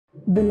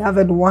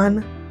Beloved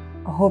one,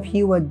 I hope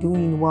you are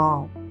doing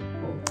well.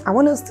 I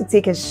want us to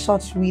take a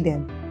short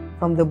reading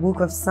from the book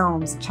of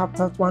Psalms,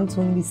 chapter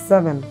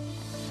 127.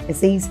 It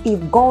says,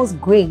 if God's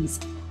grace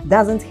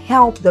doesn't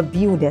help the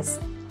builders,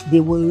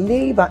 they will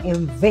labor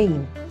in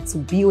vain to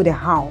build a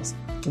house.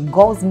 If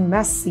God's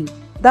mercy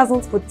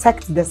doesn't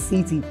protect the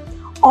city,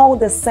 all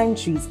the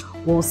sentries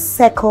will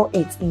circle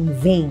it in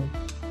vain.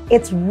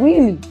 It's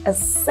really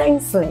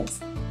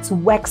senseless to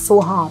work so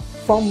hard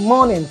from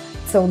morning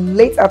till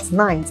late at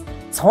night,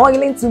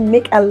 toiling to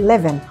make a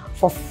living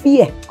for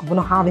fear of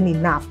not having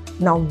enough.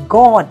 Now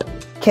God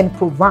can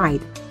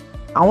provide.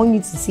 I want you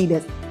to see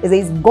this. It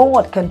says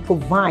God can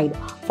provide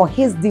for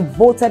his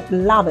devoted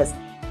lovers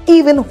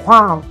even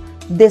while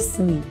they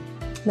sleep.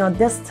 Now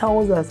this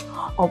tells us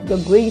of the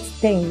great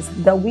things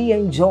that we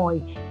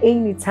enjoy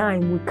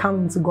anytime we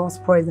come into God's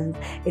presence.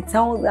 It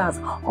tells us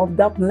of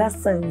the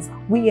blessings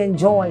we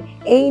enjoy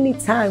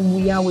anytime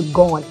we are with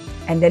God.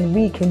 And then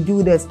we can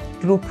do this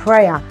through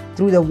prayer,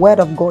 through the word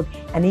of God,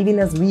 and even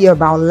as we are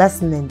about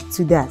listening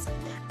to that.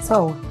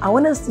 So I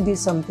want us to do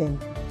something.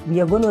 We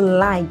are going to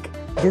like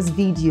this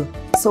video.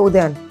 So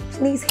then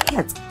please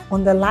hit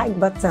on the like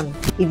button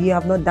if you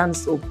have not done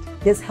so.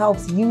 This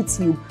helps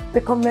YouTube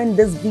recommend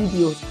this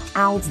videos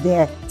out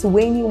there to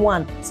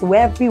anyone, so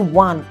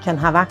everyone can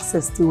have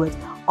access to it.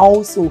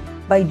 Also,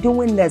 by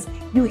doing this,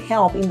 you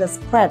help in the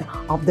spread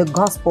of the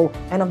gospel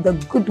and of the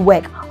good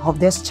work of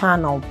this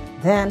channel.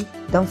 Then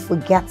don't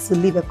forget to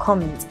leave a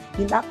comment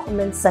in that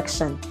comment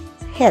section.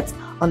 Hit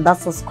on that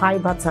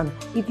subscribe button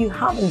if you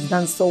haven't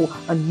done so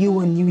and you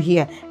are new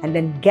here, and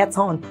then get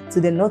on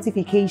to the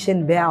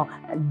notification bell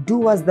and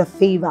do us the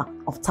favor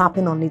of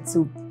tapping on it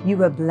too.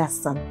 You are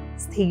blessed.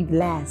 Stay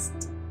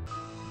blessed.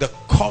 The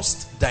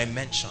cost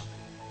dimension.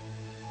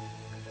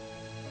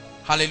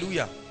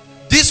 Hallelujah.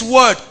 This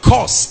word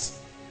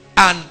cost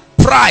and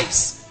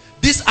price,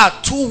 these are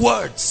two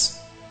words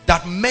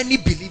that many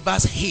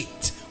believers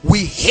hate.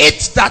 We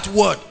hate that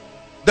word.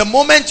 The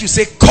moment you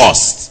say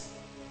cost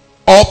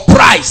or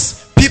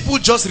price, people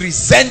just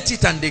resent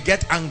it and they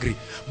get angry.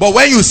 But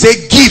when you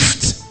say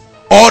gift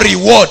or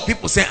reward,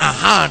 people say,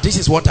 aha, this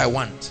is what I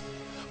want.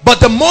 But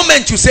the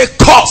moment you say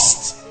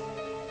cost,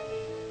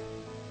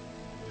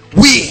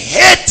 we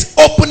hate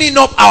opening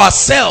up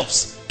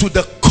ourselves to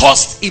the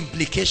cost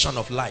implication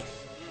of life.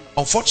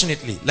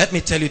 Unfortunately, let me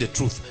tell you the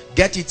truth.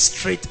 Get it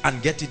straight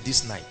and get it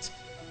this night.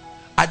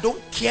 I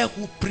don't care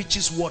who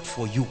preaches what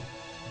for you.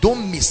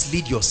 Don't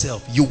mislead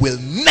yourself. You will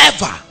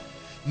never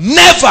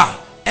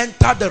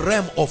enter the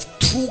realm of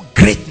true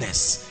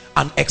greatness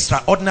and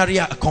extraordinary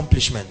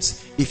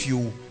accomplishments if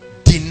you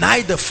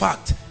deny the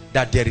fact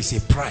that there is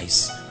a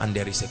price and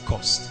there is a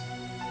cost.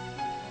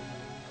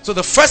 So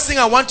the first thing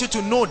I want you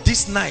to know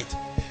this night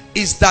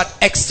is that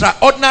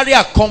extraordinary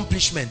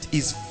accomplishment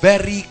is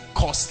very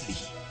costly.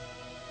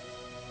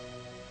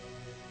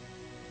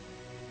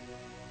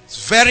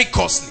 It's very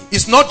costly.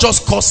 It's not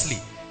just costly,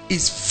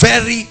 it's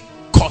very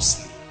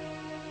costly.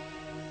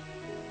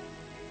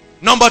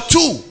 Number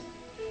two,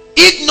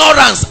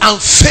 ignorance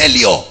and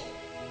failure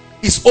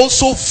is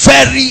also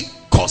very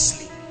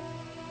costly.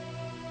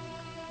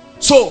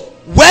 So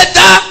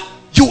whether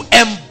you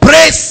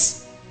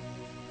embrace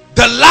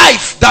the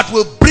life that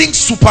will bring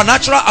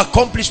supernatural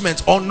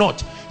accomplishments or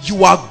not,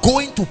 you are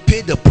going to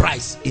pay the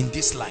price in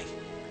this life.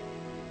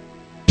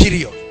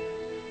 Period.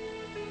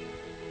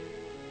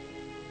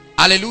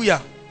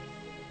 Hallelujah.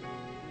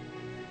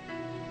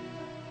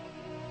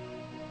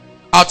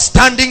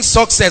 Outstanding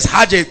success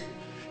had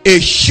a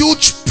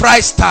huge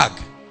price tag.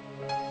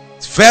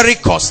 It's very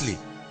costly.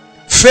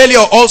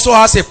 Failure also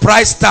has a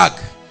price tag.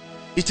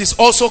 It is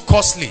also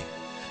costly.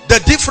 The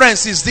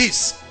difference is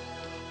this: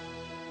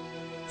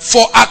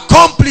 for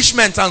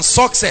accomplishment and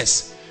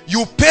success,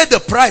 you pay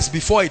the price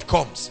before it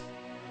comes.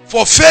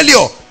 For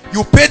failure,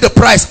 you pay the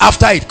price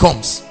after it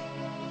comes.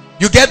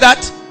 You get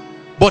that?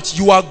 But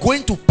you are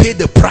going to pay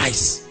the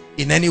price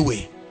in any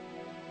way.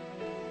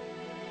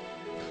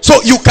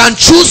 So you can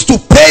choose to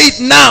pay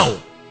it now.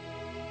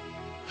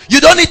 You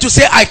don't need to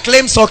say, I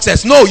claim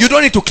success. No, you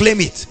don't need to claim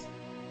it.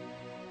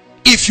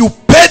 If you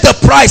pay the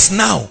price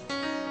now,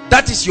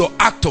 that is your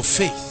act of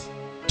faith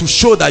to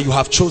show that you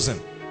have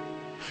chosen.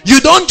 You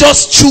don't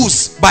just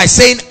choose by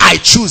saying, I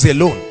choose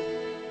alone.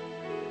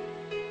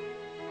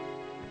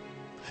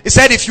 He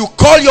said, if you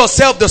call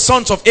yourself the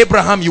sons of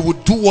Abraham, you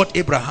would do what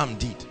Abraham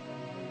did.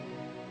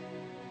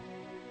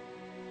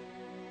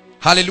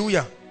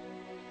 Hallelujah.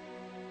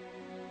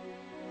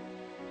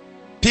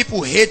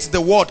 People hate the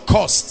word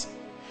cost.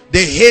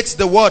 They hate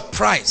the word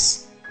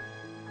price.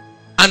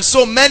 And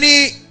so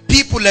many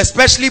people,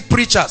 especially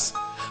preachers,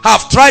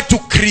 have tried to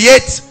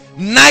create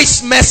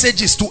nice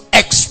messages to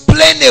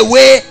explain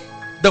away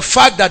the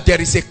fact that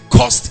there is a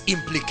cost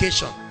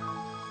implication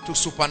to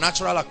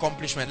supernatural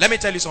accomplishment. Let me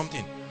tell you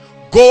something.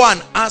 Go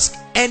and ask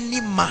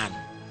any man,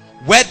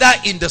 whether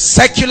in the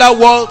secular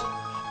world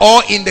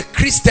or in the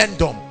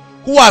Christendom,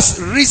 who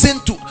has risen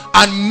to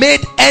and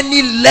made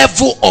any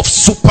level of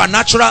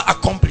supernatural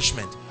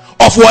accomplishment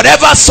of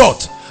whatever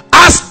sort.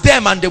 Ask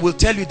them and they will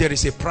tell you there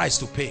is a price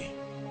to pay.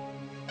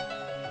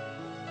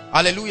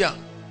 Hallelujah.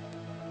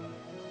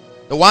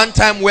 The one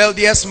time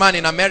wealthiest man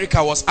in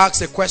America was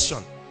asked a question.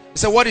 He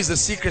said, what is the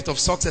secret of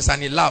success?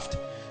 And he laughed.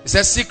 He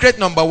said, secret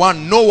number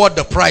one, know what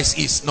the price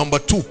is. Number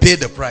two, pay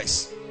the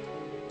price.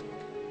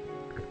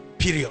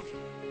 Period.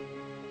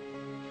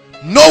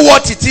 Know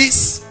what it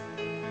is,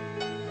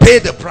 pay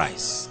the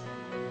price.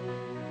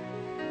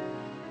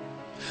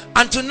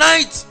 And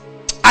tonight,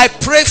 I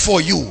pray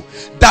for you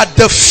that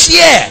the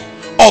fear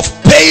of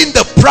paying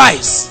the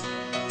price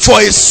for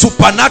a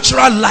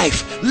supernatural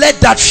life, let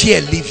that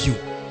fear leave you.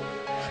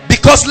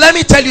 Because let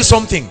me tell you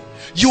something,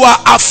 you are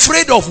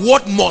afraid of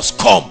what must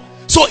come.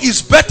 So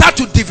it's better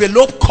to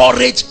develop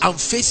courage and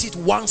face it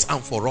once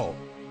and for all.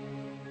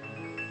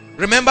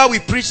 Remember, we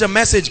preached the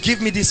message,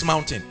 give me this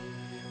mountain.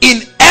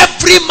 In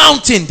every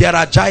mountain there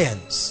are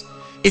giants.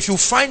 If you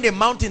find a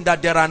mountain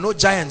that there are no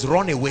giants,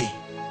 run away.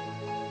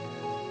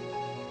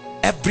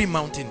 Every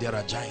mountain there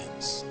are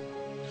giants.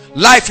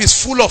 Life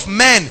is full of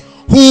men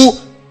who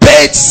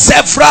paid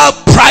several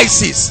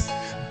prices,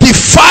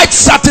 defied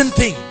certain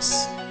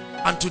things,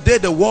 and today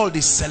the world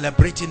is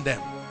celebrating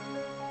them.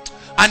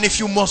 And if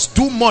you must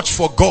do much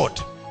for God,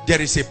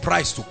 there is a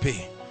price to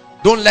pay.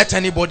 Don't let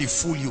anybody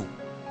fool you.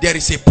 There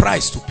is a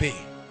price to pay.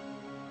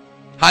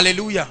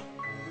 Hallelujah.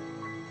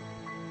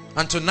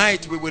 And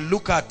tonight we will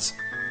look at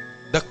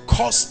the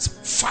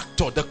cost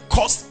factor, the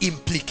cost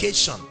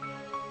implication.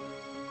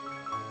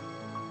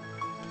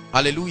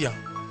 Hallelujah.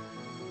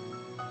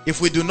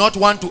 If we do not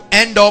want to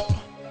end up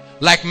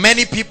like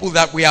many people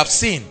that we have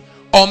seen,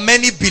 or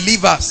many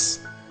believers,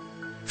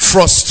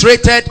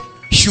 frustrated,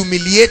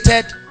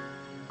 humiliated,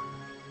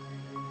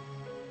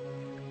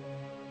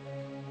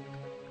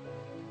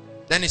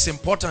 then it's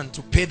important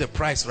to pay the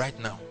price right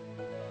now.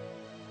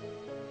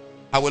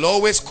 I will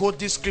always quote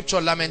this scripture,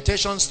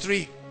 Lamentations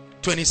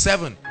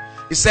 3:27.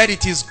 It said,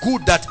 it is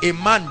good that a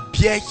man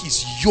bear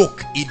his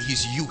yoke in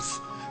his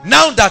youth.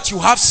 Now that you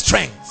have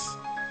strength,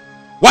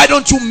 why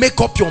don't you make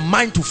up your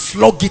mind to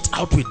flog it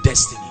out with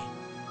destiny?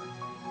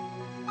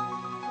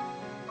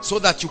 So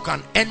that you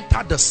can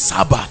enter the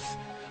Sabbath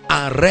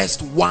and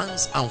rest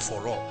once and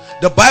for all.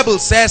 The Bible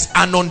says,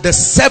 and on the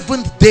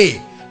seventh day,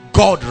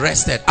 God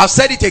rested. I've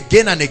said it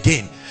again and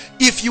again.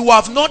 If you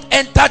have not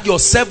entered your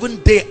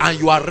seventh day and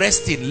you are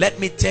resting, let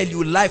me tell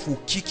you, life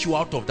will kick you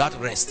out of that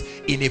rest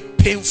in a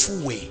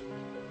painful way.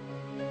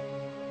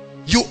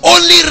 You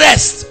only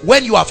rest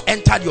when you have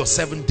entered your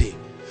seventh day.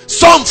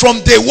 Some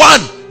from day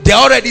one, they're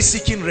already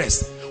seeking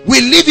rest. We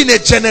live in a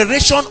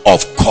generation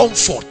of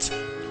comfort.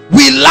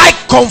 We like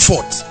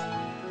comfort.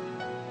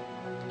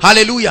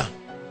 Hallelujah.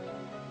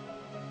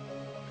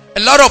 A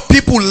lot of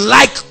people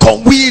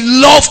we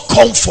love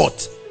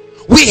comfort.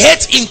 We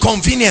hate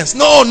inconvenience.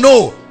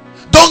 No.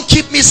 Don't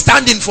keep me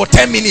standing for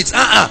 10 minutes.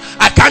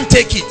 I can't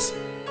take it.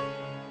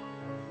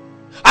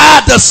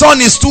 The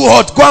sun is too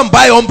hot. Go and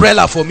buy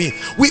umbrella for me.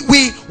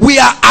 We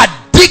are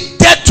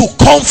addicted to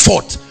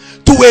comfort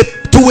to a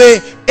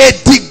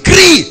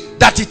degree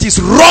that it is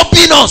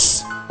robbing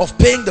us of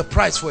paying the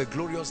price for a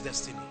glorious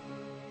destiny.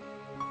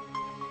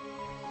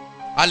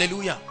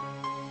 Hallelujah.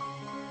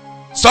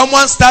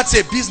 Someone starts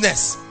a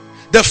business.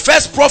 The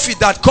first profit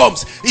that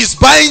comes is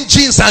buying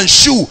jeans and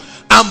shoe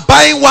and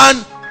buying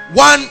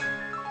one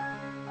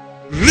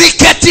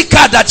rickety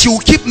car that you will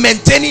keep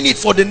maintaining it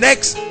for the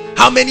next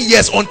how many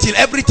years until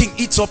everything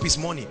eats up his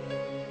money.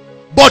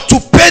 But to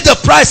pay the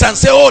price and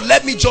say, oh,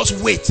 let me just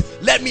wait,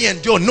 let me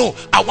endure. No,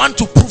 I want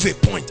to prove a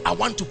point. I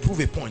want to prove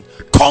a point.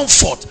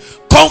 Comfort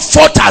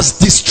has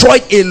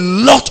destroyed a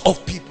lot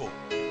of people.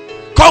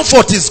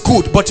 Comfort is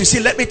good, but you see,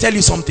 let me tell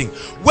you something.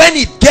 When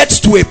it gets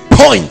to a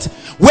point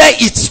where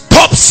it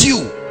stops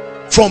you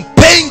from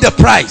paying the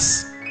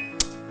price,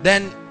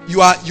 then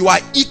you are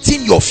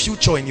eating your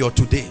future in your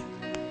today.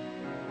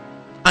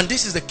 And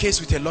this is the case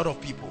with a lot of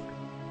people.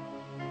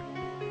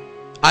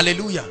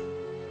 Hallelujah.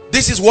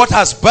 This is what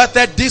has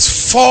birthed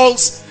this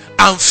false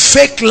and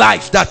fake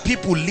life that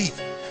people live.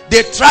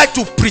 They try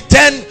to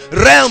pretend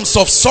realms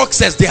of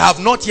success they have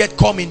not yet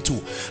come into,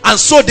 and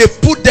so they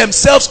put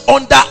themselves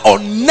under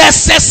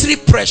unnecessary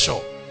pressure.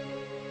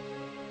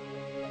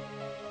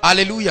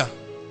 Hallelujah.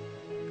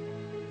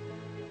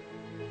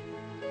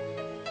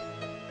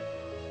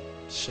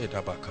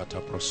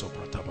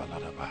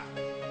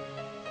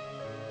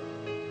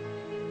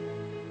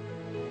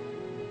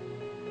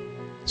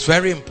 It's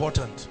very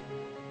important.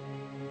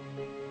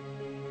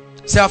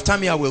 Say after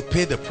me, I will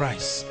pay the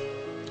price.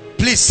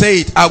 Please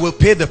say it. I will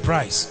pay the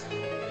price.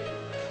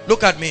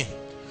 Look at me.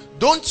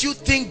 Don't you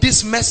think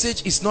this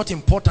message is not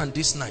important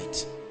this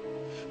night?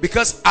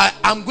 Because I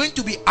am going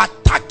to be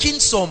attacking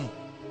some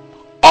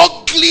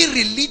ugly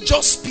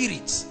religious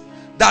spirits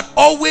that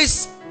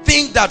always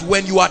think that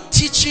when you are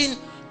teaching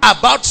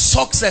about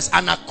success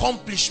and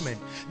accomplishment,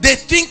 they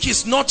think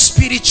it's not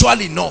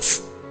spiritual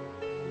enough.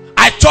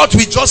 I thought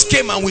we just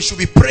came and we should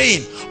be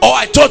praying, or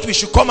I thought we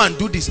should come and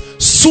do this.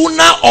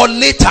 Sooner or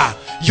later,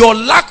 your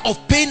lack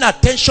of paying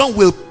attention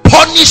will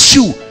punish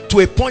you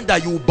to a point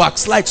that you will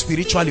backslide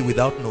spiritually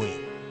without knowing.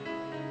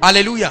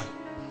 Hallelujah.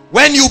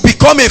 When you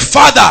become a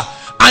father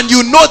and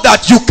you know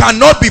that you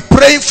cannot be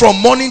praying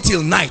from morning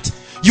till night,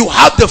 You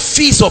have the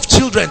fees of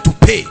children to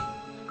pay.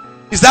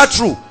 Is that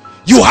true?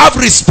 You have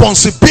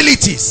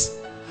responsibilities.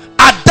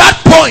 At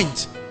that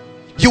point,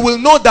 you will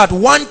know that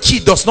one key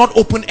does not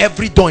open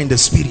every door in the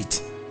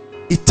spirit.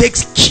 It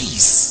takes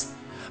keys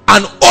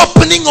and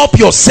opening up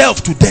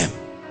yourself to them.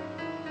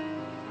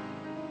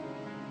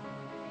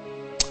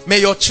 May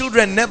your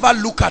children never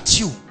look at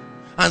you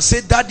and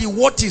say, Daddy,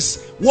 what is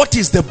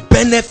the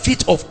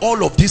benefit of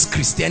all of this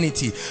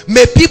Christianity?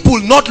 May people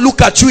not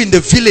look at you in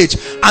the village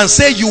and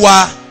say, you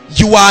are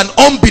an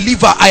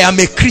unbeliever, I am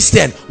a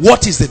Christian.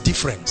 What is the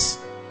difference?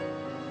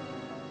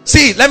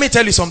 See, let me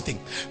tell you something.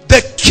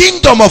 The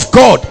kingdom of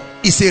God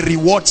is a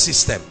reward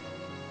system.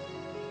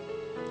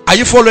 Are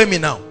you following me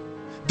now?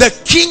 The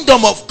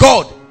kingdom of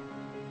God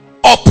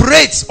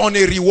operates on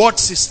a reward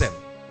system.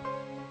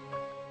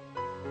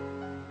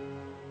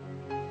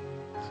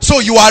 So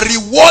you are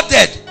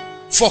rewarded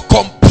for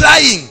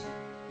complying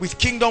with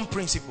kingdom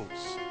principles.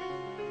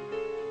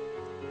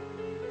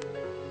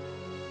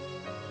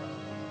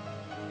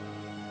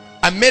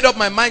 I made up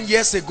my mind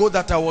years ago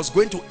that I was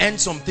going to end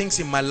some things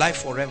in my life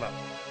forever.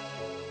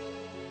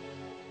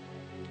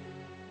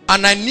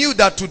 And I knew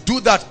that to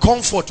do that,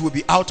 comfort will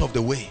be out of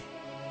the way.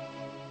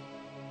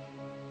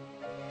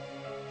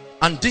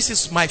 And this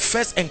is my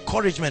first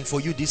encouragement for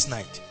you this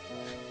night.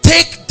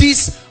 Take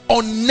this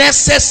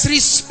unnecessary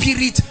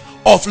spirit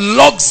of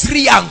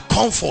luxury and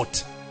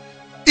comfort.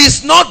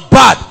 It's not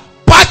bad.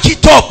 Pack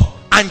it up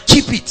and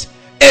keep it.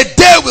 A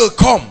day will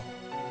come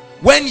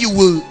when you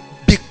will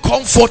be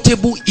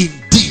comfortable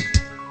indeed.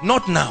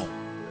 Not now.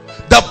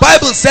 The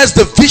Bible says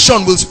the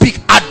vision will speak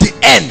at the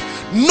end.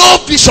 No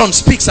vision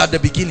speaks at the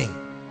beginning.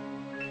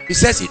 It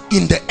says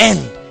in the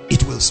end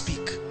it will speak.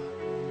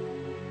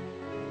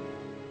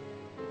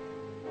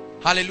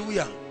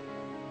 Hallelujah.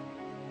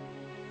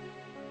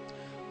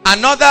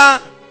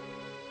 Another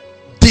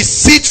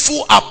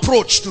deceitful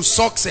approach to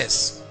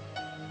success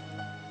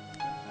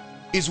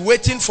is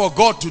waiting for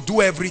God to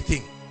do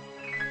everything.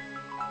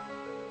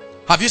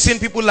 Have you seen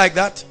people like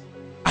that?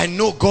 I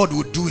know God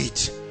will do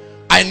it.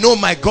 I know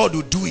my God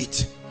will do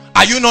it.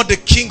 Are you not the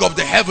king of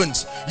the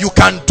heavens? You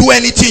can do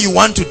anything you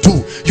want to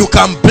do. You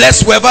can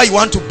bless whoever you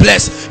want to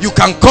bless. You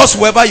can curse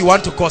whoever you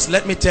want to curse.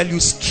 Let me tell you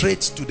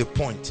straight to the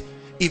point.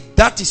 If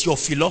that is your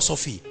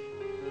philosophy,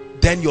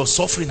 then your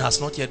suffering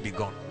has not yet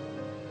begun.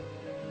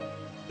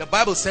 The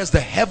Bible says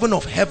the heaven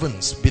of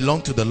heavens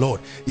belong to the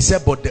Lord. He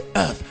said, but the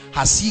earth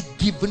has he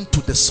given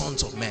to the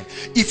sons of men.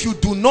 If you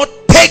do not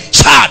take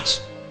charge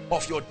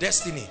of your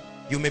destiny,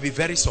 you may be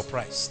very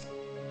surprised.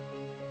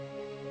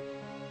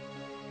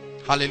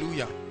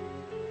 Hallelujah.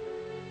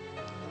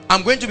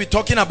 I'm going to be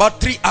talking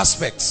about three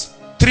aspects,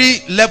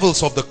 three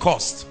levels of the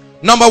cost.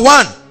 Number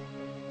one,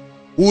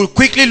 we will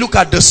quickly look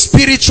at the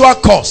spiritual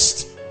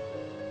cost.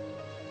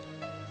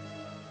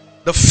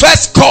 The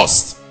first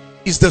cost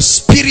is the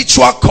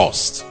spiritual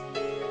cost.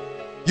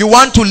 You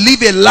want to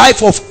live a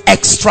life of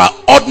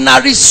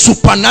extraordinary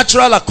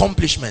supernatural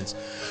accomplishments.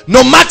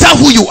 No matter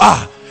who you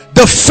are,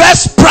 the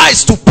first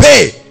price to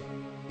pay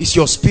is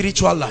your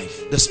spiritual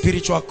life, the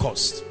spiritual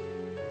cost.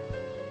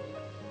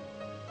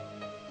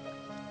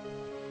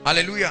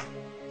 Hallelujah.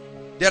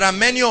 There are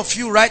many of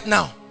you right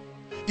now.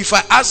 If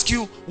I ask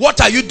you,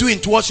 what are you doing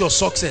towards your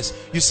success?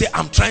 You say,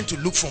 I'm trying to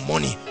look for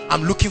money.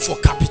 I'm looking for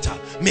capital.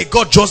 May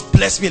God just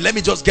bless me. Let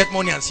me just get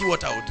money and see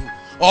what I will do.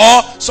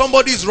 Or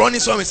somebody is running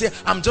somewhere and say,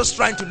 I'm just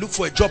trying to look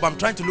for a job. I'm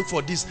trying to look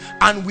for this.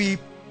 And we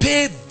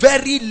pay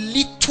very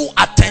little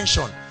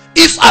attention,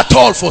 if at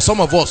all, for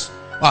some of us,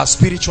 our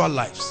spiritual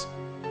lives.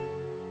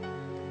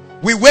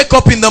 We wake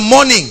up in the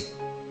morning,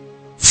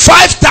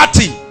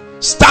 5:30.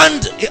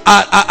 Stand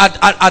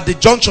at the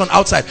junction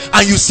outside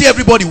and you see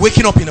everybody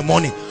waking up in the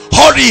morning,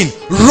 hurrying,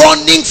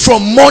 running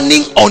from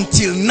morning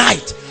until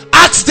night.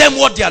 Ask them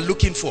what they are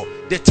looking for.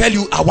 They tell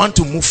you, I want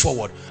to move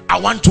forward. I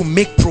want to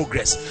make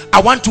progress.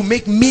 I want to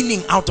make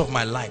meaning out of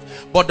my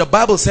life. But the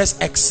Bible says,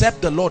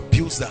 except the Lord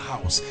builds the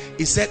house.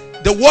 It said,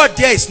 the word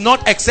there is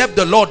not except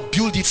the Lord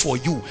build it for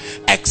you.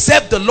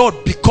 Except the Lord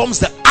becomes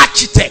the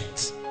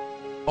architect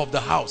of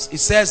the house. It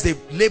says they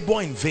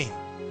labor in vain.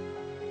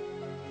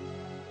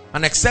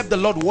 And except the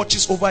Lord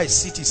watches over a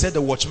city, he said the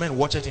watchman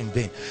watcheth in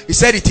vain. He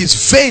said it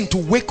is vain to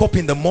wake up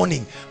in the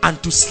morning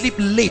and to sleep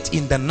late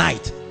in the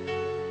night,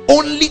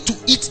 only to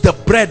eat the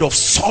bread of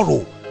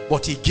sorrow,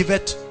 but he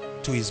giveth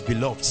to his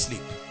beloved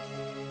sleep.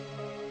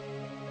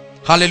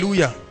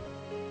 Hallelujah.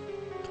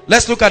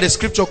 Let's look at the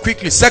scripture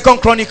quickly. 2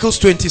 Chronicles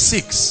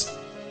 26.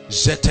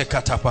 2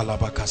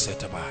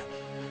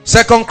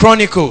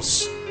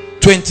 Chronicles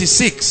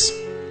 26.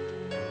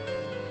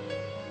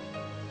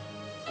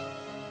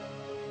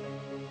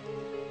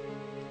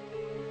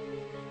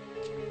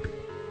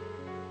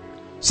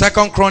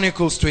 Second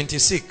Chronicles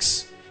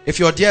 26. If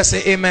you're there,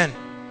 say amen.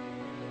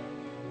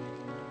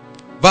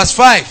 Verse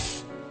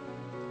 5.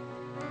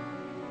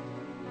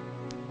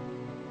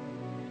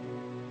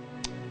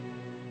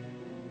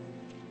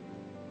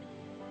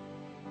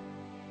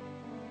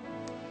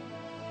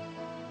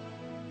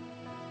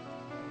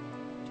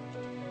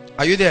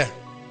 Are you there?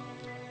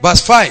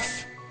 Verse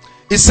 5.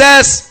 It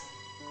says,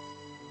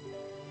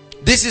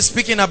 This is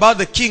speaking about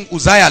the king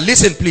Uzziah.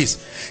 Listen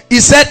please. He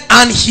said,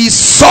 and he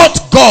sought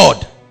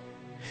God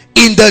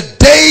in the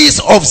days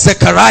of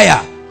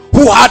Zechariah,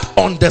 who had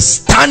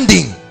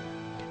understanding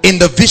in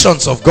the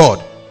visions of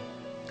God.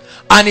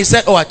 And he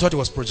said, oh, I thought it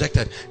was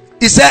projected.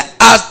 He said,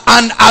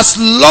 as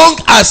long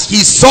as he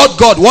sought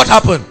God, what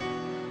happened?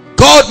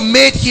 God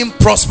made him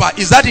prosper.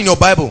 Is that in your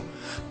Bible?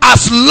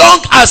 As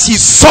long as he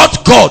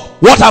sought God,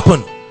 what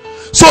happened?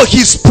 So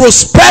his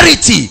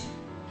prosperity,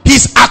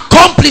 his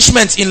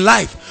accomplishments in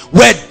life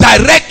were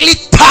directly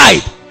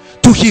tied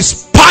to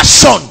his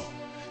passion,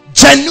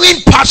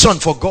 genuine passion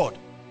for God.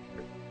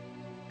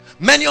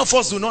 Many of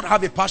us do not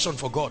have a passion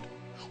for God.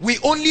 We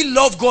only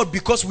love God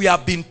because we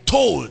have been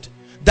told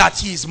that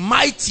he is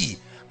mighty,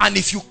 and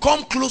if you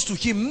come close to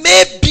him,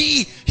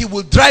 maybe he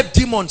will drive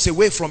demons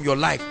away from your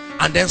life,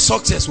 and then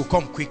success will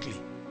come quickly.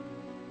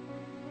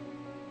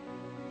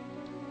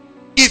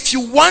 If you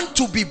want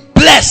to be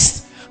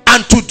blessed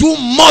and to do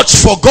much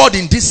for God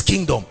in this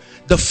kingdom,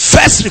 the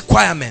first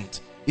requirement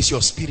is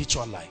your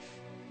spiritual life.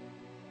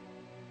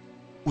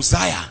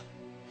 Uzziah,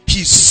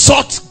 he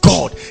sought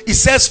God. He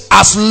says,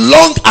 as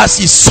long as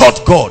he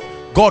sought God,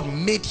 God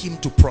made him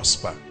to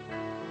prosper.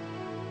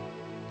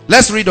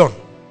 Let's read on.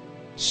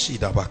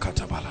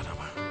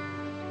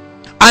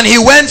 And he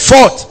went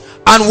forth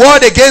and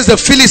warred against the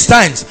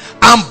Philistines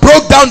and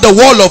broke down the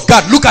wall of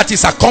God. Look at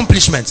his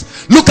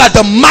accomplishments. Look at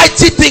the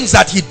mighty things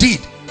that he did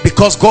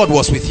because God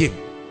was with him.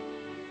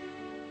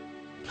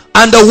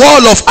 And the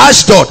wall of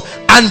Ashdod,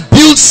 and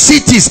built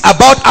cities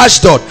about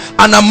Ashdod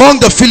and among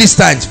the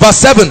Philistines. Verse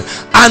 7.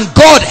 And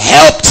God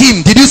helped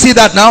him. Did you see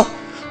that now?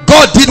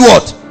 God did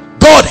what?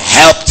 God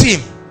helped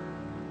him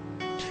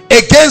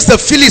against the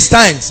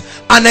Philistines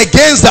and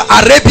against the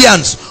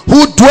Arabians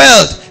who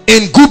dwelled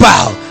in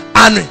Gubal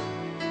and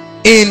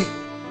in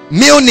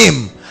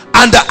Milnim.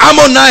 And the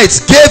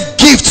Ammonites gave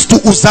gifts to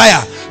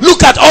Uzziah.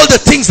 Look at all the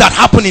things that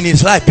happened in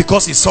his life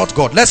because he sought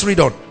God. Let's read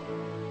on.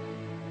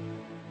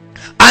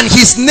 And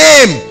his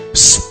name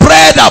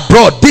spread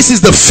abroad. This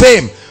is the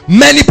fame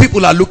many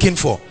people are looking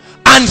for.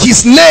 And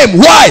his name,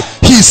 why?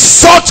 He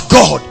sought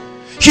God.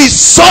 He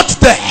sought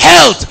the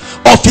health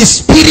of his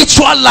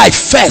spiritual life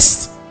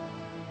first.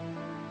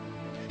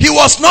 He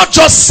was not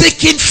just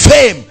seeking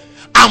fame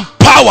and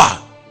power.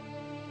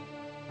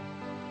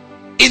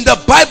 In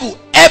the Bible,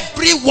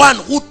 everyone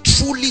who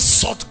truly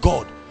sought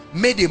God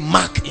made a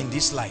mark in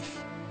this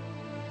life.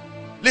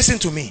 Listen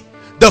to me.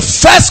 The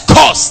first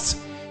cost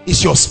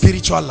is your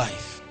spiritual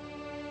life.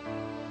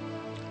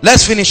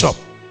 Let's finish up.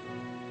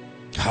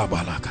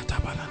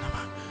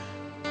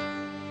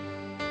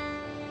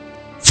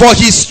 For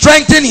he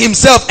strengthened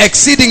himself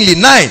exceedingly.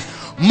 9.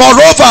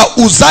 Moreover,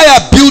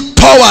 Uzziah built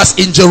towers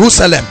in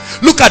Jerusalem.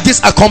 Look at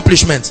this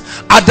accomplishment.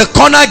 At the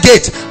corner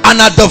gate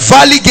and at the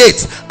valley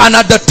gate and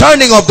at the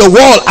turning of the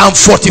wall, and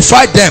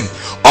fortified them.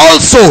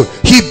 Also,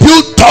 he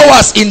built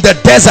towers in the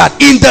desert.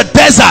 In the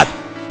desert.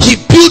 He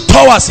built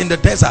towers in the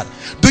desert.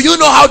 Do you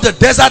know how the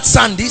desert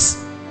sand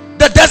is?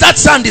 The desert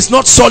sand is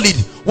not solid.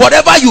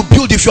 Whatever you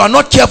build, if you are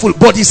not careful,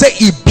 but he said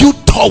he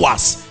built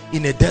towers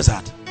in a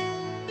desert.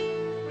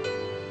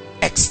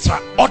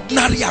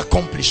 Extraordinary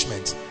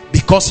accomplishments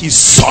because he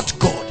sought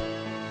God.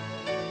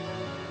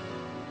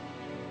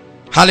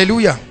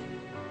 Hallelujah.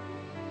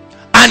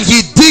 And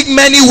he digged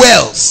many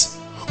wells,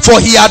 for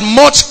he had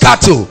much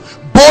cattle,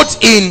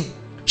 both in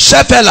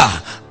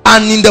Shephelah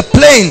and in the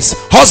plains,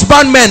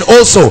 husbandmen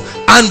also,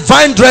 and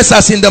vine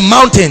dressers in the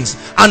mountains,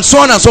 and so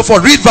on and so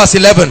forth. Read verse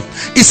 11.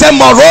 He said,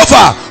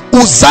 moreover,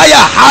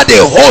 Uzziah had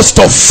a host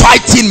of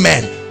fighting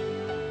men.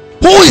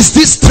 Who is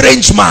this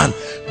strange man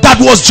that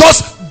was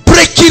just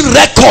breaking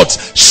records,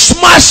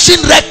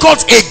 smashing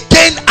records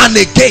again and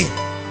again,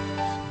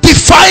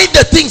 defying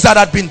the things that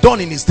had been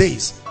done in his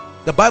days?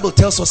 The Bible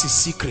tells us his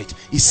secret.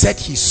 He said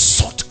he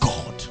sought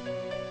God.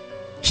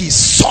 He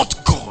sought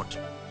God.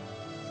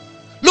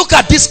 Look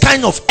at this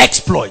kind of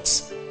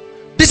exploits.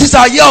 This is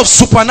our year of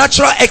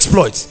supernatural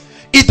exploits.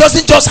 It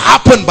doesn't just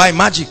happen by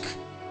magic.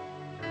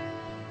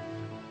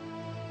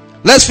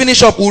 Let's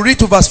finish up. We'll read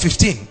to verse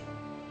 15.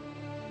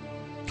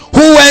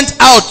 Who went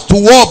out to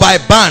war by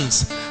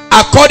bands,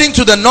 according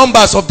to the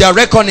numbers of their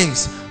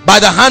reckonings, by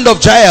the hand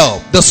of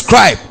Jael the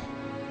scribe.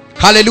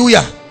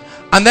 Hallelujah.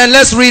 And then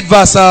let's read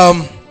verse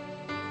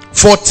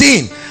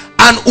 14.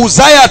 And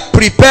Uzziah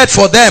prepared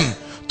for them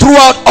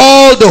throughout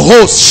all the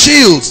host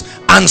shields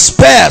and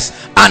spears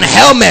and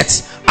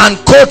helmets and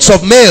coats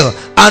of mail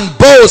and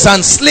bows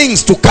and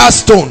slings to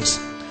cast stones.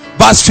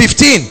 Verse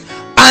 15.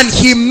 And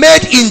he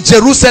made in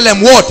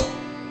Jerusalem what?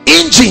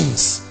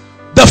 Engines.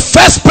 The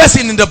first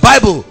person in the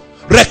Bible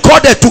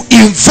recorded to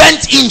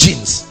invent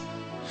engines.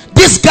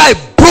 This guy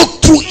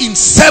broke through in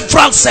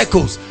several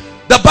circles.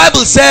 The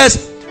Bible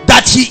says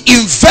that he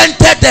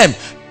invented them,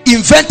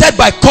 invented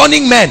by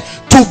cunning men,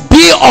 to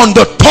be on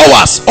the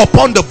towers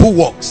upon the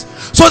bulwarks,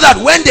 so that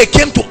when they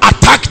came to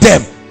attack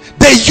them,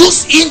 they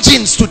used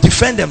engines to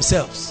defend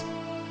themselves.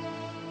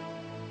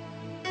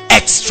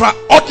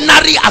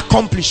 Extraordinary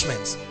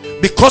accomplishments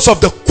because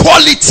of the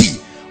quality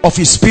of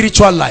his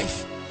spiritual life.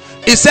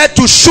 He said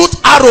to shoot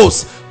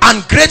arrows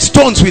and great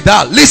stones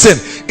without. Listen,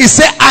 it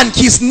said, and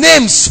his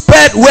name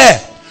spread where?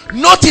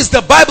 Notice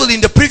the Bible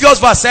in the previous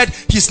verse said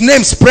his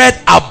name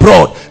spread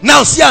abroad.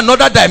 Now see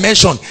another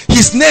dimension.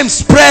 His name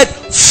spread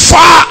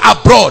far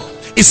abroad.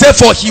 It said,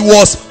 for he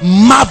was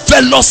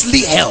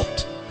marvelously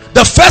helped.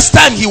 The first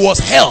time he was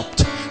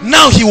helped,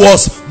 now he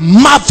was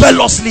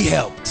marvelously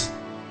helped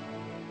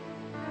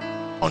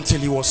until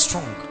he was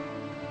strong.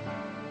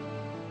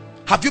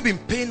 Have you been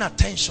paying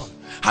attention?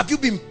 Have you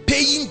been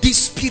paying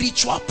this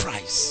spiritual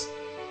price?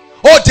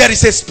 Oh, there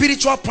is a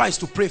spiritual price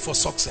to pray for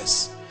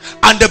success.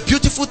 And the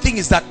beautiful thing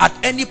is that at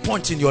any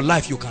point in your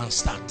life you can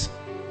start.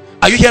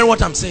 Are you hearing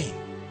what I'm saying?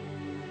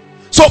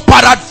 So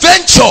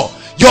peradventure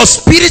your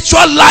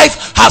spiritual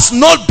life has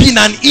not been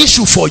an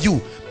issue for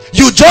you.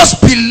 You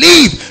just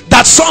believe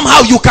that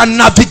somehow you can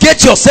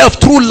navigate yourself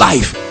through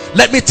life.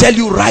 Let me tell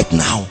you right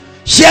now,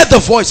 hear the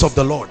voice of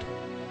the Lord.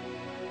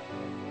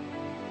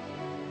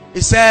 He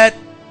said,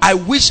 I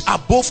wish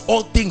above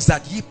all things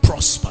that ye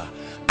prosper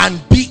and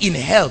be in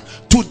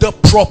health, to the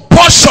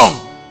proportion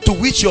to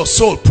which your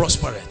soul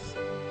prospereth.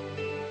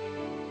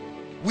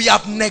 We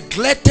have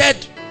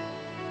neglected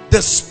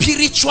the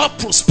spiritual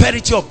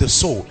prosperity of the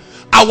soul,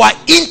 our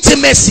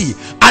intimacy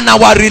and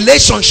our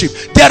relationship.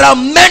 There are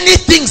many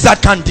things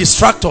that can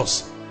distract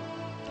us.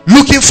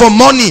 Looking for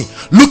money,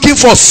 looking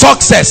for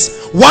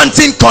success,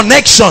 wanting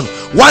connection,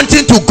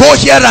 wanting to go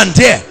here and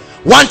there,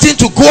 wanting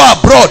to go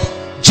abroad,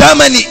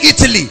 Germany,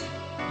 Italy,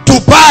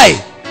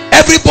 Dubai.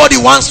 Everybody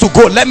wants to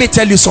go. Let me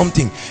tell you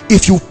something.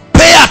 If you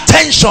pay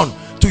attention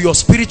to your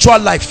spiritual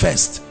life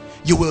first,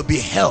 you will be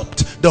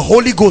helped. The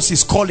Holy Ghost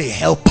is called a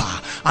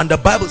helper, and the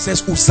Bible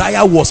says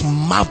Uzziah was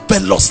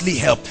marvelously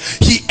helped.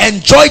 He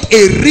enjoyed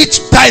a rich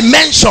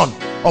dimension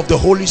of the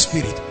Holy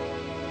Spirit.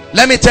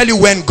 Let me tell you,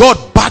 when God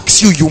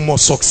backs you, you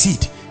must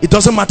succeed. It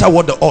doesn't matter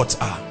what the odds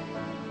are.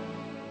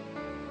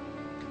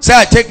 Say,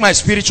 I take my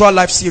spiritual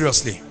life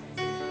seriously.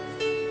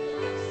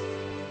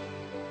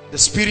 The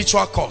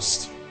spiritual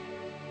cost.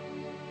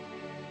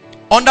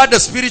 Under the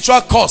spiritual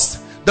cost,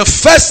 the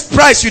first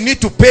price you need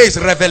to pay is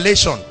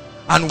revelation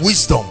and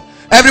wisdom.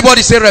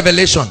 Everybody say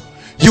revelation.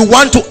 You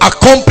want to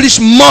accomplish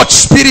much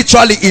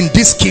spiritually in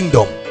this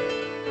kingdom.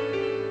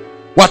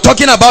 We're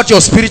talking about your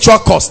spiritual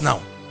cost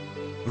now.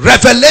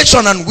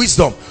 Revelation and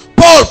wisdom.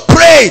 Paul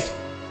prayed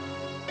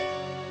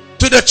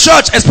to the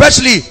church,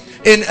 especially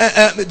in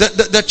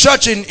the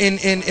church in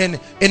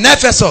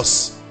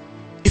Ephesus.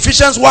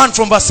 Ephesians 1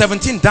 from verse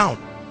 17 down.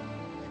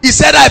 He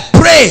said, I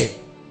pray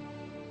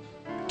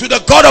to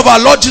the God of our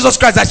Lord Jesus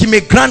Christ that he may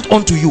grant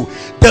unto you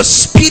the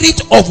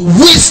spirit of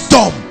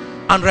wisdom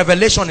and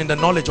revelation in the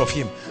knowledge of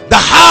him. The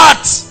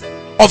heart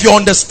of your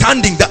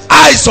understanding, the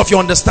eyes of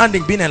your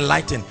understanding being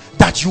enlightened,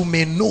 that you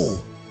may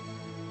know.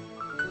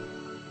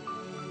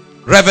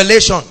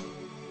 Revelation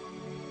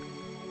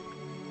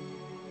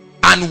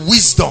and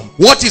wisdom.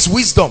 What is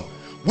wisdom?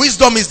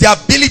 Wisdom is the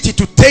ability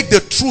to take the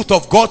truth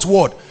of God's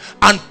word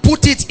and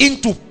put it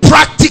into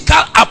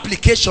practical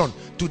application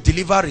to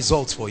deliver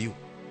results for you.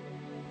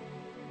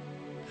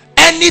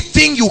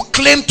 Anything you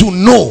claim to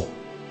know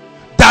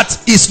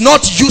that is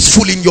not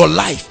useful in your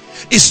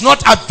life, is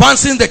not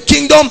advancing the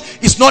kingdom,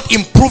 is not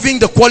improving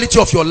the quality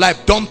of your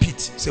life, dump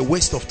it. It's a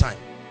waste of time.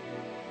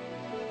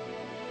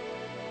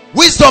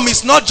 Wisdom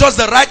is not just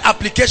the right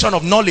application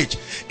of knowledge,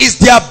 it's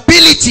the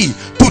ability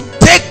to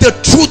take the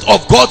truth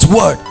of God's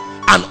word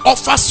and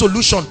offer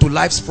solution to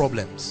life's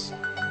problems.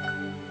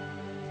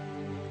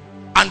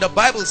 And the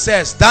Bible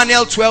says,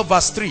 Daniel 12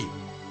 verse 3,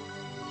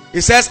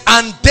 it says,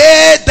 and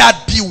they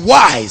that be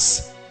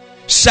wise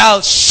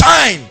shall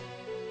shine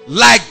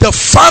like the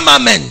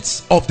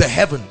firmament of the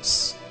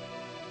heavens.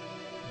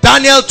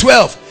 Daniel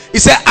 12, it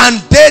said, and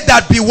they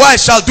that be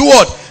wise shall do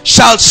what?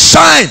 Shall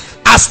shine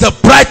as the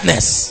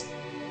brightness.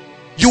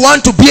 You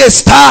want to be a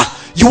star?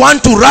 You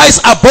want to rise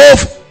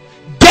above?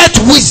 Get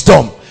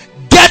wisdom,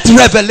 get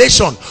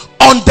revelation,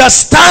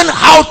 understand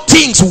how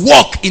things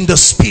work in the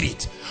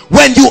spirit.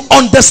 When you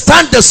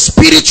understand the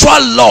spiritual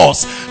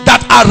laws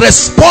that are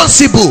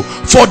responsible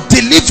for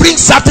delivering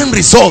certain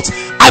results,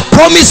 I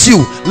promise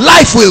you,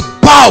 life will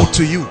bow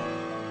to you.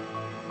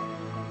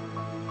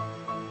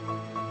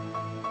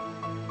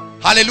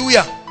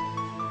 Hallelujah.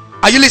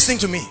 Are you listening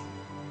to me?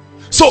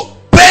 So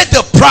pay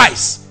the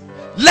price.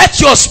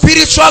 Let your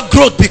spiritual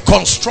growth be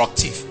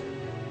constructive.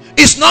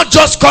 It's not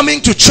just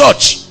coming to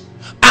church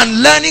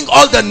and learning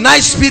all the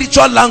nice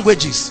spiritual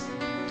languages.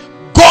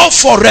 Go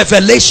for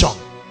revelation.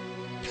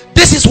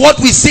 This is what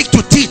we seek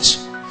to teach.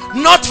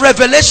 Not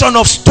revelation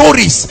of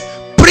stories,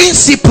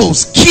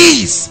 principles,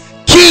 keys.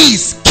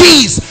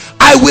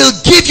 I will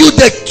give you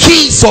the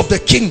keys of the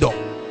kingdom.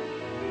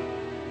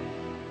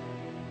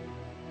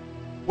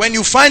 When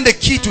you find the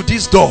key to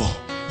this door,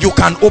 you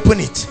can open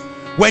it.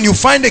 When you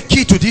find the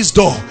key to this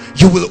door,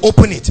 you will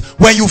open it.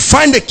 When you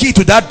find the key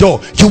to that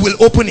door, you will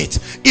open it.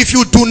 If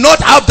you do not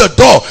have the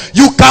door,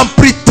 you can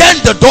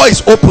pretend the door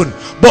is open,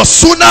 but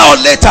sooner or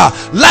later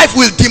life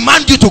will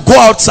demand you to go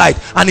outside,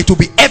 and it will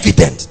be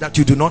evident that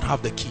you do not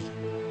have the key.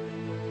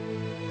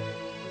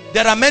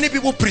 There are many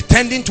people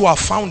pretending to have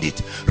found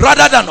it,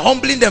 rather than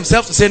humbling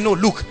themselves to say, no,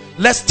 look,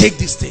 let's take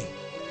this thing.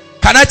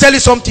 Can I tell you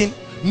something?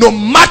 No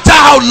matter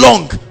how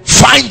long,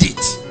 find it.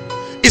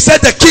 He said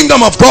the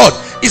kingdom of God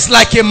is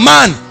like a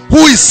man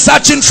who is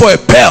searching for a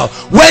pearl.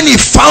 When he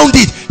found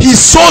it, he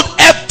sold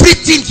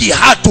everything he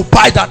had to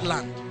buy that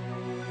land.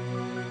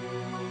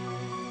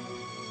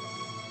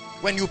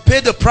 When you pay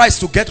the price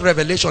to get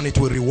revelation, it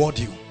will reward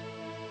you.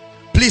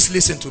 Please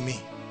listen to me.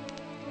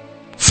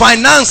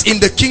 Finance in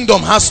the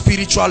kingdom has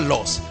spiritual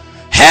laws.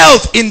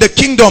 Health in the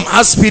kingdom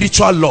has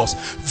spiritual laws.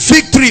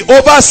 Victory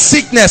over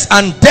sickness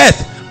and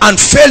death and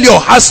failure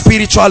has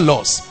spiritual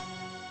laws.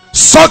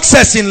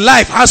 Success in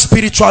life has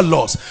spiritual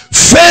laws.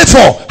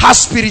 Favor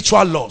has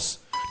spiritual laws.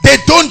 They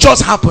don't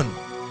just happen.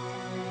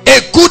 A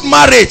good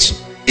marriage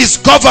is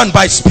governed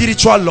by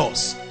spiritual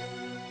laws.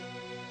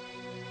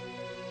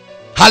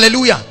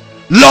 Hallelujah.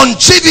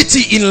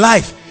 Longevity in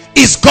life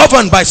is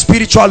governed by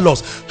spiritual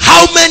laws.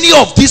 How many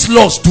of these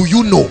laws do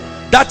you know?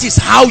 That is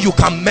how you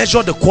can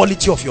measure the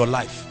quality of your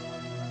life.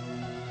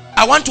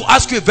 I want to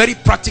ask you a very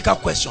practical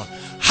question.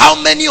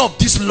 How many of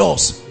these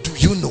laws do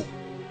you know?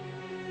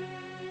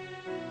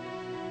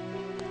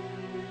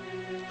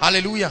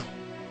 Hallelujah.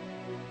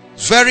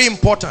 It's very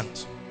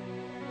important.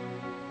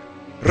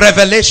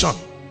 Revelation.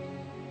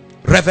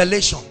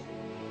 Revelation.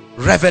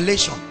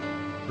 Revelation.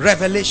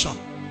 Revelation.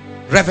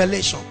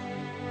 Revelation.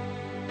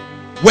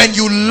 When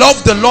you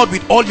love the Lord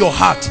with all your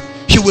heart,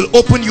 he will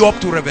open you up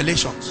to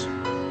revelations.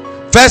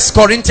 1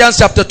 Corinthians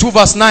chapter 2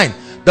 verse 9,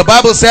 the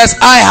Bible says,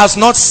 eye has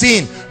not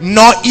seen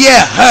nor ear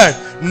heard,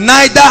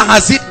 neither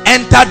has it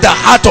entered the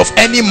heart of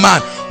any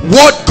man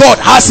what God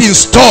has in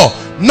store,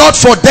 not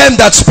for them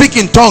that speak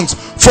in tongues,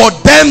 for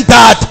them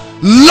that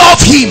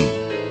love him.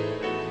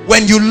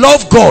 When you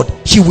love God,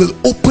 he will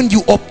open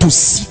you up to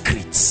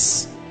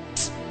secrets.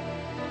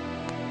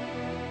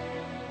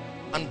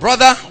 And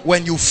brother,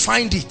 when you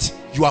find it,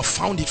 you have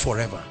found it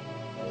forever.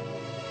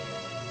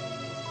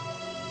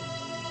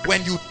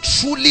 When you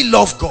truly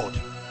love God,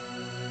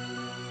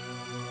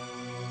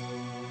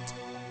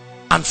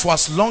 and for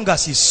as long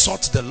as he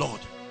sought the Lord,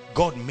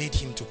 God made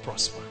him to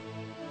prosper.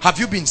 Have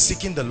you been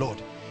seeking the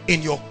Lord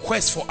in your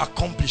quest for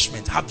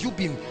accomplishment? Have you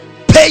been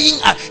paying?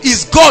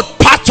 Is God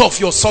part of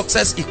your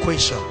success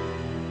equation?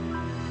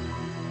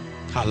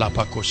 I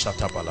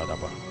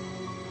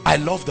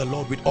love the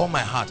Lord with all my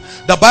heart.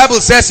 The Bible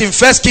says in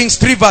 1 Kings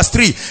 3 verse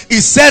 3,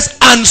 it says,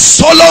 and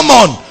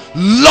Solomon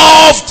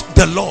loved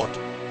the Lord.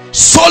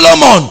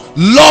 Solomon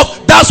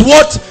loved, that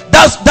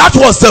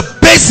was the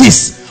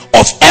basis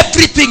of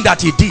everything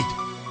that he did.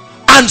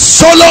 And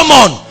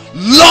Solomon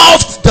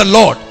loved the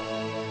Lord.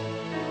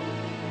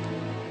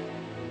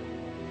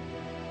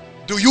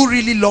 Do you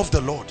really love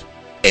the Lord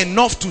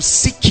enough to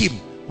seek him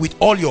with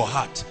all your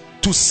heart,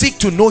 to seek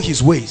to know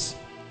his ways?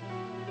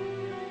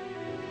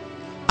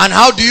 And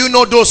how do you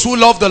know those who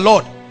love the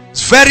Lord?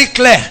 It's very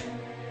clear.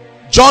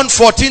 John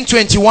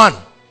 14:21.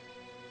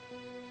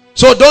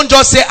 So don't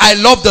just say I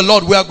love the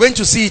Lord. We are going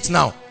to see it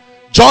now.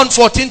 John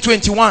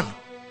 14:21.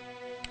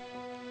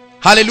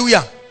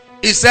 Hallelujah.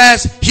 It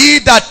says, he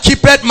that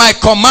keepeth my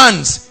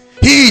commands,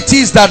 he it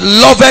is that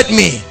loveth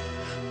me,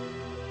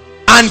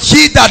 and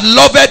he that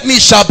loveth me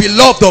shall be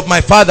loved of my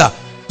Father.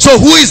 So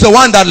who is the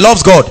one that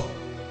loves God?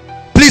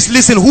 Please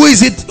listen. Who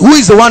is it? Who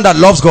is the one that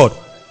loves God?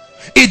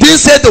 It didn't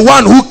say the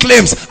one who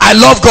claims I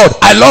love God,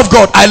 I love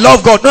God, I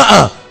love God.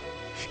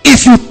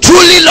 If you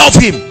truly love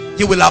him,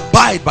 you will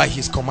abide by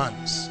his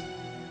commands.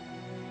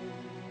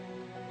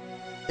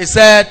 It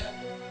said,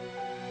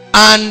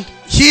 and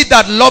he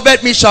that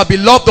loveth me shall be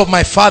loved of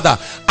my Father,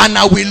 and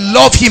I will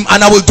love him,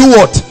 and I will do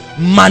what?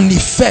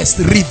 Manifest,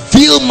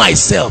 reveal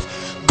myself.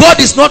 God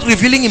is not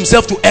revealing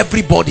himself to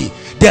everybody.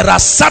 There are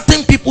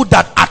certain people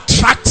that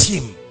attract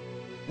him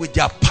with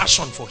their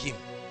passion for him.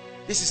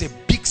 This is a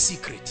big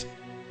secret.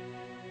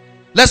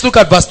 Let's look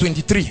at verse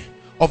 23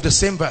 of the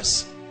same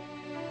verse,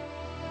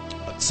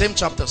 same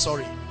chapter,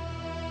 sorry.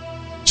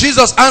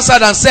 Jesus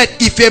answered and said,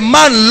 if a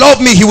man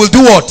love me, he will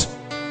do what?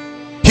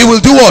 He will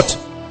do what?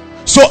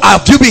 So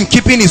have you been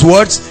keeping his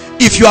words?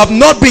 If you have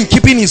not been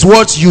keeping his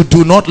words, you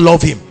do not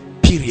love him,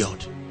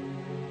 period.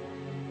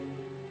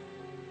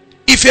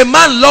 If a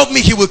man love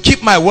me, he will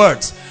keep my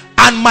words,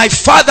 and my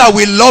Father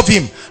will love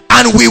him,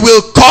 and we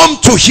will come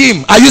to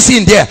him. Are you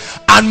seeing there?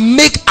 And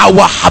make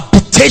our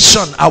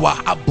habitation,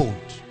 our abode.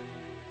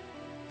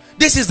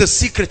 This is the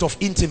secret of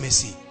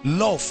intimacy,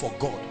 love for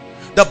God.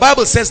 The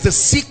Bible says the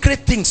secret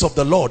things of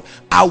the Lord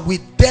are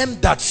with them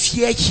that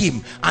fear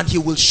him, and he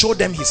will show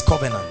them his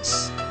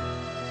covenants.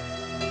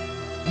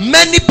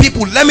 Many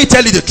people, let me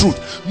tell you the truth,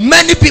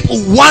 many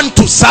people want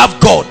to serve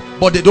God,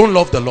 but they don't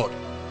love the Lord.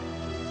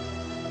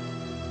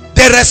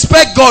 They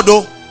respect God,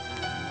 though.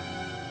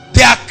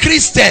 They are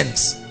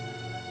Christians.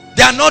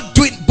 They are not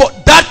doing,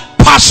 but that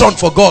passion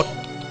for God,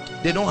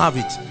 they don't have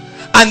it.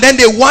 And then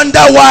they wonder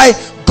why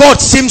God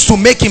seems to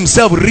make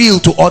himself real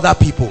to other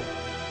people.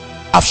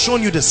 I've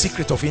shown you the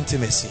secret of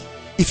intimacy.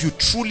 If you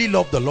truly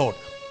love the Lord,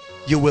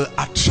 you will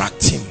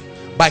attract him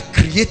by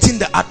creating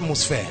the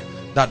atmosphere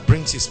that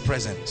brings his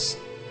presence.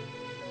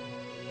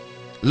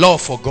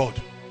 Love for God.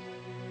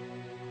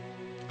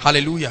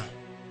 Hallelujah.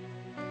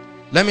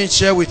 Let me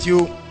share with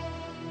you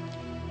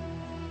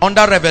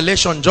under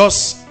revelation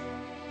just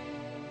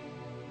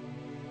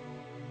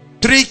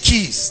 3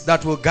 keys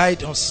that will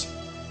guide us.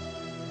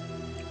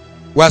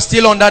 We are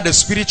still under the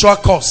spiritual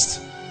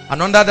cost,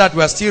 and under that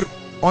we are still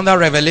under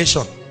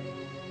revelation.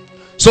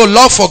 So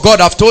love for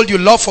God, I've told you,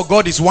 love for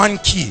God is one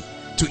key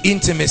to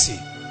intimacy.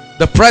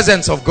 The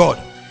presence of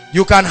God.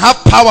 You can have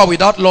power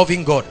without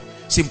loving God.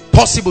 It's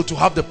impossible to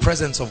have the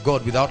presence of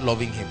God without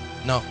loving him.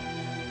 No.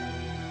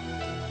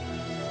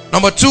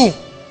 Number 2,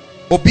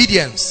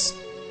 obedience.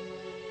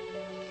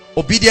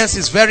 Obedience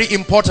is very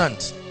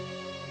important.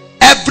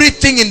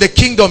 Everything in the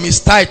kingdom is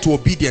tied to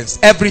obedience.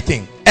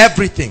 Everything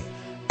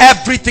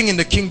in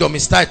the kingdom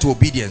is tied to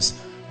obedience.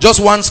 Just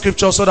one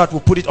scripture so that we'll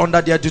put it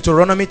under there.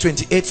 Deuteronomy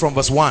 28 from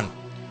verse 1.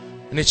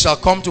 And it shall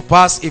come to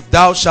pass, if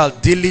thou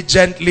shalt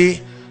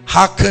diligently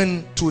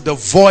hearken to the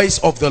voice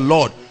of the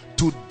Lord,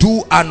 to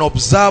do and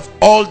observe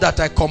all that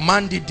I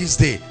command thee this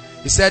day.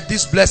 He said,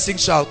 this blessing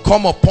shall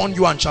come upon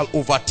you and shall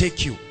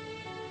overtake you.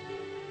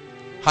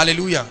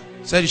 Hallelujah.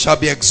 He said, you shall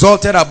be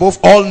exalted above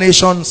all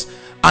nations,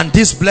 and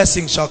this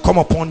blessing shall come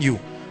upon you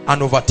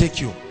and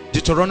overtake you.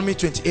 Deuteronomy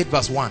 28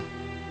 verse 1.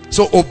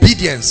 So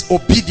obedience,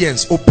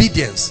 obedience,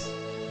 obedience.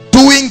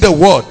 Doing the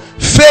word.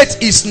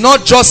 Faith is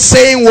not just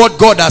saying what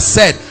God has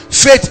said.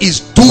 Faith is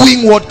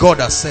doing what God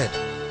has said.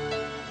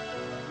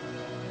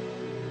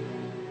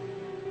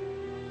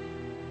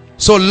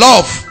 So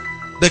love,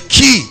 the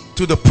key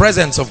to the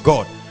presence of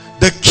God.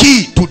 The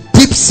key to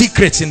deep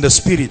secrets in the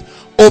spirit.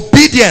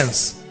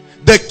 Obedience,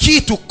 the key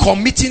to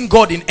committing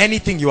God in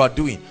anything you are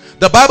doing.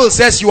 The Bible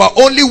says you are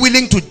only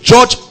willing to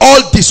judge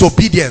all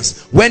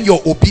disobedience when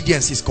your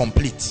obedience is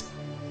complete.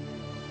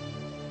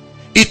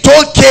 He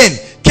told Cain,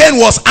 Cain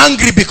was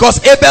angry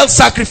because Abel's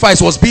sacrifice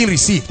was being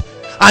received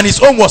and his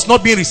own was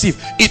not being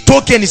received. He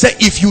told Cain, he said,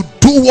 if you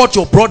do what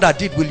your brother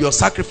did, will your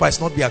sacrifice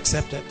not be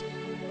accepted?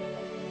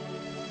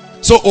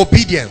 So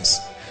obedience.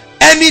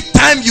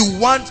 Anytime you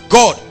want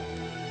God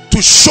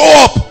to show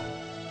up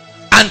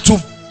and to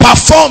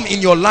perform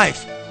in your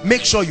life,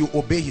 make sure you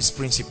obey his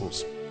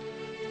principles.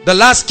 The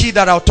last key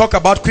that I'll talk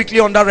about quickly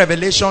under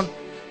revelation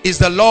is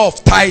the law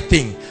of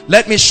tithing.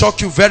 Let me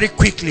shock you very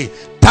quickly.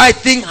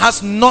 Tithing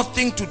has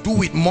nothing to do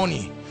with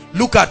money.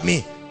 Look at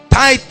me.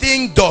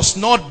 Tithing does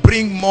not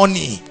bring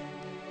money.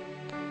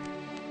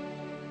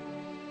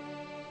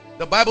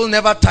 The Bible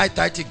never tied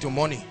tithing to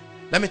money.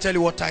 Let me tell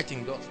you what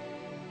tithing does.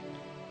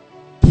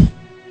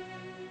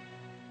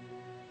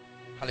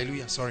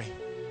 Hallelujah, sorry.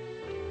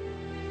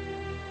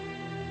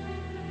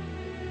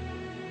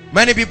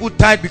 Many people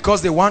tithe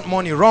because they want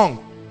money.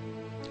 Wrong.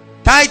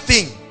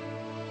 Tithing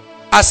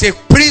as a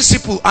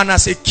principle and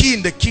as a key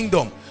in the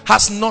kingdom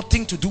has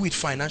nothing to do with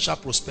financial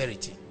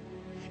prosperity.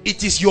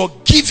 It is your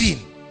giving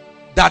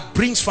that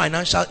brings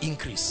financial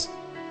increase.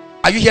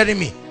 Are you hearing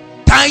me?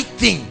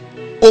 Tithing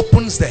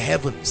opens the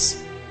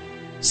heavens.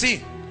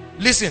 See,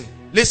 listen,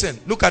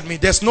 look at me.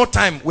 There's no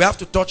time. We have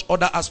to touch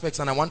other aspects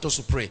and I want us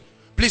to pray.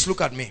 Please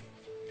look at me.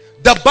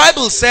 The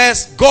Bible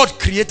says God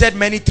created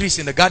many trees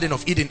in the Garden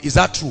of Eden. Is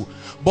that true?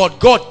 But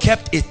God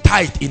kept a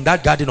tithe in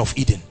that Garden of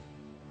Eden.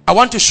 I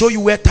want to show you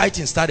where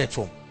tithing started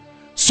from.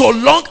 So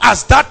long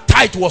as that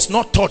tithe was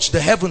not touched,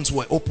 the heavens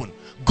were open.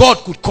 God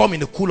could come in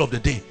the cool of the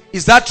day.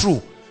 Is that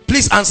true?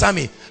 Please answer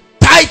me.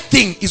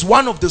 Tithing is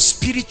one of the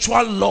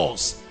spiritual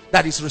laws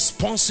that is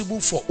responsible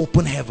for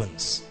open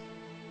heavens.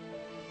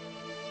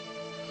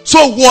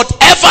 So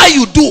whatever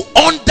you do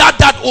under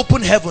that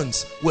open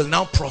heavens will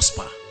now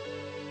prosper.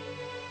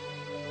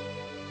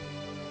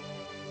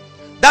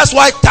 That's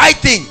why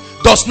tithing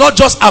does not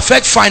just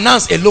affect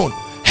finance alone.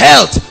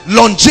 Health,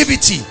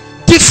 longevity,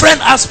 different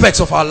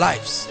aspects of our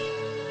lives.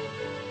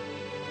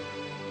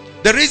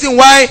 The reason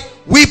why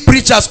we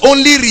preachers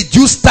only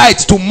reduce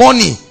tithes to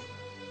money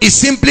is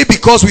simply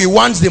because we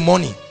want the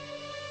money.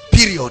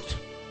 Period.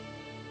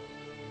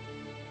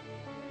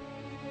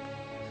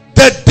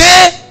 The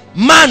day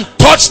man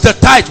touched the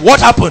tithe, what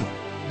happened?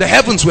 The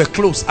heavens were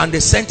closed and they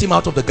sent him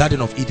out of the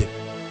Garden of Eden.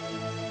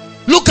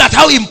 Look at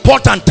how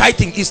important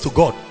tithing is to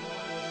God.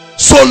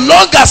 So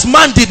long as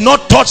man did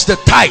not touch the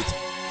tithe,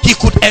 he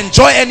could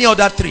enjoy any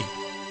other tree.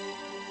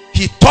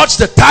 He touched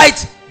the tithe,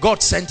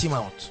 God sent him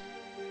out.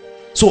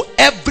 So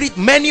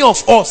many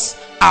of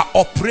us are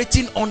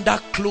operating under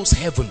closed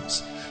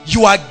heavens.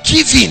 You are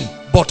giving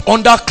but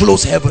under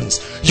closed heavens.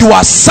 You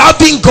are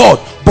serving God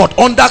but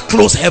under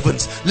closed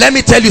heavens. Let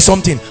me tell you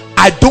something.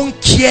 I don't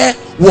care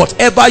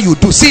whatever you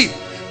do. See,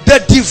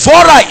 the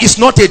devourer is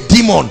not a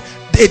demon.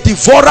 The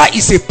devourer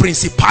is a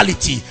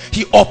principality.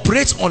 He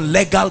operates on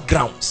legal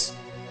grounds.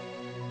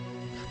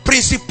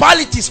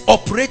 Principalities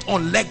operate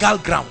on legal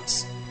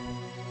grounds.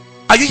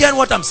 Are you hearing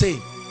what I'm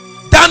saying?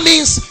 That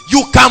means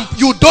you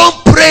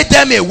don't pray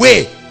them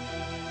away.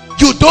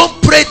 You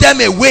don't pray them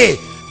away.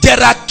 There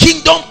are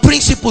kingdom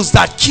principles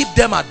that keep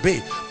them at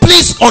bay.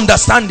 Please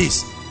understand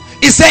this.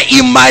 He said,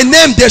 in my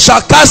name they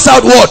shall cast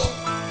out what?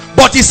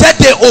 But he said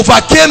they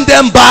overcame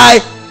them by,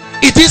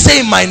 it didn't say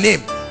in my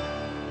name.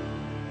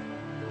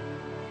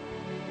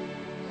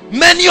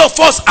 Many of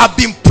us have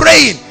been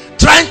praying,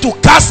 trying to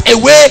cast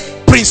away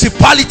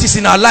principalities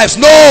in our lives.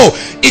 No,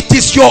 it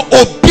is your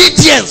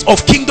obedience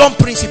of kingdom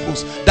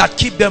principles that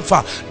keep them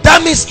far.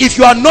 That means if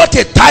you are not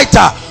a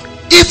tither,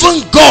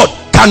 even God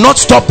cannot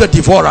stop the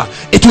devourer.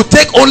 It will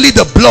take only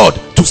the blood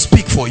to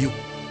speak for you.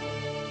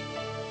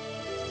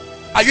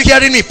 Are you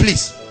hearing me,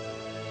 please?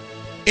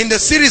 In the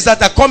series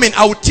that are coming,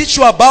 I will teach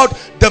you about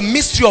the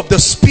mystery of the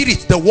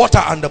spirit, the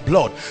water and the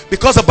blood,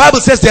 because the Bible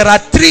says there are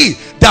three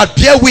that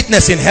bear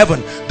witness in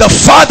heaven: the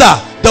Father,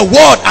 the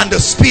Word, and the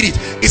Spirit.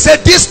 It said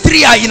these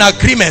three are in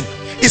agreement.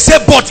 It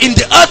said, but in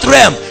the earth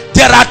realm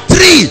there are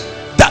three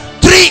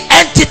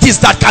entities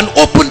that can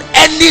open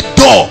any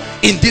door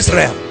in this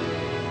realm: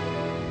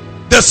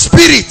 the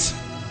Spirit,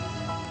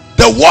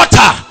 the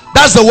water,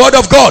 that's the word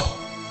of God,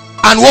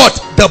 and what?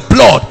 The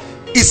blood.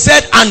 It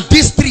said, and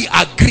these three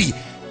agree.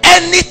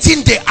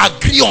 Anything they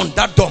agree on,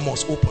 that door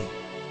must open.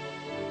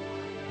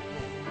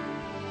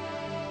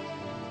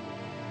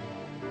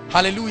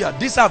 Hallelujah.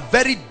 These are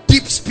very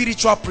deep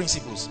spiritual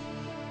principles.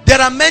 There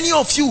are many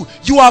of you,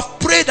 you have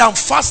prayed and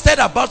fasted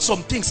about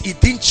some things, it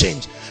didn't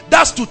change.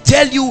 That's to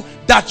tell you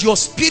that your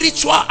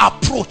spiritual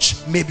approach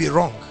may be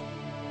wrong.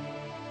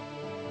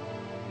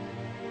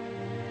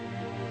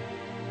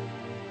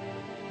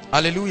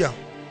 Hallelujah.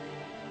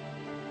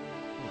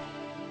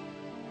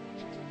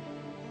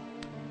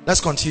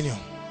 Let's continue.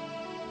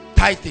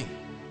 Tithing,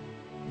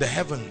 the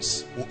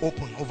heavens will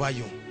open over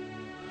you.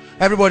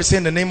 Everybody say,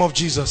 in the name of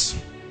Jesus,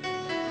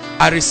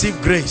 I receive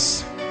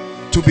grace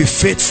to be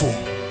faithful.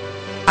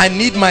 I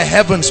need my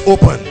heavens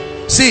open.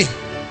 See,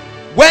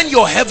 when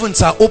your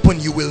heavens are open,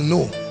 you will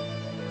know.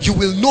 You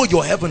will know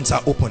your heavens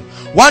are open.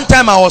 One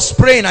time I was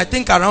praying, I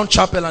think around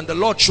chapel, and the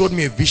Lord showed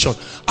me a vision.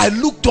 I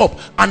looked up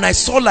and I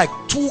saw like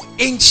two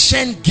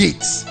ancient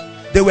gates.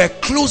 They were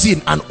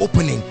closing and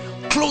opening,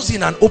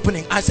 closing and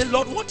opening. I said,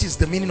 Lord, what is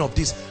the meaning of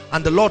this?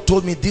 And the Lord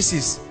told me, this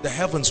is the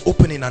heavens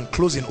opening and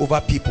closing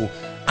over people,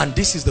 and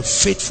this is the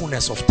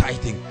faithfulness of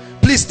tithing.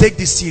 Please take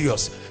this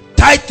serious.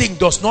 Tithing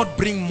does not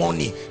bring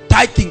money.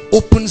 Tithing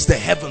opens the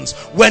heavens.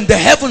 When the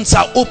heavens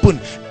are open,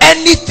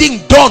 anything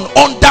done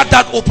under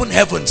that open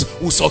heavens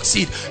will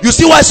succeed. You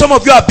see why some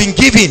of you have been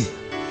giving?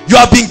 You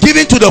have been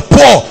giving to the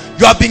poor,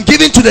 you have been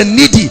giving to the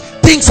needy.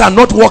 Things are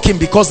not working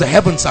because the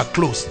heavens are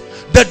closed.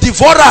 The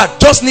devourer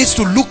just needs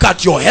to look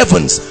at your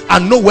heavens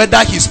and know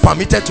whether he's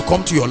permitted to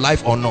come to your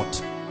life or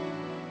not.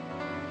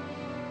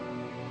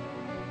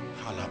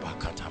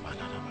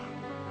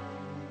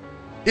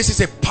 This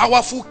is a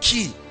powerful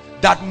key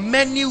that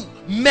many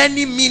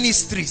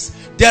ministries,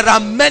 there are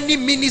many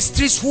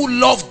ministries who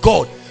love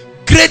God,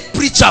 great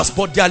preachers,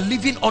 but they are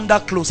living under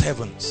closed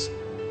heavens.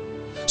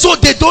 So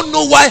they don't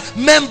know why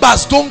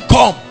members don't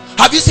come.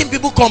 Have you seen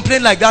people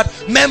complain like that?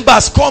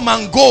 Members come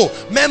and go,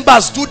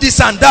 members do this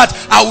and that.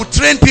 I will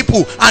train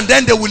people and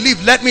then they will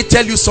leave. Let me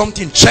tell you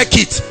something, check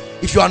it.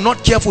 If you are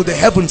not careful, the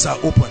heavens are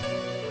open.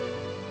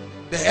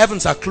 The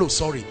heavens are closed,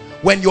 sorry.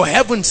 When your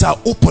heavens are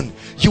open,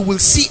 you will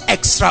see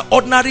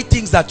extraordinary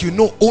things that you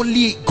know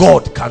only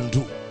God can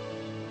do.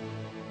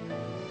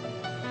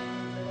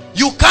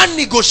 You can't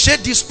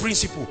negotiate this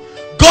principle.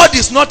 God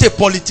is not a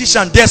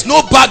politician. There's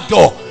no back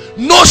door,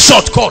 no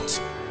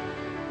shortcut.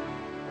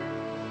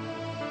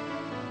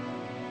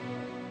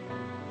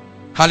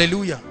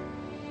 Hallelujah.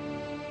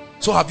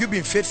 So have you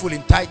been faithful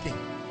in tithing?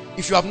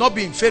 If you have not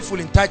been faithful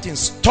in tithing,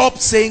 stop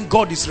saying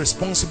God is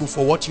responsible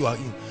for what you are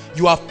in.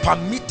 You have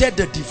permitted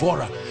the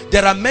devourer.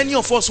 There are many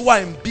of us who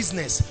are in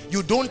business.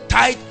 You don't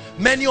tithe.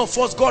 Many of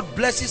us, God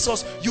blesses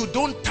us, you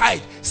don't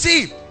tithe.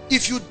 See,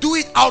 if you do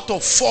it out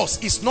of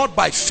force, it's not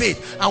by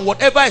faith, and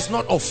whatever is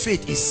not of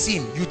faith is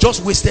sin. You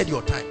just wasted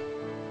your time.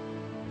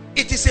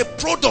 It is a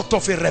product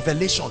of a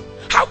revelation.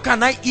 How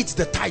can I eat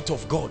the tithe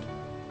of God?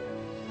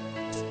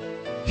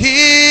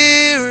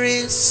 Here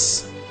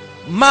is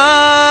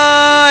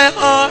my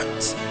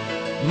heart,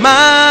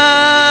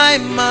 my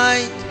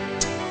mind.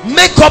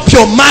 Make up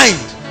your mind,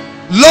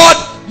 Lord,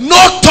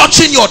 no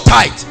touching your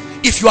tithe.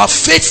 If you are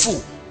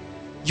faithful,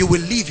 you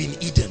will live in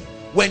Eden.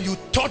 When you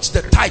touch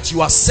the tithe,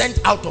 you are sent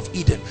out of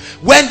Eden.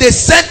 When they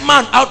sent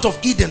man out of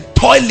Eden,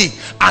 toiling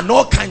and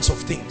all kinds of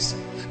things.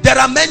 There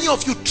are many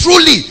of you,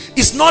 truly,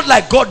 it's not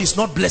like God is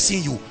not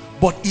blessing you,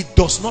 but it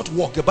does not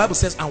work. The Bible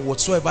says, and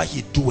whatsoever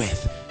he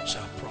doeth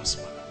shall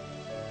prosper.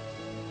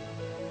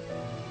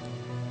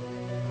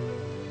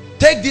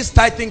 Take this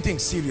tithing thing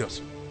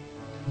serious.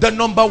 The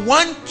number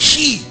one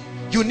key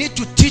you need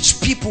to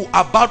teach people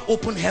about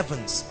open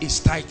heavens is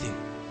tithing.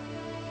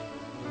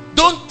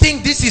 Don't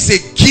think this is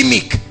a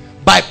gimmick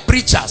by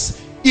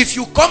preachers. If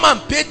you come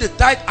and pay the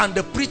tithe and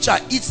the preacher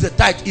eats the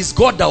tithe, it's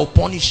God that will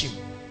punish him.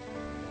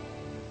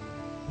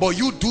 But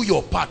you do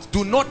your part.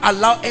 Do not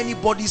allow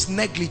anybody's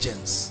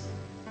negligence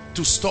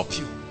to stop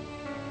you.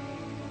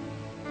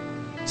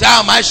 Say,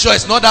 am I sure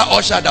it's not that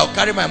usher that will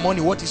carry my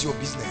money? What is your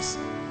business?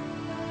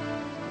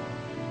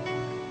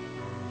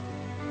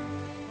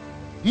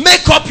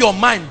 Make up your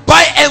mind.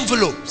 Buy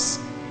envelopes.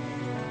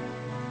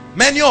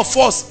 Many of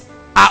us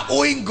are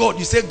owing God.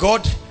 You say,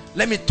 God,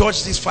 let me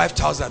touch this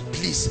 5,000,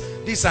 please.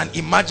 This is an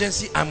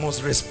emergency. I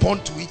must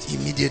respond to it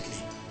immediately.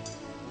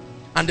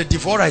 And the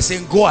devourer is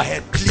saying, go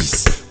ahead,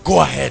 please.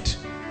 go ahead.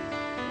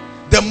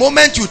 The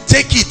moment you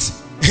take it,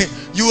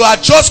 you are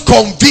just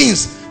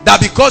convinced that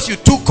because you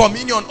took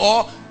communion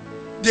or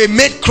they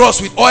made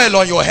cross with oil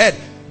on your head,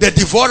 the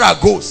devourer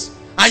goes.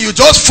 And you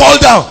just fall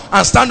down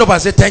and stand up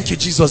and say, thank you,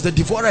 Jesus. The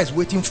devourer is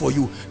waiting for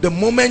you. The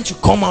moment you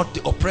come out,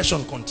 the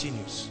oppression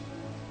continues.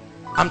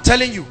 I'm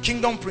telling you,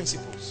 kingdom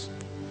principles.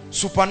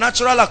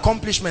 Supernatural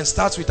accomplishment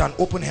starts with an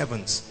open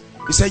heavens.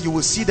 He said you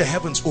will see the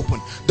heavens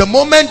open. The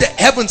moment the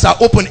heavens are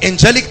open,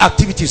 angelic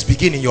activities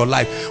begin in your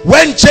life.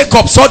 When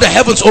Jacob saw the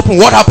heavens open,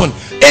 what happened?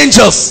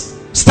 Angels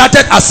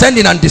started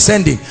ascending and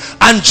descending.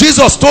 And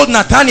Jesus told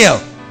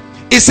Nathanael,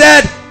 he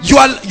said, you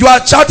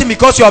are shouting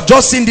because you have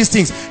just seen these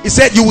things. He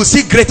said you will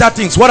see greater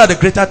things. What are the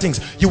greater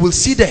things? You will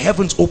see the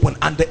heavens open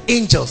and the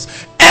angels.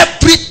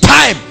 Every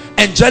time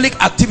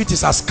angelic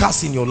activities are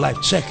scarce in your life,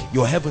 check,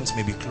 your heavens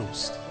may be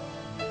closed.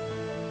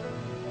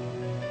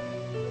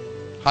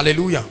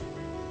 Hallelujah.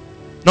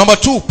 Number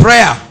 2,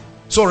 prayer.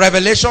 So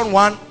Revelation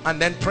 1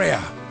 and then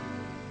prayer.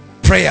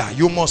 Prayer.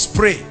 You must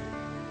pray.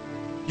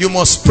 You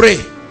must pray.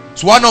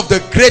 It's one of the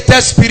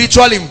greatest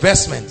spiritual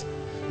investments.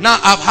 Now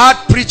I've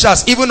heard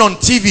preachers even on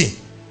TV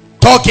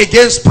talk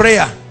against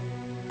prayer,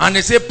 and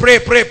they say pray,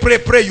 pray, pray,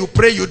 pray. You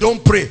pray, you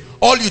don't pray.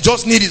 All you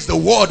just need is the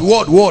word.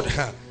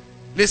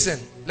 Listen,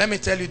 let me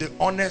tell you the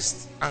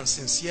honest and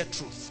sincere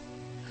truth.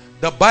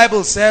 The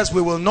Bible says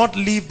we will not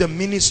leave the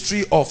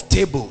ministry of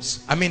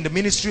tables. I mean the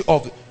ministry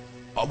of,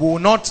 we will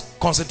not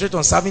concentrate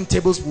on serving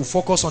tables. We'll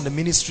focus on the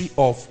ministry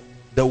of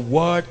the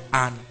word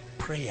and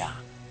prayer.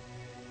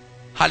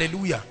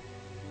 Hallelujah.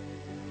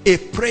 A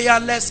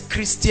prayerless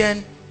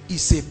Christian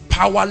is a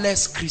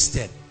powerless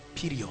Christian,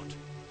 period.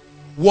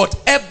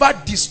 Whatever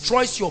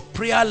destroys your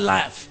prayer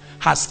life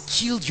has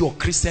killed your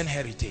Christian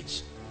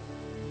heritage.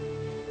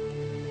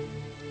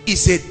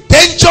 It's a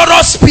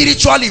dangerous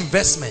spiritual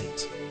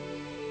investment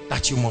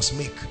that you must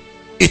make.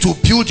 It will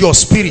build your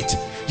spirit.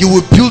 You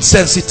will build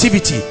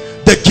sensitivity.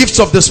 The gifts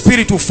of the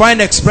spirit will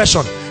find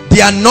expression.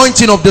 The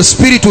anointing of the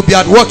spirit will be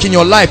at work in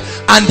your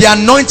life, and the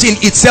anointing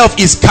itself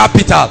is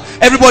capital.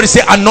 Everybody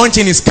say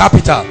anointing is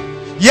capital.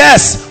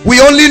 Yes,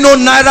 we only know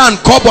naira and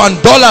kobo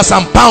and dollars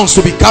and pounds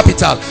to be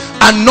capital.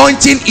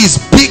 Anointing is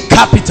big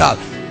capital.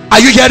 Are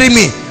you hearing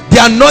me? The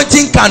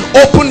anointing can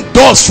open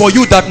doors for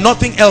you that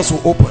nothing else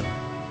will open.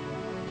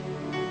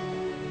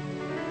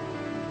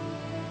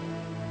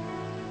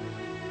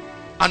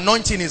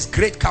 Anointing is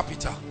great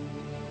capital.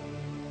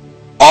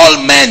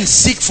 All men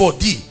seek for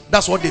thee.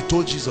 That's what they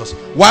told Jesus.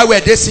 Why were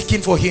they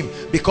seeking for him?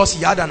 Because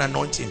he had an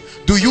anointing.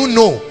 Do you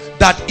know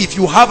that if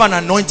you have an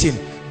anointing,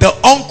 the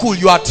uncle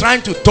you are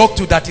trying to talk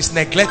to that is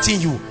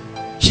neglecting you,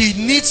 he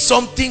needs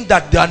something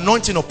that the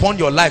anointing upon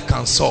your life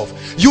can solve.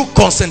 You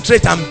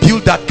concentrate and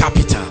build that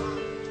capital.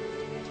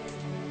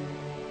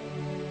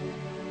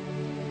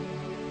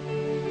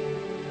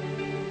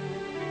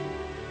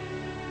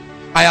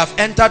 I have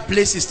entered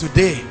places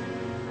today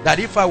that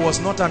if I was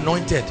not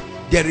anointed,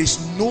 there is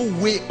no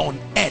way on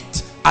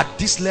earth at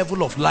this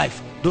level of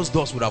life those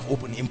doors would have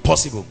opened.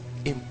 Impossible.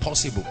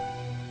 Impossible.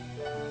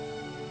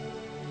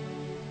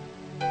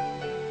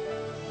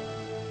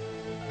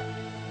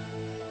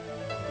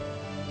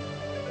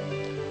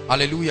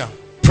 Hallelujah.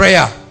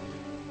 Prayer.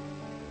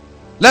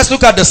 Let's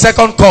look at the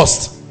second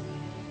cost.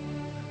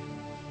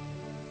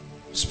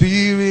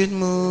 Spirit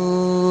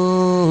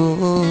move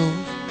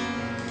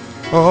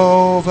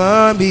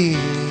over me.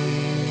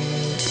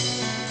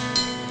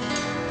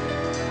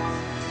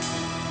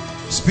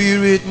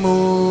 Spirit move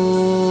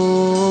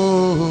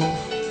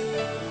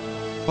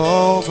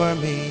over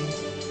me.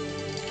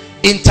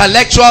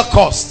 Intellectual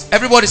cost.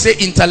 Everybody say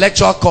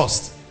intellectual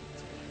cost.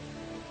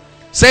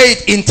 Say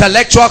it,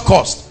 intellectual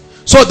cost.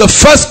 So the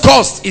first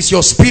cost is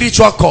your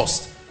spiritual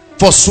cost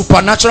for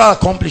supernatural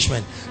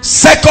accomplishment.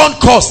 Second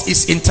cost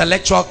is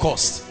intellectual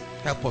cost.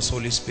 Help us,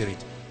 Holy Spirit.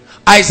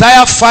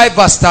 Isaiah 5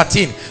 verse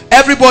 13.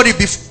 Everybody,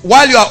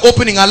 while you are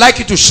opening, I'd like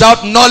you to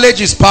shout,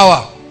 knowledge is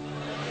power.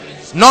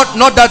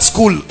 Not that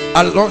school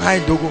along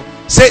high dogo.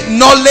 Say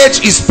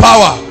knowledge is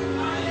power.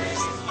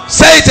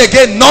 Say it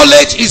again,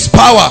 knowledge is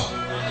power.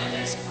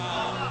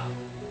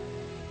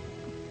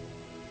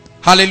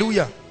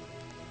 Hallelujah.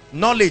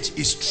 Knowledge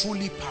is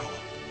truly power.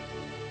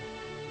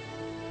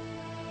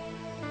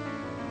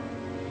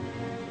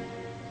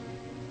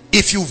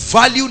 If you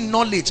value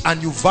knowledge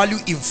and you value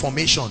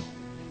information,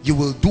 you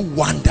will do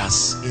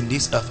wonders in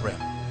this earth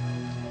realm.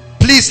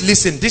 Please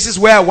listen, this is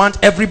where I want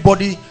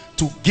everybody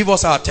to give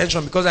us our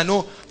attention, because I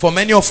know for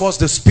many of us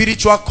the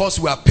spiritual cost,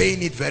 we are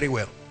paying it very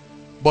well,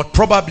 but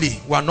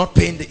probably we are not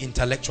paying the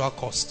intellectual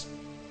cost.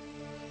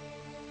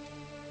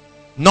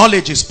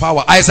 Knowledge is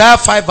power. Isaiah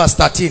 5 verse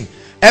 13.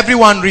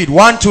 Everyone read.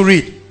 1 to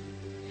read.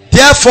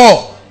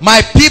 Therefore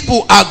my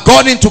people are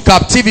gone into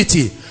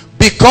captivity,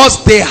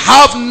 because they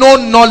have no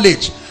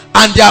knowledge,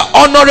 and their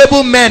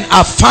honorable men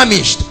are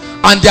famished,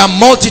 and their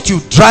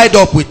multitude dried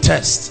up with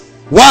thirst.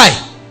 Why?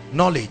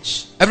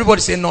 Knowledge.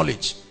 Everybody say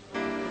knowledge.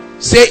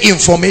 Say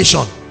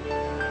information.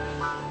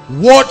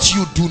 What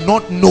you do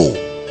not know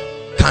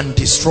can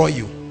destroy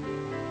you.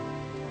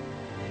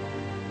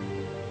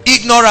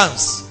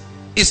 Ignorance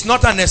is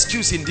not an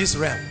excuse in this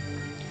realm.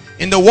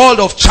 In the world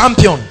of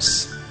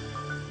champions,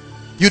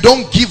 you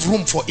don't give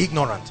room for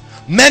ignorance.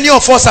 Many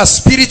of us are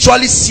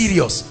spiritually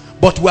serious,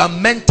 but we are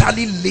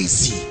mentally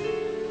lazy.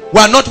 We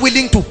are not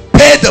willing to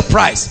pay the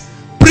price.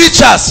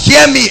 Preachers,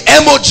 hear me,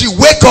 emoji,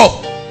 wake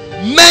up.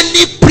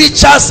 Many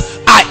preachers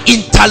are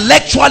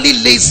intellectually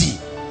lazy,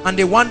 and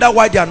they wonder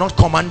why they are not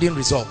commanding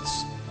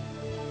results.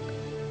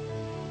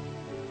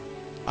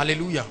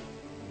 Hallelujah.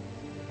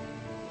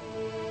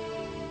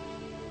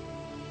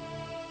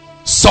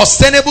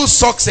 Sustainable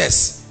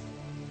success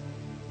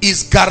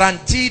is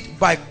guaranteed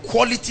by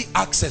quality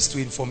access to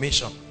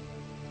information.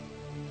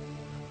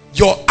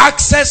 Your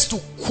access to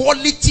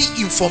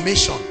quality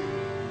information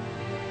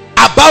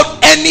about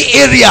any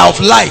area of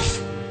life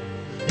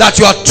that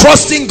you are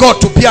trusting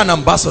God to be an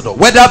ambassador,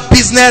 whether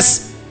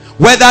business,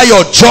 whether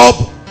your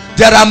job.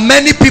 There are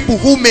many people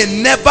who may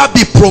never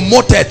be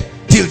promoted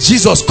till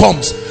Jesus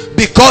comes,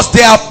 because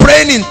they are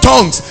praying in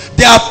tongues,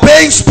 they are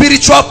paying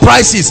spiritual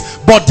prices,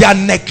 but they are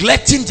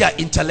neglecting their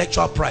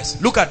intellectual price.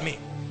 Look at me.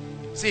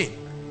 See,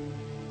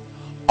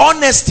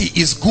 honesty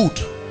is good,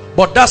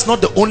 but that's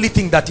not the only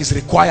thing that is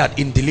required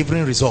in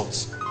delivering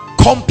results.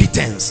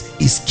 Competence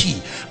is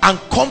key, and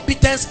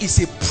competence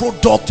is a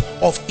product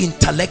of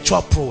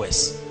intellectual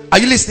prowess. Are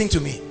you listening to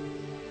me?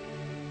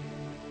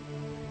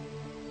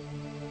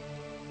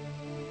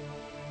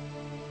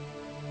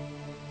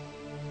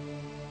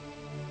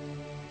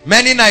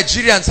 Many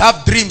Nigerians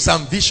have dreams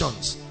and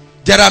visions.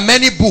 There are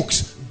many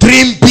books.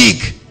 Dream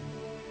big,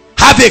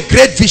 have a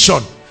great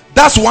vision.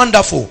 That's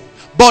wonderful,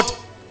 but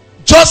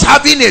just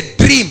having a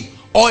dream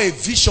or a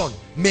vision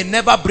may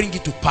never bring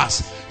it to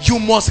pass. You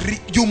must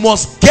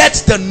get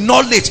the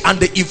knowledge and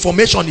the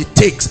information it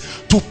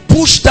takes to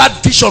push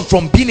that vision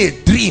from being a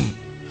dream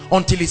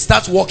until it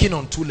starts walking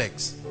on two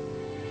legs.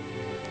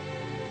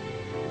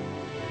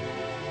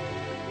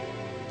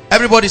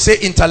 Everybody say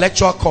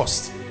intellectual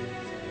cost.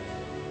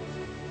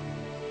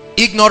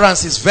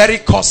 Ignorance is very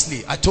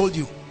costly. I told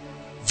you,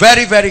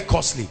 very, very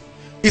costly.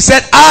 He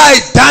said, I,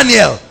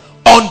 Daniel,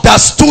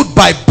 understood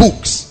by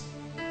books.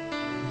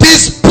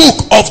 This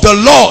book of the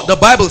law, the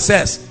Bible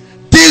says,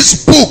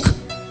 this book,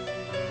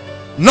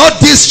 not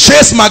this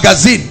chase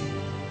magazine,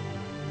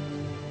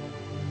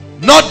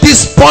 not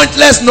this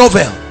pointless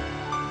novel,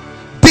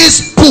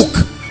 this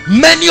book.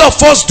 Many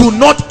of us do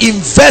not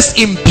invest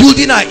in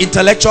building our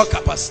intellectual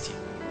capacity.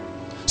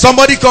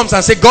 Somebody comes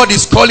and says, God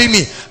is calling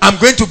me, I'm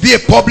going to be a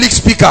public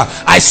speaker.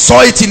 I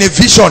saw it in a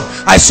vision.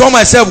 I saw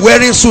myself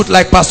wearing suit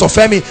like Pastor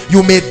Femi.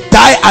 You may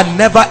die and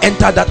never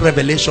enter that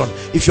revelation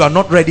if you are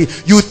not ready.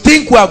 You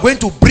think we are going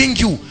to bring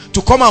you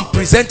to come and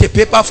present a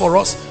paper for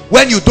us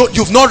when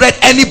you've not read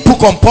any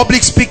book on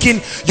public speaking,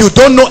 you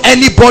don't know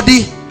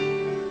anybody.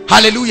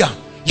 Hallelujah.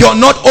 You're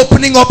not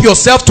opening up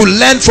yourself to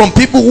learn from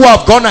people who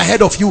have gone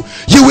ahead of you.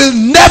 You will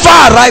never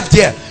arrive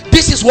there.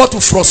 This is what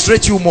will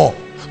frustrate you more.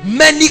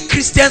 Many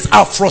Christians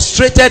are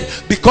frustrated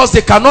because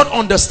they cannot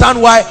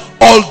understand why,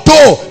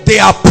 although they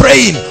are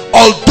praying,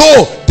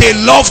 although they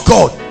love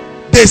God,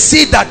 they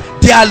see that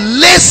they are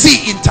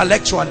lazy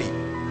intellectually.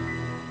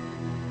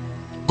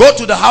 Go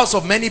to the house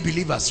of many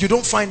believers, you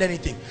don't find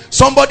anything.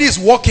 Somebody is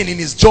working in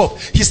his job,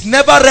 he's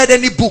never read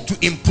any book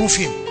to improve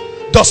him,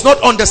 does not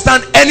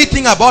understand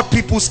anything about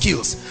people's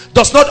skills,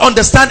 does not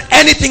understand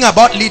anything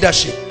about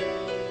leadership.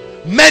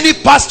 Many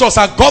pastors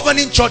are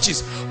governing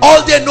churches,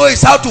 all they know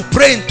is how to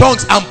pray in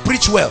tongues and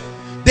preach well.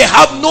 They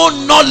have no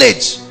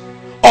knowledge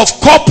of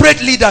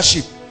corporate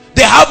leadership.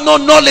 They have no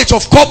knowledge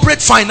of corporate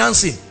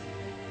financing.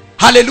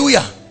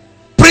 Hallelujah.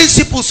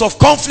 Principles of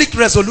conflict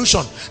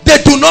resolution.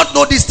 They do not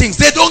know these things.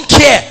 They don't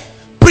care.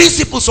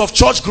 Principles of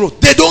church growth.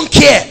 They don't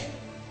care.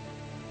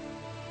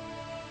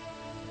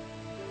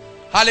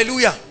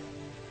 Hallelujah.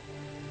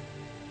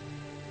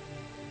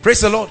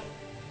 Praise the Lord.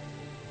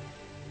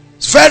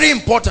 It's very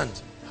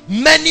important.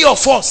 Many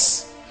of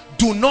us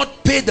do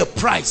not pay the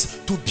price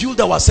to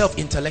build ourselves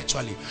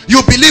intellectually.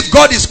 You believe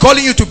God is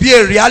calling you to be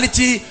a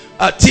reality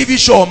TV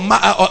show, or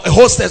a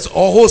hostess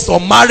or host, or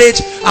marriage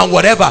and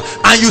whatever,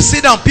 and you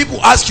sit down, people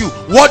ask you,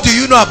 what do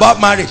you know about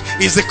marriage?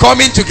 Is the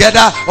coming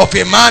together of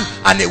a man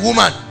and a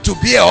woman to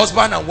be a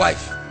husband and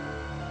wife.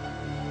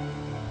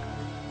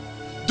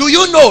 Do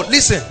you know?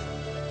 Listen,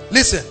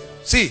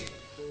 see,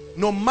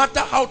 no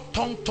matter how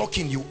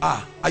tongue-talking you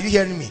are you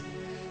hearing me?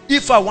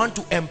 If I want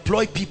to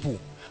employ people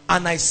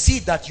and I see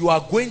that you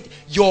are going,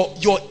 your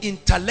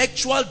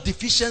intellectual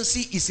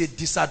deficiency is a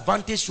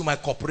disadvantage to my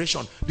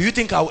corporation, do you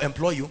think I will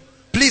employ you?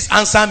 Please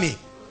answer me.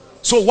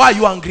 So why are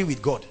you angry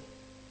with God?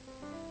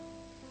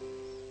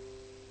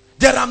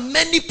 There are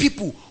many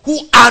people who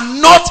are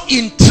not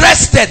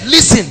interested.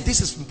 Listen,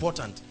 this is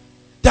important.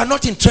 They are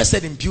not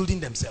interested in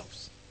building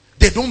themselves.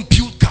 They don't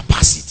build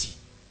capacity.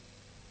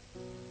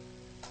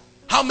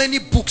 How many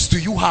books do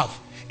you have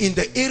in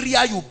the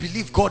area you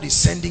believe God is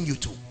sending you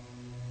to?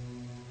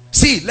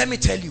 See, let me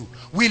tell you,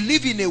 we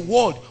live in a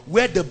world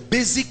where the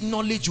basic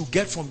knowledge you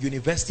get from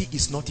university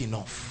is not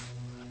enough.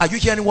 Are you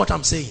hearing what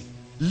I'm saying?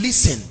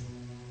 Listen,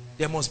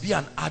 there must be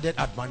an added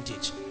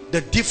advantage.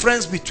 The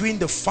difference between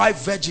the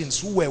 5 virgins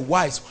who were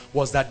wise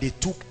was that they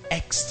took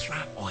extra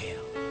oil.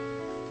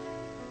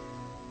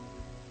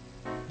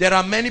 There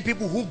are many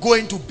people who go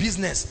into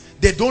business.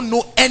 They don't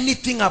know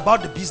anything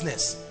about the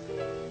business.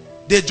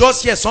 They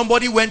just hear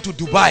somebody went to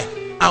Dubai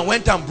and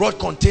went and brought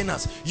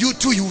containers. You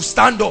too, you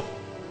stand up.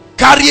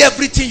 Carry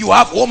everything you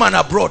have home and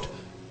abroad.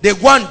 They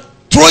go and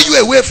throw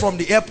you away from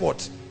the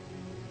airport.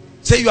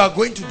 Say you are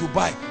going to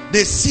Dubai.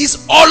 They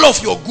seize all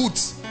of your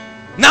goods.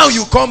 Now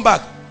you come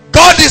back.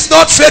 God is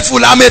not faithful.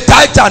 I'm a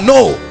tither.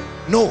 No.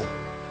 No.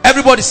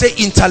 Everybody say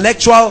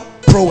intellectual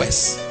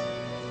prowess.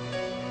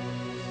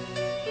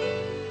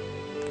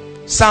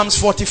 Psalms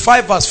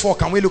 45 verse 4.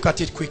 Can we look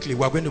at it quickly?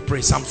 We're going to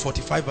pray. Psalms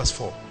 45 verse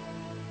 4.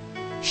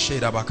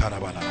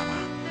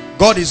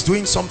 God is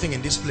doing something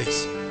in this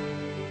place.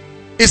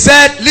 He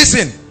said,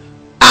 listen,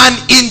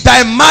 and in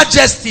thy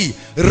majesty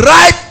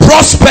write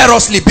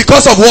prosperously,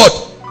 because of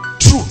what?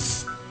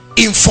 Truth,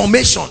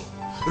 information.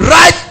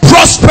 Write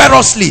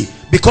prosperously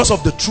because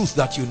of the truth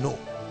that you know.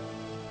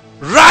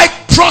 Write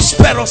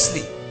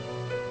prosperously.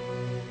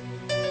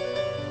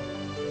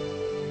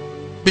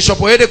 Bishop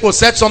Oyedepo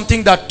said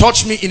something that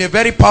touched me in a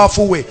very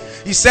powerful way.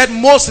 He said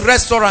most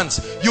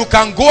restaurants, you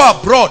can go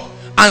abroad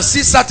and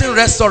see certain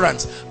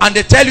restaurants and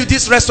they tell you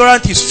this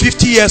restaurant is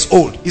 50 years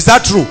old. Is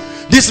that true?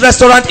 This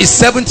restaurant is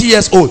 70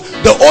 years old.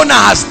 The owner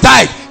has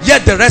died,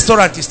 yet the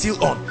restaurant is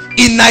still on.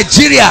 In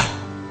Nigeria,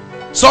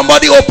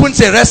 somebody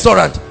opens a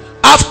restaurant.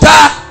 After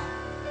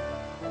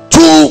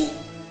two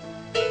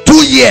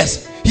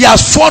years, he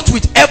has fought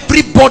with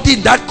everybody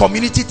in that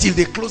community till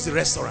they close the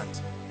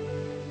restaurant.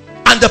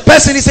 And the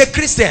person is a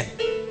Christian.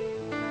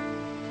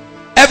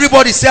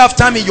 Everybody say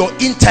after me, your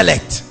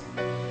intellect,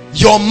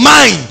 your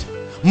mind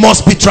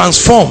must be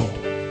transformed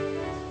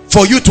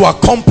for you to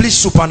accomplish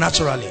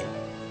supernaturally.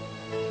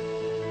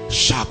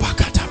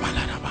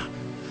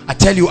 I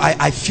tell you,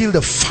 I feel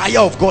the fire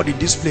of God in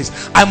this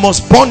place. I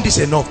must burn this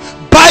enough.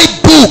 Buy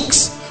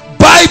books,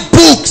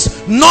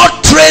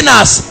 not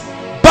trainers.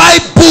 Buy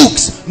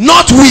books,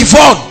 not weave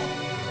on.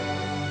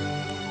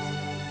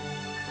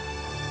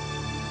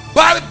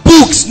 Buy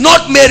books,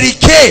 not Mary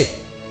Kay.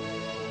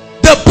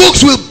 The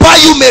books will buy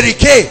you Mary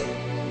Kay.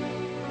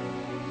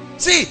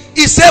 See,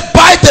 he said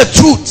buy the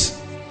truth,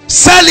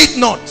 sell it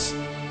not.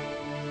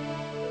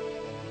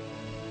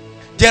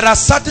 There are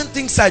certain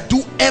things I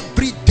do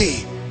every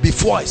day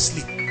before I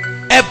sleep.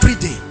 Every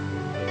day.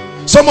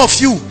 Some of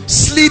you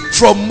sleep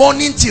from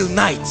morning till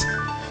night.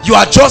 You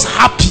are just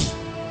happy,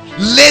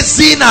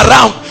 lazing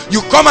around.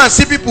 You come and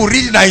see people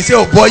reading and you say,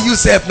 oh boy,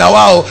 yourself now,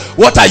 wow,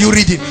 what are you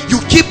reading? You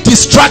keep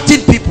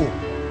distracting people.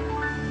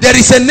 There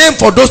is a name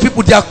for those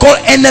people. They are called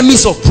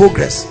enemies of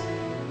progress.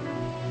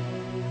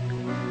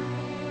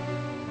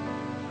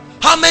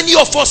 How many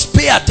of us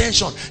pay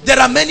attention? There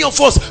are many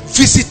of us,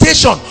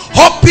 visitation,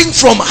 hopping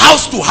from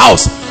house to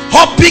house,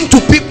 hopping to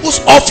people's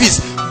office,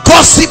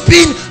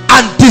 gossiping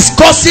and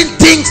discussing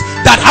things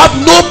that have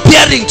no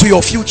bearing to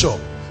your future.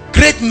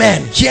 Great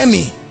men, hear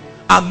me,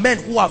 are men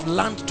who have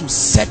learned to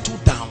settle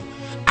down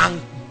and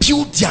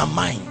build their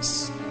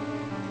minds.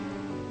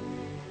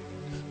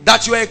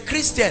 That you are a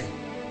Christian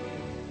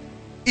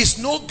is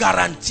no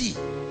guarantee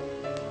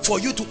for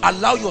you to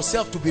allow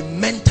yourself to be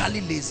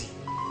mentally lazy.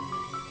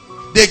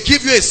 They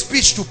give you a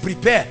speech to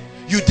prepare.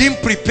 You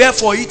didn't prepare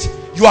for it.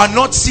 You are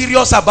not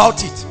serious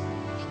about it.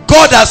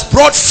 God has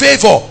brought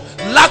favor.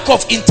 Lack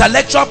of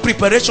intellectual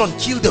preparation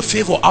killed the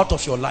favor out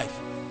of your life.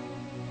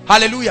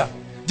 Hallelujah.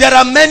 There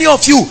are many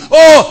of you,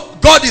 oh,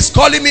 God is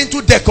calling me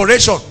into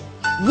decoration.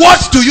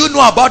 What do you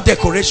know about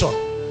decoration?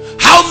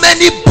 How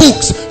many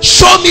books?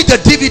 Show me the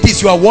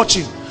DVDs you are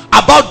watching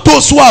about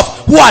those who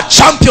are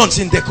champions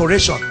in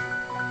decoration.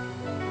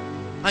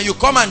 And you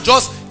come and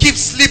just keep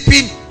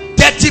slipping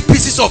dirty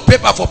pieces of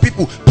paper for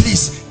people.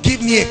 Please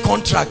give me a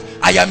contract.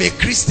 I am a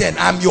Christian.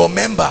 I'm your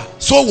member.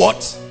 So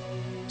what?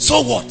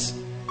 So what?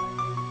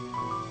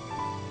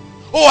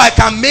 Oh, I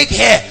can make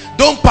hair.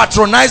 Don't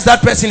patronize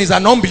that person. Is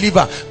an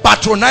unbeliever.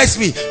 Patronize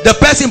me. The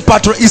person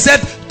he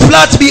said,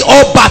 plait me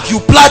all back. You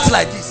plait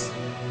like this.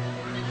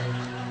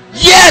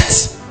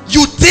 Yet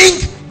you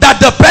think that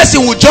the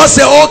person will just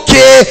say,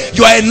 okay,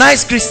 you are a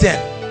nice Christian.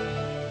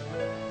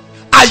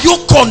 Are you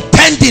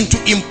contending to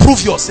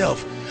improve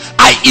yourself?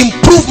 I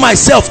improve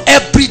myself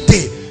every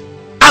day.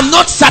 I'm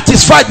not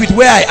satisfied with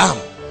where I am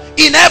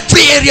in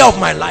every area of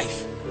my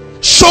life.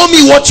 Show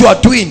me what you are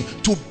doing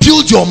to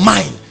build your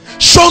mind.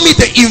 Show me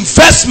the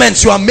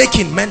investments you are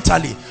making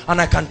mentally, and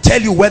I can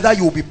tell you whether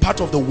you will be part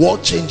of the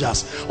world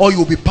changers or you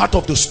will be part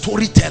of the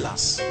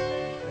storytellers.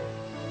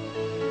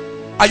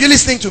 Are you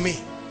listening to me?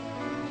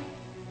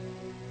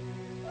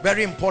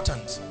 Very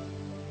important.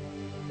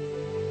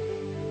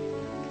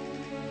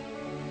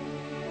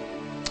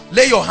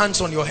 Lay your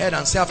hands on your head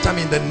and say after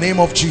me, in the name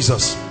of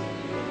Jesus,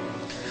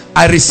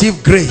 I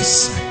receive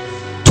grace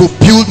to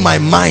build my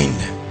mind.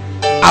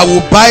 I will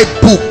buy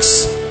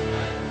books.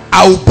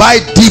 I will buy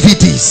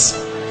DVDs.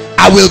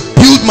 I will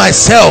build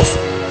myself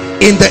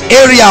in the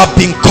area I've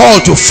been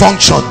called to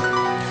function.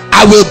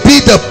 I will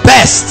be the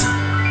best.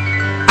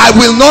 I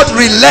will not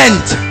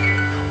relent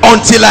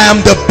until I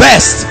am the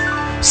best.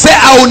 Say,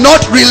 I will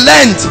not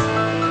relent.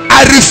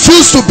 I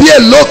refuse to be a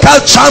local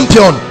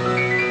champion.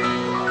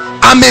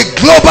 I'm a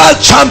global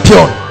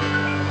champion.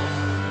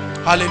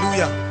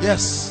 Hallelujah.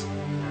 Yes.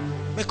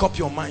 Make up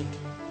your mind.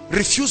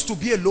 Refuse to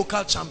be a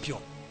local champion.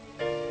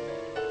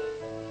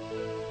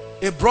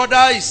 A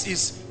brother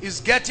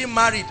is getting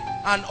married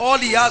and all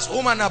he has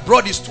home and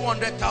abroad is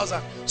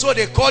 200,000. So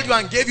they called you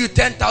and gave you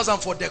 10,000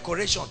 for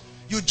decoration.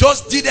 You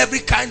just did every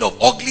kind of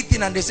ugly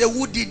thing and they say,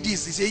 who did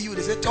this? They say you.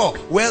 They say, oh,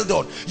 well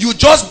done. You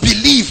just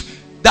believe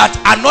that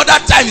another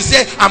time you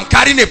say, I'm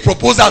carrying a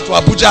proposal to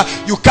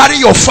Abuja. You carry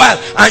your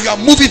file and you are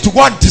moving to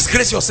go and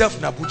disgrace yourself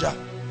in Abuja.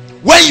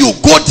 When you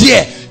go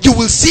there, you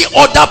will see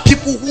other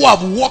people who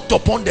have worked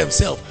upon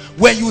themselves.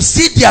 When you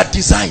see their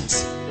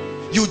designs,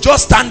 you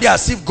just stand there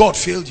as if God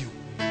failed you.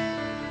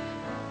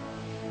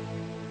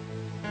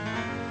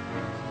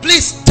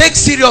 Please take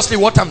seriously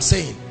what I'm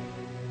saying.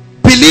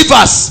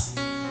 Believers,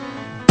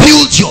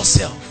 build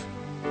yourself.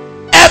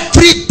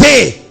 Every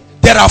day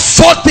there are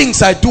 4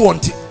 things I do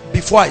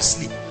before I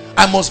sleep.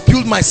 I must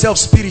build myself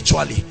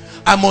spiritually.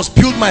 I must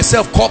build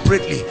myself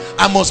corporately.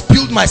 I must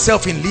build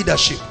myself in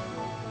leadership.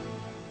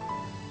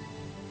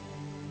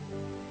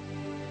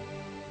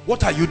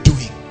 What are you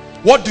doing?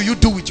 What do you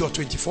do with your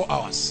 24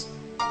 hours?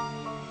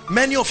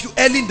 Many of you,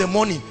 early in the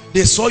morning,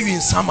 they saw you in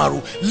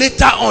Samaru.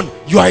 Later on,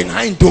 you are in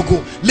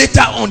Haindogo.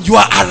 Later on, you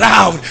are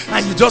around.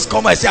 And you just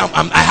come and say,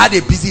 I had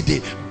a busy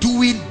day.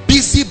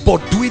 Busy but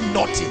doing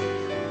nothing.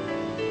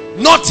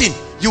 Nothing.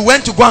 You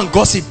went to go and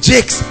gossip.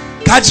 Jakes,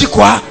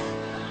 Kajikwa.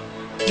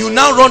 You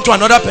now run to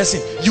another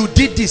person. You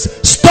did this.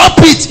 Stop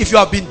it if you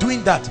have been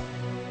doing that.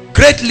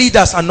 Great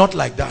leaders are not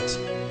like that.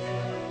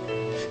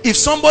 If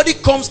somebody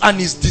comes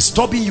and is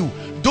disturbing you,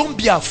 don't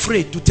be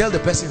afraid to tell the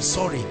person,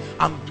 sorry,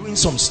 I'm doing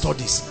some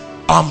studies.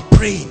 I'm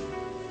praying.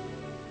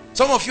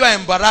 Some of you are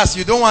embarrassed.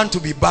 You don't want to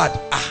be bad.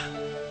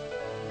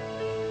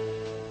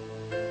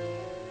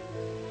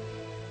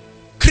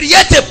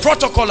 Create a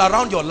protocol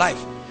around your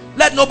life.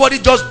 Let nobody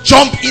just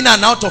jump in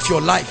and out of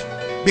your life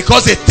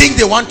because they think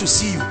they want to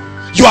see you.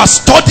 You are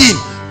studying.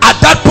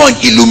 At that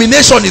point,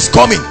 illumination is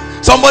coming.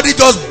 Somebody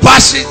just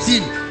bashes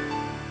in.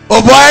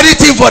 Oh boy,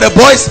 anything for the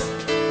boys.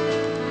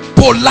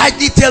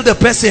 Politely tell the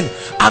person,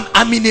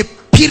 I'm in a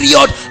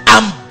period,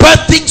 I'm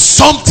birthing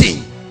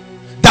something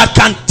that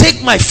can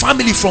take my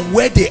family from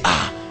where they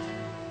are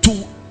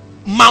to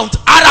Mount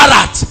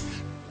Ararat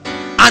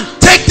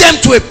and take them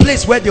to a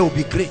place where they will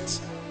be great.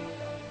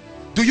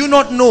 Do you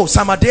not know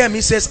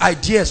Samadeyami says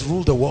ideas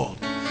rule the world?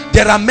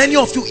 There are many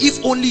of you,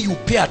 if only you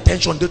pay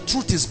attention. The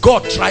truth is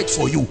God tried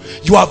for you.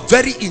 You are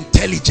very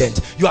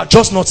intelligent. You are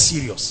just not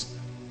serious.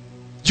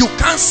 You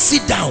can't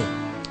sit down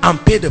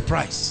and pay the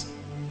price.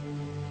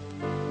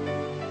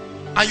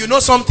 And you know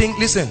something?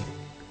 Listen,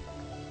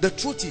 the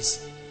truth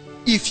is,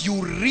 if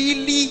you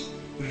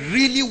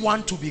really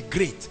want to be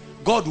great,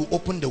 God will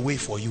open the way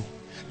for you.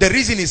 The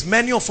reason is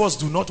many of us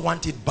do not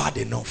want it bad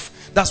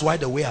enough. That's why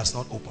the way has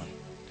not opened.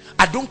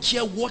 I don't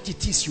care what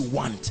it is you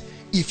want.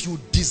 If you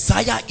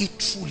desire it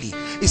truly,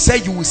 it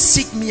said you will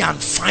seek me and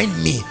find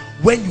me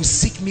when you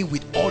seek me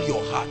with all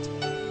your heart.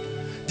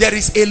 There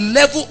is a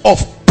level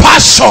of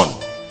passion.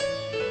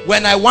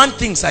 When I want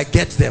things, I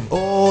get them.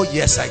 Oh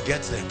yes, I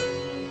get them.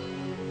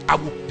 I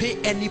will pay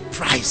any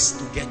price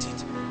to get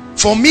it.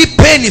 For me,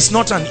 pain is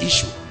not an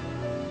issue.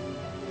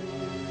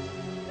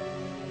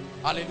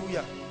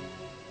 Hallelujah.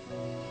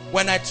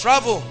 When I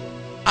travel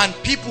and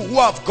people who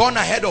have gone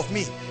ahead of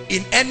me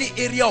in any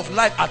area of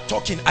life are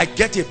talking, I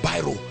get a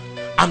biro.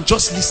 I'm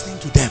just listening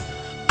to them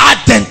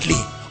ardently,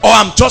 or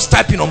I'm just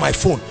typing on my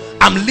phone.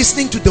 I'm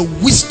listening to the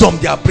wisdom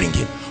they are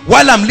bringing.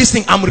 While I'm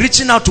listening, I'm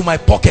reaching out to my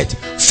pocket,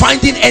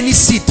 finding any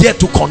seed there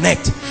to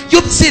connect.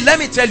 You see, let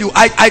me tell you,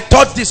 I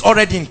taught this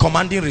already in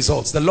Commanding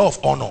Results, the law of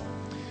honor.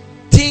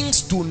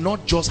 Things do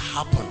not just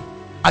happen.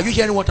 Are you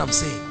hearing what I'm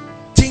saying?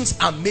 Things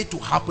are made to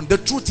happen. The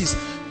truth is,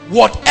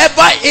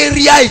 whatever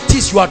area it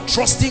is you are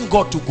trusting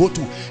God to go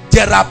to,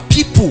 there are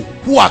people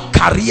who are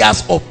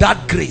carriers of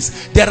that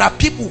grace. There are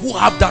people who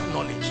have that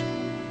knowledge.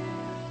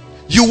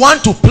 You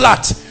want to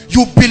plait,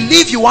 you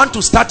believe you want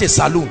to start a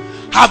salon.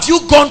 Have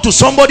you gone to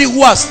somebody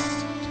who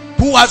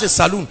has a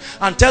salon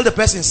and tell the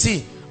person,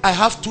 see, I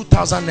have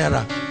 2,000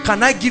 naira.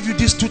 Can I give you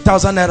this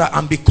 2,000 naira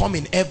and be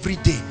coming every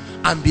day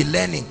and be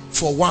learning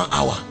for 1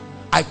 hour?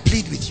 I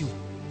plead with you.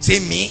 Say,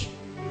 me?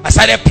 I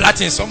started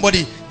plaiting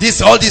somebody.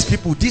 All these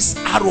people, this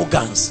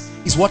arrogance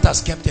is what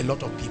has kept a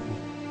lot of people.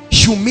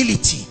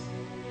 Humility.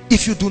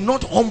 If you do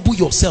not humble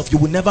yourself, you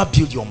will never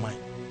build your mind.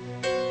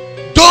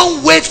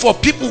 Don't wait for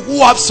people who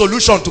have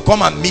solution to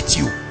come and meet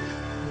you.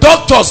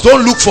 Doctors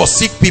don't look for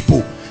sick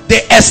people.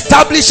 They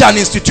establish an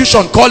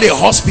institution called a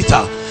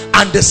hospital,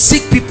 and the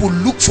sick people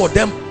look for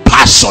them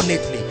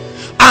passionately.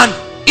 And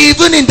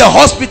even in the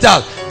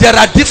hospital, there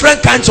are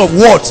different kinds of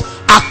wards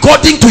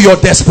according to your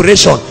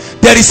desperation.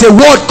 There is a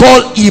word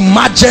called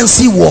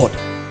emergency ward.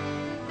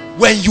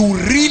 When you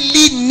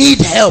really need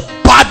help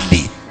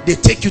badly, they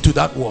take you to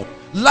that ward.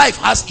 Life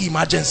has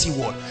emergency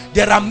ward.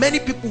 There are many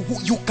people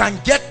who you can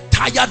get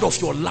tired of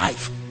your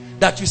life.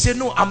 that you say,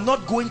 no, I'm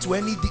not going to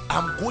any,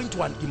 I'm going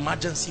to an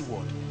emergency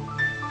ward.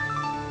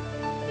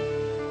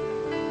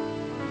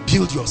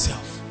 Build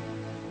yourself.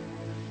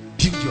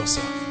 Build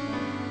yourself.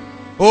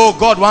 Oh,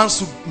 God wants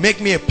to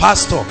make me a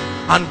pastor,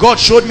 and God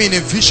showed me in a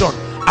vision,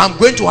 I'm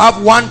going to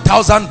have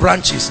 1,000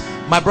 branches.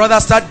 My brother,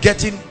 start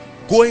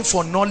going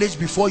for knowledge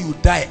before you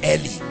die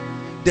early.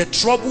 The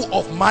trouble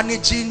of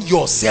managing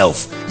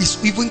yourself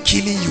is even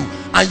killing you,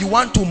 and you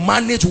want to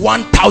manage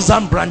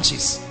 1,000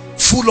 branches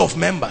full of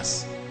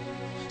members.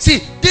 See,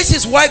 this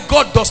is why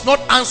God does not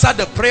answer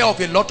the prayer of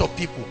a lot of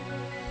people.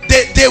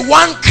 They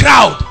want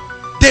crowd.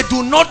 They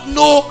do not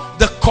know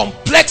the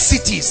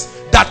complexities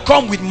that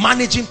come with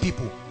managing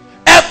people.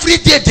 Every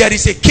day there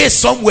is a case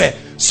somewhere.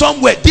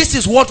 This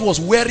is what was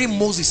wearing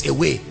Moses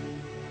away.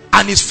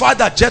 And his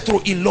father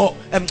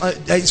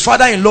his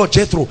father-in-law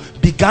Jethro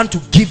began to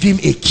give him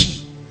a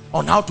key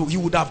on how to, he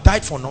would have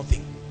died for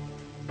nothing.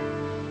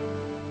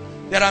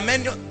 There are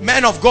many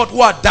men of God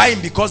who are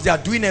dying because they are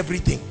doing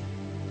everything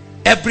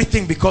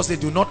because they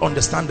do not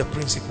understand the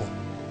principle.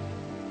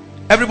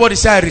 Everybody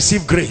say, I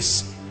receive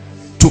grace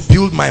to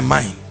build my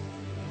mind.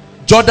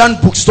 Jordan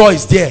bookstore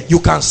is there. You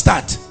can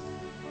start.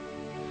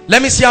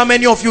 Let me see how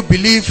many of you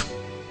believe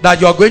that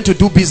you are going to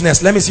do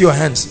business. Let me see your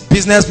hands.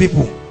 Business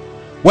people,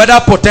 whether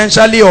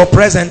potentially or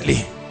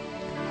presently,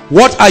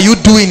 what are you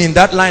doing in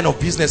that line of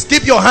business?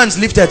 Keep your hands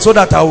lifted so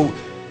that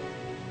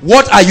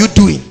what are you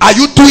doing? Are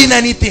you doing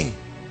anything?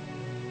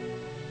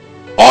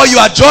 Or you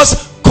are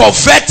just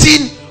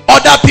coveting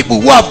other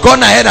people who have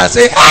gone ahead and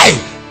say, hey,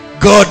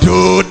 God,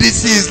 oh,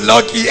 this is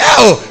lucky.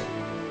 Oh.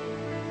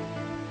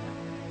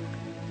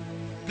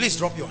 Please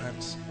drop your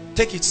hands.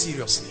 Take it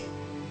seriously.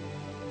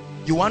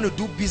 You want to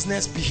do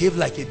business, behave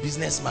like a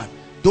businessman.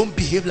 Don't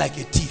behave like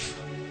a thief.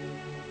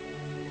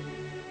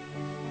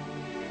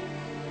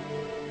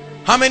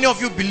 How many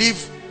of you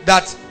believe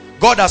that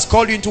God has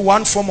called you into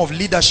one form of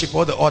leadership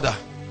or the other?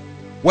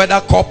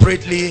 Whether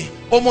corporately,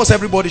 almost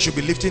everybody should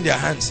be lifting their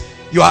hands.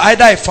 You are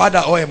either a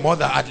father or a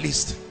mother at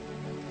least.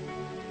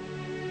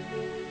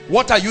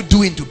 What are you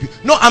doing to build?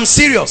 No, I'm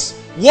serious.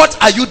 What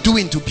are you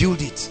doing to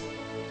build it?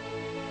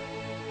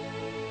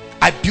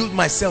 I build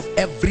myself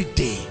every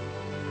day.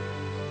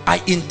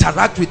 I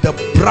interact with the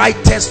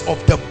brightest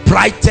of the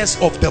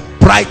brightest of the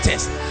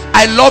brightest.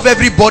 I love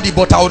everybody,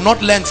 but I will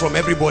not learn from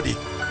everybody.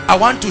 I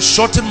want to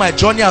shorten my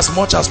journey as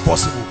much as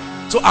possible.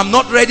 So I'm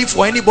not ready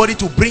for anybody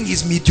to bring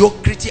his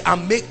mediocrity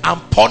and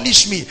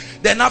punish me.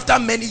 Then after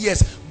many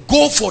years,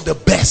 go for the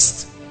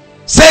best.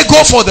 Say,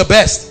 go for the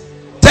best.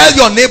 Tell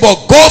your neighbor,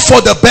 go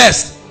for the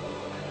best.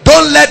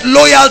 Don't let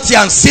loyalty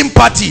and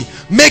sympathy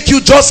make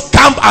you just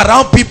camp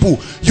around people.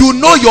 You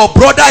know your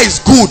brother is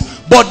good,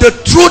 but the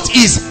truth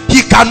is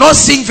he cannot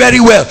sing very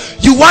well.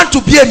 You want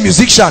to be a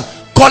musician,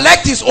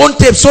 collect his own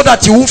tape so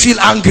that you won't feel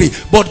angry,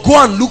 but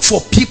go and look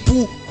for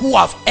people who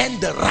have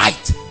earned the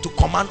right to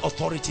command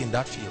authority in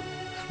that field.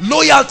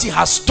 Loyalty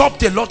has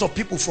stopped a lot of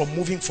people from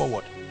moving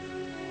forward.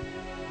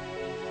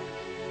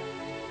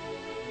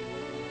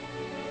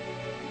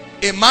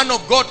 A man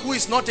of God who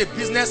is not a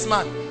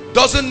businessman,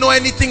 doesn't know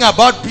anything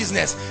about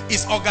business,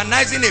 is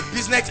organizing a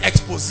business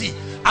expose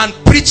and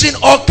preaching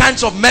all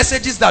kinds of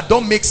messages that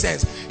don't make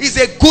sense. He's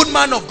a good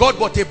man of God,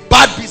 but a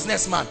bad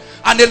businessman.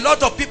 And a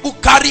lot of people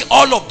carry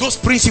all of those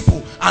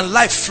principles, and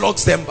life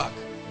flogs them back.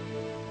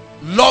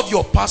 Love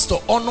your pastor,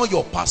 honor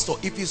your pastor.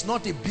 If he's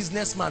not a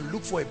businessman,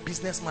 look for a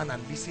businessman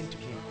and listen to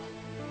him.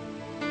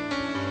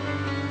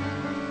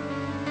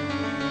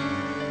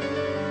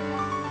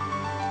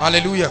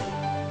 Hallelujah.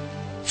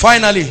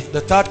 Finally,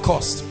 the third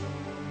cost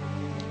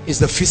is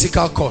the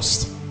physical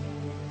cost.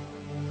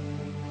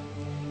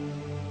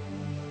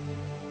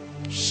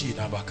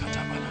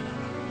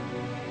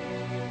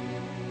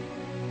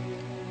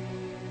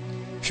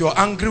 If you're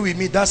angry with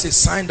me, that's a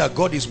sign that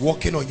God is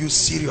working on you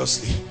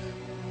seriously.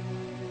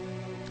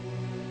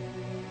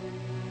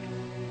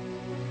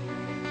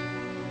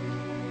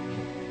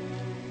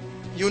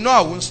 You know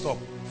I won't stop.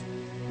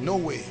 No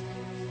way.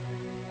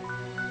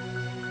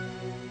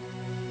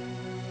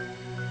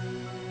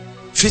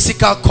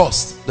 Physical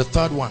cost, the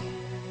third one.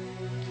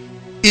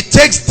 It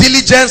takes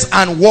diligence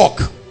and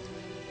work,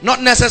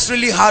 not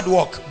necessarily hard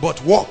work,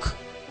 but work,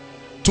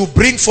 to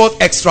bring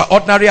forth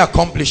extraordinary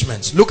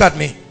accomplishments. Look at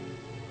me.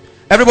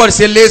 Everybody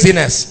say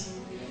laziness.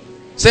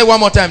 Say one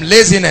more time,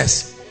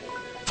 laziness.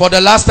 For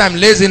the last time,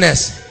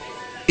 laziness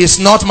is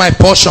not my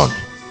portion.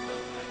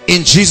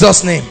 In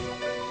Jesus' name.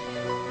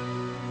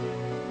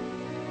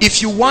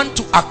 If you want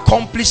to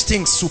accomplish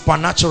things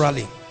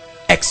supernaturally,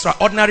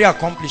 extraordinary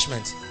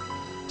accomplishments,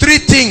 three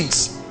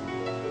things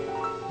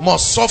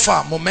must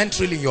suffer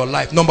momentarily in your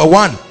life. Number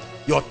one,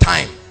 your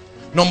time.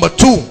 Number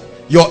two,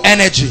 your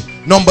energy.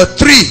 Number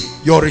three,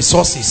 your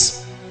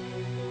resources.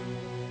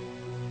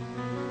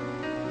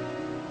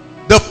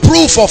 The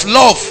proof of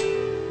love,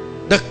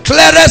 the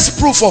clearest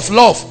proof of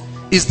love,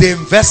 is the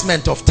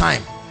investment of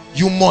time.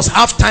 You must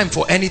have time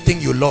for anything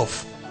you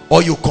love,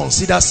 or you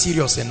consider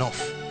serious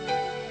enough.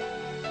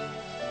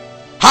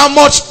 How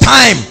much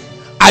time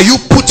are you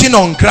putting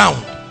on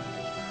ground?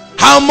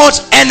 How much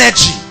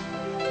energy?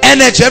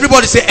 Energy.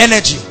 Everybody say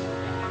energy.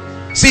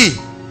 See,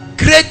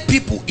 great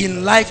people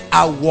in life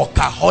are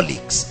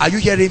workaholics. Are you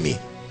hearing me?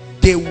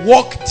 They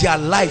work their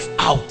life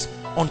out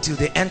until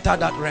they enter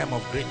that realm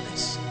of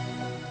greatness.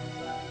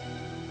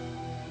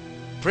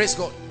 Praise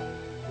God.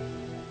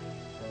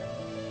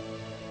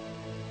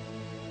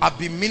 I've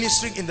been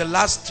ministering in the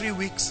last 3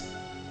 weeks,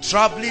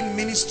 traveling,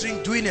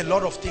 ministering, doing a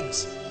lot of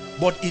things,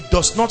 but it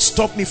does not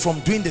stop me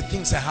from doing the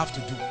things I have to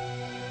do.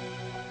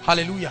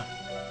 Hallelujah.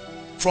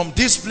 From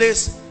this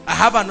place, I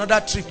have another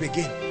trip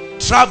again,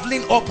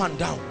 traveling up and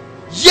down.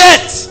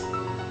 Yet,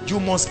 you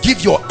must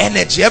give your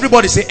energy.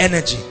 Everybody say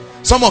energy.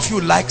 Some of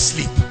you like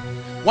sleep.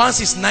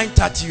 Once it's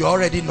 9:30, you're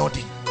already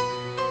nodding.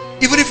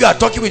 Even if you are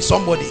talking with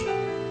somebody,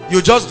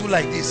 you just do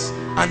like this,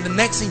 and the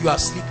next thing you are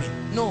sleeping.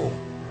 No,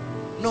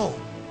 no.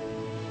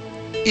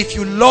 If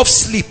you love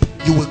sleep,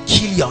 you will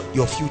kill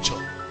your future.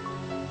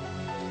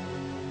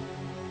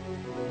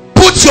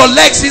 Put your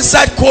legs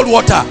inside cold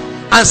water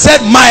and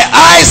said, my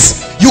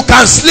eyes, you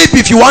can sleep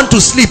if you want to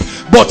sleep,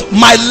 but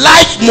my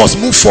life must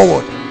move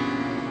forward.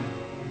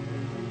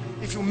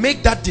 If you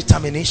make that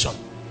determination,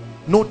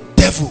 no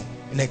devil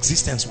in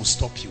existence will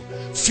stop you.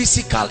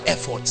 Physical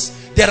efforts.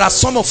 There are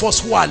some of us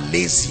who are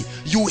lazy.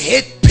 You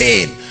hate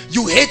pain.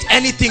 You hate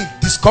anything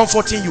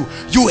discomforting you.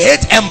 You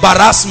hate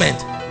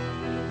embarrassment.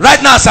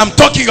 Right now as I'm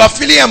talking, you are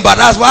feeling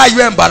embarrassed. Why are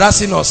you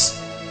embarrassing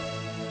us?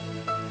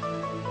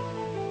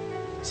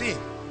 See,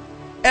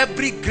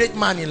 every great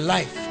man in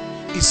life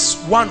is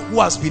one who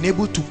has been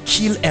able to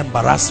kill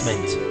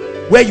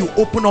embarrassment. Where you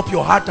open up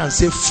your heart and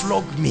say,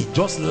 flog me,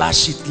 just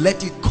lash it,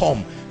 let it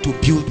come to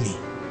build me.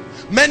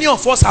 Many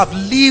of us have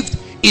lived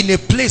in a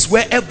place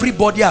where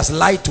everybody has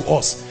lied to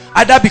us,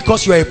 either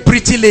because you are a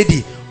pretty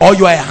lady or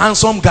you are a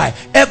handsome guy.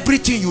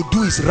 Everything you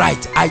do is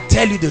right. I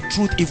tell you the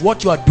truth. If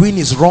what you are doing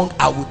is wrong,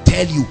 I will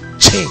tell you,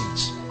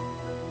 change.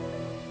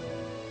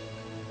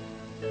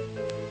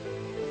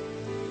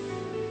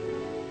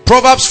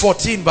 Proverbs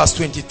 14 verse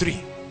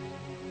 23.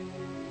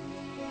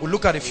 We'll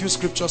look at a few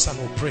scriptures and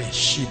we'll pray.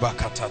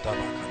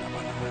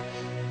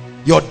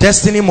 Your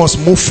destiny must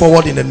move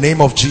forward in the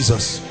name of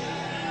Jesus.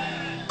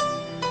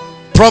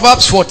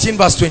 Proverbs 14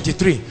 verse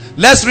 23.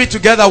 Let's read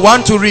together.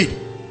 1 to read.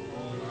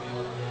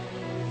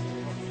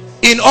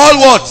 In all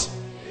what?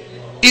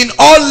 In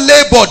all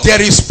labor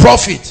there is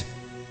profit,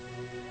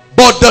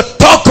 but the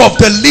talk of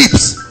the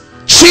lips,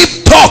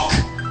 cheap talk.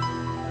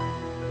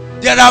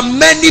 There are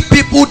many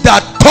people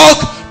that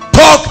talk.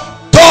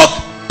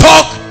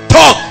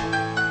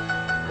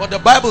 But the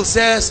Bible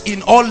says,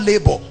 in all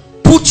labor,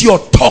 put your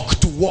talk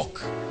to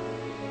work.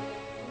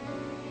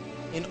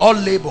 In all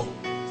labor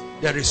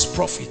there is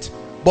profit,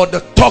 but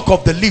the talk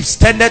of the lips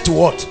tended to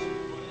what?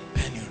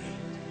 Penury.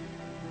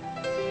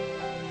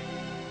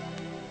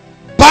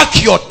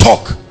 Back your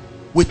talk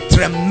with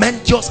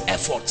tremendous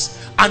efforts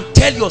and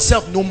tell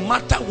yourself, no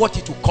matter what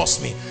it will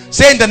cost me.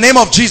 Say in the name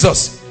of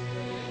Jesus,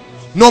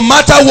 no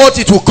matter what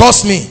it will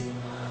cost me,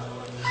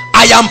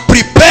 I am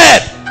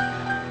prepared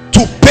to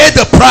pay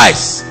the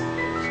price,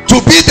 to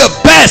be the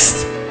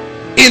best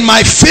in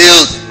my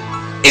field,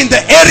 in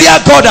the area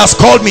God has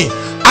called me.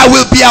 I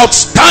will be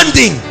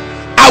outstanding.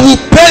 I will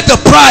pay the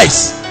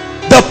price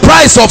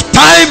of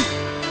time,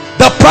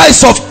 the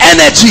price of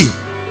energy,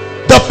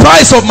 the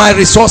price of my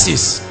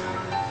resources.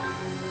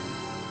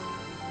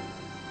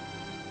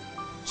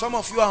 Some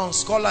of you are on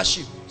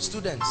scholarship,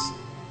 students.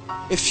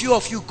 A few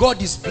of you,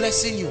 God is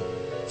blessing you.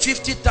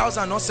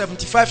 50,000 or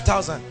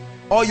 75,000,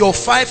 or your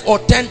 5 or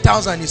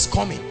 10,000 is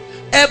coming.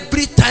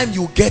 Every time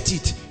you get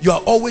it, you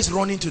are always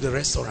running to the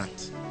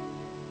restaurant.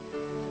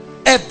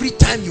 Every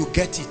time you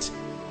get it,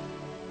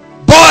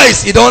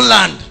 boys, it don't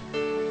land.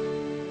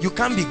 You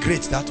can't be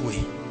great that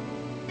way.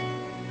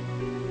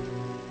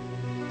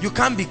 You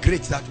can't be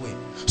great that way.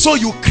 So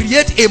you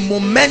create a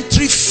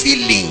momentary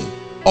feeling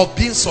of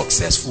being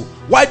successful.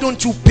 Why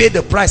don't you pay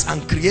the price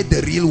and create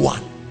the real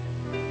one?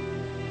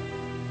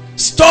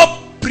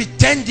 Stop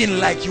pretending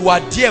like you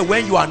are there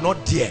when you are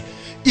not there.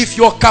 If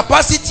your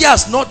capacity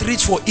has not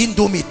reached for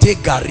Indomie, take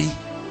Gari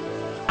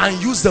and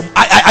use them.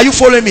 Are you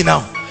following me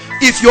now?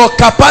 If your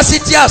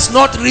capacity has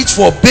not reached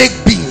for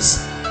baked beans,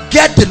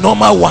 get the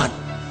normal one.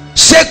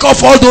 Shake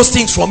off all those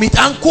things from it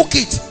and cook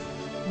it,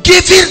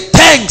 giving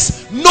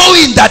thanks,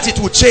 knowing that it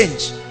will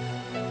change.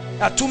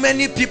 There are too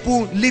many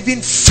people living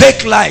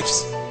fake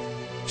lives.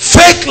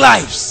 Fake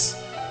lives.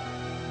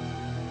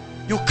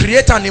 You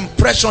create an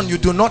impression you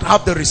do not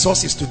have the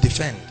resources to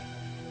defend.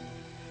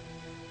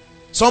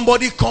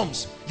 Somebody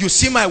comes, you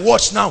see my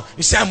watch now,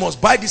 you say I must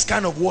buy this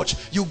kind of watch.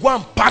 You go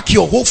and pack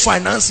your whole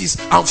finances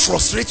and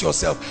frustrate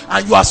yourself,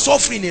 and you are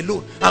suffering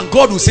alone, and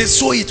God will say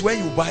sow it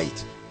when you buy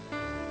it.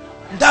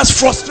 That's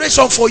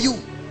frustration for you.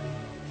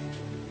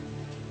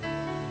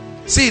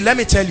 See, let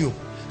me tell you,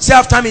 say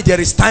after me,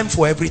 there is time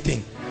for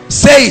everything.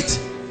 Say it.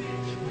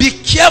 Be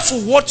careful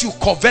what you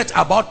covet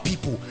about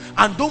people,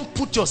 and don't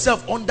put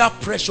yourself under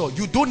pressure.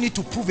 You don't need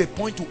to prove a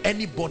point to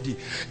anybody.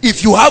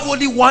 If you have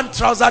only one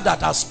trouser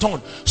that has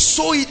torn,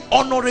 sew it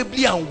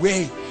honorably and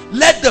wear it.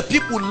 Let the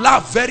people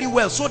laugh very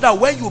well, so that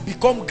when you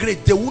become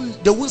great, they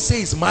won't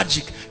say it's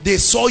magic. They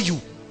saw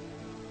you.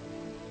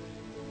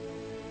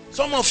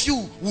 Some of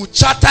you will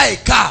charter a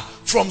car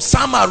from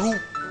Samaru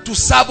to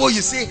Sabo.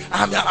 You say,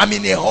 I'm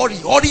in a hurry.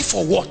 Hurry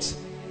for what?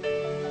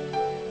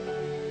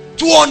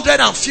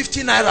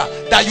 250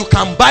 naira that you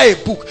can buy a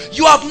book.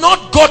 You have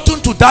not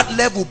gotten to that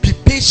level. Be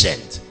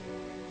patient.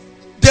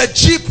 The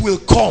jeep will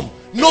come.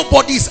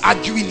 Nobody is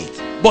arguing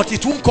it, but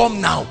it won't come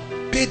now.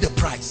 Pay the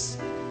price.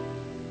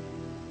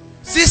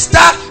 Sister,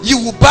 you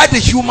will buy the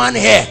human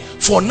hair.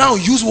 For now,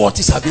 use what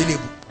is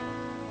available.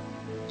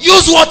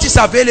 Use what is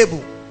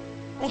available.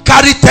 Don't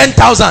carry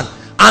 10,000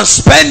 and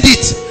spend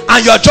it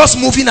and you're just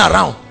moving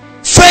around.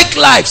 Fake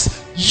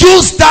lives.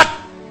 Use that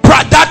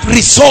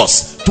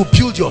resource to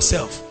build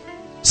yourself.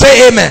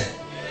 Say amen.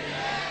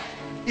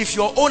 If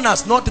your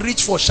owners not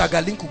reach for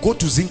Shagalinku, go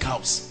to Zinc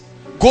House.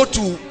 Go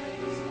to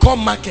Com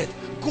Market.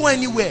 Go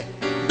anywhere.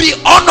 Be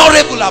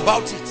honorable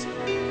about it.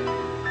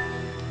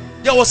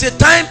 There was a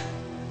time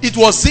it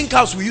was Zinc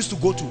House we used to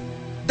go to.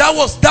 That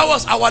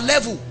was our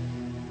level.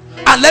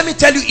 And let me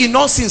tell you, in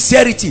all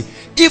sincerity,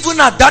 even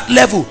at that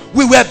level,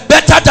 we were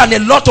better than a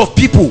lot of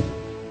people.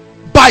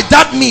 By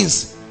that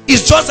means,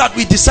 it's just that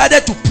we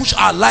decided to push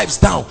our lives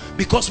down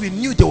because we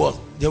knew there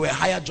were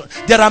higher jobs.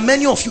 There are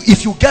many of you,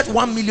 if you get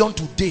 1 million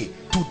today,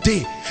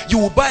 you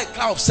will buy a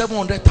car of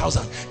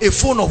 700,000, a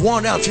phone of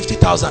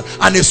 150,000,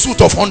 and a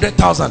suit of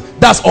 100,000.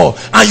 That's all.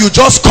 And you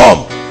just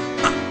come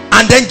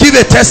and then give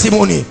a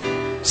testimony.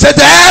 Say,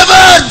 the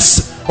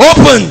heavens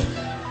opened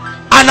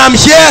and I'm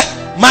here.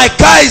 My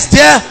car is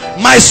there.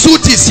 My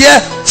suit is here.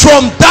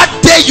 From that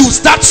day you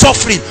start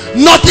suffering.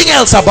 Nothing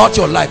else about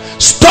your life.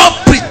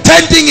 Stop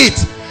pretending it.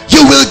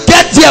 You will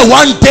get there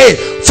one day.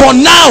 For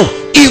now,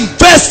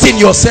 invest in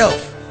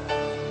yourself.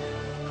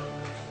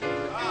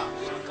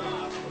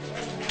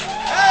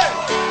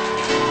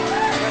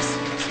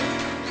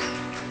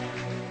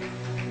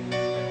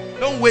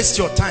 Don't waste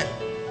your time.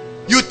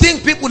 You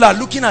think people are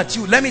looking at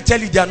you. Let me tell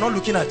you, they are not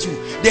looking at you.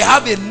 They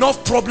have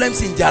enough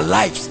problems in their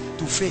lives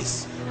to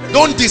face.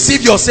 Don't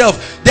deceive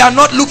yourself. They are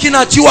not looking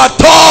at you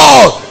at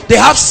all. They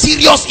have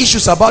serious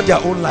issues about their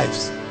own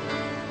lives.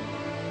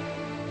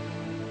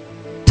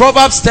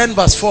 Proverbs 10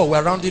 verse 4.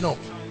 We're rounding up.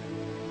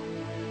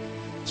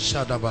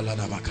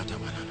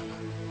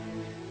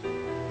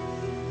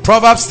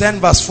 Proverbs 10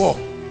 verse 4.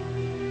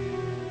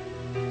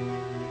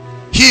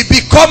 He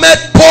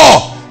becometh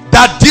poor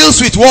that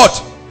deals with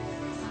what?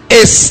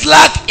 A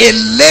slack, a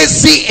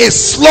lazy, a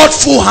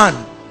slothful hand.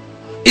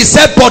 He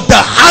said, but the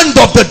hand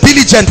of the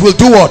diligent will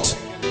do what?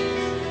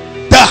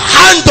 The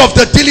hand of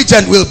the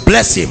diligent will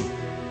bless him.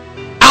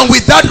 And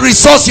with that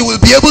resource, he will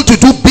be able to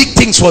do big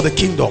things for the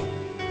kingdom.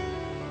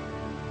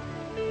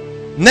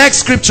 Next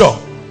scripture.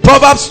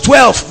 Proverbs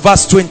 12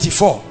 verse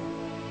 24.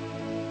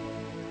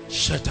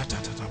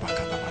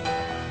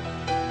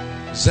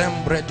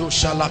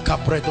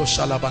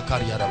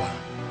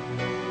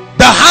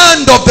 The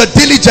hand of the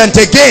diligent,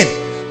 again,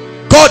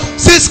 God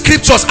says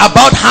scriptures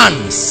about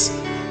hands.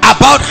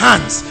 About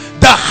hands.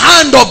 The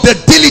hand of the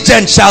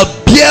diligent shall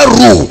bear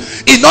rule.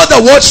 In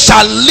other words,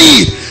 shall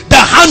lead. The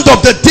hand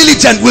of the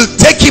diligent will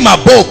take him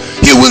above.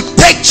 He will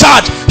take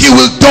charge. He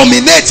will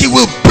dominate. He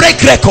will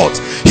break records.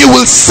 He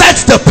will set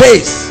the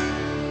pace.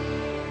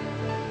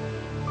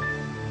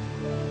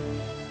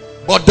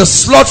 But the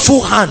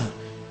slothful hand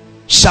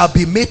shall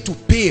be made to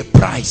pay a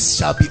price,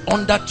 shall be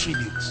under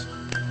tribute.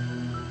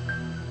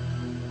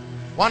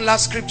 One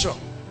last scripture.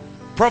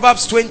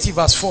 Proverbs 20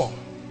 verse 4.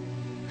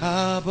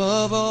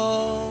 Above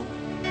all,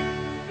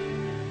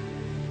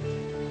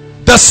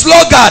 the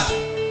sluggard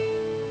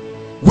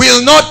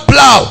will not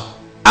plow.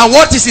 And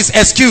what is his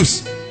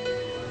excuse?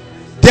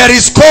 There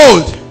is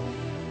cold.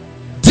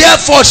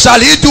 Therefore shall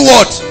he do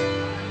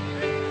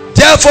what?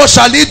 Therefore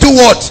shall he do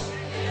what?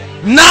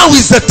 Now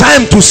is the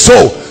time to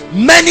sow.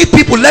 Many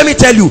people, let me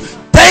tell you,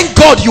 thank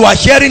God you are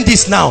hearing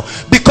this now,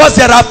 because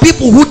there are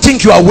people who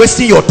think you are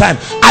wasting your time.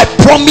 I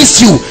promise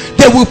you,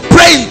 they will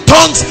pray in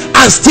tongues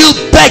and still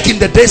beg in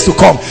the days to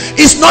come.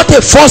 It's not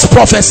a false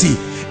prophecy.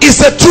 It's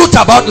the truth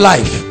about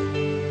life.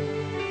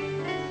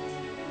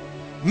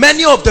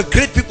 Many of the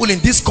great people in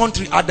this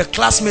country are the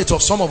classmates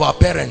of some of our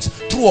parents.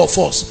 True or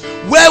false?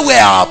 Where were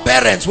our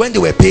parents when they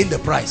were paying the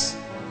price?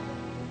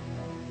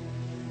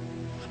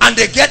 And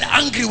they get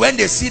angry when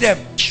they see them.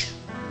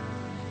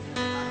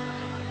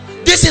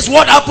 This is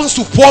what happens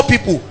to poor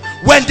people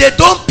when they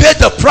don't pay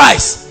the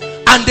price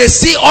and they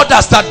see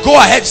others that go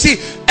ahead. See,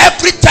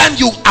 every time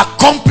you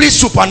accomplish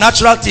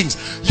supernatural things,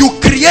 you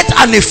create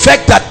an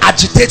effect that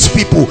agitates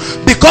people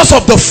because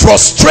of the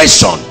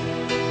frustration.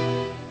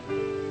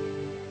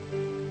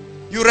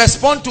 You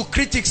respond to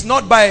critics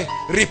not by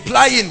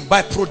replying,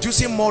 by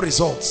producing more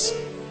results.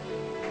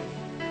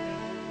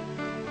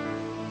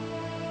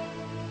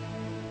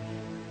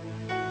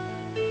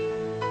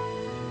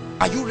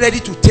 Are you ready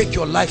to take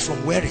your life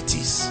from where it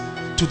is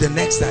to the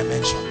next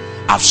dimension?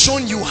 I've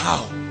shown you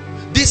how.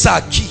 These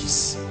are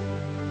keys.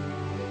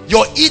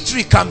 Your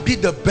eatery can be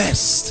the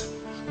best.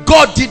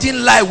 God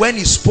didn't lie when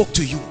he spoke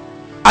to you.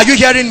 Are you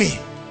hearing me?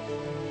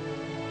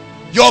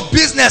 Your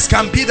business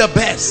can be the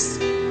best.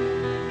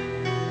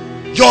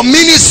 Your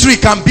ministry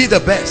can be the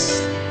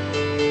best.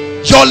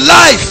 Your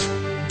life,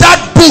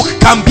 that book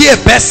can be a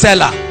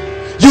bestseller.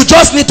 You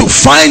just need to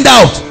find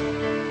out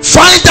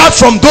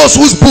from those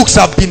whose books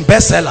have been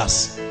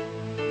bestsellers.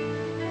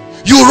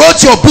 You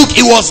wrote your book,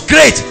 it was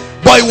great,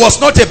 but it was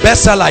not a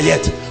bestseller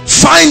yet.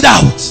 Find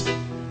out.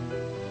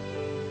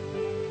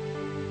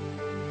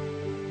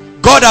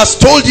 God has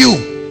told you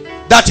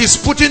that he's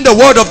putting the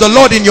word of the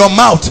Lord in your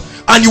mouth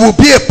and you will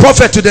be a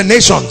prophet to the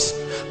nations.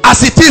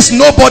 As it is,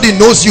 nobody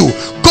knows you.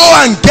 Go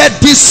and get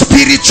this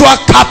spiritual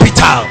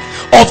capital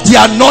of the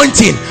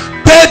anointing.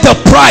 Pay the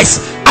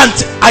price. And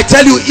I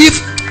tell you,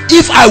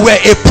 if I were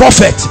a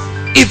prophet,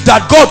 if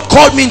that God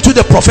called me into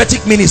the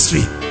prophetic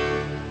ministry,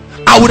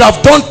 I would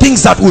have done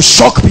things that will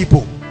shock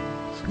people.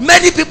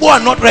 Many people are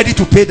not ready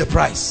to pay the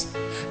price.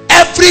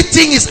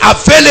 Everything is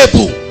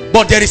available,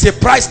 but there is a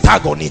price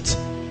tag on it.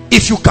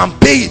 If you can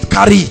pay it,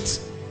 carry it.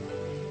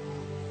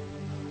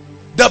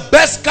 The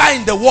best car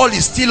in the world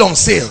is still on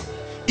sale.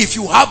 If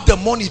you have the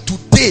money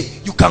today,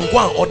 you can go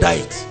and order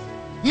it.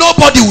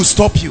 Nobody will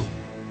stop you.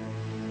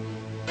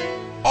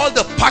 All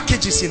the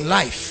packages in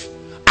life,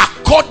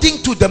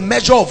 according to the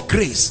measure of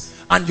grace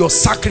and your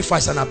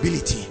sacrifice and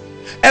ability.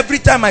 Every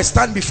time I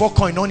stand before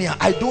Koinonia,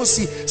 I don't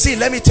see,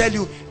 let me tell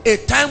you, a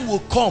time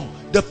will come,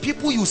 the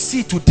people you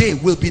see today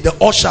will be the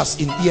ushers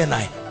in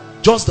ENI.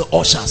 Just the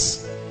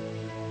ushers.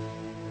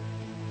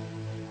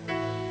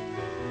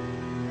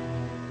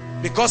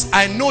 Because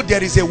I know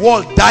there is a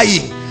world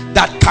dying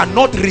that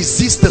cannot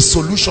resist the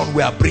solution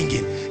we are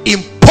bringing.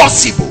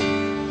 Impossible.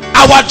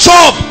 Our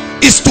job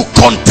is to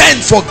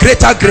contend for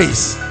greater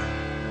grace.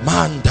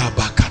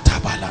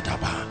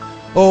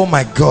 Oh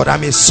my God,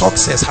 I'm a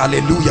success.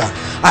 Hallelujah.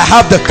 I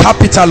have the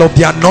capital of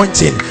the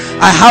anointing.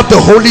 I have the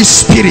Holy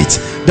Spirit,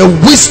 the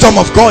wisdom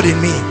of God in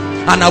me,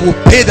 and I will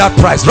pay that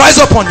price. Rise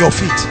up on your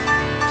feet.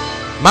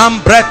 I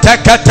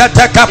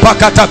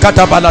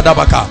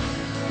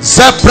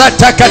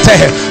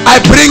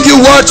bring you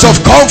words of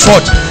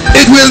comfort.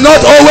 It will not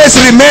always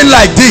remain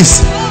like this.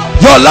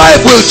 Your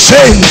life will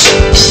change.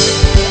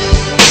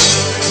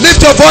 Lift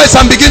your voice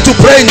and begin to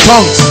pray in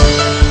tongues.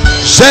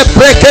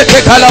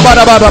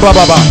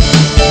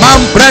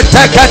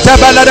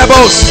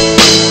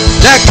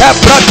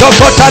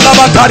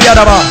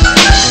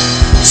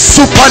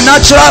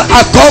 Supernatural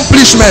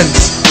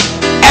accomplishments,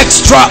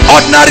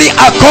 extraordinary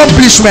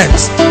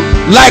accomplishments,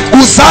 like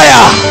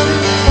Uzziah.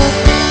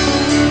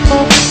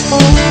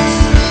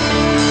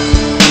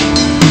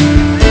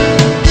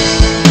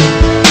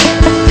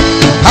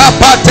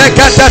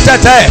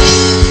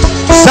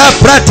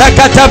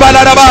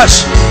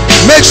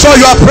 Make sure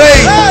you are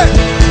praying.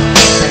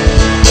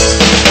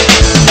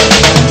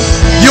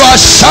 You are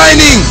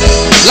shining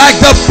like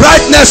the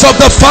brightness of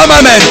the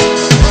firmament.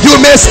 You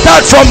may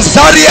start from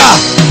Zaria,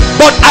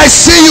 but I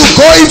see you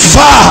going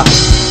far.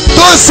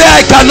 Don't say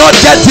I cannot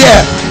get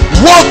there.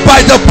 Walk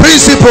by the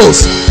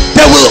principles.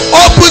 They will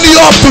open you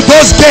up to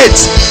those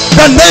gates.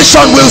 The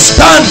nation will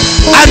stand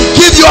and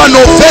give you an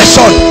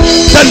ovation.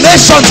 The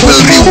nations will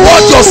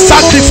reward your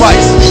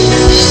sacrifice.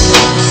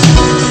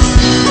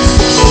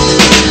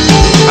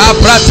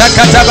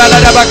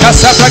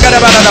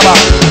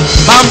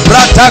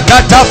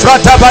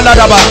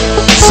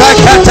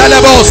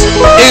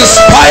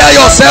 Inspire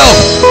yourself.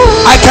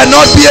 I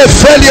cannot be a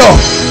failure.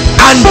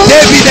 And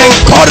David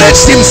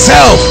encouraged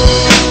himself.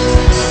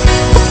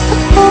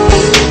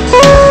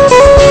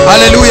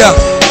 Hallelujah.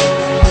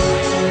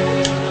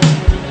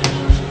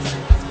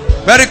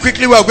 Very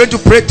quickly, we are going to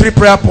pray 3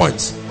 prayer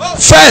points.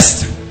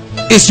 First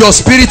is your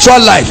spiritual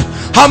life.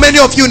 How many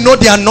of you know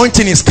the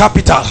anointing is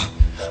capital?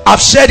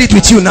 I've shared it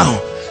with you now.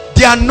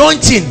 The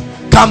anointing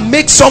can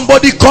make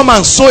somebody come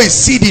and sow a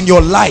seed in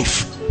your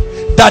life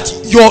that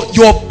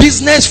your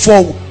business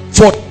for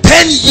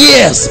 10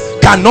 years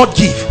cannot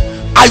give.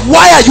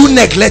 Why are you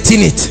neglecting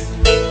it?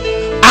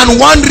 And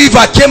one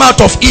river came out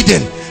of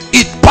Eden.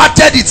 It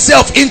parted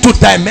itself into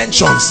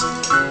dimensions.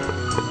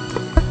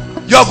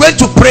 You are going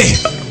to pray.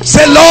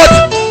 Say, Lord,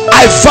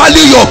 I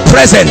value your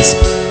presence.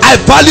 I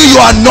value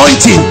your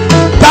anointing.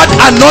 That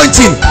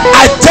anointing,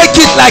 I take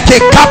it like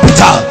a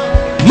capital.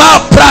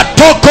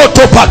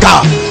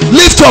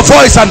 Lift your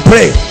voice and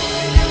pray.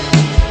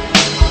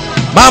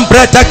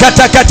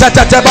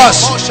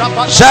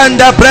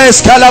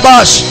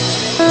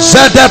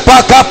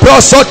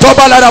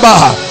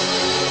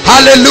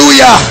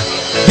 Hallelujah.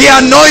 The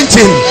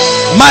anointing,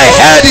 my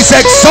head is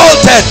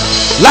exalted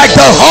like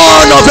the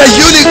horn of a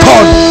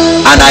unicorn,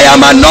 and I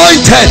am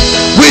anointed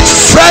with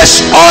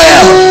fresh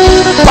oil,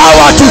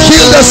 power to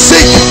heal the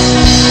sick,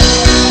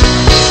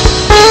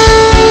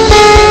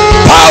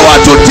 power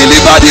to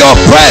deliver the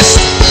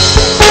oppressed,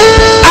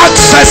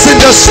 access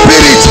in the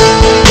spirit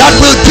that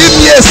will give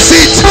me a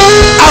seat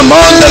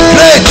among the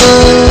great.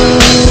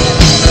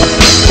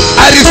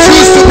 I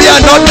refuse to be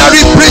an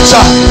ordinary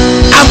preacher.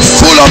 I'm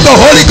full of the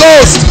Holy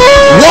Ghost,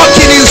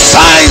 walking in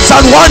signs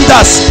and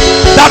wonders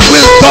that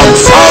will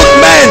confound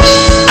men.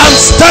 I'm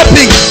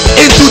stepping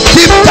into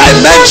deep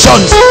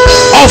dimensions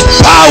of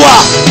power,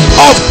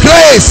 of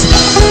grace.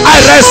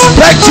 I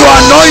respect your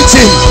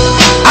anointing.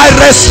 I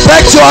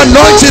respect your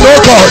anointing,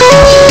 oh God.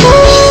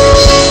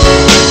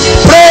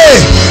 Pray.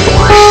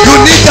 You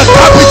need the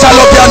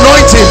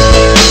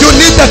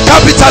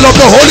capital of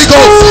the Holy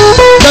Ghost,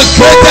 the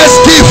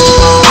greatest gift.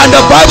 And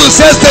the Bible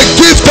says the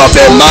gift of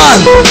a man,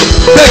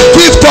 the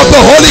gift of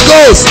the Holy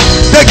Ghost,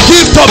 the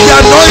gift of the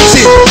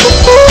anointing.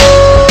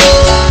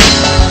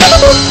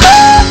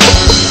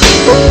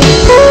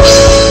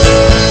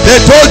 They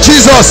told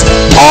Jesus,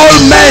 all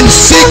men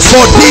seek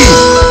for thee,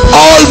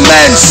 all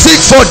men seek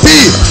for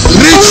thee,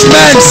 rich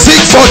men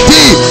seek for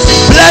thee,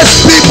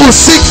 blessed people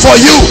seek for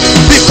you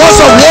because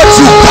of what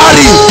you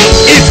carry.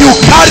 If you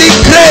carry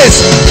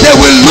grace, they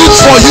will look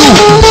for you.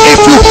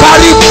 If you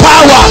carry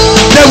power,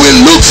 they will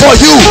look for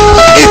you.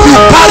 If you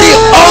carry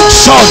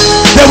unction,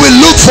 they will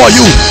look for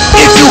you.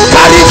 If you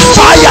carry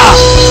fire,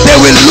 they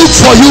will look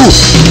for you.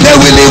 They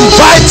will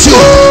invite you.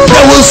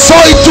 They will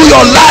sow into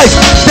your life.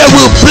 They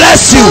will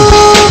bless you.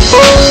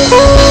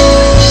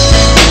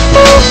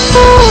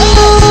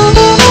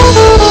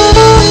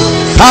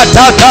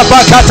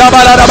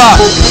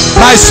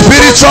 My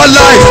spiritual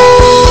life,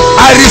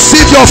 I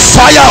receive your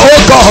fire,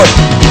 oh God.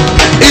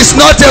 It's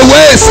not a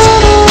waste.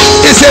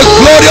 It's a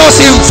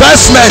glorious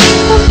investment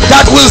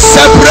that will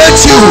separate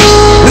you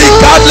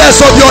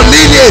regardless of your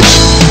lineage,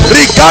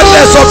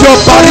 regardless of your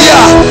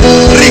barrier,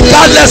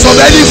 regardless of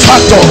any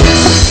factor.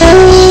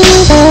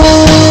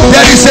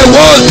 There is a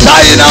world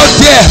dying out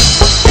there.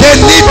 They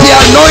need the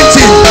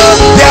anointing.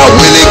 They are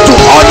willing to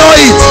honor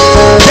it.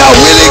 They are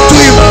willing to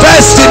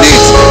invest in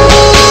it.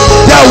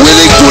 They are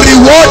willing to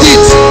reward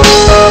it.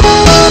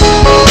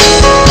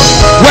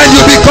 When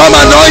you become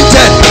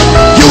anointed,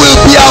 you will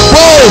be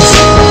above.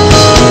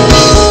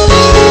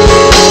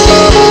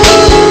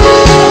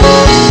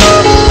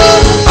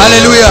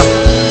 Hallelujah.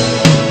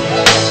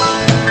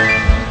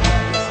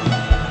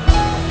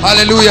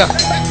 Hallelujah.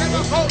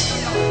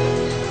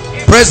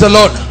 Praise the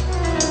Lord.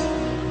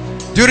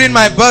 During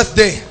my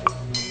birthday,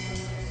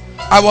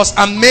 I was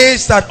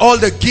amazed at all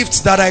the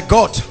gifts that I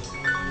got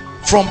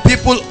from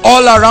people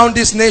all around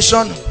this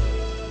nation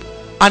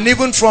and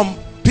even from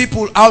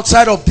people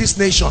outside of this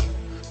nation.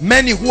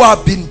 Many who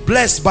have been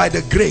blessed by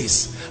the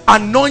grace.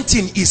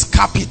 Anointing is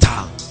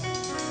capital.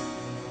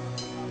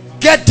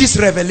 Get this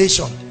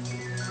revelation.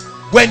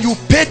 When you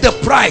pay the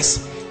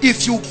price,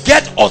 if you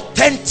get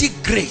authentic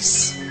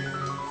grace,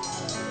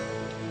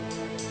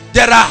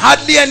 there are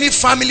hardly any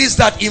families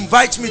that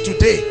invite me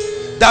today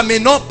that may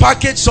not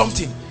package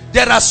something.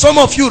 There are some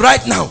of you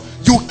right now,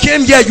 you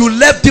came here, you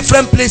left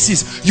different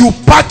places, you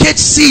package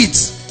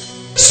seeds,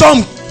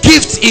 some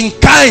gifts in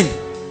kind,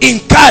 in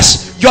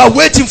cash. You are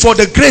waiting for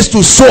the grace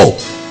to sow.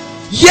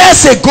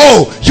 Years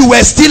ago you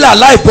were still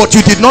alive, but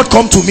you did not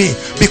come to me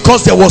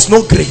because there was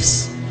no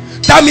grace.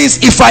 That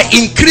means if I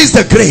increase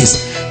the grace,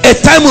 a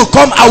time will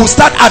come I will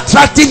start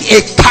attracting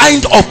a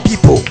kind of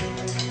people.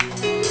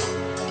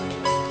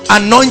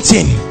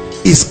 Anointing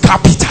is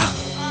capital.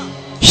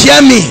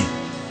 Hear me.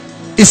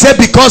 He said,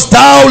 because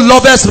thou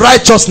lovest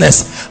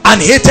righteousness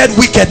and hated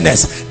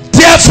wickedness,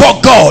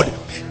 therefore God,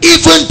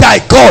 even thy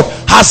God,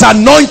 has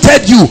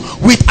anointed you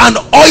with an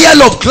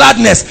oil of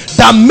gladness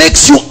that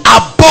makes you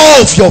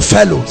above your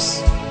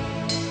fellows.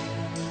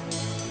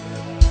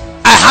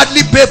 I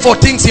hardly pay for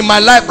things in my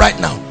life right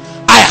now.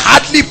 I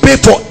hardly pay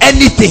for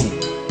anything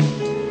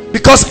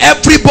because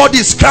everybody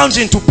is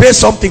scrounging to pay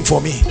something for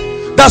me.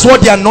 That's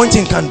what the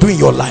anointing can do in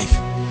your life.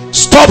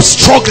 Stop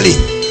struggling.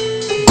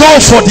 Go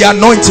for the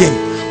anointing.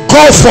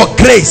 Go for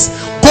grace.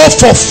 Go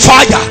for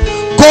fire.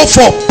 Go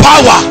for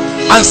power,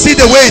 and see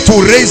the way it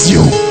will raise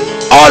you.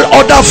 All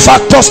other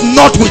factors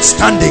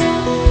notwithstanding,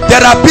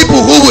 there are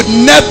people who would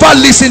never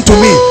listen to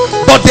me,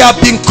 but they have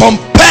been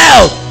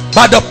compelled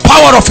by the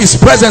power of his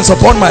presence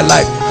upon my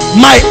life.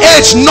 My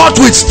age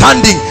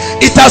notwithstanding,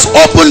 it has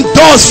opened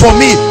doors for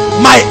me.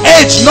 My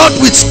age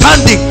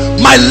notwithstanding,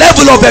 my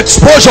level of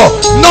exposure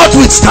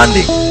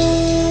notwithstanding.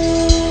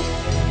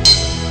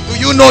 Do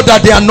you know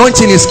that the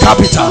anointing is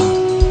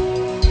capital?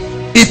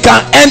 It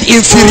can end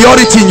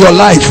inferiority in your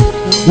life.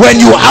 When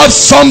you have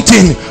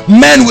something,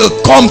 men will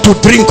come to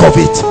drink of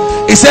it.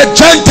 He said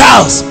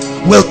Gentiles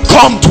will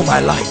come to my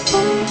life.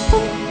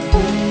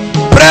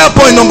 Prayer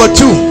point number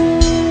 2.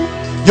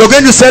 You're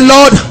going to say,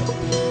 Lord,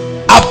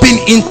 I've been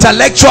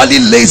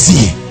intellectually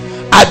lazy.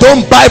 I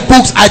don't buy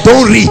books, I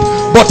don't read,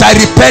 but I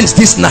repent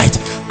this night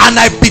and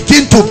I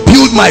begin to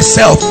build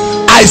myself.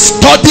 I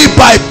study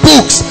by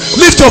books.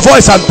 Lift your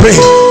voice and pray.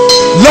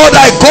 Lord,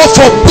 I go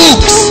for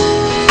books,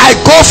 I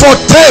go for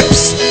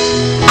tapes,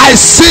 I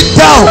sit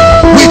down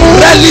with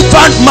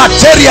relevant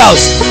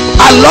materials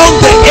along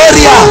the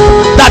area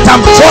that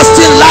I'm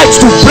trusting light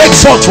to break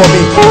forth for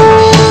me.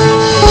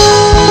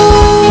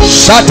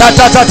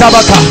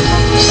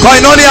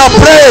 Koinonia,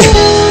 pray.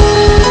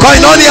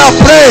 Koinonia,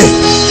 pray.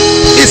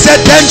 He said,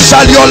 then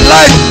shall your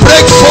light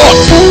break forth.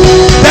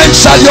 Then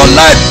shall your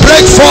light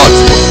break forth.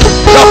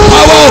 The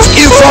power of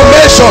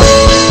information.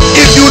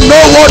 If you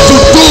know what to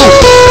do,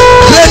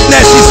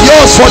 greatness is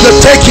yours for the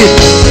taking.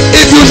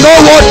 If you know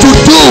what to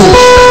do.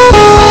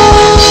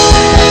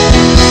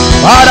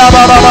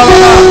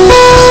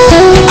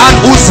 And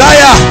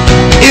Uzziah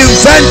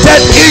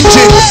invented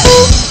engines.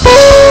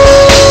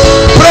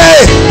 Pray.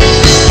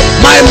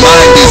 My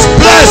mind is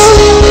blessed.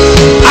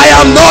 I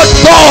am not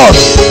God.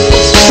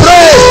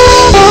 Pray.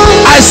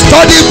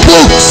 study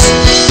books.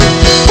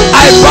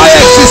 I buy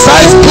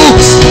exercise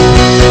books.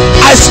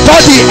 I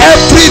study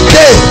every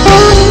day.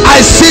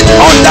 I sit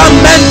under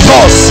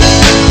mentors.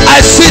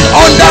 I sit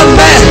under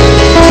men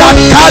that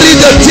carry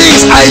the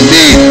things I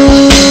need,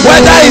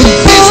 whether in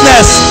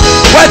business,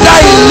 whether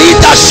in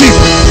leadership.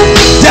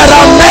 There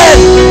are men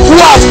who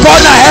have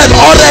gone ahead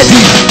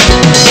already.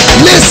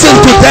 Listen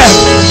to them.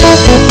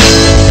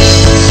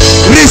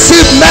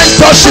 Receive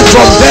mentorship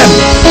from them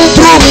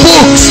through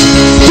books,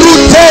 through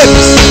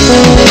tapes.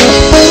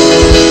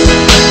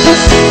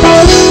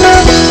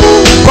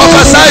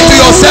 Prophesy to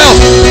yourself,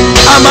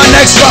 I'm an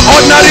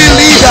extraordinary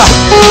leader.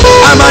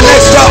 I'm an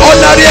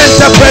extraordinary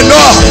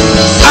entrepreneur.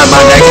 I'm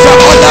an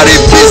extraordinary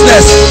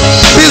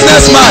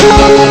businessman.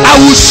 I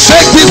will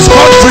shake this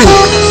country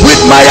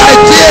with my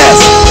ideas.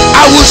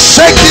 I will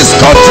shake this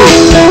country.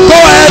 Go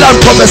ahead and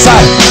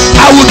prophesy.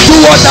 I will do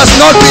what has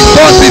not been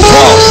done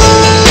before.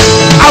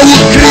 I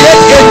will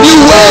create a new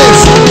wave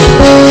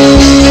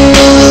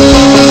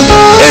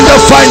in the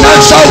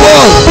financial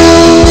world,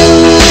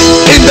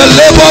 in the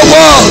labor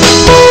world,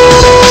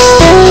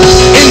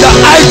 in the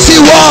IT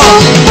world,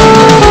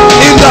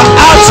 in the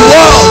arts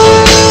world.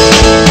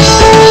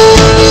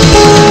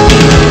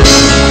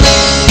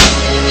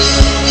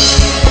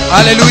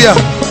 Hallelujah.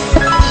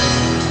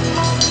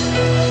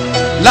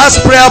 Last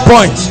prayer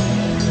point.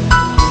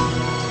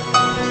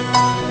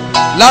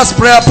 Last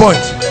prayer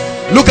point.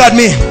 Look at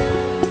me.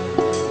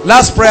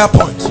 Last prayer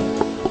point.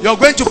 You're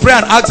going to pray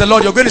and ask the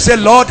Lord. You're going to say,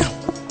 Lord,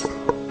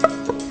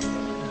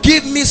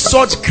 give me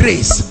such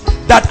grace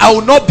that I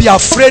will not be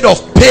afraid of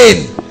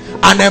pain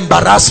and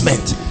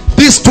embarrassment.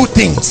 These two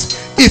things,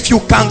 if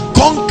you can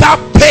conquer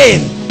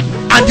pain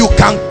and you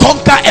can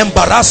conquer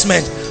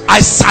embarrassment,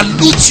 I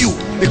salute you,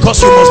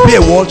 because you must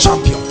be a world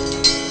champion.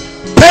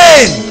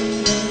 Pain,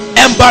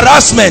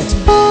 embarrassment,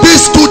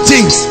 these two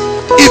things,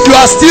 if you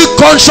are still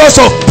conscious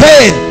of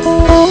pain,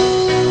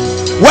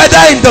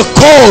 whether in the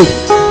cold,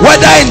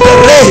 whether in the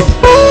rain,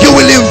 you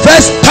will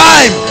invest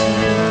time,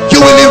 you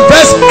will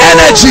invest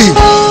energy,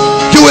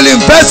 you will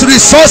invest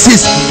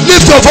resources.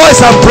 Lift your voice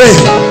and pray.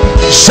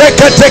 Let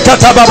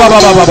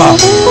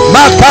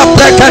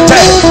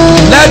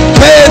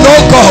pain,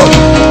 oh God,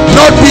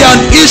 not be an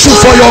issue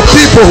for your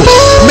people.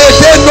 May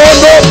they know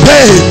no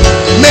pain.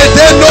 May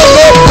they know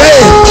no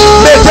pain.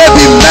 May they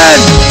be men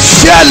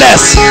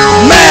fearless,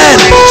 men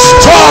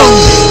strong,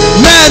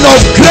 men of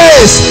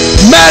grace,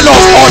 men of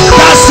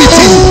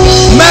audacity,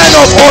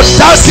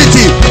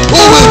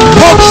 who will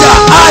poke their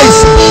hands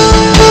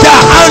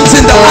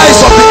in the eyes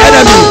of the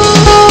enemy.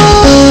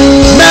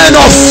 Men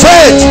of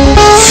faith,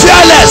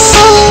 fearless,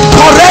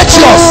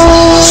 courageous,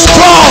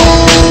 strong.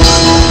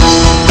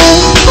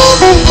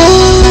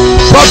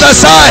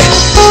 Prophesy.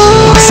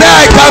 Say,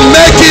 I can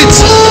make it.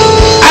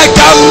 I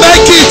can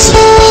make it.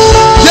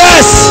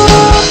 Yes,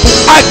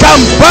 I can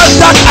birth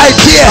that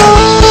idea.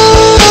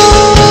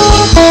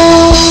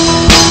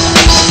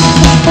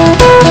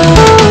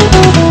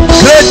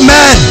 Great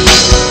men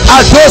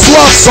are those who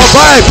have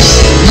survived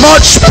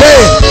much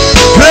pain.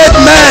 Great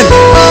men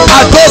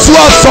are those who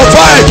have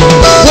survived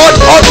what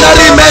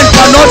ordinary men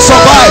cannot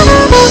survive.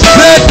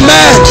 Great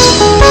men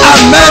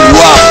are men who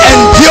have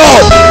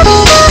endured.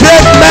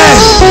 Great men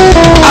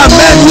are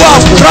men who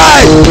have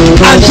tried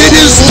and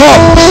didn't stop.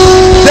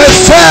 They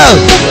fell,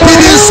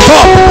 didn't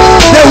stop.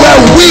 They were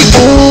weak,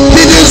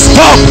 didn't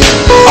stop,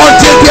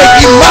 until they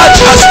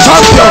emerged as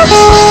champions.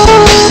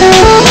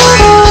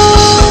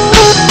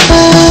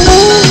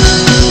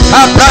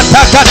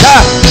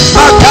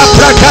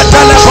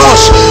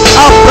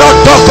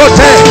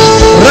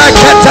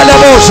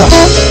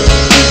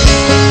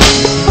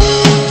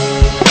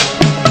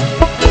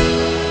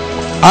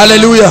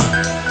 Hallelujah.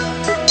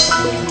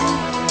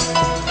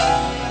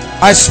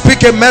 I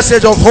speak a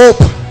message of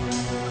hope.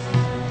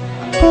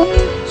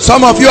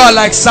 Some of you are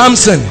like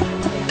Samson.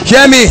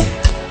 Hear me.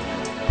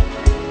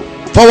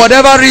 For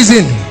whatever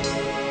reason,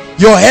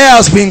 your hair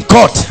has been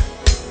cut.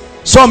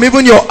 Some,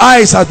 even your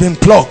eyes have been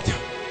plugged,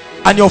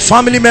 and your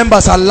family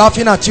members are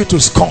laughing at you to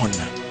scorn.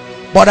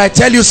 But I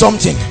tell you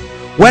something,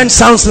 when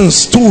Samson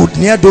stood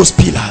near those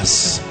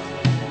pillars,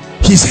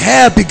 his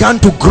hair began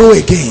to grow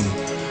again.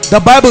 The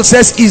Bible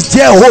says, is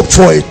there hope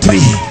for a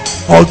tree,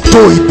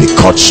 although it be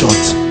cut short?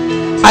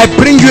 I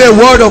bring you a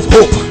word of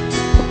hope.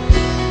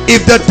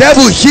 If the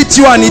devil hit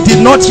you and he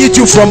did not hit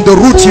you from the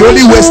root, he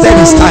only wasted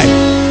his time,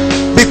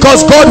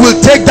 because God will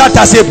take that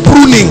as a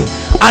pruning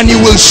and he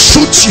will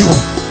shoot you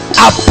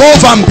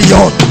above and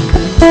beyond.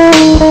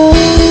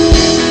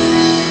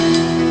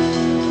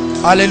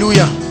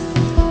 Hallelujah.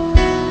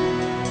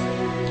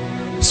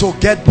 So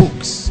get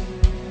books,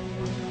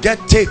 get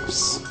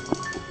tapes,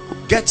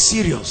 get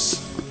serious.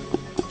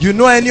 You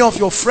know any of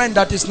your friend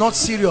that is not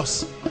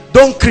serious,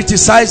 don't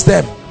criticize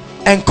them,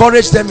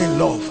 encourage them in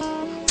love.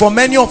 For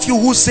many of you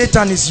who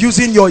Satan is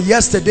using your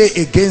yesterday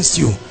against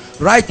you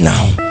right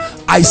now,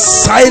 I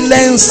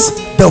silence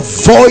the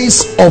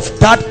voice of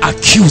that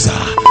accuser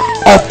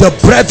of the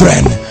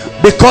brethren,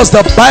 because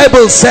the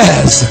Bible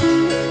says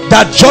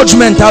that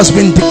judgment has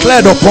been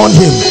declared upon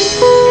him.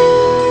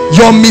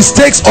 Your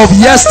mistakes of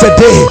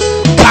yesterday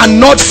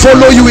cannot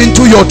follow you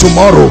into your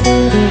tomorrow.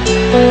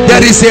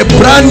 There is a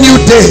brand new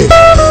day.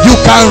 You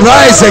can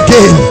rise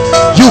again.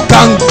 You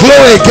can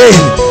glow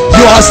again.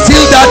 You are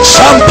still that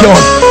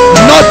champion.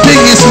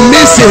 Nothing is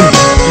missing.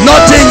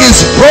 Nothing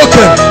is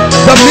broken.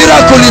 The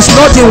miracle is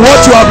not in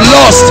what you have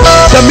lost.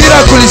 The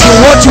miracle is in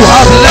what you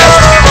have left.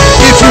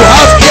 If you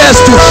have ears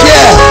to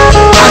hear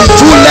and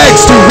 2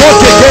 legs to walk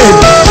again,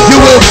 you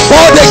will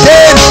bud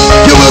again.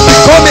 You will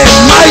become a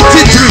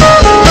mighty tree.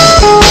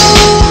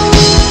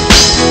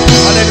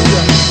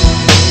 Hallelujah.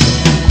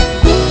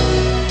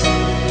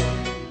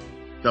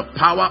 The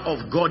power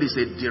of God is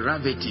a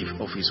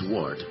derivative of his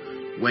word.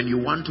 When you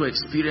want to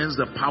experience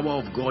the power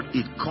of God,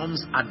 it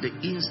comes at the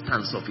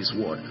instance of his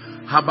word.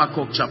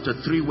 Habakkuk chapter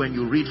 3, when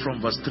you read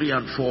from verse 3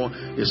 and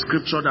 4, a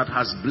scripture that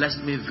has blessed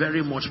me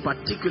very much,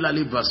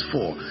 particularly verse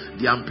 4.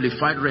 The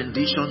Amplified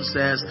rendition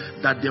says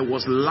that there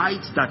was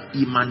light that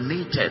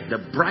emanated,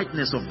 the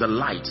brightness of the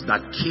light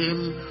that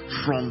came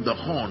from the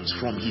horns,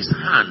 from his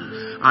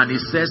hand. And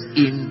it says,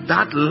 in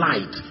that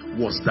light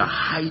was the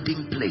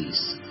hiding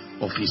place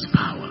of his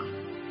power.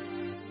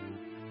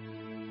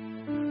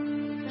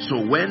 So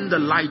when the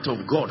light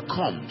of God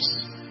comes,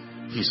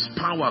 his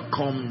power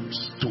comes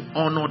to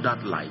honor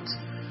that light.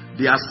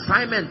 The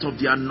assignment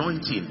of the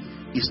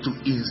anointing is to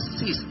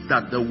insist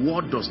that the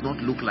word does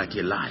not look like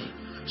a lie.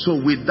 So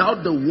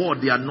without the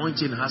word, the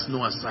anointing has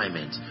no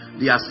assignment.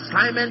 The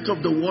assignment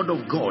of the word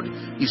of God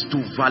is to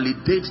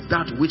validate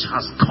that which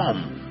has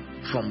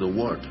come from the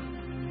word.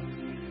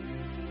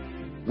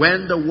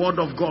 When the word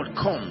of God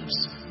comes,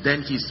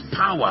 then his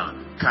power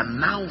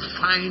can now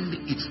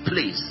find its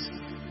place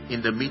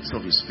in the midst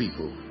of his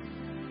people.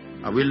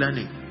 Are we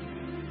learning?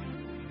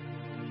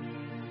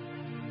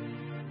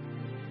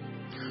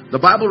 The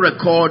Bible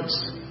records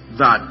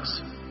that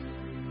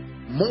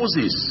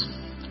Moses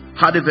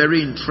had a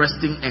very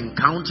interesting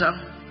encounter,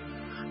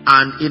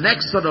 and in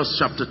Exodus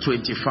chapter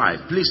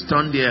 25, please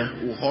turn there,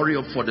 we'll hurry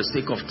up for the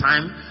sake of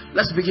time.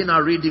 Let's begin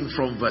our reading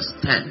from verse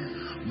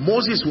 10.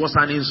 Moses was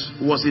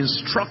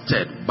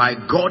instructed by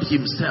God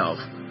himself,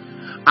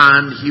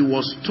 and he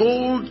was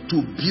told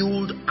to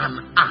build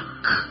an ark.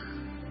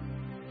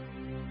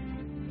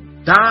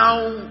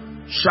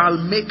 Thou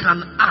shalt make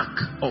an ark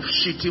of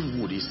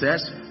shittim wood, he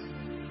says,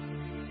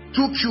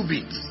 2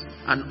 cubits,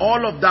 and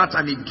all of that,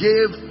 and he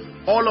gave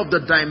all of the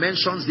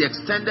dimensions. The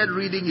extended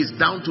reading is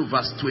down to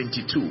verse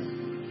 22.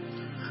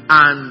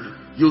 And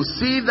you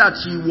see that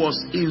he was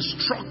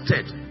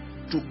instructed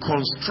to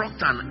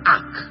construct an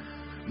ark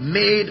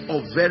made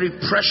of very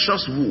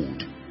precious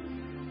wood.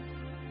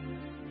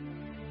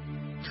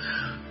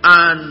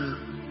 And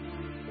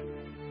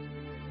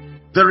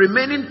the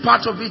remaining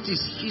part of it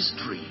is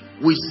history.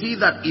 We see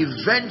that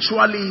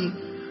eventually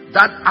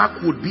that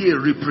ark would be a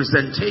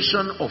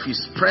representation of his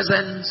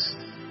presence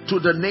to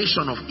the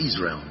nation of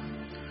Israel.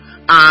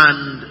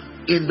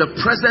 And in the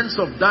presence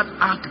of that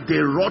ark,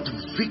 they wrought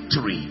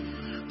victory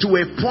to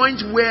a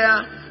point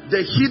where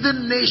the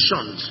heathen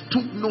nations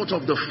took note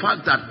of the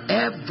fact that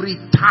every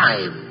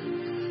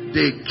time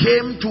they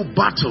came to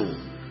battle,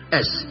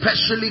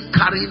 especially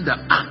carrying the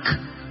ark,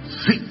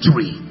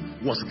 victory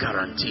was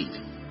guaranteed.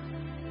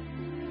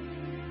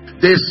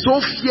 They so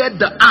feared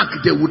the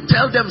ark, they would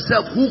tell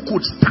themselves, who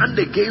could stand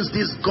against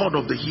this God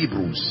of the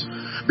Hebrews?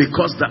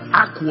 Because the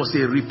ark was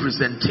a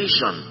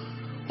representation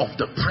of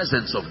the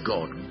presence of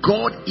God.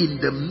 God in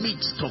the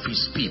midst of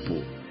his people.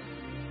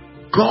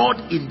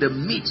 God in the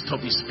midst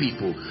of his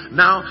people.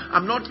 Now,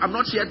 I'm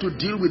not here to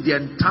deal with the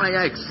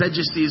entire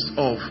exegesis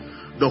of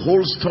the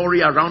whole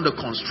story around the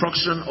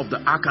construction of the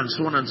ark and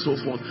so on and so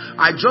forth.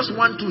 I just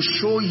want to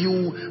show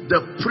you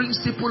the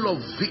principle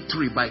of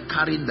victory by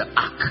carrying the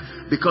ark,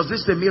 because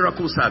this is a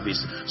miracle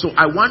service. So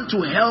I want to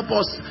help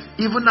us,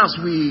 even as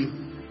we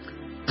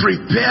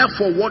prepare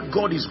for what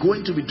God is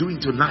going to be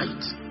doing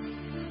tonight,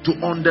 to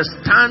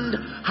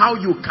understand how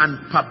you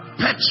can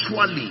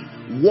perpetually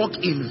walk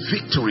in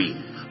victory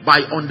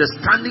by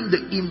understanding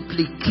the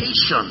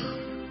implication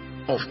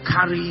of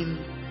carrying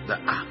the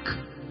ark.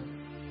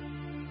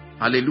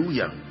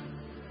 Hallelujah.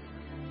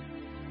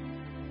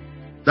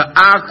 The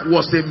ark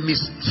was a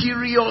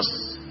mysterious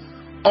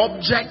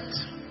object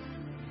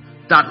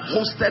that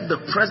hosted the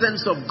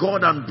presence of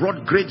God and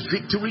brought great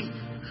victory.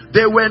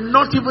 They were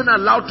not even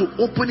allowed to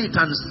open it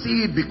and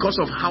see it because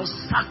of how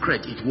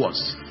sacred it was.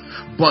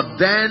 But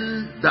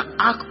then the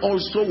ark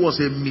also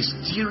was a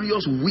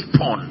mysterious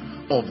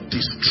weapon of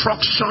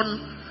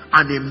destruction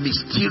and a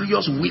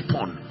mysterious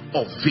weapon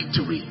of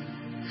victory.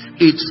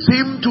 It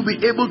seemed to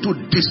be able to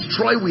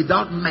destroy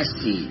without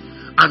mercy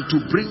and to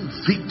bring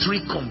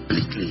victory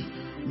completely.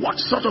 What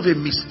sort of a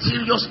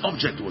mysterious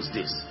object was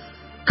this?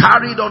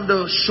 Carried on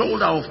the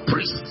shoulder of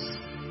priests.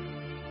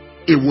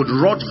 It would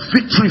wrought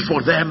victory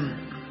for them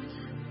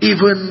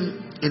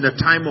even in a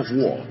time of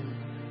war.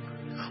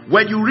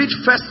 When you read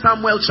 1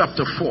 Samuel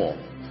chapter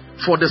 4,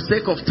 for the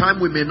sake of time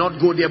we may not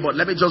go there, but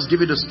let me just give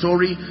you the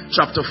story.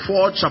 Chapter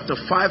 4, chapter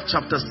 5,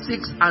 chapter 6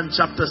 and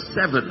chapter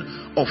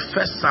 7 of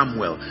 1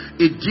 Samuel.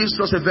 It gives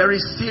us a very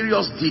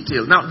serious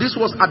detail. Now this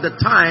was at the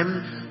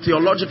time,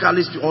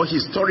 theologically or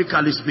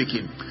historically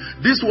speaking,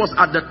 This was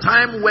at the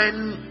time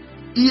when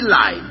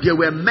Eli, there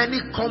were many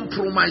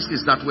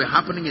compromises that were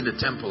happening in the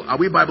temple. Are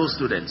we Bible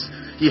students?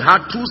 He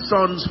had two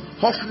sons,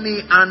 Hophni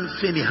and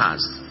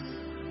Phinehas.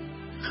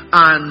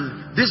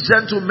 And these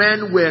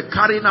gentlemen were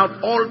carrying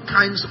out all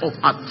kinds of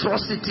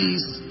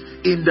atrocities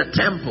in the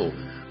temple.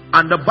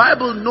 And the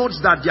Bible notes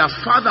that their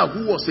father,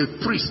 who was a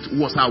priest,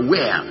 was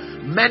aware.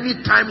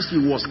 Many times he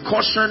was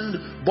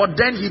cautioned, but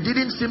then he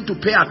didn't seem to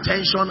pay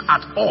attention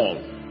at all.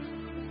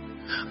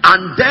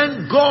 And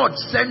then God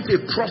sent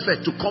a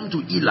prophet to come to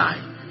Eli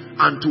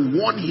and to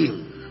warn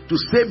him, to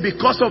say,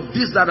 because of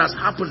this that has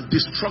happened,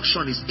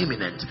 destruction is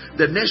imminent.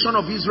 The nation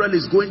of Israel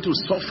is going to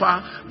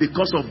suffer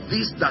because of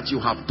this that you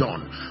have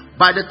done.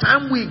 By the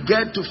time we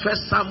get to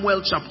 1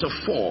 Samuel chapter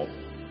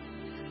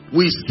 4,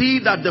 we see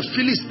that the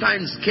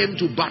Philistines came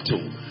to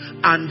battle,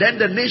 and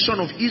then the nation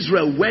of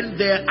Israel went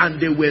there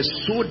and they were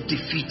so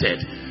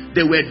defeated.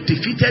 They were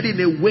defeated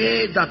in a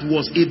way that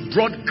it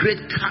brought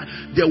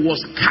there was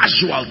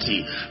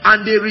casualty.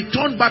 And they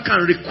returned back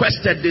and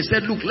requested, they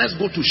said, look, let's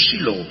go to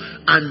Shiloh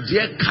and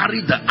there carry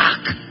the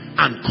ark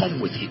and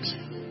come with it.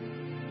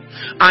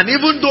 And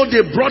even though they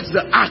brought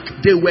the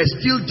ark, they were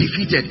still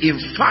defeated. In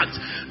fact,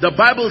 the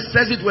Bible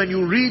says it when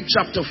you read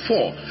chapter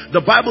 4. The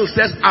Bible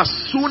says, as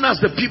soon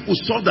as the people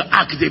saw the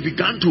ark, they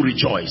began to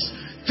rejoice,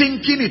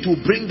 thinking it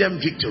would bring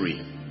them victory.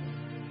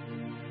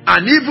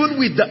 And even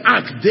with the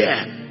ark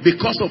there,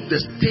 because of the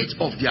state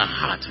of their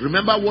heart.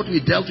 Remember what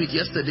we dealt with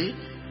yesterday?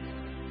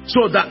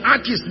 So the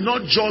ark is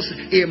not just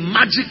a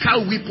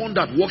magical weapon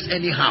that works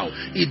anyhow.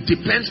 It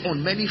depends on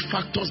many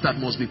factors that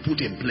must be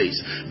put in place.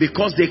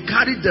 Because they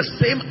carried the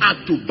same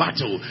ark to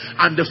battle,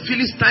 and the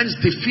Philistines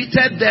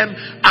defeated them,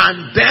 and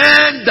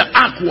then the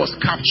ark was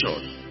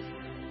captured.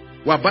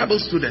 We're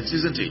Bible students,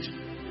 isn't it?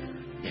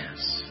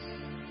 Yes.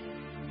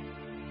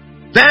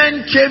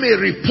 Then came a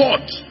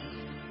report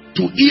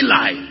to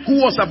Eli,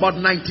 who was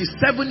about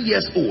 97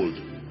 years old.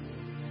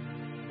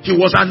 He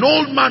was an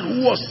old man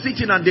who was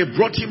sitting, and they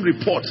brought him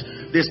report.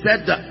 They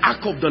said the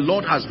ark of the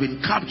Lord has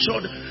been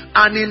captured,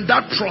 and in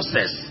that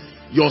process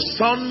your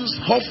sons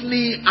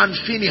Hophni and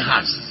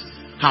Phinehas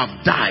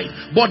have died.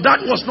 But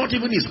that was not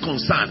even his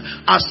concern.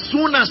 As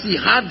soon as he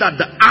heard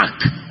that the ark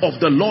of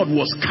the Lord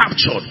was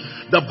captured,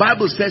 the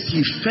Bible says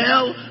he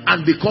fell,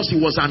 and because he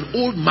was an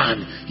old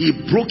man, he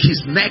broke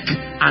his neck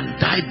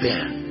and died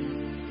there.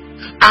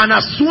 And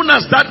as soon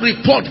as that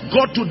report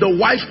got to the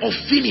wife of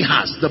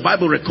Phinehas, the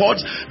Bible records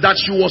that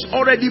she was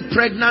already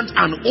pregnant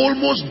and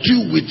almost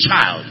due with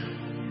child.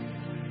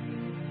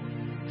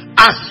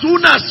 As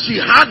soon as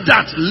she had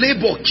that,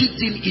 labor kicked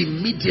in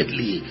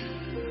immediately.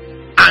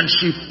 And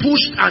she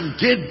pushed and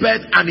gave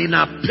birth, and in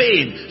her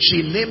pain,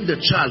 she named the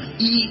child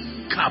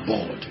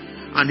Ichabod.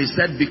 And he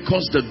said,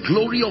 because the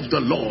glory of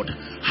the Lord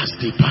has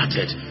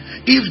departed.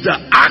 If the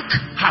ark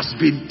has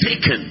been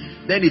taken,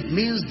 then it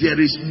means there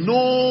is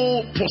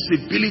no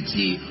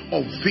possibility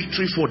of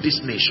victory for this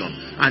nation.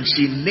 And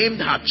she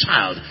named her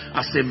child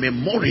as a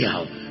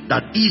memorial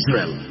that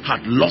Israel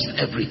had lost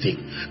everything.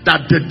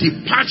 That the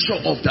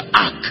departure of the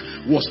ark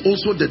was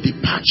also the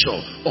departure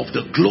of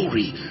the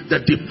glory,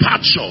 the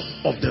departure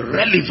of the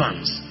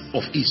relevance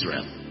of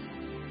Israel.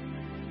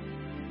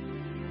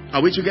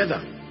 Are we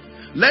together?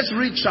 Let's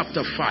read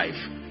chapter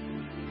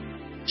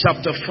 5.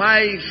 Chapter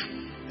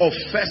 5 of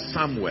 1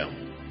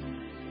 Samuel.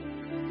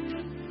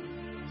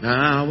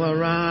 Now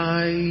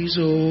arise,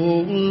 O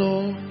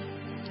Lord,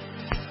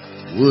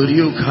 would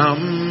you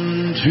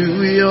come to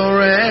your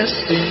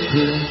resting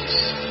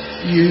place,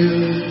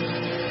 you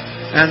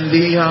and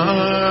the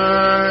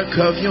ark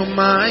of your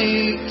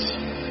might,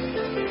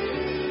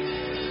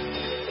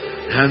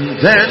 and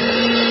then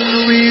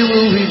we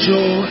will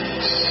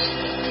rejoice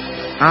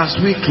as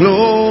we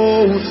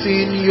clothe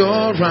in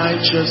your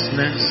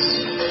righteousness.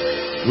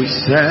 We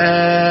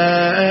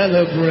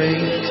celebrate.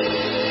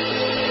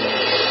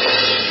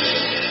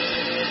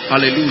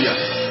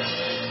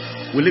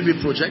 Hallelujah. Will it be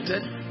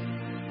projected?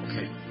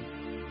 Okay.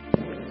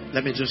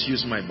 Let me just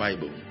use my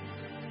Bible.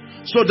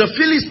 So the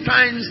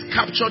Philistines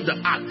captured the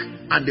ark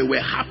and they were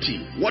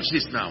happy. Watch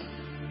this now.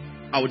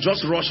 I will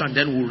just rush and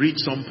then we'll read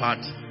some part.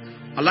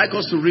 I'd like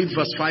us to read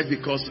verse 5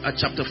 because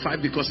chapter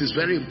 5 because it's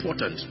very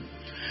important.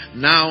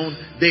 Now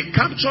they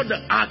captured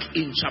the ark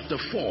in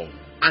chapter 4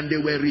 and they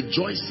were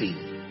rejoicing.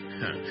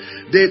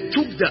 They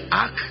took the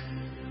ark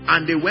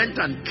and they went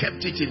and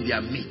kept it in their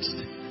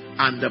midst.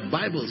 And the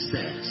Bible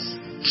says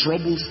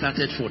trouble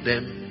started for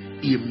them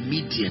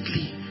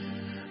immediately.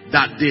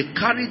 That they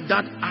carried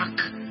that ark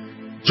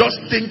just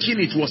thinking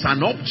it was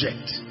an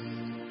object.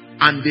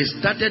 And they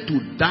started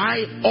to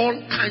die. All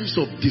kinds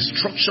of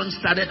destruction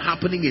started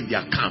happening in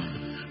their camp.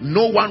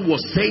 No one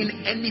was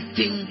saying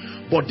anything,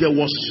 but there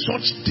was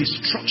such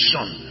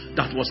destruction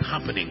that was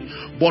happening.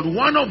 But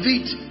one of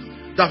it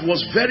that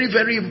was very,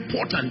 very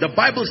important. The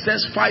Bible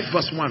says 5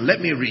 verse 1. Let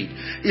me read.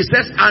 It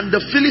says, and the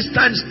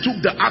Philistines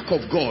took the ark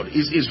of God.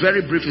 It's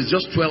very brief. It's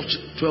just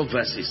 12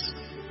 verses.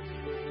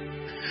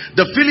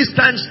 The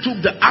Philistines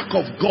took the ark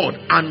of God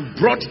and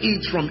brought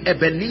it from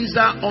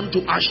Ebenezer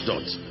unto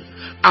Ashdod.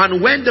 And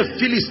when the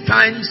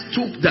Philistines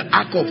took the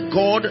ark of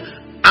God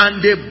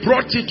And they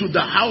brought it to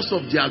the house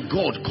of their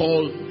god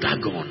called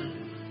Dagon.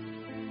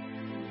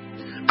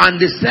 And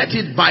they set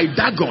it by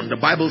Dagon, the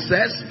Bible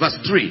says, verse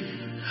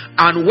 3.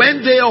 And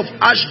when they of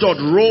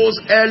Ashdod rose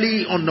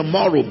early on the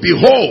morrow,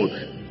 behold,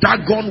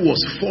 Dagon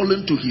was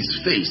fallen to his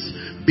face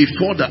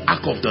before the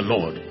ark of the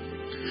Lord.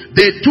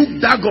 They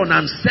took Dagon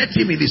and set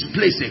him in his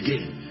place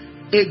again.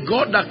 A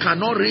God that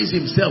cannot raise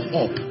himself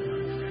up,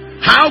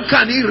 how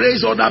can he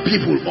raise other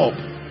people up?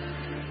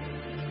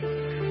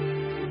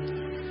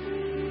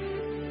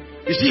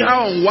 You see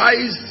how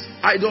unwise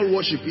idol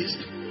worship is?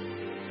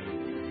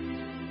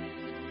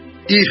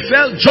 He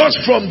fell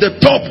just from the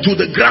top to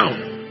the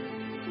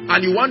ground,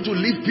 and you want to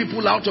lift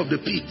people out of the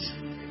pit.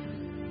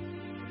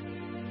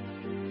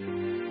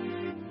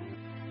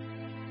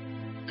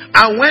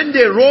 And when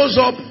they rose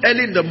up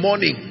early in the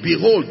morning,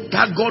 behold,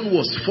 Dagon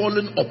was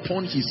fallen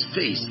upon his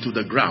face to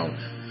the ground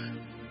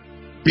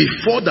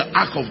before the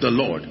ark of the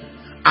Lord.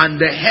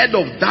 And the head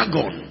of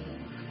Dagon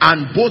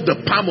and both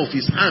the palm of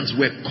his hands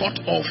were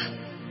cut off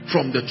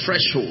from the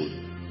threshold.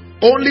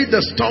 Only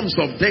the stumps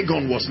of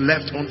Dagon was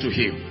left unto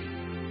him.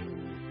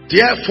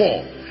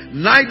 Therefore,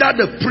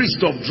 neither the priest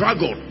of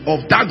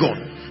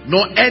Dagon,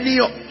 nor any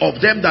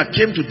of them that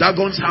came to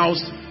Dagon's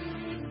house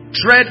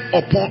tread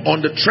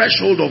on the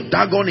threshold of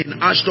Dagon in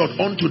Ashdod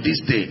unto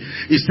this day.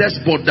 It says,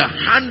 but the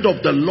hand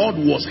of the Lord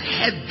was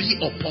heavy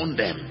upon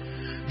them.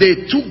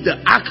 They took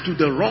the ark to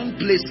the wrong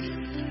place,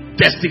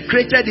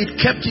 desecrated it,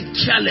 kept it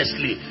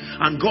carelessly.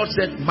 And God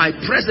said, my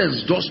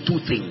presence does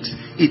two things.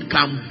 It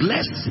can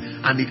bless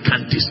and it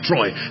can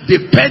destroy,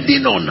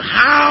 depending on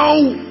how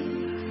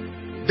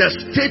the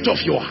state of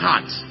your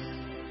heart.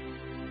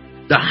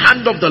 The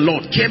hand of the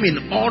Lord came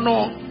in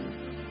honor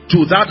to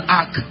that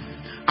ark,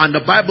 and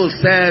the Bible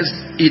says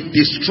it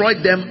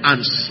destroyed them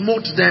and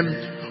smote them.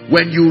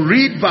 When you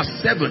read verse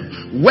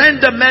 7,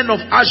 when the men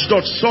of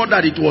Ashdod saw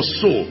that it was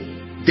so,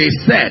 they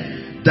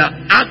said, the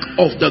ark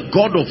of the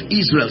God of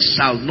Israel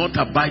shall not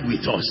abide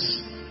with us,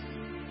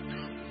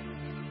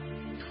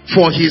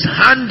 for his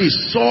hand is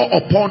sore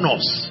upon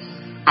us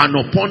and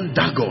upon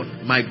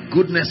Dagon. My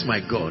goodness,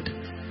 my God.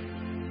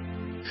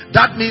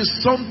 That means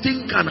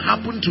something can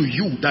happen to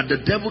you that the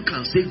devil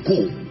can say,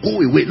 go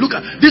away. Look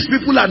at these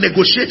people are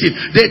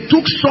negotiating. They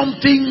took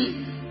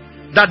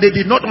something that they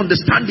did not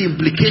understand the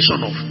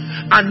implication of,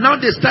 and now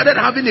they started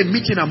having a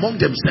meeting among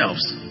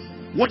themselves.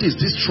 What is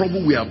this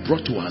trouble we have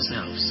brought to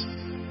ourselves?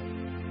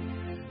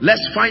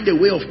 Let's find a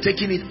way of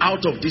taking it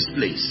out of this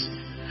place.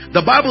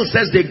 The Bible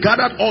says they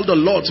gathered all the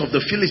lords of the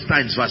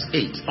Philistines, verse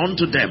 8,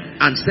 unto them,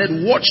 and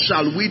said, what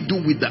shall we do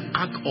with the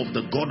ark of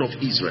the God of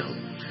Israel?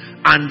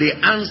 And they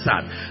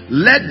answered,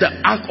 let the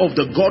ark of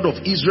the God of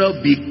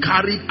Israel be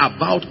carried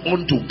about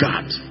unto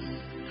Gath.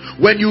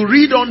 When you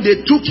read on,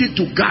 they took it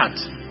to Gath.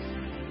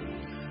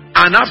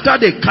 And after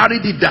they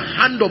carried it, the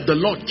hand of the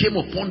Lord came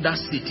upon that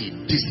city,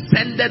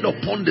 descended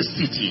upon the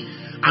city,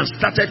 and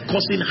started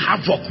causing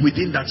havoc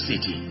within that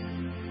city.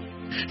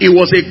 It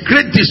was a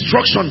great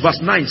destruction,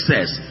 verse 9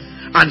 says.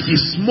 And he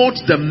smote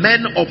the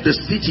men of the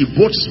city,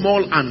 both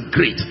small and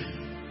great.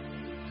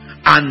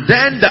 And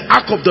then the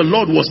ark of the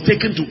Lord was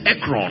taken to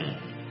Ekron.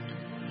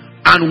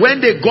 And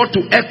when they got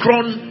to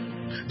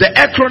Ekron, the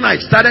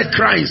Ekronites started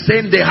crying,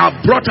 saying, they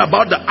have brought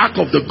about the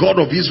ark of the God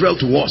of Israel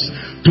to us,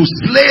 to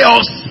slay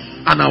us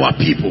and our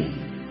people.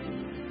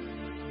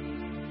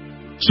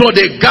 So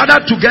they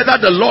gathered together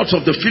the lords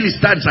of the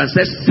Philistines and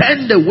said,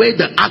 send away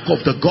the ark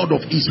of the God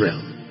of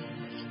Israel.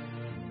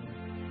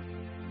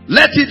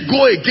 Let it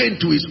go again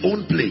to his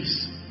own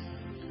place,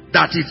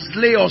 that it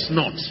slay us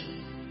not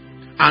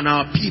and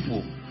our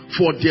people.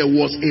 For there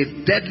was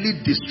a deadly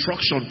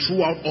destruction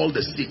throughout all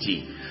the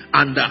city,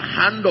 and the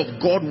hand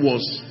of God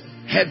was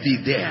heavy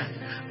there.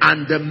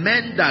 And the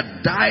men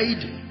that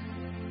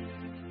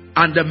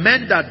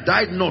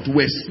died not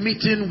were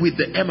smitten with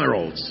the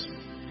emeralds,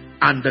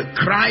 and the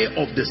cry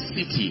of the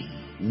city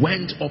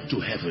went up to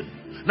heaven.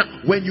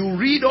 Now, when you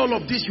read all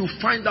of this, you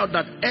find out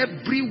that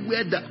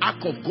everywhere the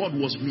ark of God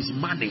was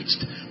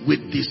mismanaged with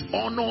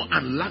dishonor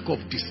and lack of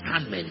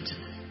discernment.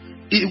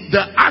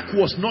 The ark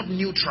was not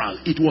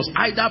neutral. It was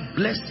either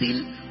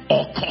blessing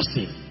or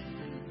cursing.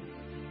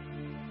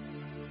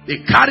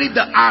 They carried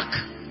the ark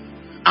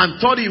and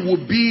thought it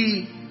would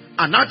be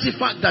an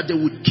artifact that they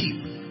would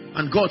keep.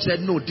 And God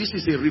said, no, this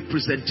is a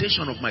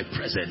representation of my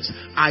presence.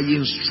 I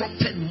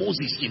instructed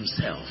Moses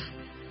himself.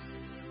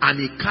 And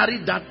he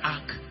carried that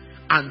ark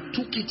and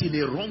took it in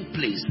a wrong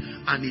place,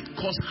 and it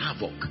caused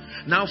havoc.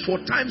 Now, for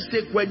time's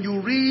sake, when you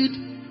read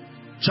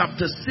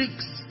chapter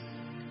 6,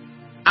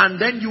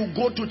 and then you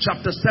go to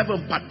chapter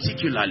 7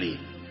 particularly,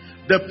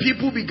 the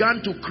people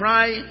began to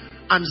cry,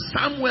 and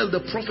Samuel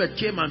the prophet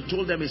came and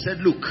told them, he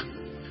said, look,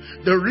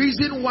 the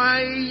reason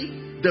why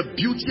the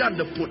beauty and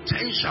the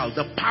potential,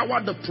 the power,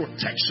 the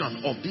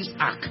protection of this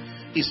ark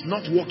is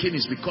not working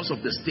is because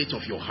of the state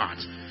of your heart.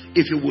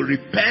 If you will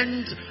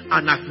repent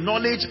and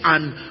acknowledge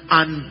and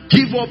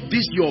give up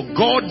this your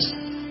gods,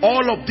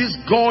 all of these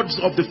gods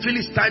of the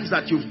Philistines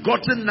that you've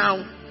gotten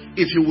now,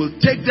 if you will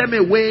take them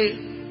away,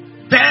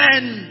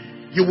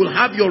 then You will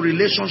have your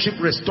relationship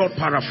restored.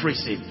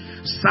 Paraphrasing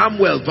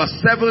Samuel verse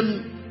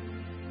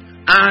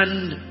 7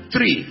 and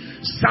 3.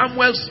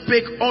 Samuel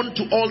spake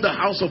unto all the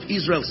house of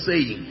Israel,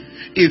 saying,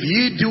 if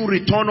ye do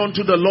return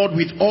unto the Lord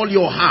with all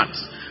your heart,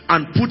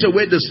 and put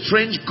away the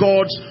strange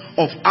gods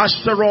of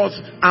Ashtaroth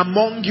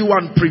among you,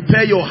 and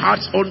prepare your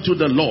hearts unto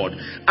the Lord,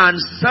 and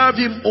serve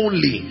him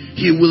only,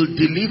 he will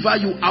deliver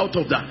you out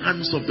of the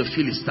hands of the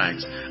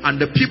Philistines.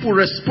 And the people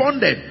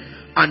responded,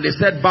 and they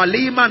said,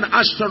 Balaam and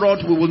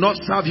Ashtaroth, we will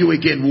not serve you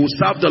again, we will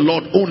serve the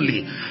Lord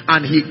only.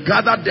 And he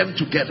gathered them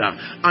together.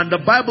 And the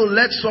Bible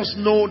lets us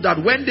know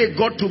that when they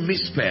got to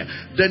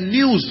Mizpeh, the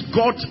news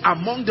got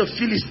among the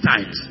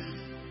Philistines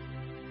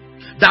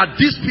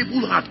that these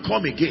people had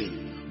come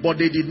again. But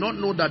they did not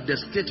know that the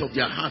state of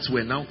their hearts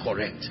were now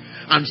correct.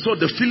 And so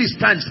the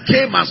Philistines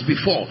came as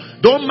before.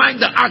 Don't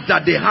mind the act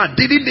that they had.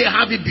 Didn't they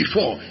have it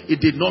before?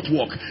 It did not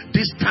work.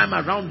 This time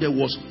around there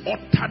was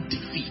utter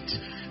defeat.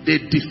 They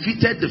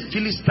defeated the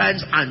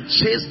Philistines and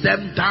chased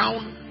them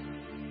down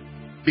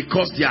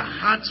because their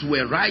hearts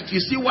were right.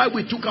 You see why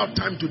we took our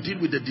time to deal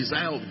with the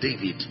desire of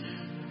David.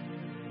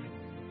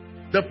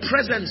 The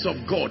presence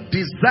of God,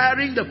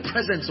 desiring the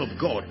presence of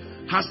God,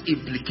 has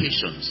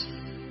implications.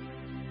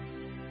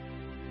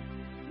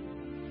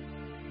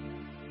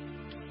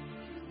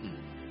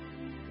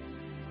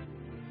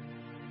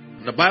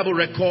 The Bible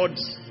records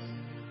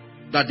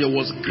that there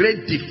was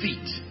great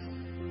defeat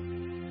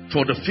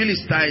for the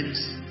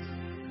Philistines,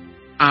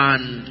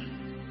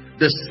 and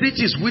the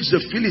cities which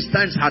the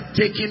Philistines had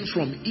taken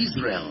from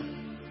Israel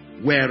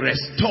were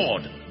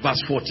restored.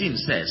 Verse 14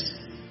 says,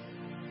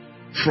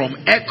 from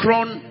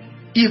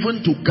Ekron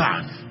even to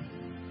Gath,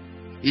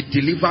 it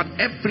delivered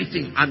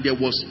everything, and there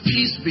was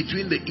peace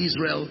between the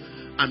Israel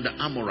and the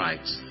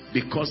Amorites,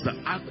 because the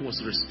ark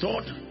was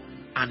restored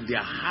and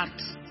their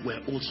hearts were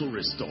also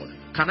restored.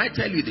 Can I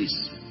tell you this?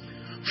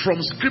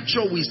 From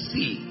scripture we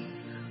see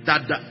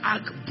that the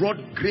ark brought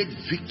great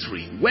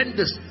victory when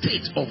the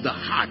state of the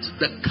heart,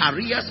 the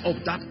carriers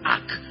of that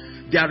ark,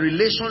 their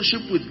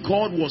relationship with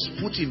God was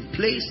put in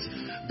place.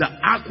 The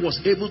ark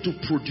was able to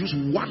produce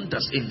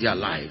wonders in their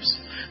lives.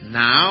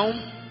 Now,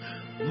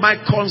 my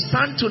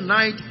concern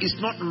tonight is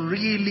not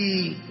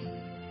really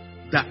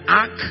the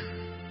ark.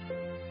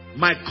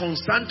 My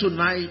concern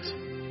tonight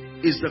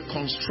is the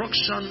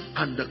construction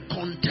and the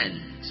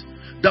content.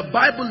 The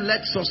Bible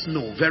lets us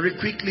know very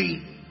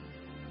quickly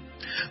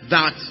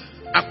that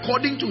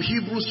according to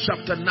Hebrews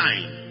chapter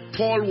 9,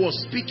 Paul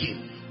was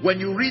speaking.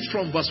 When you read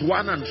from verse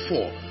 1 and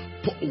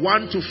 4,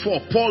 1 to 4,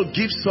 Paul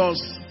gives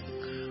us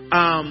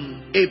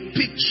a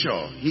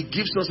picture. He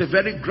gives us a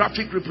very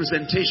graphic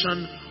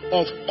representation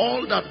of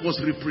all that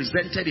was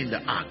represented in the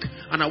ark.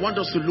 And I want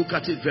us to look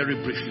at it very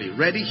briefly.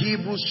 Ready?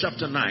 Hebrews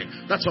chapter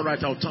 9. That's all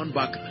right. I'll turn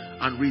back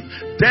and read.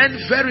 Then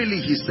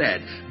verily, he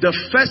said, the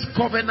first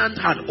covenant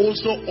had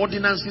also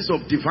ordinances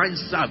of divine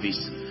service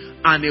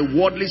and a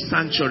worldly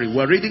sanctuary.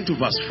 We're reading to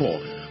verse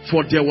 4.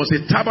 For there was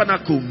a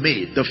tabernacle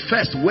made, the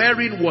first,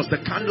 wherein was the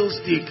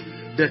candlestick,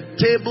 the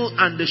table,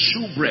 and the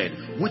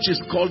shewbread, which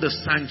is called the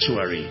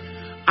sanctuary.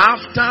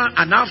 After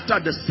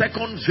the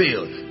second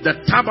veil,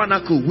 the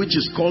tabernacle, which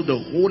is called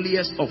the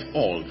holiest of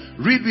all.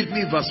 Read with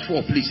me verse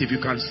 4, please, if you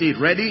can see it.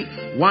 Ready?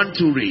 1,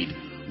 2, read.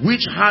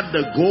 Which had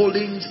the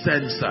golden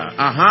censer,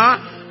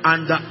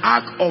 and the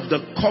ark of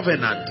the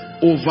covenant,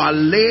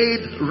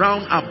 overlaid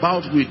round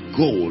about with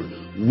gold,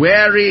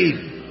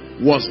 wherein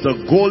was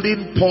the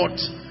golden pot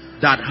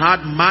that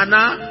had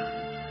manna,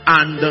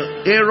 and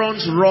the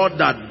Aaron's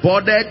rod that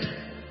budded,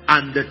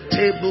 and the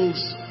tables.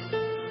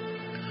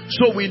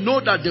 So we know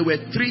that there were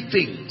three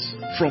things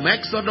from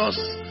Exodus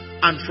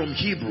and from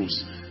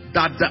Hebrews,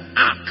 that the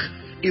ark,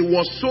 it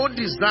was so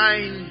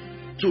designed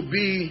to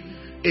be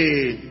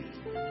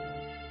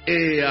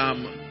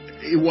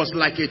it was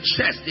like a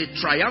chest,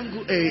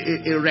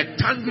 a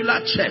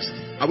rectangular chest.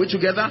 Are we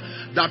together?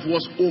 That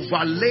was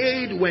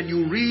overlaid. When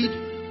you read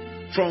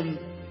from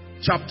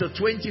chapter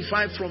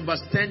 25 from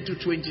verse 10 to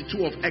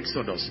 22 of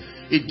Exodus,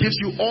 it gives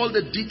you all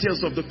the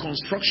details of the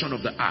construction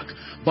of the ark.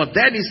 But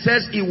then it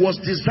says it was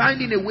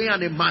designed in a way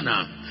and a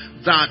manner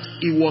that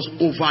it was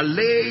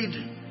overlaid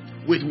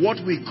with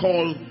what we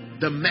call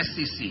the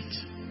mercy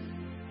seat.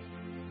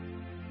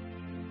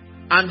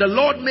 And the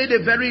Lord made a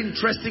very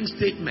interesting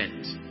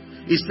statement.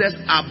 He says,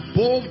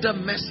 above the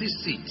mercy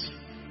seat,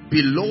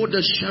 below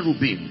the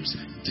cherubims,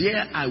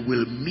 there I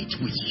will meet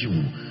with you,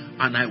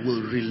 and I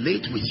will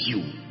relate with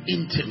you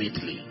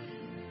intimately.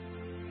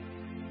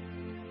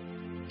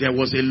 There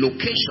was a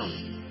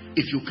location.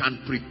 If you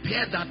can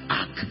prepare that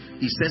ark,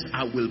 he says,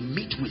 I will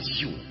meet with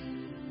you.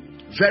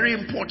 Very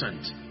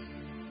important.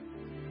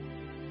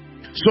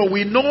 So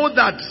we know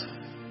that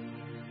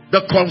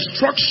the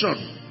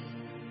construction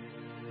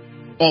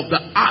of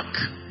the ark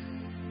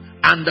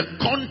and the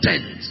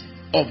content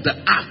of the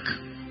ark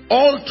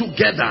all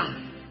together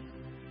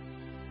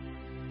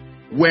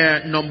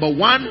were, number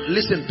one,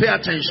 listen, pay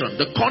attention,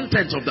 the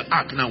content of the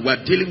ark. Now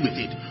we're dealing with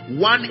it.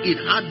 One, it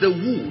had the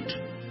wood,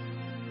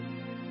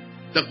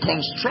 the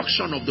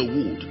construction of the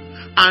wood.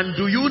 And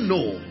do you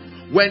know,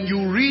 When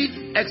you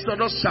read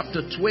Exodus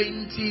chapter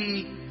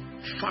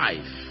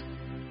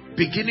 25,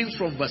 beginning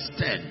from verse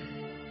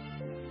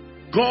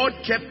 10, God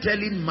kept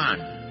telling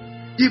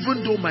man,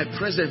 even though my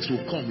presence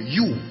will come,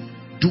 you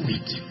do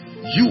it.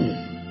 You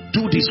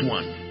do this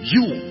one.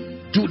 You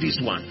do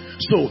this one.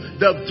 So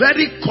the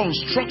very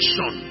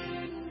construction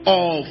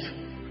of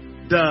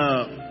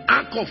the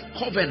Ark of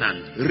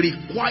Covenant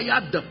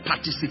required the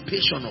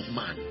participation of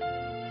man.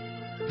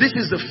 This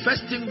is the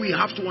first thing we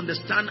have to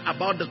understand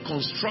about the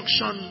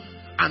construction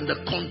and the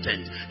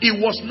content. It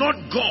was not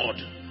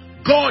God.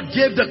 God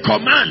gave the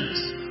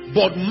commands.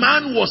 But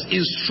man was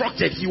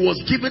instructed. He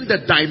was given the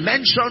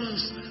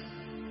dimensions.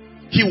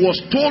 He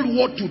was told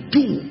what to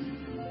do,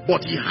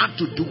 but he had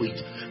to do it.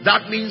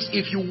 That means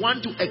if you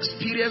want to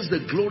experience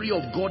the glory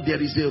of God,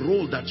 there is a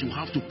role that you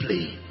have to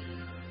play.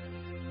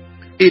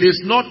 It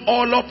is not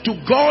all up to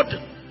God,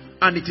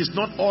 and it is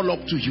not all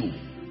up to you.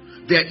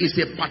 There is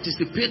a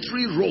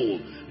participatory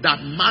role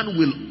that man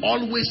will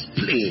always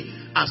play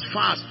as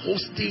far as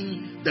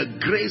hosting the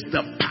grace,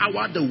 the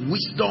power, the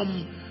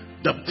wisdom,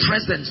 the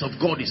presence of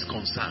God is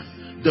concerned.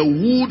 The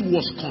wood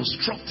was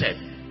constructed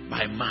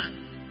by man.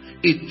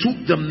 It took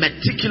the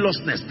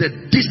meticulousness, the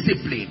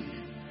discipline,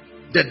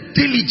 the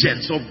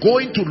diligence of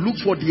going to look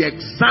for the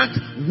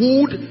exact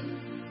wood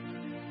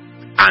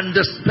and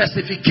the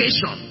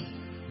specification.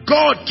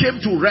 God came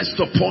to rest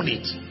upon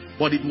it,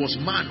 but it was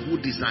man who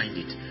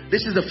designed it.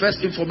 This is the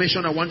first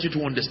information I want you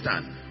to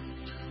understand.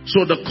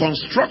 So the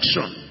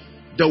construction,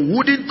 the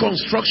wooden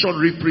construction,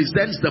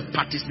 represents the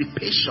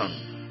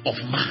participation of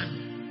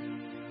man.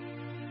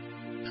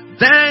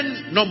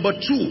 Then, number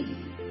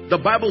 2,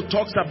 the Bible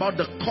talks about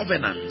the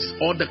covenants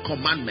or the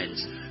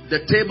commandments.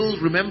 The table,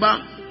 remember,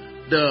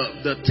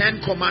 the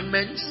 10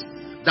 commandments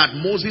that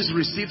Moses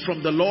received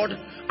from the Lord,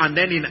 and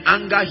then in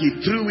anger he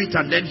threw it,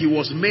 and then he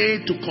was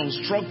made to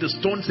construct the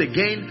stones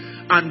again,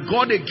 and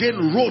God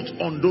again wrote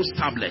on those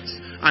tablets,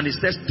 and he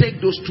says,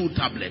 take those 2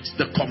 tablets,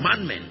 the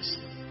commandments.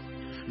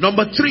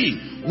 Number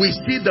 3, we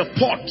see the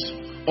pot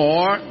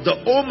or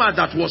the omer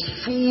that was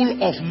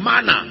full of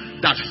manna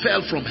that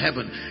fell from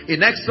heaven.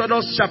 In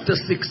Exodus chapter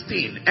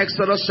 16,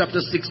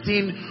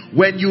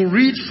 when you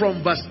read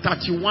from verse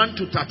 31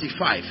 to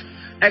 35,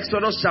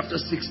 Exodus chapter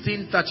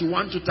 16,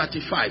 31 to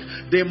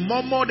 35, they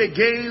murmured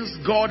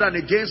against God and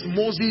against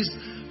Moses,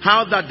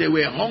 how that they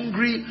were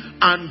hungry,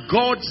 and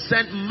God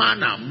sent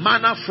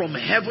manna from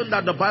heaven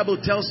that the Bible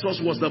tells us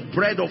was the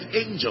bread of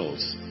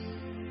angels.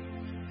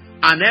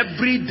 And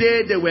every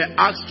day they were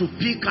asked to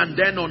pick, and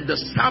then on the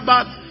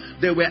Sabbath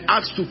they were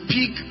asked to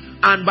pick,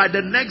 and by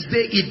the next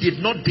day it did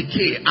not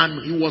decay,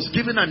 and he was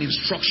given an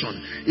instruction.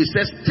 He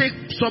says, take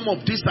some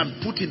of this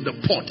and put in the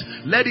pot.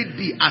 Let it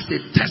be as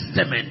a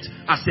testament,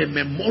 as a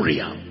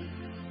memorial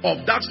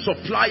of that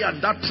supply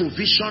and that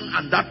provision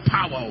and that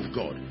power of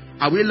God.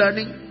 Are we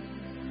learning?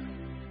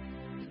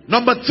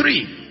 Number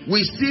 3,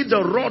 we see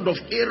the rod of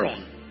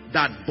Aaron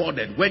that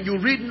budded. When you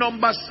read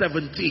Numbers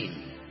 17,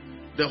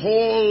 the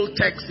whole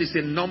text is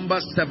in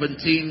Numbers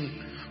 17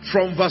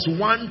 from verse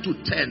 1 to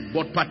 10,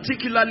 but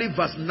particularly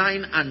verse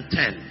 9 and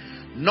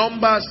 10.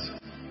 Numbers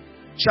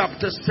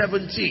chapter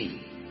 17.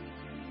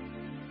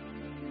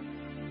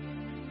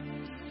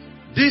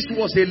 This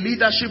was a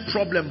leadership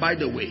problem, by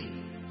the way.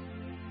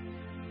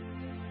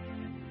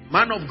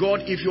 Man of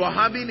God, if you are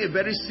having a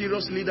very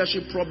serious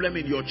leadership problem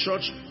in your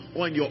church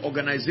or in your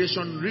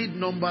organization, read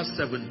Numbers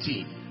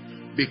 17,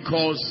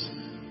 because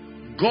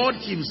God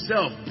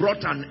himself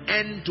brought an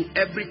end to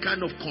every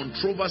kind of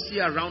controversy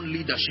around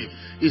leadership.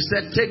 He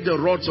said, take the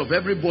rods of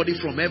everybody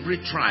from every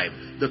tribe,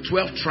 the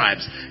 12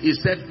 tribes. He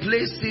said,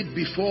 place it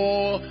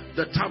before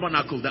the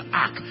tabernacle, the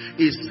ark.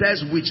 He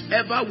says,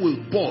 whichever will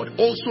bud,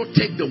 also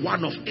take the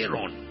one of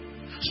Aaron,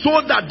 so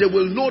that they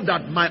will know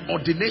that my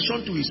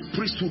ordination to his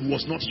priesthood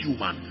was not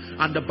human.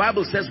 And the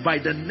Bible says by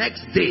the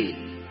next day,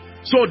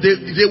 so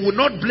they will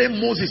not blame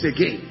Moses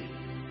again.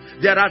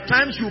 There are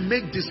times you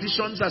make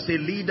decisions as a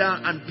leader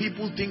and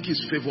people think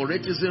it's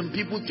favoritism.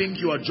 People think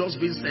you are just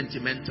being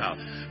sentimental.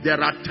 There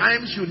are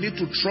times you need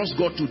to trust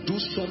God to do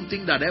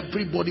something that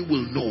everybody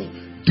will know.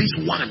 This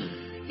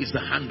one is the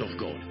hand of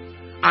God.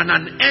 And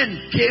an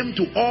end came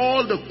to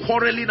all the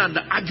quarreling and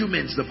the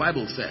arguments, the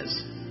Bible says.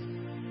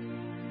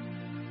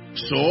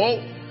 So,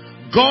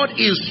 God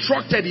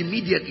instructed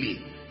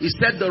immediately. He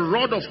said, the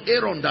rod of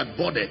Aaron that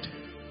budded,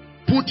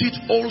 put it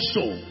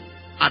also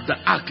at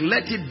the ark.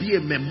 Let it be a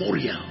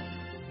memorial.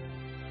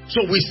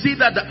 So we see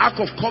that the Ark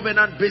of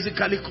Covenant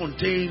basically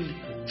contained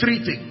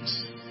 3 things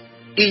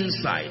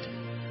inside.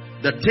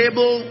 The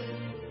table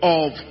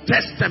of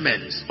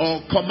testaments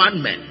or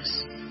commandments.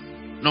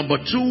 Number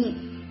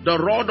 2, the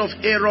rod of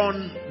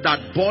Aaron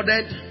that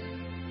budded.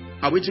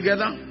 Are we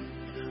together?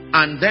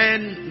 And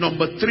then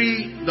number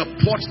 3, the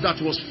pot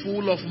that was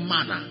full of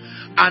manna.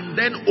 And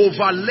then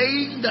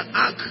overlaying the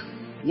ark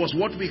was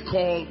what we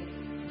call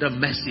the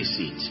mercy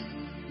seat.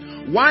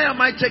 Why am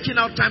I taking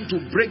out time to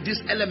break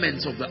these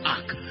elements of the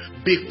ark?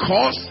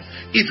 Because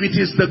if it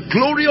is the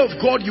glory of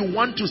God you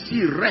want to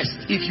see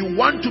rest, if you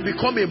want to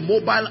become a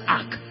mobile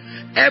ark,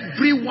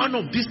 every one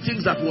of these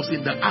things that was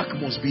in the ark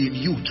must be in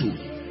you too.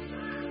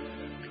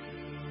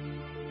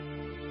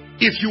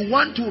 If you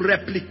want to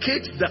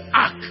replicate the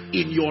ark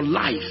in your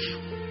life,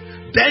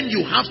 then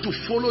you have to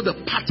follow the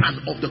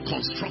pattern of the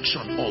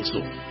construction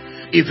also.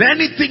 If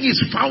anything is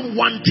found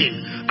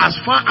wanting as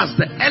far as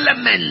the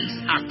elements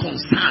are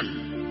concerned,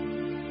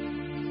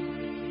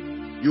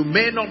 you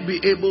may not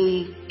be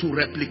able to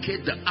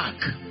replicate the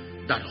ark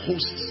that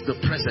hosts the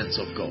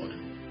presence of God.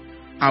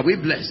 Are we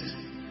blessed?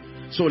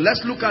 So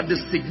let's look at the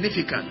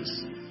significance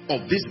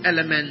of these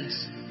elements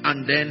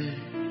and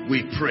then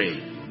we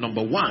pray.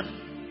 Number one,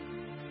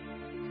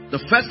 the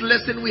first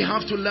lesson we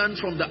have to learn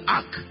from the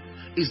ark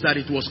is that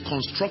it was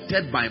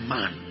constructed by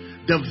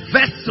man. The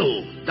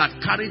vessel that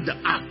carried the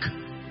ark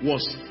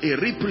was a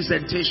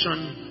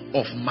representation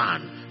of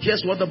man.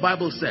 Here's what the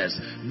Bible says.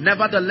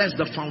 Nevertheless,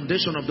 the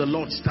foundation of the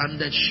Lord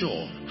standeth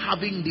sure,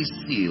 having this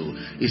seal.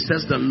 It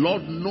says, the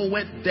Lord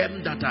knoweth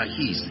them that are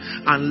his,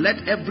 and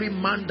let every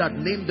man that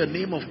name the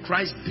name of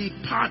Christ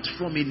depart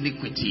from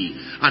iniquity.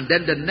 And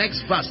then the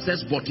next verse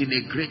says, but in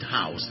a great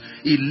house.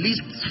 It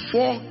lists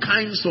 4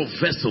 kinds of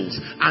vessels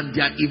and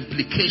their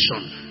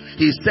implication.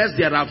 He says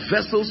there are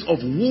vessels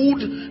of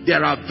wood,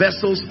 there are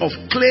vessels of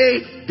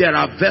clay, there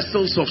are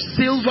vessels of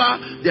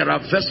silver, there are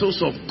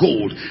vessels of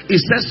gold. He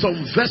says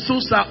some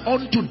vessels are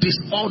unto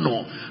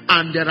dishonor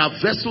and there are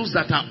vessels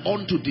that are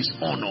unto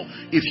dishonor.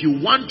 If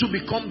you want to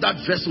become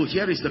that vessel,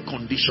 here is the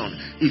condition.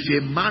 If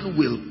a man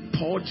will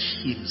purge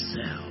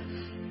himself,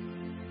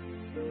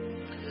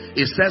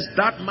 it says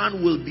that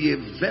man will be a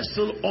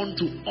vessel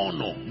unto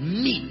honor,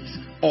 meet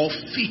or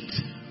fit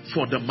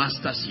for the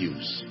master's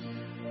use.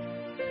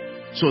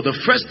 So the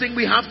first thing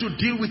we have to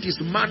deal with is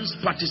man's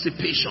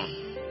participation.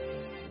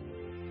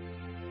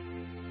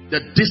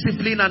 The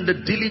discipline and the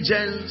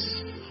diligence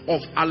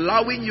of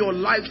allowing your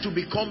life to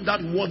become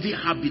that worthy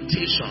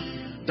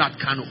habitation that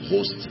can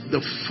host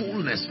the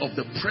fullness of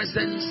the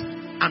presence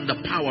and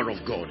the power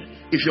of God.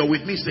 If you're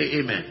with me,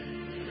 say amen.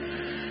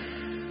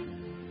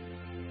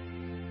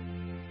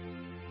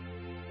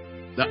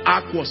 The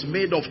ark was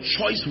made of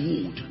choice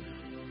wood,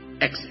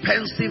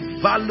 expensive,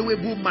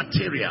 valuable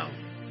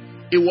material.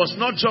 It was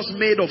not just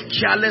made of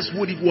careless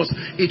wood.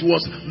 It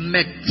was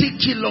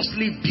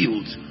meticulously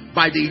built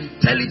by the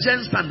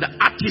intelligence and the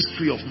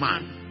artistry of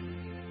man.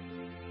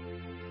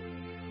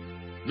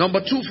 Number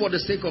 2, for the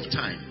sake of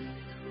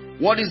time,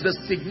 what is the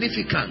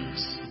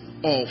significance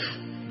of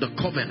the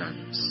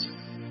covenants,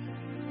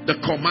 the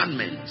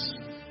commandments?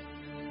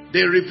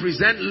 They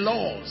represent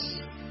laws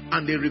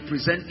and they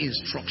represent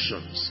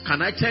instructions.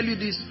 Can I tell you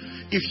this?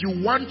 If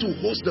you want to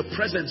host the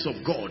presence of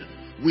God,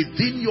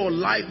 within your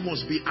life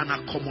must be an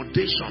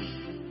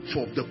accommodation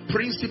for the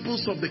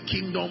principles of the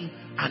kingdom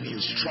and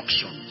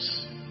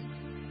instructions.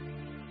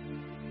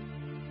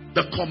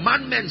 The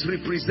commandments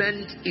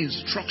represent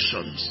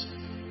instructions.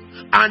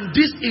 And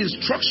these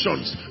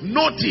instructions,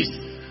 notice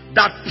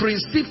that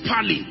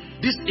principally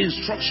these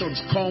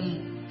instructions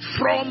come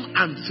from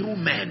and through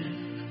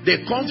men.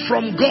 They come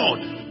from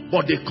God,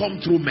 but they come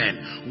through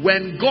men.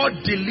 When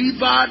God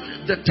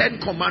delivered the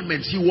 10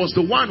 commandments, he was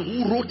the one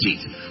who wrote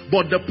it.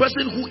 But the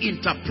person who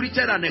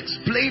interpreted and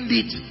explained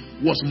it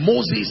was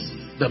Moses,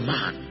 the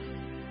man.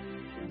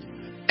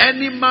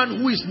 Any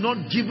man who is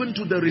not given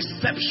to the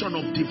reception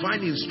of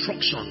divine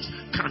instructions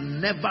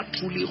can never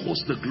truly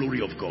host the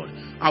glory of God.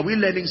 Are we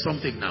learning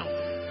something now?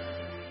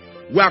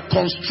 We are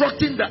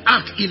constructing the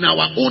ark in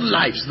our own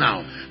lives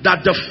now.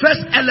 That the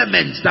first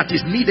element that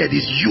is needed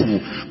is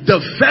you. The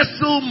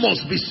vessel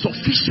must be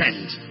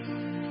sufficient.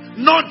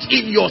 Not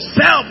in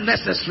yourself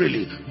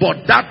necessarily,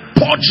 but that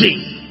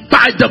purging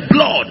by the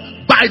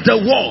blood, by the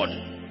word,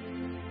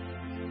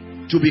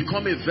 to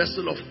become a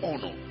vessel of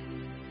honor.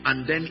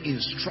 And then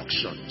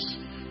instructions.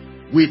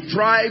 We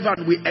thrive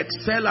and we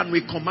excel and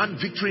we command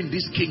victory in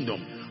this kingdom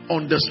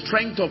on the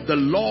strength of the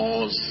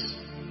laws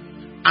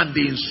and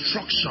the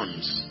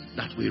instructions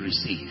that we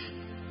receive.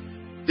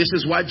 This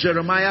is why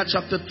Jeremiah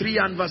chapter 3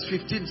 and verse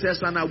 15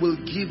 says, and I will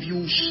give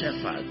you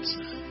shepherds,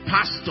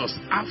 pastors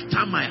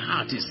after my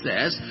heart. It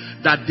says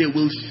that they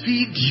will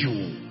feed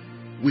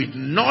you with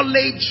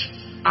knowledge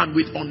and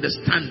with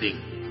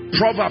understanding.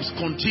 Proverbs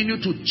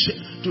continue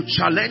to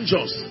challenge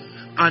us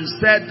and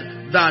said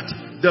that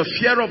the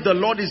fear of the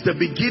Lord is the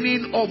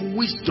beginning of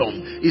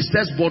wisdom. It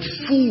says, but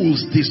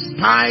fools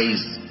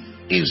despise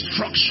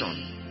instruction.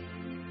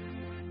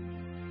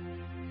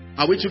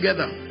 Are we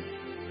together?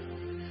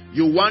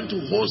 You want to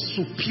host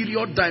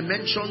superior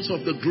dimensions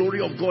of the glory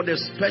of God,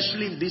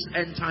 especially in this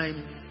end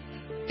time.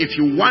 If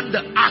you want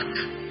the ark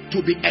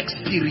to be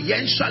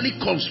experientially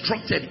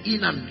constructed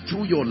in and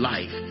through your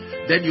life,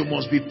 then you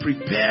must be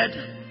prepared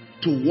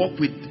to walk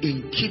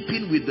in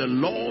keeping with the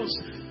laws.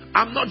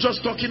 I'm not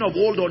just talking of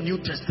Old or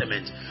New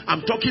Testament.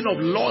 I'm talking of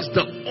laws,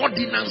 the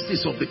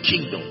ordinances of the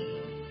kingdom.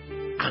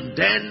 And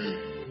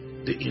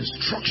then the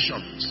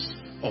instructions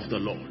of the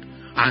Lord.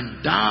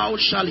 And thou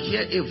shalt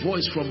hear a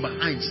voice from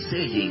behind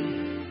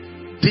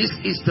saying, this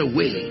is the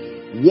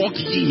way, walk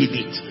ye in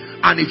it.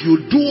 And if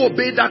you do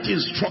obey that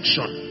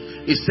instruction,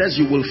 it says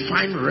you will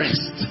find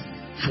rest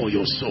for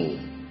your soul.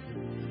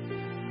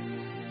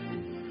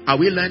 Are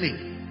we learning?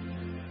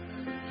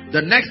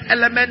 The next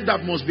element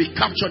that must be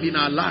captured in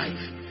our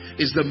life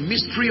is the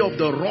mystery of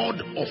the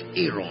rod of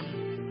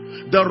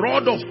Aaron. The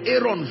rod of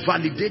Aaron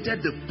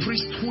validated the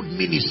priesthood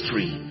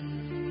ministry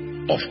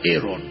of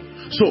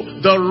Aaron. So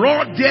the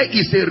rod there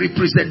is a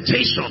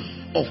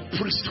representation of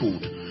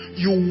priesthood.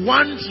 You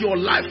want your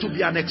life to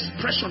be an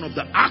expression of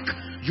the ark,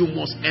 you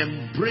must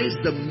embrace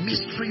the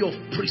mystery of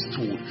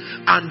priesthood.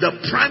 And the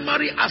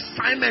primary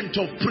assignment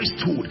of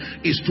priesthood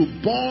is to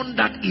burn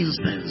that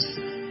incense,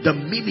 the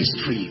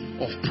ministry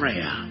of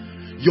prayer.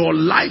 Your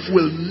life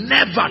will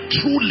never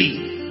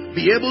truly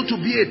be able to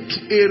be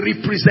a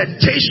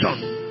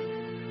representation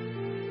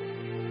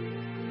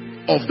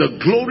of the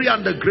glory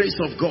and the grace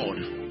of God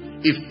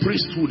if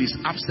priesthood is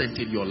absent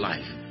in your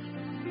life.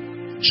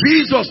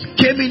 Jesus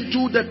came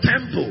into the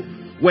temple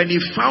when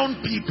he found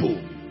people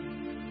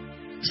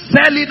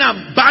selling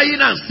and buying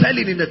and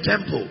selling in the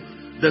temple.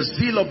 The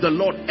zeal of the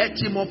Lord ate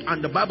him up,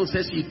 and the Bible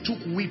says he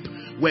took whip.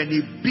 When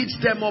he beats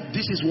them up,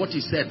 this is what he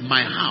said: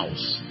 my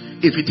house,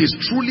 if it is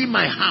truly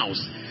my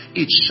house,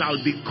 it shall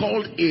be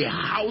called a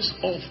house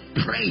of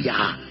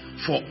prayer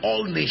for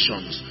all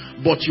nations,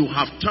 but you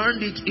have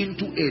turned it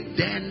into a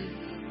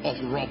den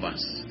of robbers.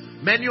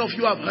 Many of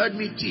you have heard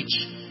me teach,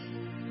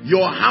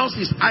 your house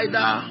is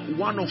either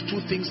one of two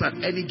things at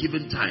any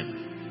given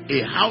time: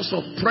 a house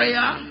of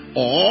prayer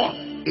or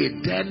a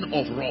den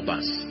of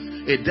robbers.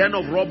 A den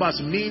of robbers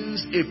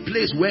means a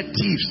place where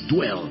thieves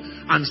dwell,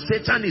 and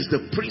Satan is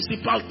the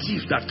principal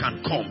thief that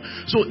can come.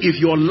 So if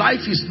your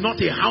life is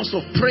not a house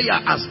of prayer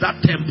as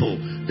that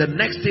temple, the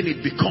next thing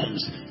it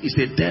becomes is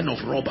a den of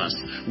robbers,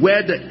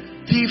 where the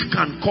thief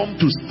can come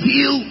to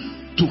steal,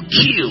 to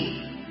kill,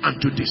 and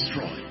to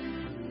destroy.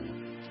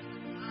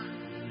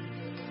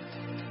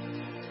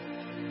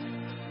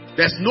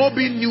 There's no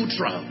being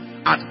neutral.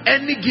 At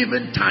any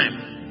given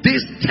time,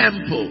 this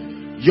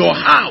temple, your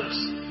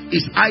house,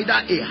 is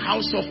either a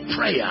house of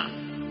prayer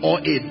or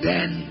a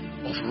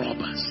den of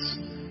robbers.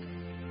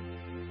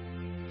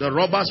 The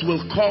robbers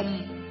will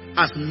come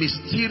as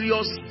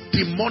mysterious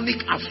demonic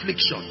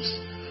afflictions.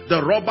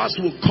 The robbers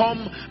will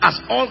come as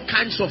all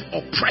kinds of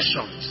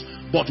oppressions.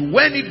 But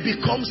when it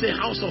becomes a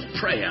house of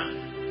prayer,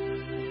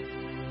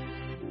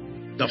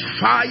 the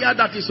fire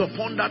that is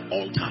upon that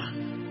altar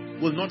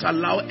will not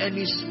allow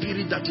any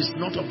spirit that is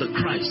not of the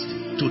Christ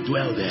to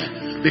dwell there.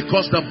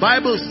 Because the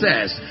Bible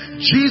says,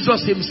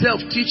 Jesus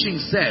himself teaching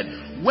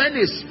said, when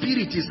a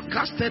spirit is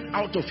casted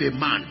out of a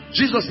man,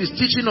 Jesus is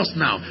teaching us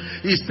now,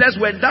 he says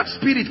when that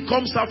spirit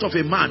comes out of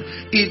a man,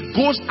 it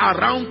goes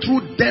around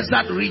through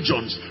desert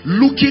regions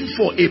looking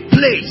for a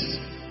place.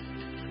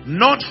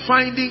 Not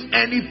finding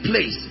any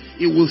place,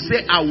 it will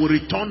say, I will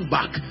return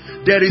back.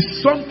 There is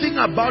something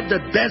about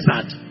the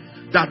desert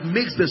that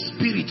makes the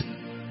spirit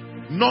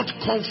not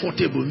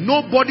comfortable.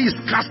 Nobody is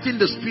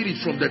casting the spirit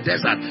from the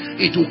desert.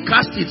 It will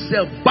cast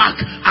itself back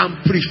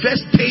and prefer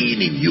staying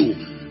in you.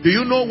 Do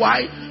you know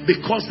why?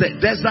 Because the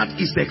desert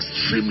is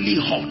extremely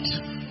hot.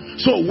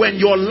 So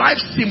when your life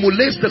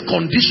simulates the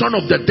condition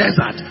of the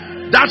desert,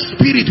 that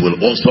spirit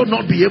will also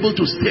not be able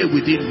to stay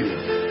within you.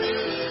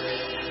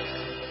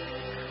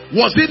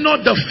 Was it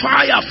not the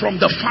fire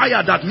from the fire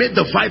that made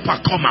the viper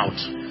come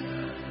out?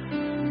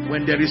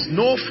 When there is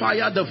no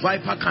fire, the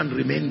viper can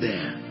remain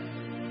there.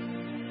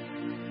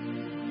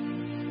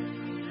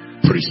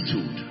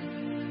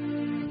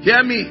 Priesthood.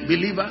 Hear me,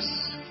 believers.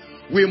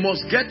 We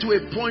must get to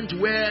a point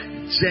where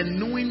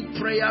genuine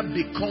prayer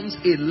becomes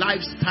a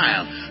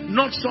lifestyle,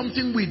 not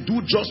something we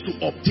do just to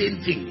obtain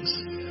things.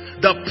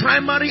 The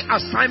primary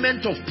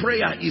assignment of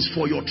prayer is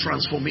for your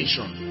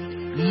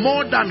transformation,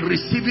 more than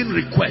receiving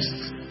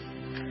requests.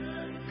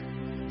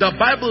 The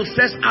Bible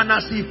says, and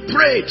as he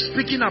prayed,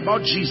 speaking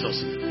about Jesus,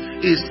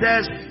 it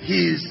says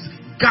his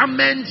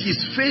garment,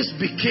 his face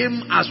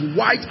became as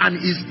white, and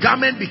his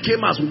garment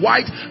became as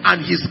white,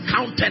 and his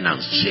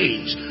countenance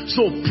changed.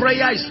 So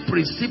prayer is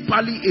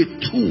principally a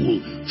tool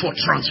for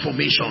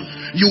transformation.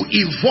 You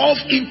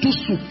evolve into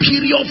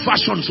superior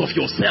versions of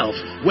yourself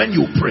when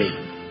you pray.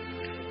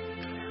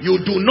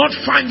 You do not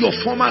find your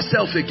former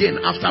self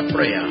again after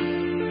prayer.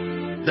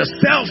 The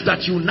self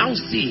that you now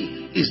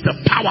see is the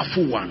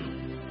powerful one,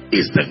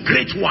 is the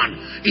great one,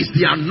 is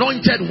the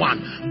anointed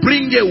one.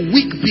 Bring a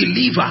weak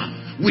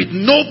believer with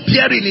no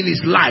bearing in his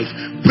life,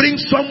 bring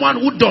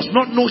someone who does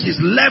not know his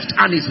left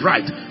and his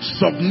right,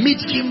 submit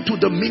him to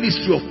the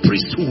ministry of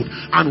priesthood,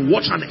 and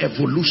watch an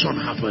evolution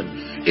happen.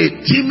 A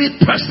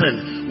timid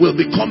person will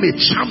become a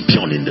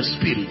champion in the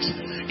spirit.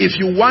 If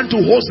you want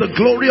to host the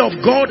glory of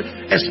God,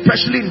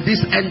 especially in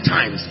these end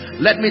times,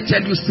 let me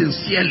tell you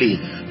sincerely,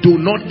 do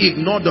not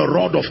ignore the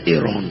rod of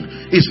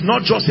Aaron. It's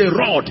not just a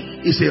rod,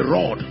 it's a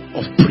rod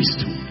of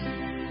priesthood.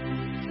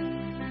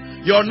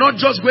 You're not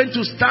just going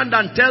to stand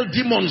and tell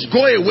demons,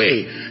 go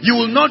away. You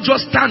will not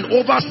just stand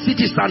over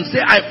cities and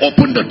say, I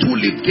open the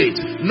two-leaf gate.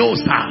 No,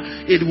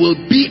 sir. It will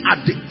be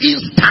at the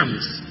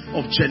instance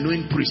of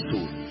genuine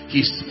priesthood.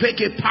 He spake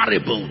a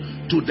parable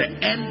to the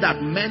end that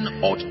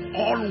men ought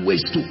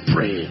always to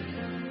pray.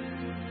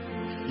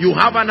 You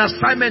have an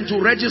assignment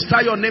to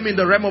register your name in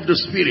the realm of the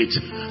spirit,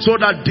 so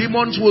that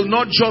demons will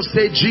not just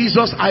say,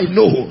 Jesus, I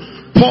know.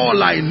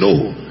 Paul, I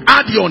know.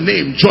 Add your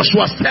name.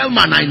 Joshua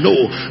Selman, I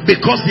know.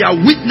 Because they are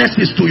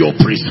witnesses to your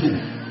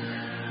priesthood.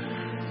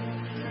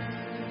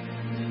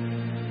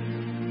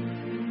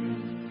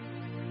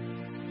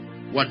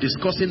 We're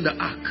discussing the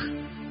ark.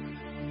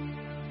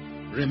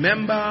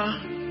 Remember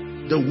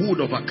the wood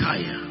of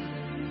Achaia,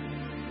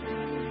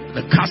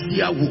 the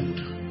cassia wood.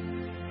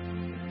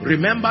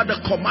 Remember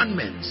the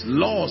commandments,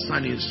 laws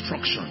and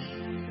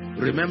instruction.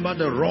 Remember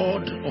the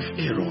rod of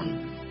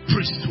Aaron,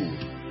 priesthood.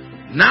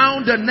 Now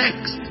the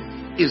next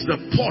is the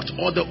pot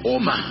or the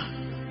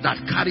oma that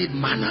carried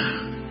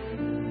manna.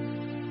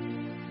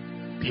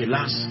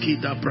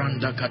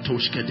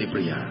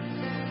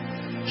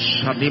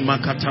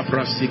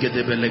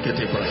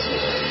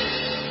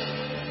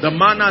 The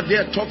manna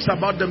there talks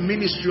about the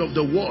ministry of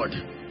the word.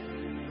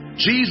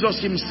 Jesus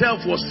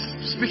himself was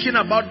speaking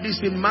about this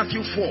in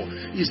Matthew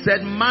 4. He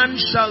said, man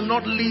shall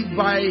not live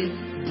by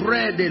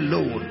bread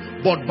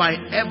alone, but by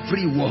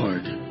every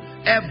word.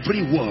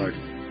 Every word.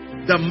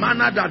 The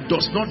manna that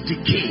does not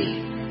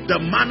decay. The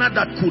manna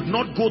that could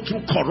not go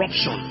through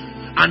corruption.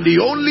 And the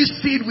only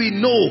seed we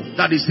know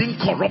that is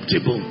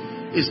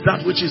incorruptible is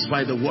that which is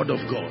by the word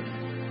of God.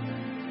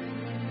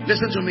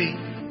 Listen to me.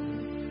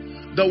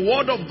 The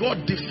word of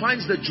God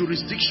defines the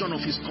jurisdiction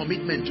of his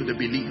commitment to the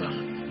believer.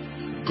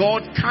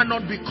 God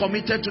cannot be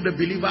committed to the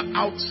believer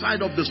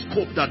outside of the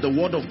scope that the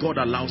word of God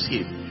allows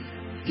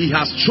him. He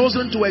has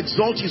chosen to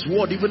exalt his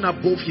word even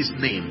above his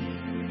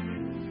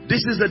name.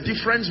 This is the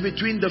difference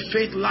between the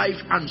faith life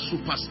and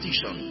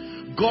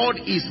superstition. God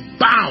is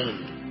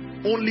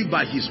bound only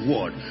by his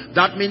word.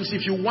 That means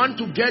if you want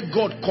to get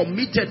God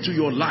committed to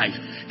your life,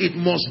 it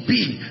must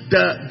be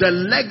the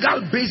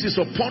legal basis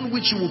upon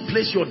which you will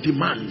place your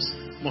demands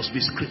must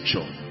be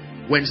scripture.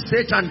 When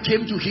Satan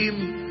came to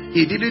him,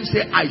 he didn't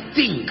say, I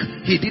think.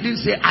 He didn't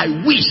say, I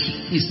wish.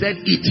 He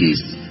said, it is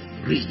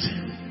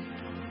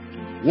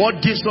written.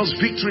 What gives us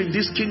victory in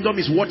this kingdom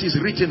is what is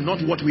written,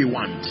 not what we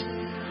want.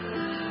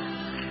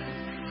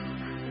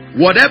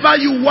 Whatever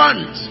you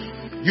want,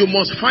 you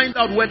must find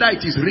out whether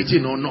it is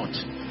written or not.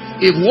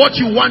 If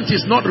what you want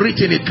is not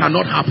written, it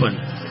cannot happen.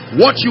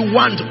 What you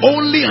want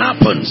only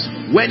happens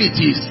when it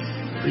is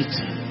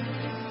written.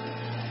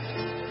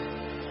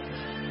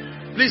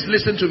 Please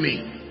listen to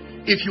me.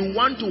 If you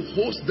want to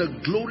host the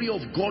glory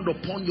of God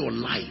upon your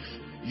life,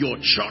 your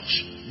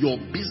church, your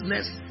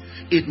business,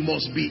 it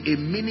must be a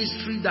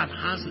ministry that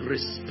has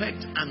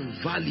respect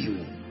and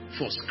value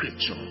for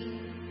scripture.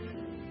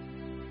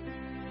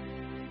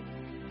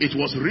 It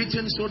was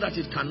written so that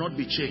it cannot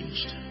be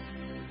changed.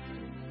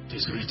 It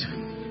is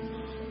written.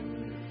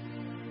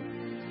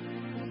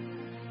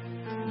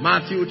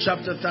 Matthew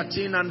chapter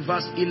 13 and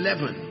verse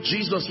 11.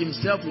 Jesus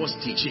himself was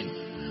teaching.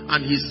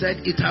 And he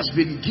said, it has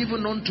been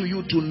given unto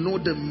you to know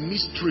the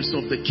mysteries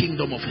of the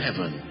kingdom of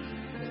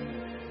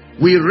heaven.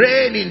 We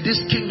reign in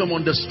this kingdom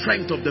on the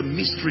strength of the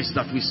mysteries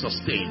that we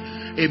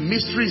sustain. A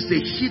mystery is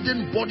the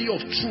hidden body of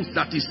truth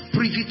that is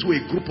privy to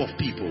a group of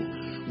people.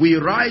 We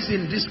rise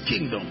in this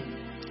kingdom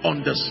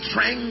on the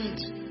strength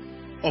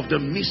of the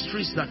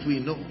mysteries that we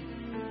know.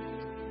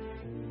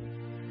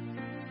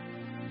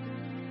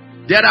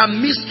 There are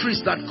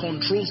mysteries that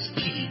control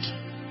speed.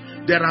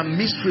 There are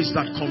mysteries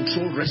that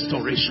control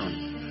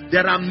restoration.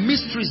 There are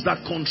mysteries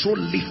that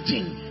control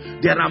lifting.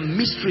 There are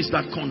mysteries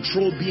that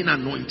control being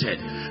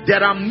anointed.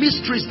 There are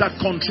mysteries that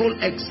control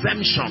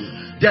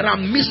exemption. There are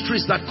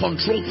mysteries that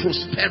control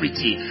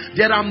prosperity.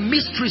 There are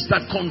mysteries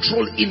that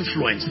control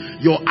influence.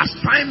 Your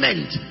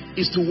assignment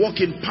is to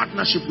walk in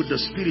partnership with the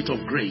Spirit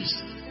of grace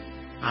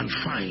and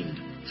find.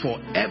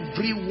 For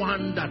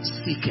everyone that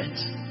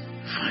seeketh,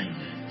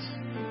 findeth.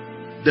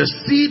 The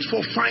seed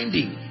for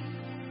finding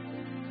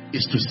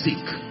is to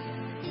seek.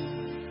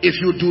 If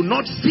you do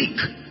not seek,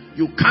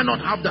 you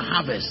cannot have the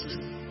harvest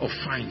of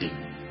finding.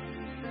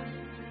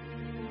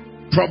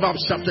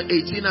 Proverbs chapter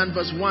 18 and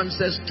verse 1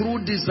 says,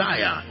 through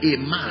desire a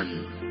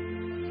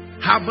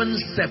man, having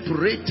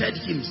separated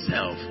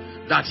himself,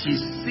 that he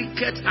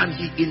seeketh and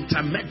he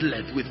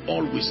intermeddleth with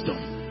all wisdom.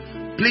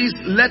 Please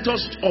let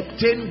us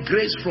obtain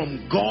grace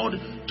from God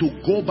to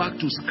go back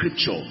to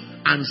scripture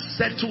and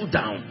settle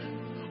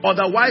down.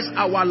 Otherwise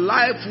our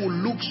life will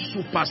look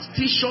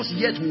superstitious,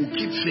 yet we will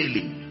keep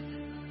failing.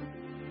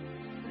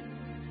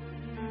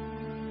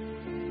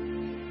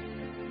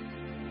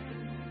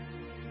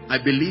 I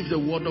believe the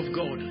word of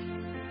God.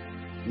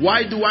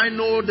 Why do I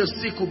know the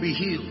sick will be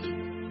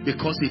healed?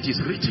 Because it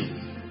is written.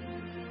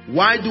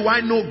 Why do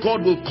I know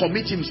God will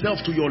commit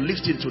himself to your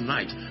lifting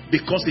tonight?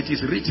 Because it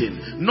is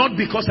written. Not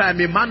because I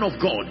am a man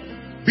of God.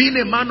 Being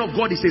a man of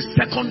God is a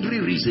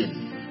secondary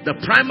reason. The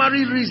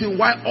primary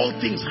reason why all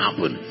things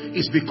happen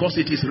is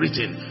because it is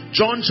written.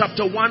 John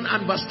chapter 1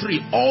 and verse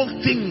 3. All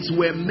things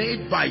were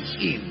made by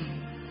him.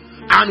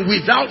 And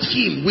without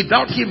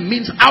him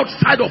means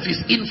outside of his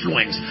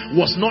influence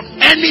was not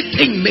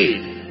anything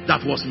made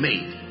that was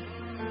made.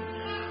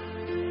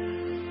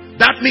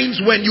 That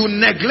means when you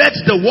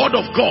neglect the word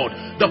of God,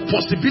 the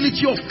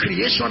possibility of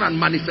creation and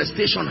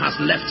manifestation has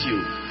left you.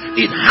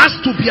 It has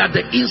to be at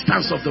the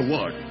instance of the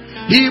word.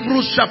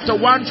 Hebrews chapter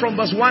 1 from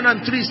verse 1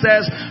 and 3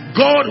 says,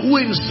 God who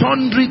in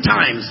sundry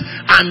times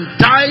and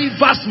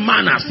diverse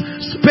manners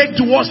spake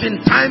to us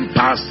in time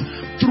past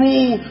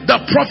through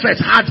the prophet,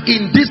 had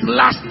in these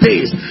last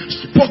days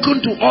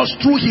spoken to us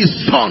through his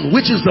Son,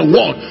 which is the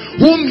Word,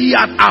 whom he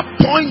had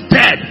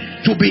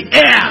appointed to be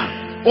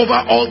heir over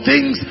all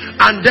things.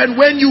 And then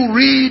when you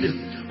read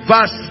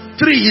verse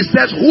 3, he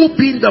says, who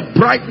being the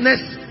brightness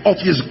of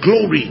his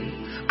glory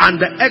and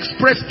the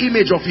express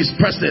image of his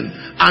person,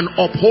 and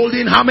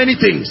upholding how many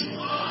things?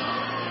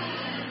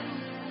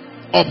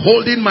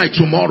 Upholding my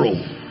tomorrow.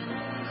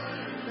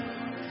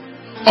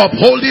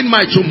 Upholding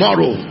my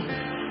tomorrow.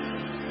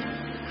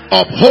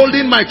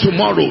 Upholding my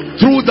tomorrow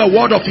through the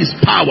word of his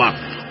power.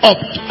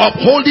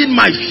 Upholding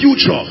my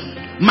future.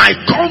 My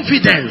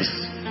confidence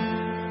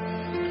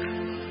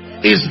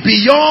is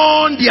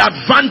beyond the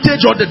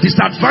advantage or the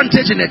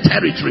disadvantage in a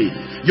territory.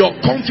 Your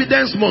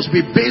confidence must be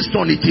based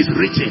on it is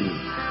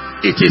written.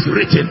 It is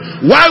written.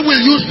 Why will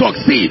you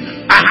succeed?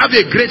 I have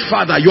a great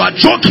father. You are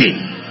joking.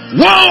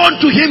 Woe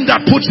unto him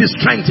that puts his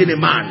strength in a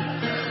man.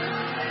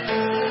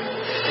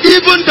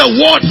 Even the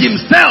word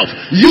himself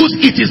used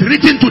it is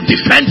written to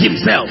defend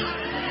himself.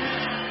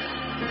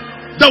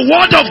 The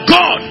word of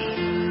God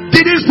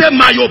didn't say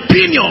my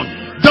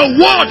opinion. The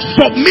word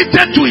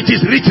submitted to it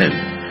is written.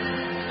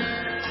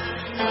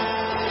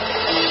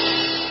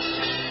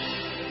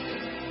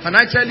 Can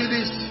I tell you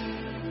this?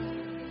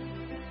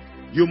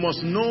 You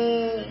must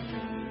know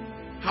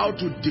how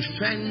to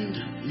defend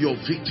your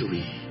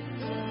victory.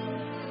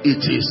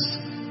 It is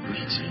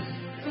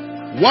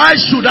written. Why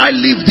should I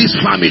leave this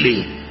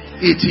family?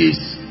 It is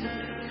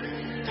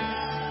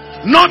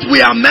not we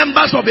are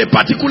members of a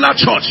particular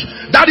church.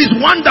 That is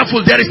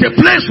wonderful. There is a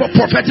place for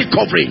prophetic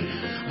covering.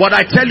 But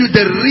I tell you,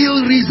 the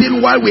real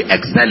reason why we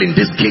excel in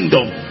this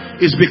kingdom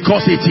is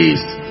because it is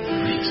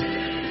written.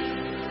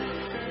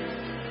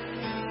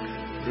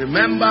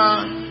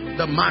 Remember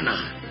the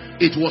manna.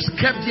 It was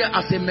kept here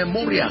as a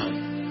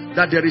memorial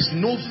that there is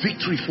no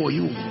victory for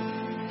you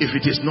if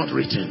it is not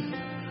written.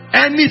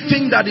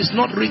 Anything that is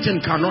not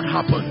written cannot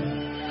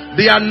happen.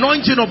 The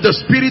anointing of the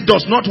Spirit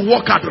does not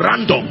work at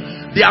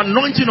random. The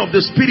anointing of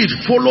the Spirit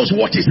follows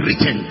what is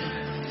written.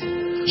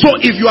 So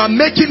if you are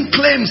making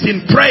claims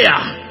in prayer,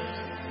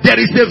 there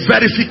is a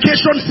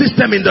verification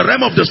system in the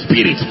realm of the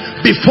Spirit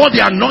before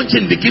the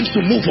anointing begins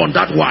to move on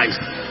that wise.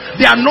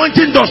 The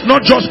anointing does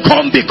not just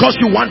come because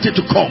you want it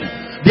to come.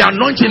 The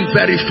anointing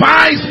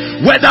verifies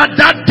whether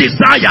that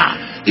desire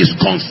is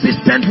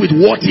consistent with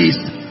what is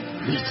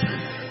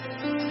written.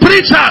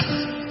 Preachers,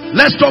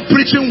 let's stop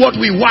preaching what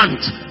we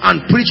want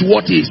and preach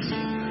what is.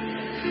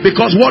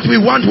 Because what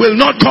we want will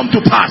not come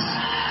to pass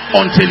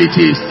until it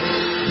is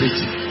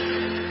written.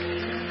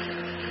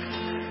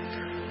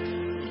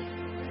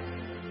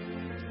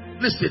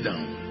 Please sit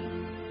down.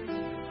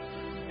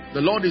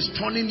 The Lord is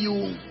turning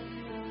you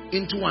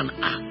into an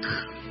ark.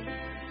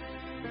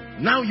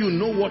 Now you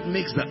know what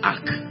makes the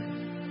ark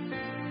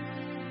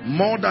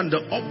more than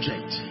the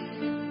object.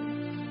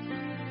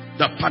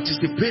 The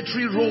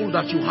participatory role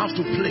that you have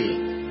to play.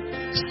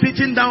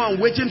 Sitting down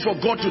and waiting for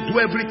God to do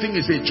everything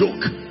is a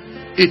joke.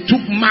 It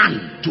took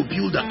man to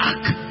build the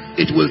ark.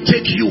 It will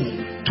take you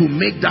to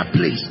make that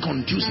place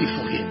conducive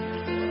for him.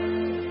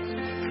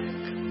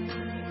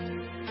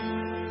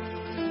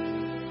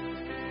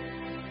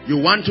 You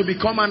want to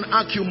become an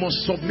ark, you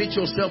must submit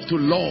yourself to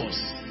laws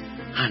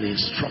and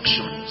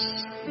instructions.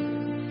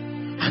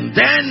 And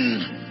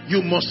then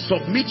you must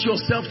submit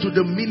yourself to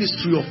the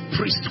ministry of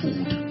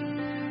priesthood.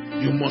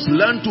 You must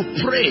learn to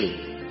pray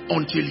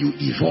until you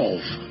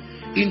evolve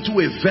into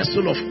a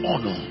vessel of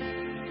honor.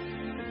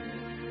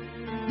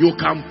 You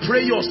can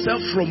pray yourself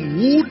from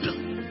wood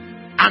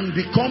and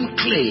become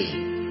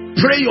clay.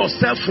 Pray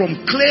yourself from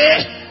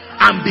clay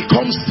and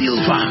become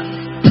silver.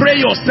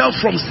 Pray yourself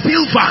from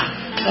silver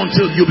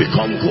until you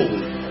become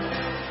gold.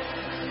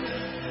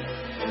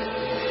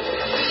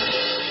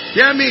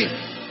 Hear me?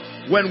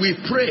 When we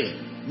pray,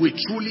 we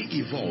truly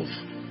evolve.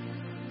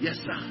 Yes,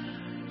 sir.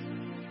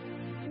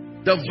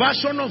 The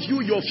version of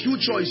you your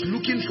future is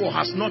looking for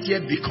has not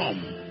yet become.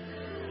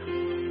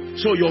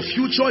 So your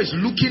future is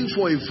looking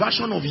for a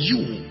version of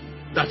you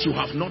that you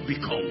have not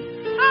become.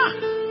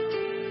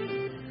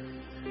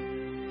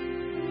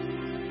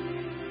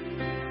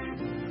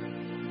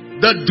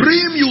 The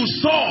dream you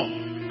saw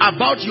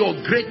about your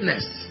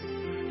greatness,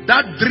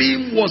 that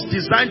dream was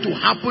designed to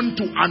happen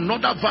to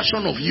another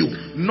version of you,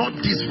 not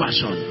this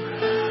version.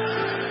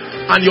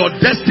 And your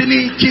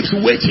destiny keeps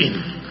waiting.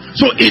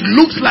 So it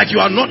looks like you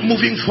are not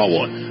moving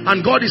forward.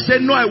 And God is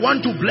saying, no, I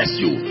want to bless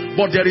you.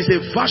 But there is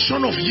a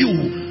version of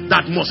you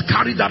that must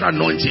carry that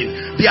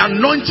anointing. The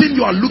anointing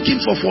you are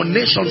looking for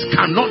nations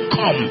cannot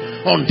come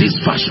on this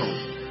version.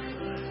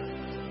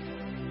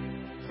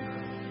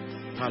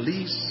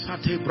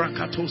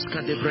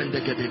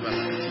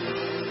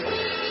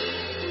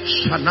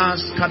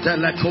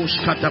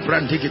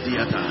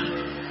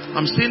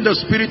 I'm seeing the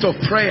spirit of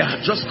prayer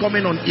just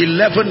coming on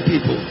 11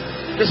 people.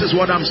 This is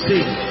what I'm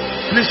seeing.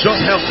 Please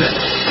just help them.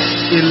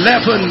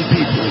 11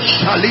 people.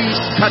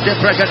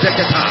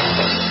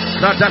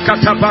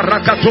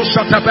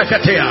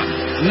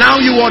 Now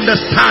you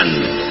understand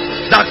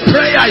that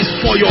prayer is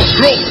for your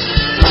growth,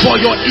 for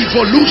your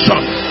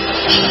evolution.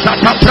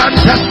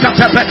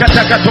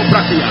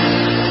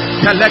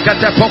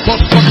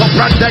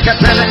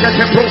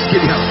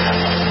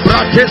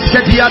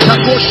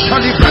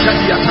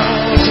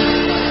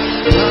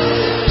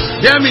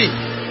 Hear me.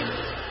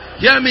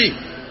 Hear me.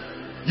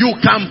 You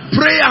can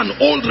pray an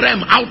old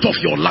realm out of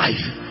your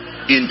life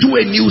into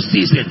a new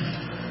season.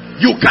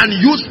 You can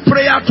use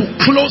prayer to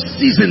close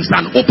seasons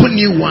and open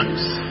new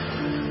ones.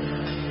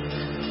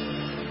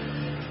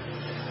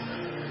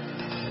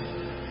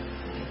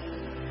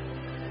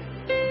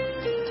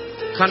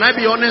 Can I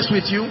be honest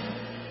with you?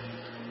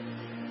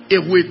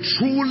 If we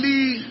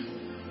truly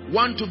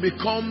want to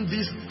become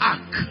this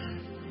ark,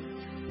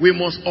 we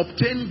must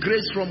obtain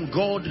grace from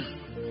God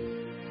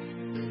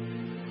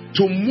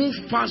to move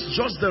past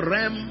just the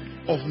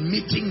realm of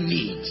meeting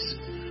needs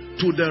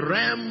to the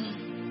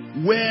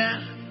realm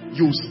where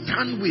you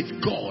stand with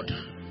God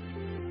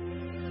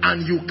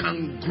and you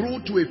can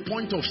grow to a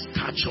point of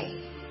stature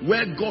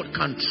where God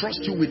can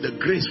trust you with the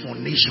grace for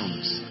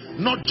nations,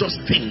 not just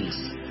things.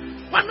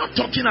 We're not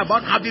talking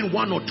about having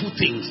one or two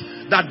things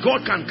that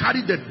God can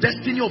carry the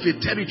destiny of a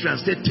territory and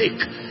say, take.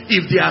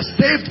 If they are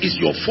saved, it's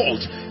your fault.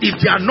 If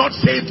they are not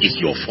saved, it's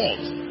your fault.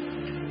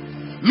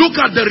 Look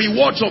at the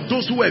rewards of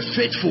those who were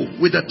faithful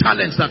with the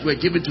talents that were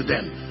given to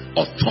them.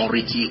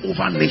 Authority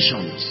over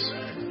nations.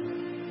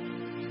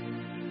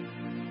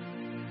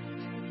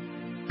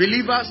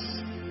 Believers,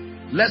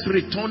 let's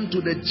return to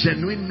the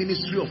genuine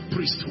ministry of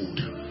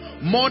priesthood.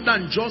 More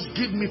than just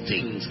give me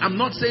things. I'm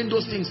not saying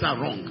those things are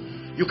wrong.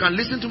 You can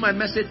listen to my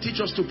message, Teach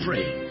Us to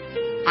Pray.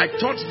 I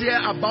taught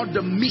there about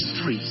the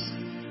mysteries,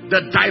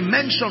 the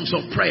dimensions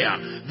of prayer.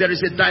 There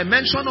is a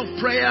dimension of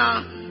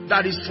prayer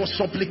that is for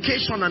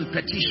supplication and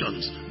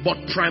petitions, but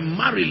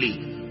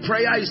primarily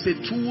prayer is a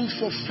tool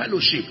for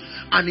fellowship,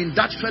 and in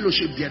that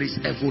fellowship there is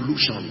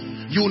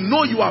evolution. You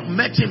know you have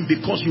met him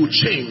because you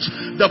change.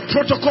 The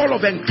protocol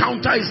of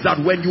encounter is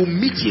that when you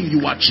meet him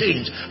you are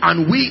changed,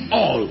 and we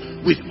all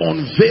with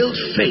unveiled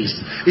face,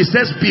 it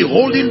says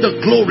beholding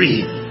the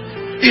glory.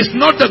 It's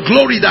not the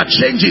glory that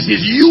changes,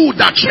 it's you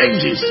that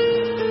changes.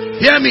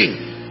 Hear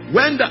me.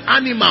 When the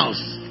animals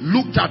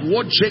looked at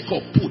what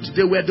Jacob put,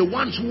 they were the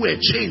ones who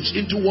were changed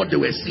into what they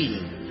were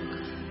seeing.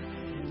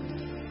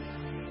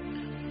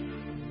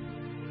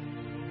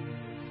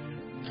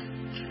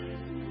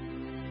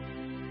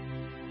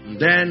 And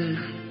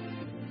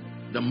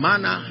then the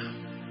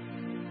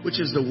manna, which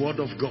is the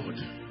word of God.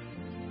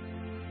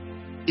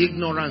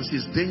 Ignorance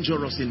is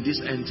dangerous in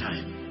this end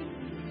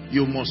time.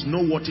 You must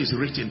know what is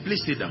written.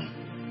 Please sit down.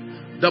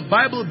 The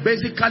Bible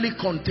basically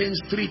contains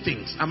three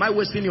things. Am I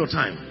wasting your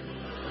time?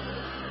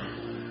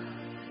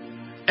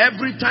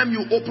 Every time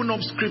you open up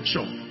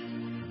scripture,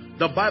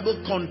 the Bible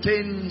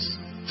contains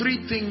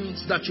three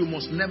things that you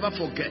must never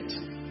forget.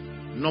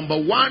 Number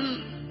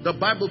one, the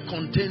Bible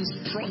contains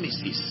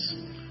promises.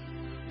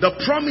 The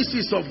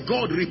promises of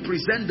God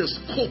represent the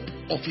scope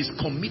of his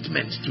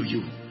commitment to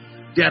you.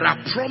 There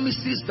are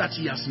promises that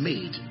he has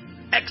made.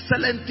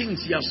 Excellent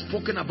things he has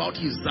spoken about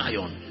his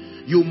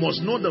Zion. You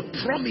must know the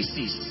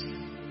promises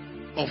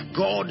of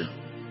God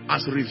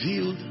as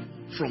revealed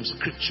from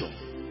scripture.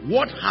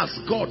 What has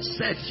God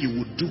said he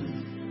would do?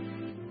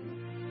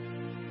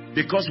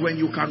 Because when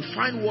you can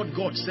find what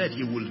God said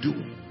he will do,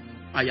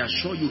 I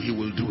assure you he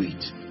will do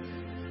it.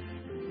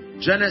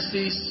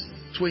 Genesis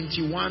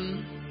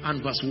 21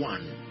 and verse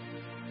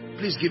 1.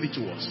 Please give it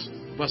to us.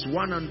 Verse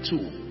 1 and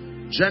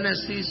 2.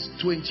 Genesis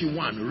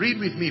 21. Read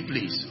with me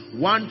please.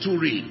 1, 2,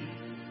 read.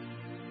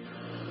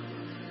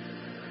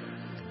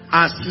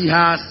 As he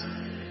has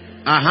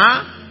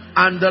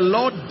and the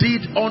Lord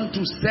did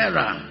unto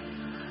Sarah.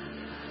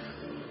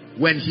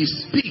 When he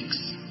speaks,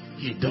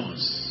 he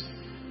does.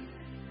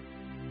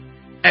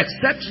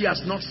 Except he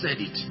has not said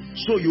it.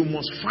 So you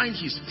must find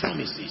his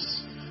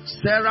promises.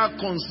 Sarah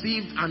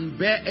conceived and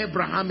bare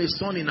Abraham a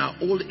son in her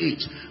old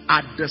age,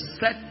 at the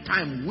set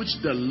time which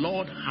the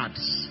Lord had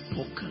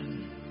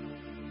spoken.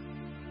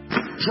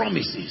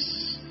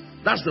 Promises.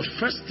 That's the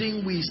first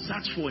thing we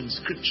search for in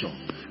scripture.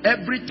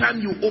 Every time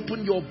you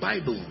open your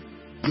Bible,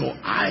 your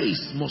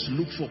eyes must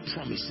look for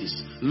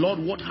promises. Lord,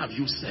 what have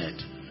you said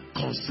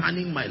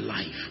concerning my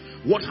life?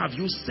 What have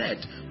you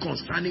said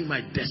concerning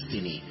my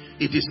destiny?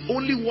 It is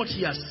only what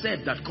he has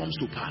said that comes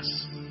to pass.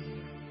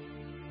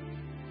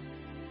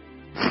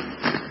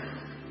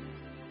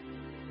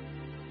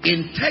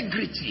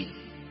 Integrity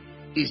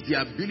is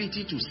the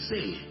ability to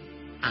say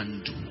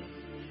and do.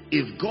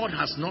 If God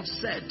has not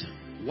said,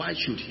 why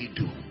should he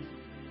do?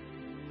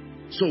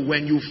 So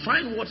when you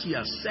find what he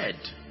has said,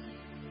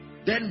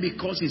 then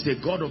because he's a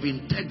God of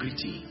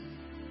integrity,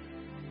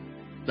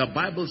 the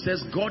Bible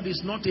says God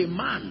is not a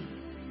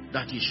man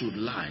that he should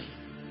lie.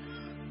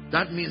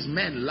 That means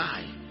men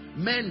lie.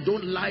 Men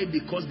don't lie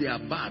because they are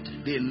bad.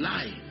 They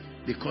lie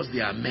because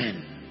they are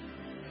men.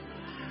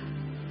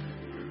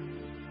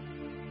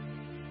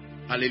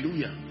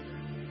 Hallelujah.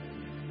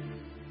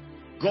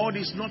 God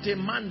is not a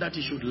man that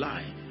he should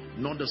lie.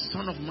 nor the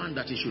Son of Man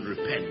that he should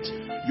repent.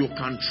 You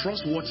can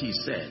trust what he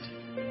said.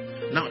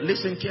 Now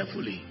listen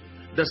carefully.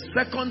 The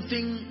second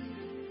thing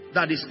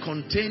that is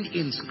contained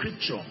in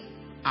scripture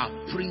are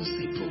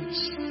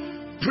principles.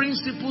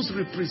 Principles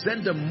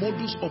represent the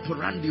modus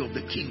operandi of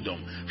the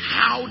kingdom,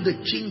 how the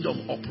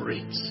kingdom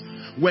operates.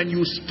 When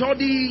you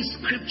study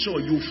scripture,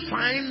 you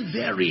find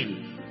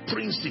therein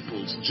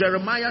principles.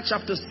 Jeremiah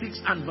chapter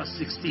 6 and verse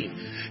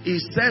 16,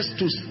 it says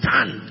to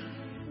stand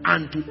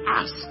and to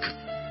ask.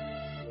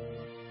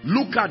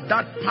 Look at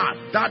that path,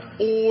 that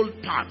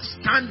old path.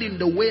 Stand in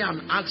the way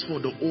and ask for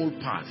the old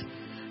path.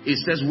 It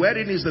says,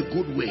 wherein is the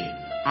good way?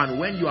 And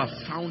when you have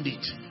found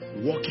it,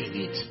 walk in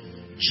it.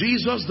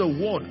 Jesus the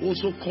Word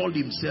also called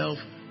himself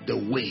the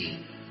way.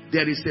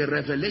 There is a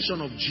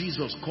revelation of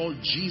Jesus called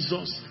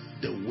Jesus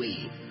the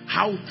way.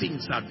 How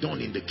things are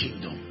done in the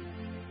kingdom.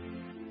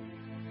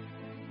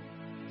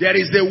 There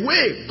is a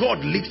way God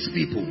lifts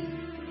people.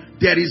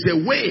 There is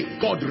a way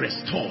God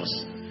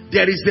restores.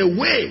 There is a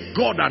way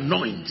God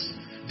anoints.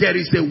 There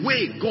is a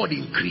way God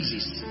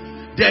increases.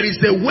 There is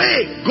a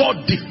way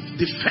God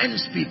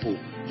defends people.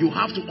 You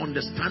have to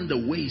understand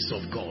the ways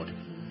of God.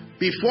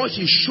 Before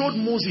he showed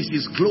Moses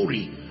his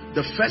glory,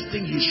 the first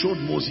thing he showed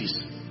Moses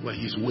were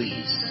his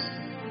ways.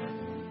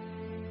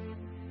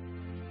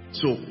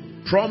 So,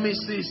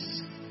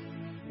 promises,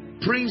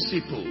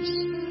 principles.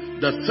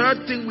 The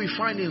third thing we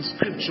find in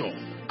scripture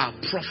are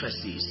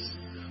prophecies.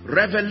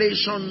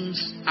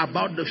 Revelations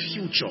about the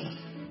future.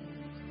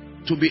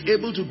 To be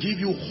able to give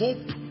you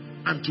hope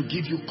and to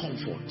give you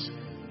comfort.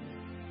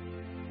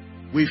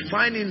 We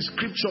find in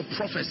scripture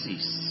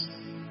prophecies.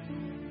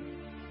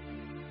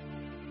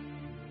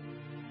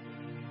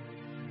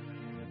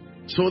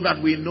 So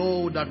that we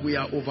know that we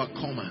are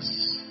overcomers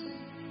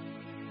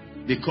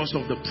because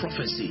of the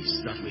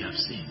prophecies that we have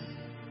seen.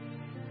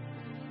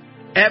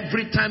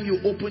 Every time you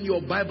open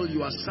your Bible,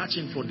 you are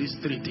searching for these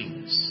three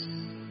things: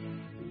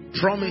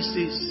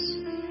 promises,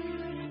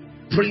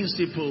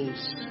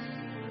 principles,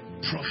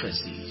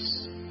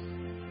 prophecies.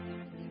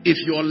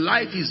 If your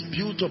life is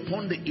built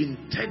upon the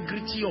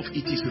integrity of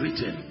it is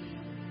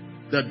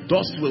written, the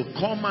dust will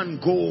come and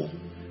go,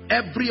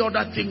 every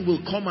other thing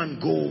will come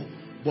and go,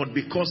 but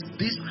because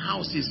this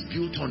house is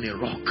built on a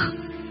rock,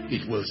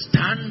 it will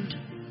stand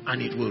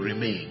and it will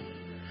remain.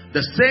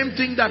 The same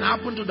thing that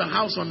happened to the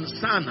house on the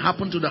sand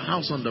happened to the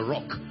house on the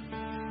rock.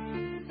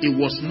 It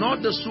was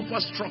not the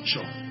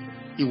superstructure,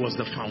 it was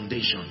the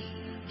foundation.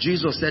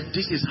 Jesus said,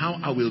 this is how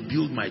I will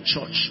build my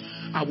church.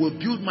 I will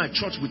build my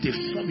church with a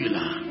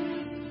formula.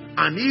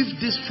 And if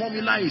this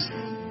formula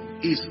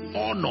is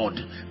honored,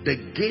 the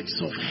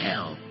gates of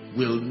hell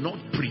will not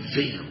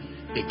prevail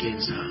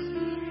against her.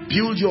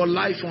 Build your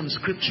life on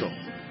scripture.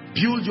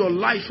 Build your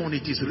life on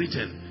it is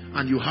written,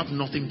 and you have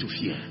nothing to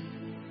fear.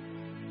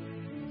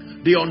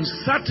 The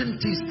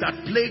uncertainties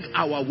that plague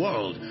our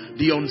world,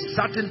 the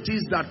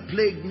uncertainties that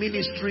plague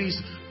ministries,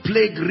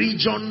 plague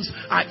regions,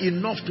 are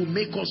enough to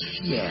make us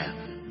fear.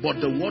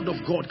 But the word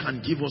of God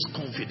can give us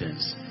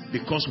confidence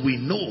because we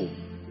know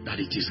that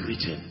it is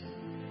written.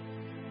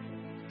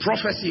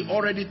 Prophecy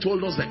already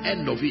told us the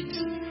end of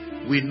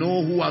it. We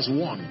know who has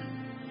won.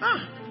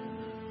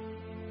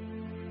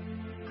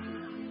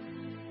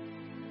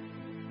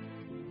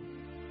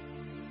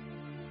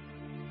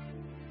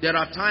 There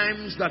are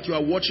times that you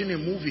are watching a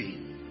movie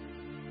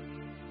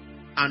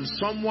and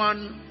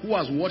someone who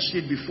has watched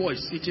it before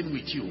is sitting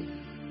with you.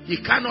 He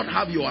cannot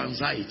have your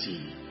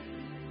anxiety.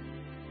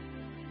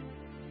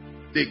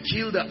 They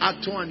kill the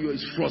actor and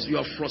you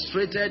are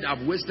frustrated.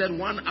 I've wasted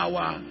 1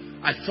 hour.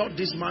 I thought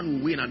this man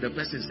will win, and the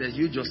person says,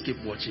 you just keep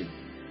watching.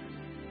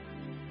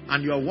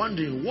 And you are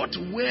wondering,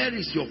 where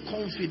is your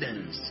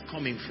confidence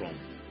coming from?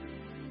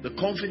 The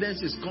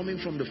confidence is coming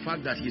from the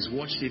fact that he's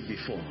watched it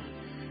before.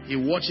 He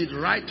watched it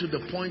right to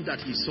the point that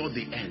he saw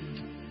the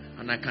end.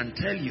 And I can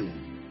tell you,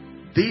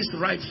 this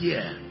right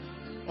here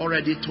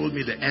already told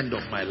me the end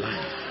of my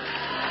life.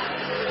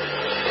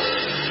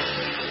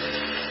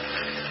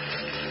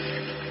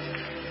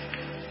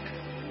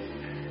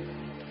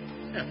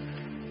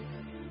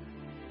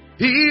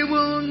 He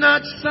will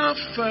not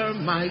suffer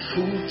my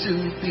foot to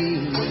be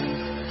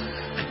moved.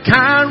 I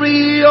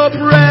carry your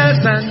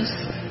presence.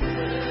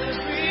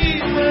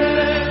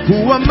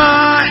 Who am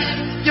I?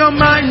 Your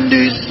mind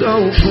is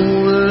so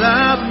full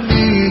of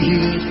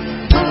me.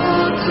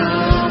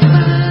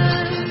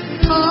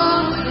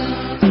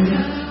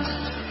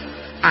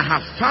 I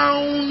have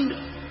found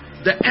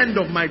the end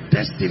of my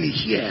destiny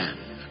here.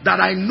 That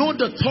I know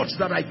the thoughts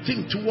that I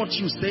think towards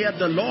you, saith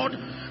the Lord,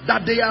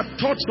 that they are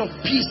thoughts of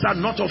peace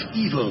and not of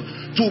evil,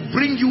 to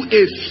bring you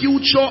a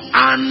future.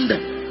 And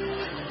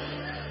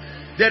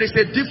there is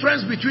a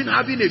difference between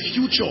having a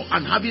future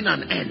and having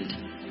an end.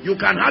 You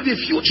can have a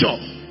future,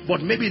 but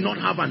maybe not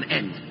have an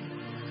end.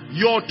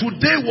 Your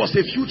today was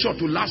a future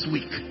to last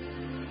week.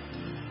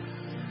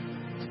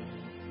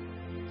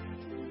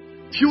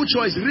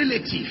 Future is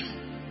relative,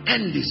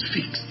 end is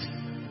fixed.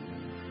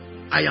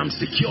 I am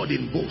secured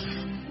in both.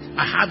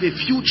 I have a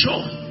future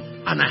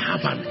and I have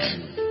an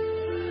end.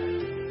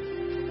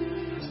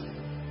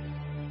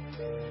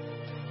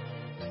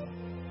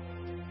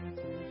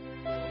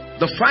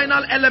 The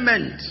final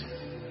element,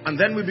 and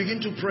then we begin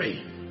to pray,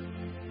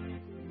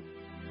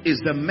 is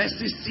the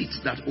mercy seat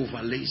that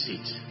overlays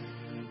it.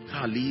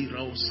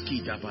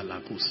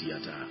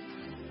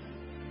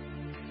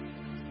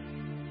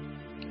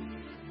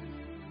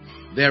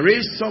 There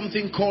is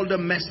something called the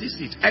mercy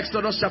seat.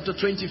 Exodus chapter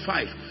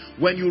 25.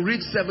 When you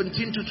read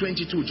 17 to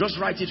 22, just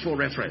write it for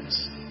reference.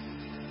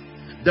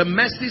 The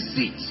mercy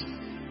seat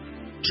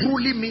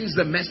truly means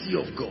the mercy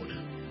of God.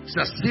 It's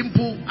as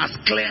simple, as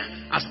clear,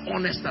 as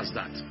honest as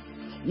that.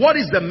 What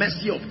is the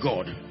mercy of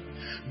God?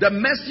 The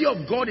mercy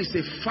of God is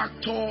a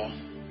factor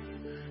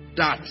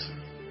that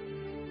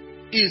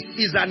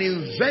is an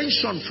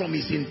invention from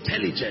his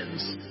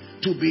intelligence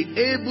to be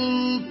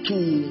able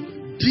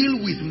to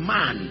deal with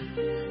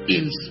man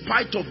in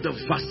spite of the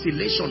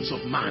vacillations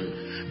of man.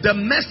 The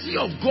mercy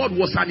of God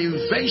was an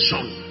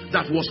invention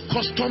that was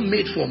custom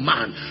made for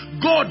man.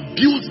 God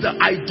built the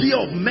idea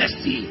of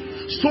mercy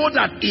so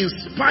that in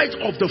spite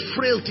of the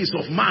frailties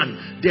of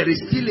man, there is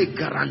still a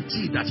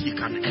guarantee that he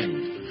can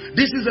end.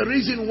 This is the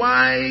reason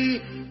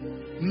why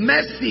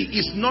mercy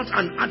is not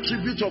an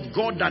attribute of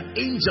God that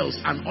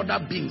angels and other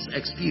beings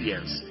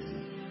experience.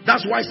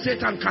 That's why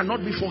Satan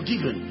cannot be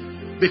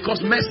forgiven,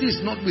 because mercy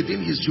is not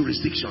within his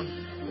jurisdiction.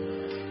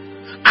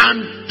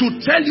 And to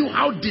tell you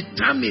how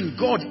determined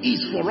God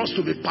is for us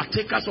to be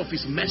partakers of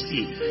his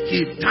mercy,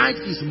 he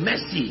tied his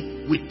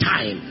mercy with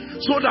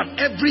time, so that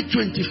every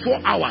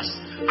 24 hours,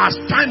 as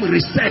time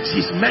resets,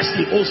 his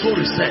mercy also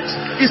resets.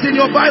 It's in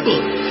your Bible.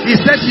 He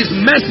says his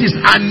mercies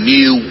are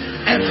new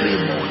every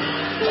morning.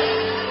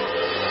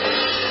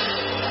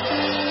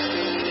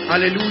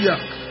 Hallelujah.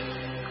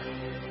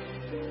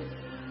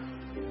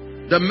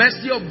 The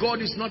mercy of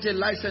God is not a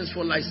license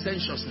for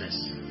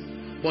licentiousness,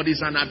 but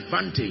is an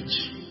advantage.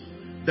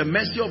 The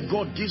mercy of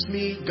God gives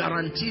me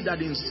guarantee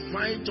that in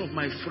spite of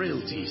my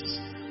frailties,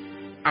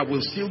 I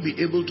will still be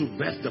able to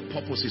birth the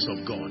purposes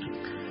of God.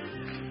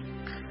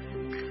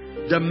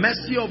 The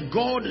mercy of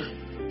God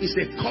is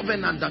a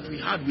covenant that we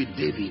had with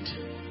David.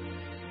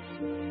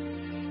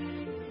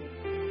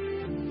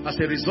 As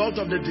a result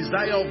of the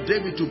desire of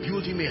David to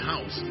build him a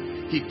house,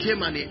 he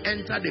came and he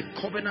entered a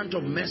covenant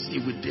of mercy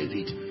with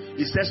David.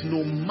 He says,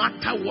 no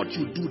matter what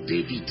you do,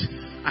 David,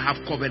 I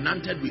have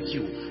covenanted with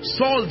you.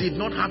 Saul did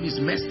not have his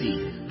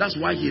mercy. That's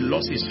why he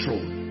lost his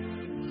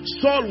throne.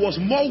 Saul was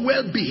more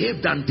well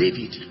behaved than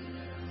David.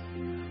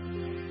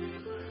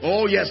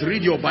 Oh yes,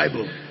 read your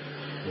Bible.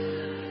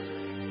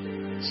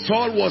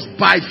 Saul was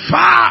by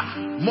far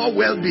more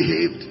well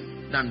behaved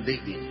than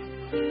David.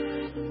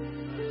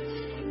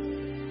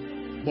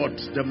 But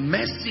the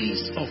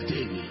mercies of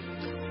David.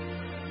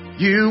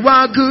 You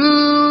are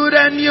good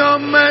and your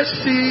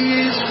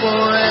mercy is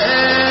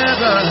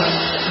forever.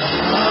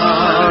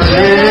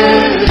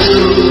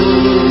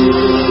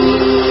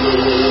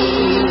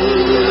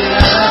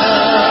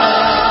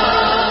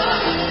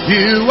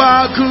 You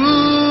are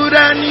good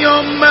and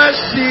your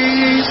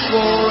mercy is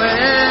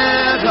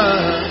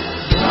forever.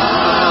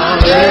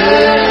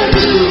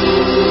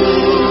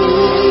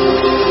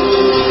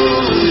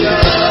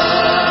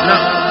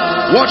 Now,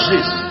 watch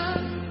this.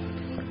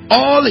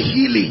 All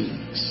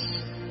healings,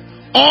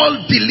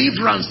 all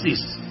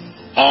deliverances,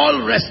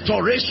 all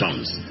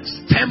restorations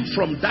stem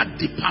from that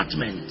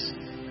department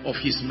of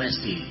his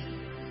mercy.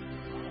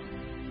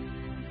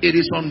 It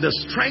is on the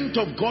strength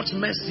of God's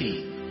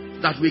mercy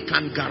that we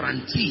can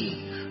guarantee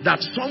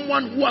that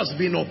someone who has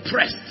been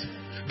oppressed,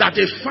 that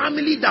a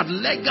family that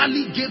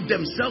legally gave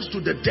themselves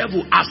to the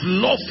devil as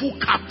lawful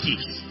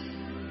captives,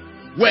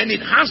 when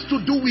it has to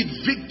do with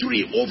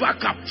victory over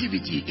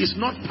captivity, it's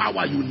not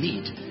power you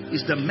need,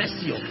 it's the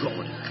mercy of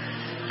God.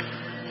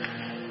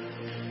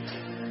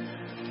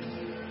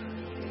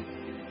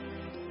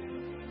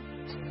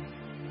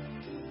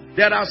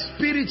 There are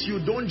spirits you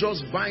don't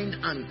just bind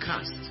and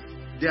cast.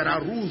 There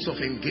are rules of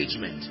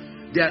engagement.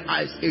 There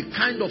is a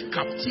kind of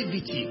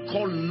captivity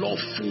called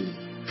lawful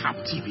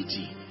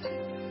captivity.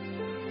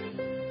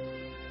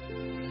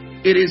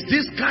 It is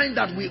this kind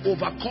that we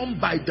overcome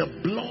by the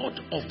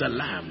blood of the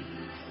Lamb.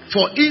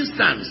 For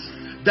instance,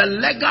 the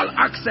legal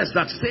access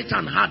that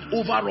Satan had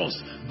over us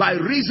by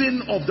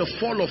reason of the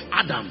fall of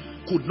Adam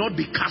could not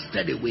be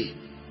casted away.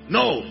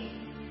 No.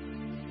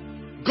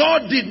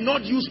 God did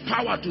not use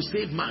power to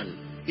save man.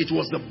 It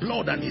was the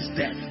blood and his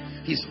death.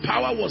 His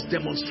power was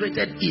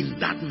demonstrated in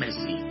that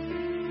mercy.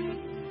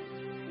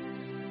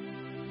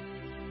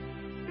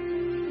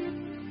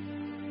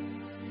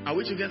 Are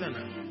we together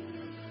now?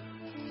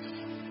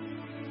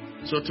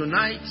 So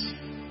tonight,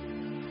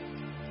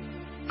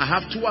 I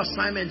have 2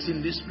 assignments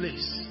in this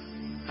place.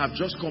 I've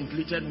just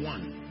completed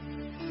one.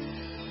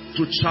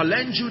 To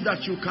challenge you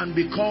that you can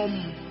become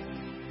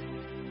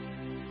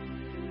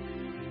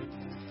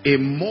a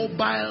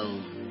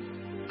mobile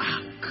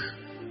ark.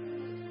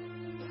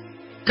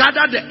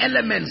 Gather the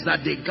elements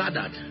that they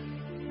gathered.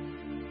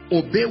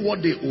 Obey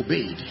what they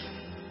obeyed.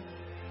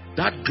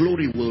 That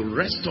glory will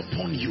rest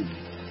upon you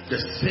the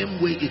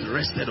same way it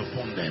rested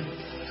upon them.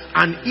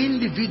 An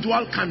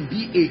individual can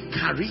be a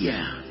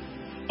carrier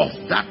of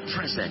that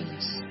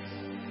presence.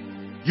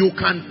 You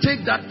can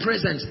take that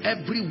presence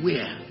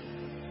everywhere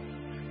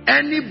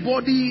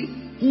Anybody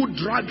who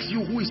drags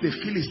you who is a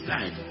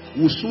Philistine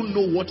will soon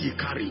know what he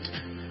carried.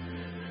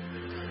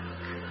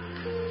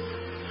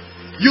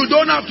 You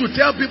don't have to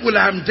tell people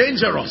I'm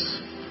dangerous.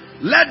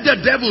 Let the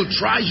devil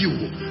try you.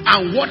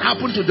 And what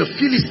happened to the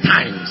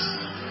Philistines?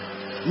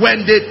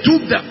 When they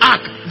took the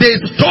ark, they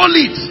stole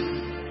it.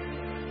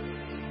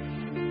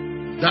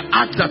 The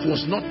ark that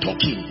was not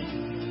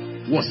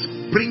talking was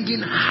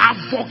bringing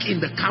havoc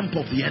in the camp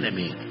of the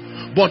enemy.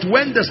 But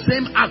when the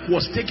same ark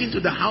was taken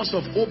to the house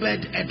of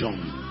Obed-Edom,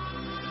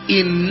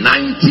 in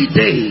 90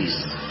 days,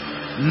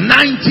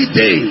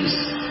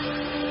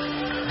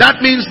 that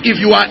means if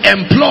you are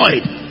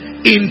employed,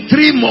 in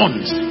 3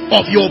 months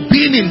of your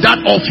being in that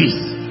office,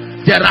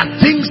 there are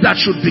things that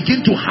should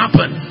begin to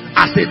happen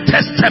as a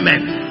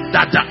testament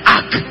that the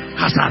ark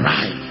has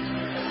arrived.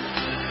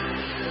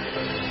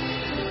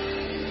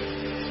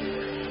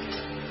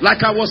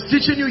 Like I was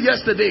teaching you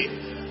yesterday,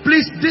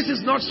 please, this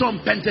is not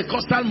some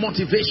Pentecostal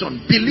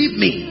motivation. Believe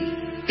me,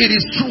 it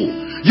is true.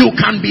 You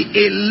can be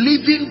a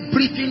living,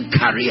 breathing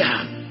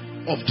carrier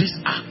of this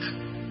ark.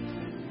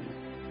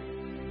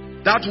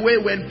 That way,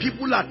 when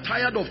people are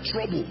tired of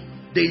trouble,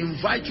 they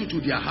invite you to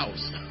their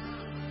house.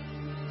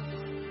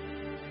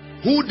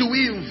 Who do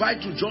we invite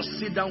to just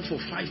sit down for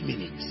 5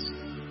 minutes?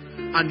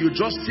 And you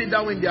just sit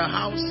down in their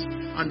house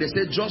and they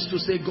say, just to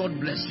say God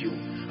bless you.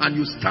 And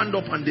you stand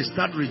up and they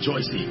start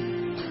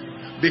rejoicing.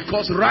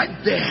 Because right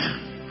there,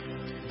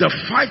 the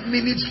 5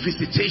 minutes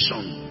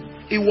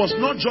visitation, it was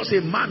not just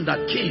a man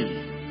that came.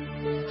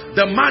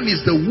 The man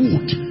is the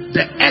wood,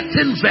 the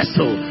earthen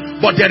vessel,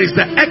 but there is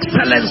the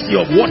excellency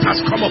of what has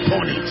come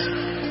upon it.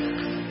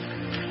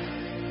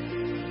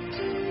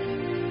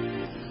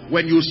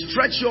 When you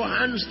stretch your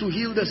hands to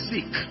heal the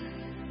sick,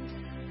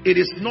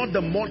 it is not the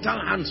mortal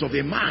hands of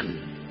a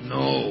man.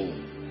 No.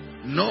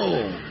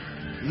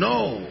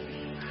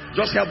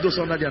 Just help those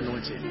under the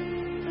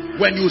anointing.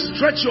 When you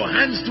stretch your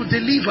hands to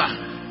deliver,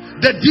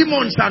 the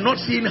demons are not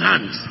seeing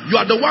hands. You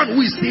are the one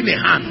who is seeing a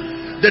hand.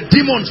 The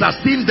demons are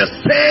seeing the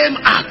same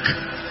ark.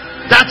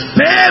 That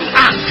same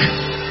ark.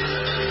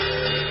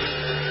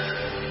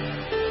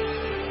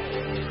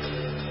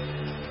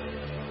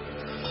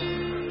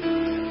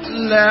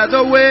 Let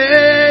the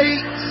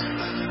weight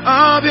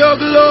of your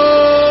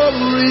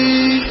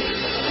glory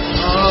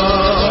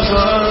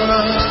cover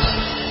us.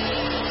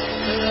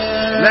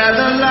 Let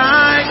the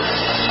light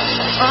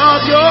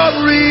of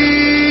your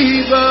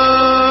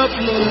river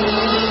flow.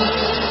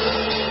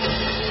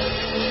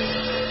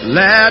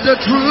 Let the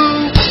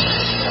truth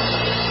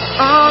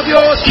of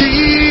your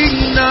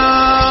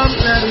kingdom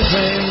let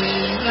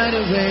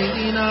it rain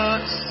in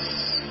us.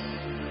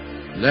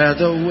 Let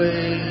the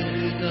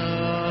weight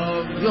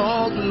of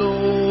your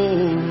glory.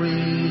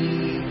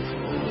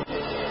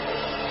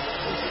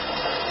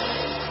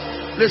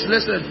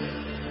 Listen.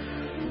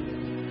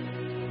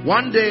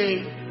 One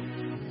day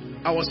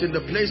I was in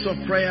the place of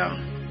prayer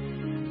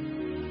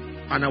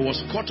and I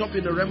was caught up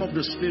in the realm of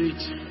the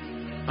spirit,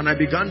 and I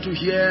began to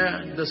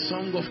hear the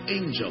song of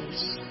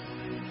angels.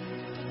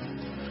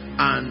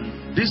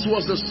 And this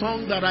was the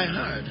song that I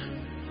heard.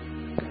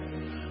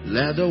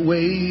 Let the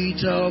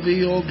weight of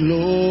your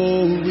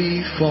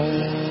glory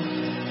fall.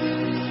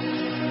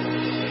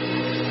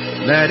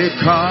 Let it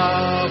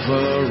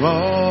cover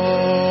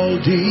all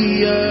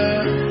the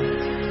earth.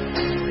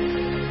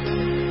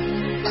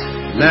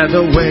 Let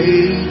the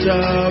weight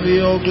of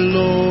your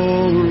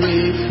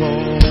glory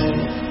fall.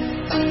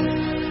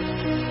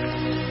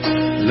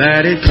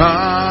 Let it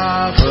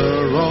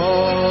cover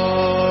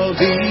all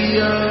the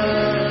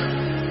earth.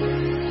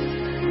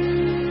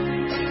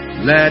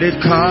 Let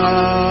it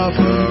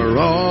cover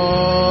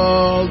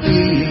all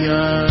the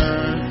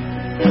earth.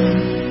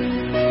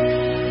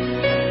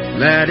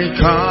 Let it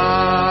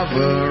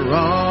cover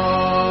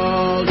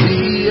all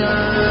the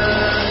earth.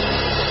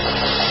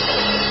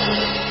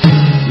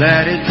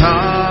 Let it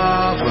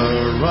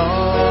cover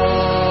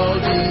all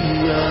the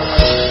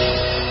earth.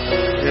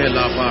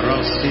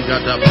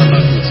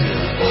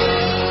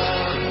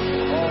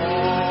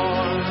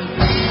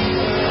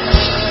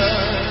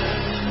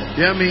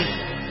 Hear me.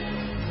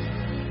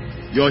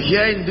 You're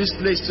here in this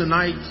place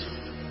tonight.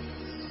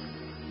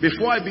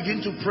 Before I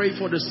begin to pray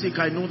for the sick,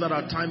 I know that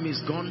our time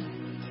is gone.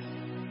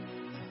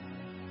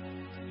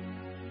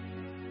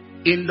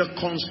 In the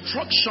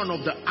construction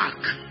of the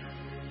ark,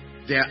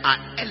 there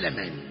are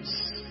elements.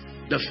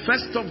 The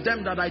first of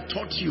them that I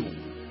taught you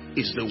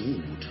is the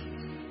wood.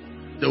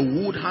 The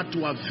wood had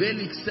to avail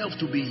itself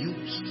to be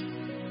used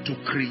to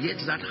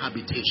create that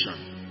habitation.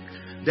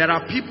 There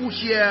are people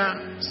here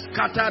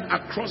scattered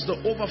across the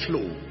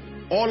overflow.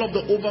 All of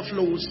the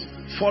overflows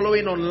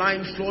following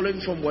online,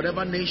 flowing from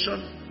whatever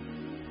nation.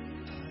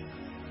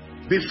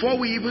 Before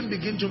we even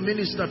begin to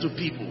minister to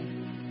people,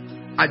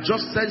 I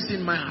just sensed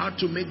in my heart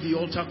to make the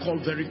altar call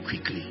very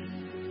quickly.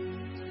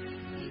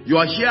 You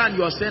are here and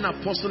you are saying,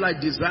 Apostle, I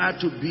desire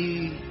to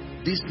be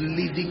this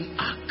living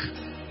ark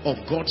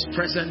of God's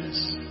presence.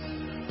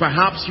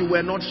 Perhaps you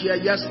were not here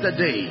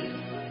yesterday,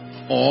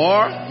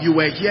 or you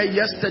were here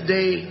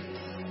yesterday,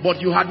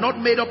 but you had not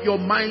made up your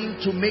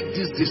mind to make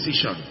this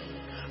decision.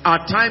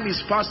 Our time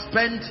is fast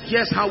spent.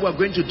 Here's how we're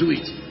going to do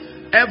it.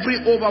 Every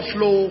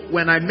overflow,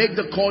 when I make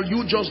the call,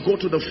 you just go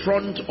to the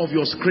front of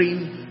your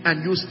screen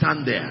and you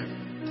stand there.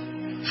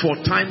 For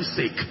time's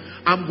sake,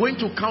 I'm going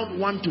to count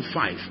 1 to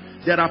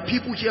 5. There are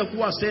people here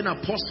who are saying,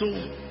 Apostle,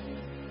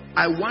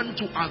 I want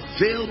to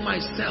avail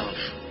myself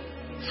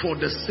for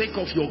the sake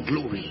of your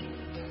glory.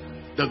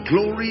 The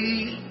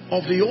glory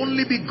of the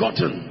only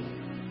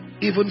begotten,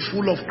 even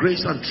full of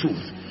grace and truth.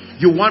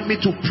 You want me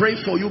to pray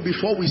for you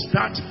before we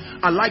start?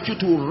 I'd like you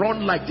to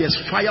run like there's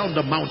fire on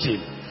the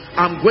mountain.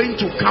 I'm going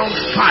to count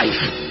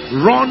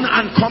 5. Run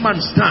and come and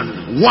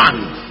stand.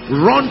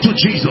 1. Run to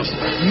Jesus.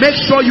 Make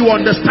sure you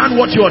understand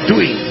what you are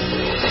doing.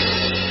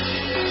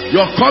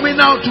 You're coming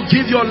out to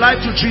give your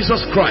life to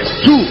Jesus Christ.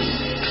 2.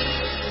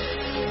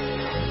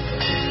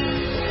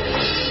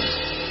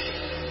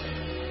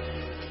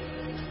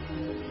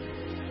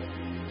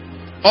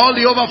 All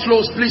the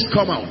overflows, please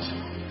come out.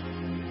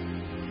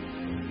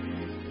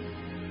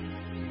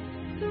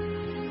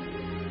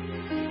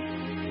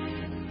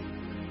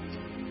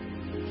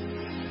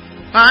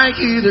 I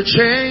hear the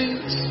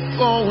chains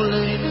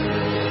falling.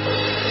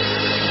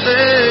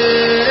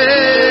 Hey,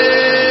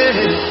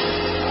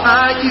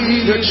 I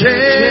hear the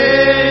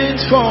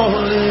chains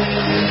falling.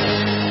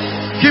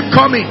 Keep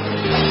coming.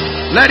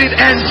 Let it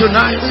end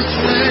tonight.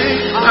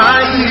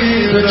 I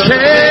hear the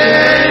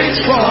chains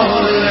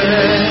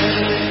falling.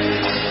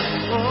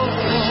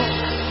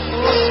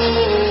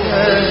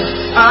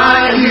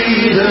 I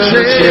hear the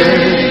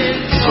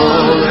chains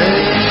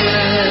falling.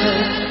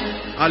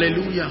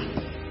 Hallelujah.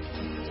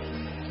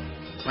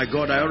 My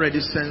God, I already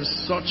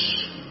sense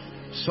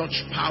such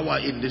power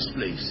in this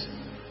place.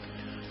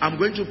 I'm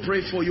going to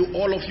pray for you,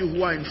 all of you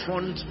who are in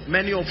front.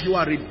 Many of you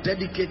are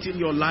rededicating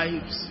your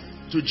lives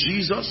to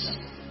Jesus.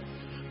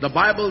 The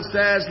Bible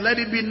says, let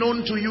it be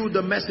known to you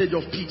the message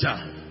of Peter,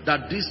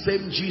 that this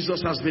same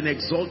Jesus has been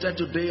exalted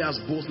today as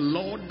both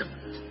Lord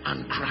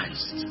and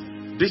Christ.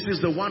 This is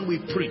the one we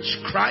preach.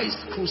 Christ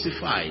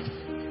crucified,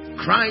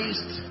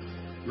 Christ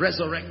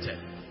resurrected.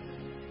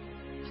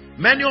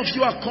 Many of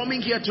you are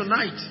coming here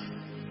tonight.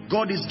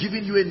 God is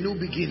giving you a new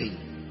beginning.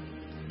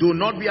 Do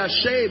not be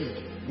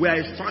ashamed. We are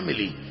a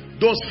family.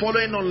 Those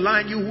following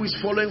online, you who is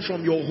following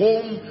from your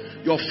home,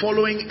 you're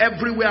following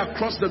everywhere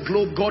across the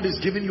globe, God is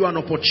giving you an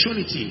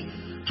opportunity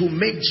to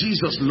make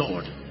Jesus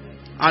Lord.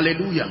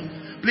 Hallelujah.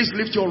 Please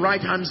lift your right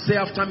hand. Say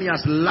after me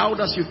as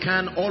loud as you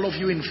can. All of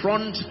you in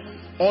front,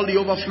 all the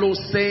overflow,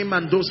 same,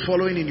 and those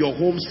following in your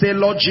home. Say,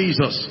 Lord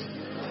Jesus,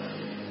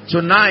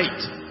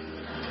 tonight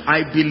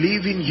I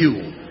believe in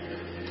you,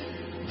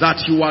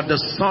 that you are the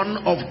Son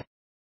of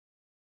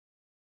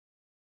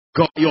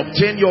God. You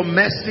obtain your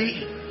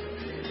mercy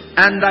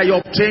and I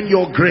obtain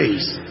your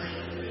grace.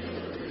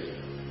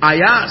 I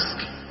ask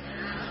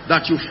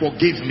that you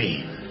forgive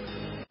me.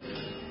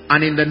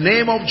 And in the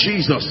name of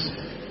Jesus,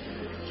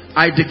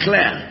 I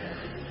declare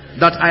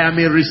that I am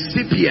a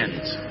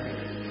recipient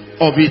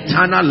of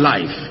eternal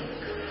life.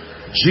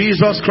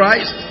 Jesus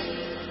Christ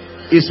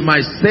is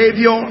my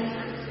Savior,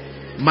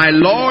 my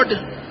Lord,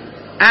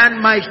 and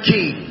my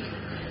King.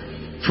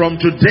 From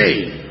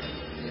today,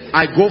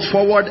 I go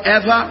forward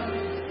ever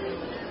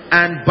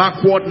and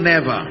backward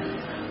never.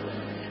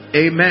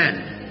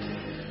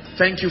 Amen.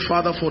 Thank you,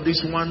 Father, for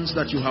these ones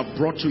that you have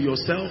brought to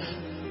yourself.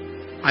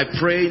 I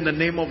pray in the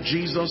name of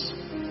Jesus,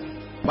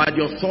 by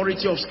the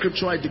authority of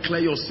Scripture, I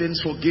declare your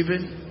sins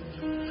forgiven.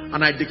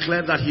 And I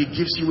declare that He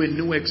gives you a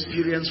new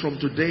experience from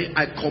today.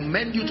 I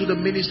commend you to the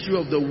ministry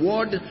of the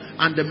Word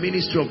and the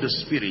ministry of the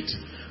Spirit.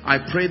 I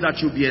pray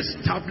that you be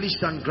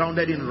established and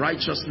grounded in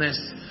righteousness,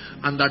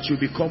 and that you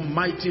become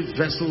mighty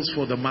vessels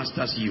for the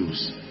Master's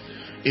use.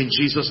 In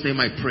Jesus' name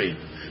I pray.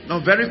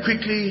 Now very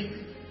quickly,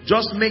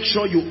 just make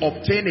sure you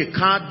obtain a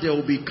card. There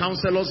will be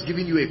counselors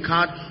giving you a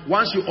card.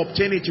 Once you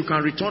obtain it, you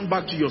can return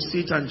back to your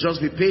seat and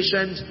just be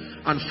patient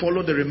and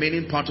follow the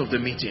remaining part of the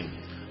meeting.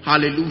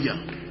 Hallelujah.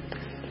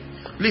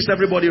 Please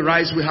everybody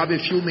rise. We have a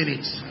few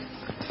minutes.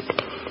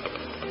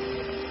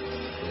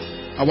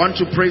 I want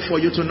to pray for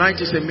you. Tonight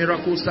is a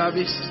miracle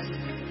service.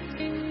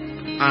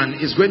 And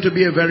it's going to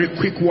be a very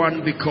quick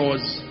one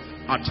because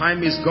our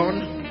time is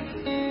gone.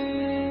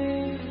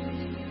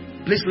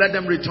 Please let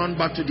them return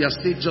back to their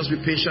seat. Just be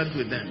patient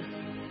with them.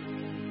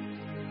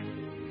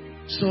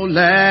 So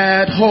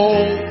let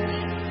hope,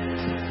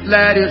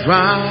 let it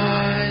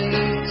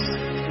rise.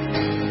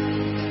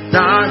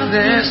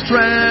 Darkness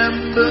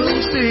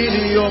trembles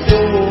in your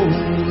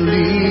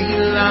holy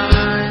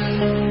light.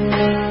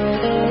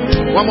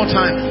 One more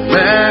time.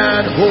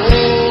 Let hope,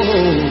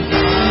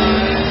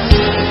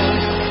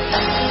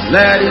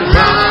 let it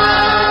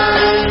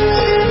rise.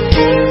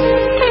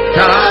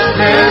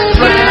 Darkness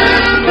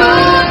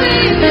trembles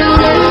in your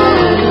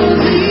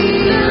holy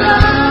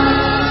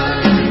light.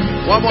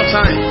 One more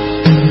time.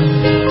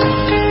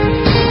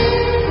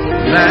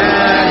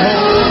 Let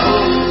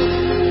hope,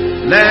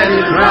 let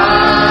it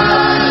rise.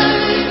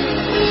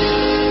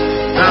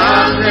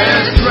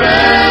 Darkness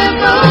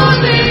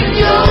trembles in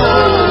your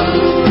holy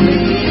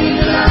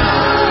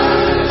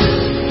light.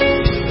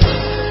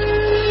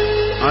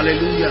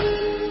 Hallelujah.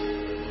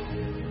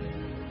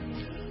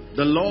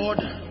 The Lord,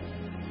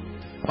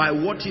 by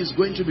what He's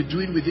going to be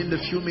doing within the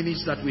few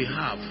minutes that we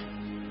have,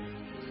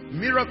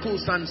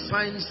 miracles and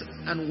signs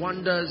and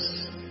wonders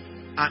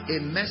are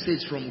a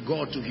message from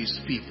God to His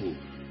people.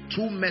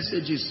 Two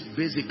messages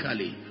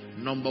basically.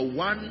 Number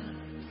one,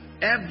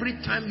 every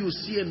time you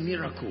see a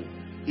miracle,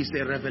 it's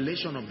a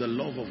revelation of the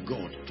love of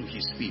God to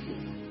His people.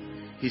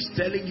 He's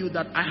telling you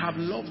that I have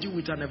loved you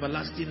with an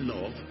everlasting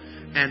love,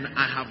 and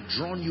I have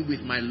drawn you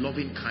with my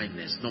loving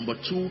kindness. Number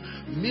two,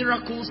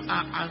 miracles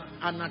are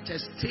an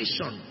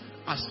attestation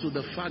as to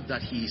the fact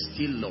that He is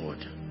still Lord.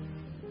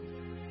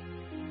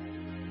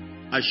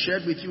 I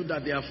shared with you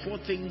that there are 4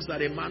 things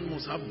that a man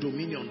must have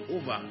dominion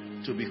over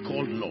to be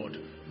called Lord.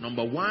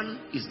 Number 1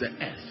 is the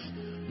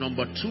earth.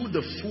 Number 2,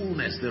 the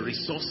fullness, the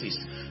resources.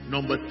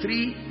 Number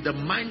 3, the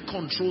mind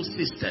control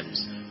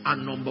systems.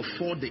 And number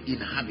 4, the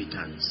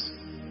inhabitants.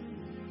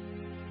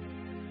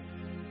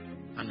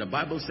 And the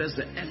Bible says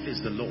the earth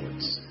is the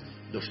Lord's,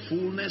 the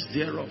fullness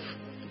thereof,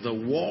 the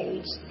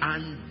walls,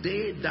 and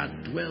they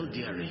that dwell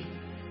therein.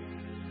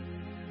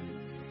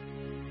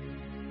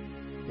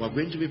 We're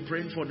going to be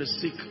praying for the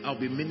sick. I'll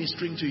be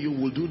ministering to you.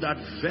 We'll do that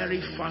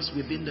very fast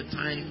within the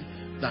time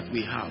that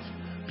we have.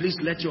 Please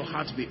let your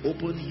heart be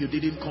open. You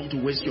didn't come to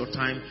waste your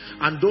time.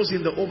 And those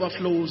in the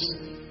overflows,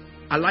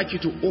 I'd like you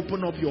to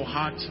open up your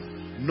heart,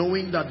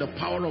 knowing that the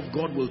power of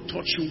God will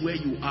touch you where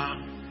you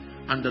are,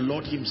 and the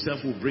Lord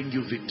Himself will bring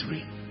you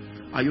victory.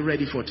 Are you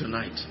ready for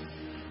tonight?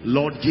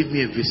 Lord, give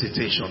me a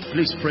visitation.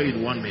 Please pray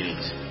in 1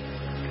 minute.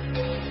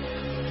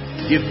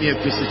 Give me a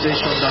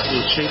visitation that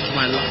will change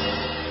my life.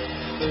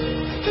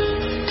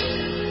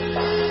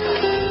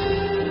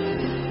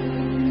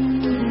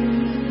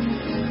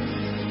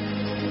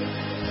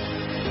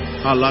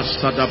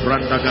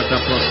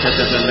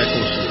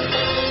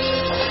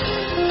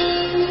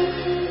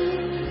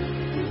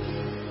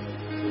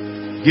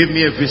 Give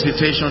me a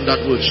visitation that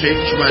will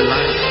change my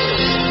life.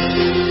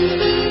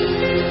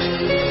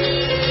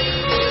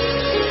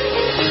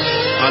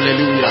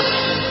 Hallelujah.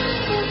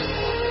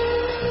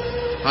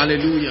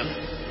 Hallelujah.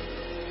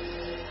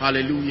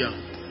 Hallelujah.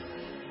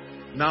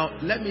 Now,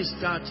 let me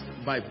start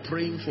by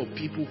praying for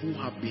people who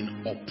have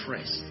been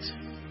oppressed.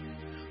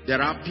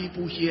 There are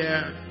people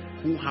here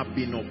who have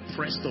been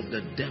oppressed of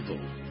the devil.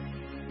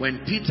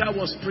 When Peter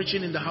was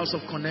preaching in the house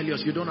of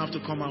Cornelius, you don't have to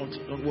come out,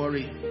 don't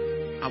worry.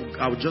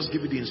 I'll just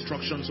give you the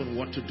instructions on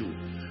what to do.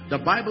 The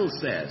Bible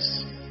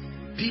says,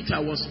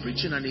 Peter was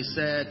preaching and he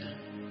said,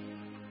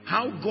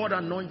 how God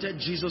anointed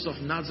Jesus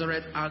of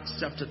Nazareth, Acts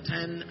chapter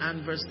 10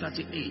 and verse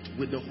 38,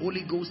 with the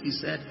Holy Ghost, he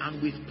said,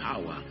 and with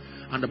power.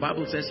 And the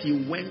Bible says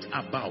he went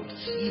about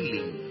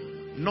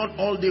healing not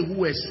all they who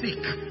were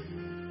sick.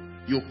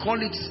 You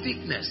call it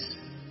sickness,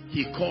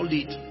 he called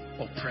it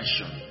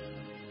oppression.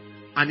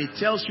 And it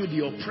tells you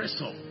the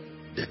oppressor,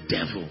 the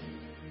devil,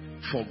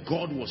 for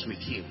God was with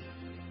him.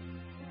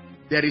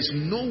 There is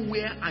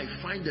nowhere I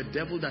find the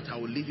devil that I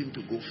will leave him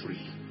to go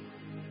free.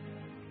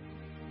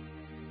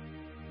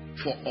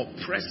 For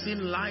oppressing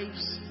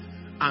lives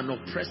and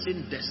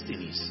oppressing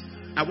destinies.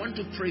 I want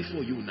to pray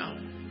for you now.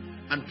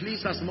 And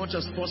please, as much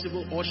as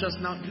possible, ushers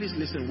now, please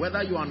listen.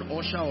 Whether you are an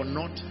usher or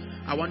not,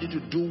 I want you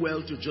to do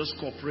well to just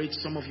cooperate.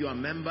 Some of you are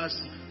members.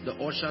 The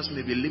ushers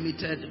may be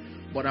limited,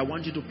 but I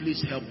want you to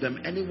please help them.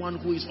 Anyone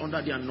who is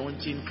under the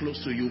anointing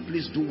close to you,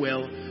 please do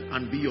well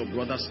and be your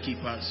brother's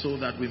keeper so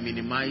that we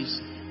minimize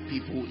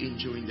people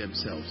injuring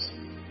themselves.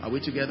 Are we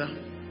together?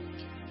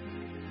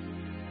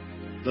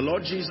 The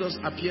Lord Jesus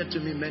appeared to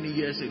me many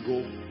years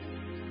ago,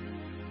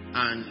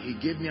 and he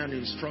gave me an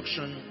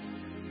instruction,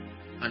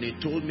 and he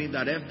told me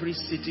that every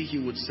city he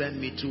would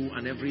send me to,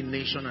 and every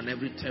nation and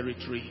every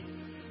territory,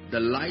 the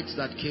lights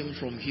that came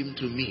from him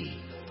to me,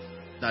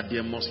 that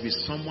there must be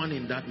someone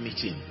in that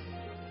meeting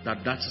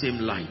that same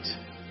light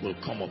will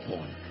come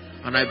upon.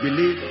 And I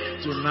believe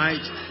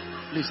tonight,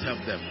 please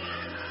help them.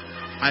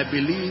 I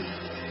believe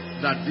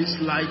that this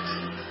light,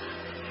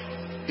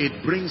 it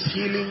brings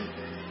healing,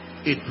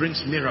 it brings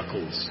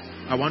miracles.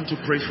 I want to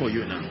pray for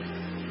you now.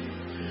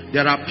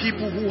 There are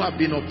people who have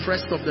been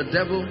oppressed of the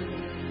devil.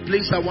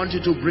 Please, I want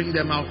you to bring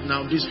them out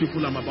now. These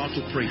people I'm about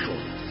to pray for.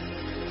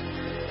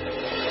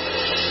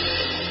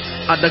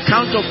 At the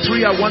count of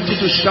 3, I want you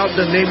to shout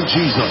the name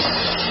Jesus.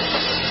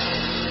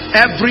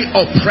 Every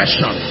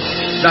oppression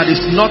that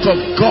is not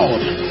of God,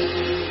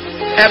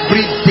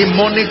 every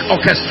demonic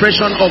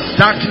orchestration of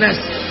darkness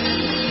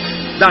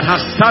that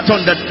has sat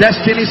on the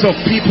destinies of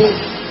people,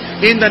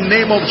 in the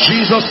name of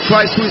Jesus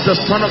Christ, who is the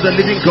Son of the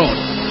living God,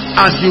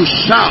 as you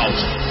shout,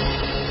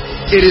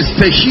 it is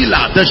the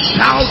healer, the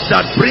shout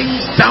that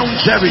brings down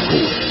Jericho.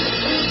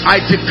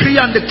 I decree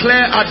and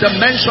declare at the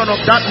mention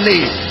of that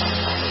name,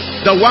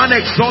 the one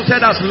exalted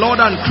as Lord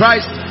and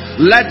Christ,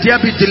 let there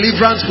be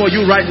deliverance for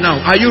you right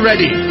now. Are you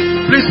ready?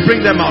 Please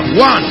bring them out.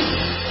 1,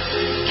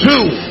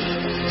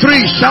 2,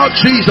 3. Shout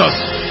Jesus.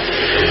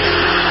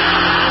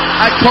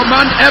 I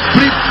command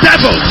every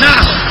devil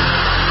now,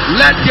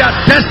 let their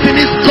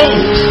destinies go.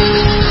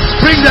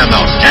 Bring them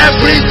out.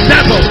 Every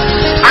devil,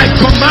 I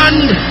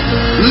command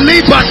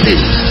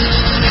liberty,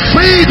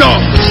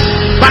 freedom,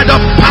 by the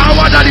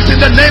power that is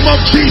in the name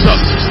of Jesus.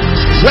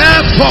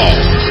 Wherefore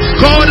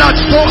God hath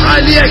so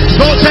highly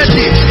exalted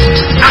him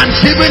and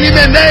given him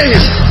a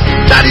name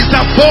that is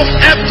above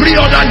every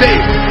other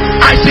name.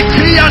 I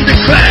decree and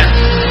declare,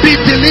 be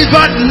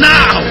delivered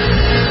now.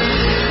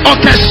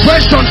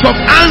 Orchestrations of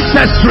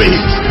ancestry,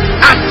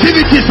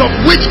 activities of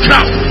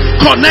witchcraft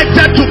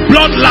connected to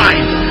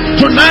bloodline,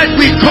 tonight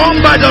we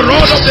come by the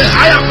rod of the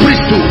higher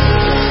priesthood.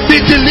 Be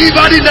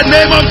delivered in the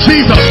name of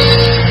Jesus.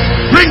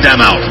 Bring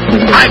them out.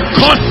 I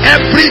curse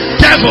every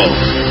devil.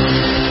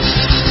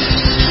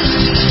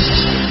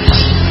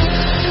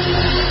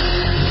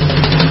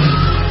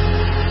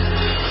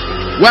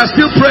 We're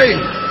still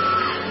praying.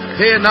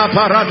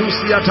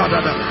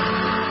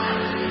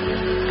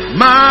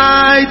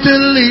 My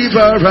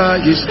deliverer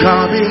is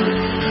coming.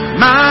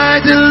 My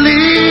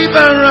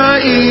deliverer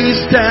is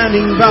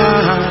standing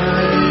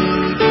by.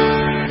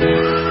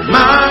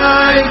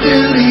 My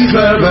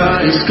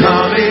deliverer is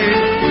coming.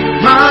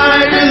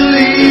 My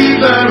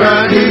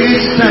deliverer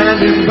is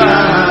standing by.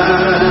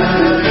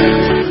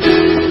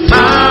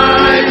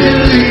 My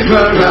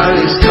deliverer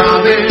is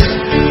coming.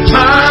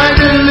 My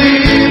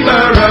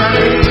deliverer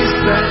is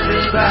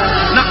standing by.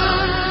 Now,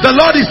 the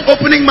Lord is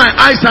opening my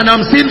eyes and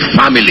I'm seeing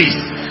families.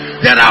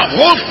 There are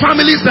whole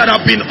families that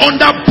have been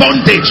under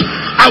bondage.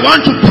 I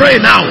want to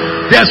pray now.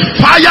 There's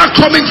fire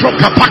coming from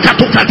Kapaka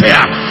to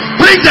Katea.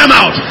 Bring them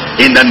out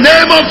in the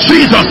name of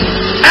Jesus.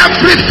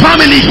 Every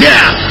family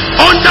here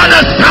under the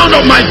sound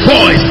of my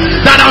voice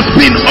that has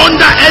been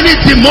under any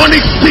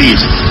demonic speech,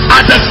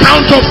 at the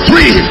count of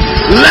 3,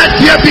 let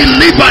there be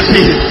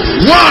liberty.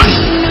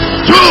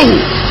 1,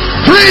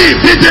 2,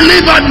 3. Be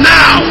delivered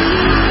now.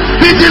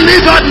 Be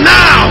delivered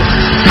now.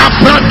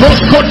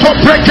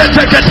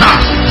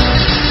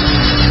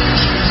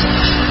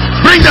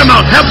 Bring them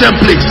out. Help them,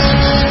 please.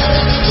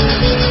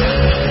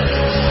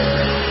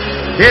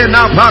 Let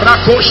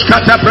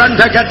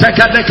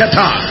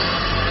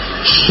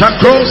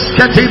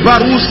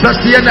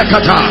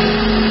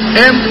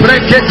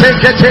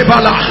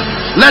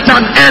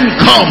an end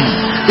come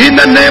in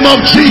the name of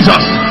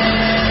Jesus.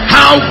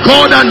 How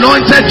God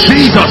anointed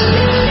Jesus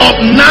of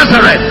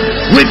Nazareth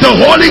with the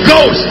Holy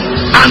Ghost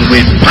and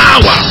with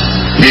power.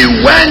 He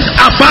went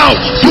about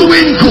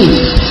doing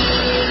good.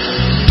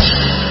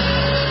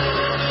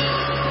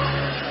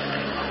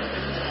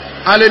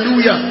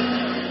 Hallelujah.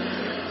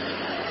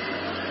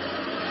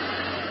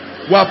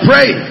 We are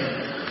praying.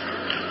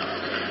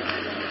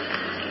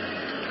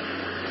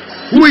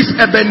 Who is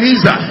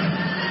Ebenezer?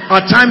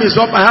 Our time is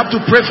up. I have to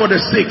pray for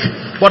the sick,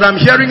 but I'm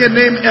hearing a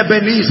name,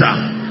 Ebenezer.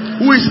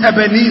 Who is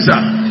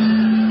Ebenezer?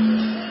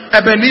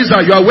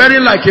 Ebenezer, you are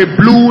wearing like a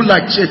blue,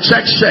 like a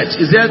check shirt.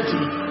 Is that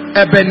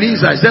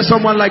Ebenezer? Is there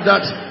someone like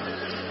that?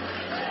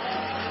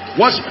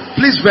 What?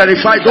 Please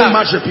verify. Don't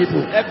match the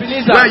people.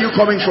 Ebenezer. Where are you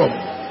coming from?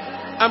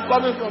 I'm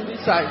coming from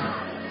this side.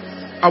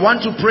 I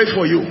want to pray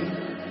for you.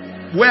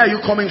 Where are you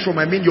coming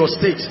from? I mean your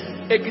state.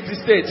 Ekiti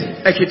State.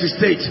 Ekiti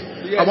State.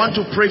 Yes. I want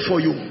to pray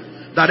for you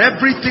that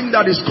everything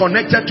that is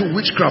connected to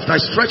witchcraft, I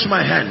stretch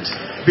my hands,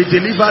 be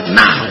delivered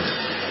now.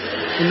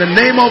 In the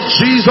name of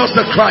Jesus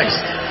the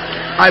Christ,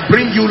 I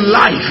bring you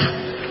life.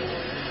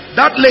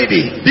 That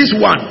lady, this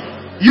one,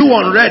 you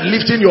on red,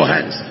 lifting your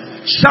hands.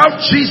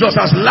 Shout Jesus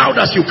as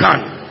loud as you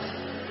can.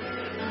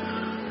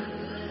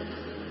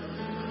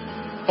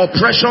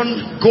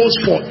 Oppression goes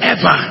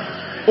forever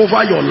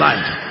over your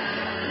life.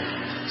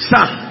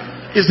 Sir,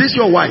 is this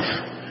your wife?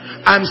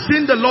 I'm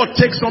seeing the Lord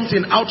take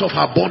something out of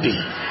her body.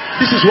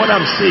 This is what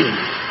I'm seeing.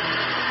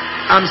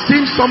 I'm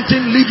seeing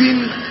something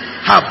leaving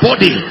her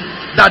body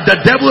that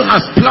the devil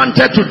has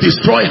planted to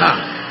destroy her.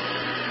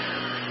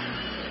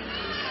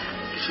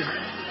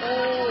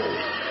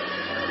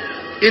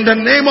 In the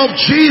name of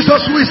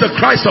Jesus, who is the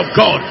Christ of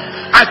God,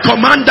 I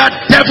command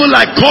that devil,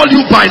 I call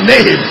you by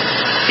name.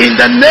 In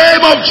the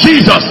name of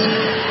Jesus.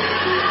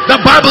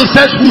 The Bible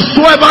says,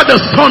 whosoever the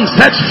Son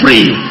sets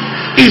free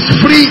is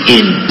free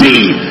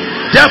indeed.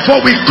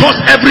 Therefore we curse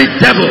every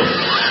devil.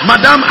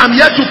 Madam, I'm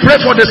here to pray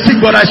for the sick,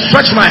 but I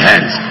stretch my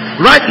hands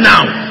right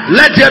now.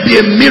 Let there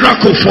be a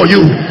miracle for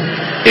you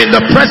in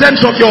the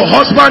presence of your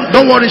husband.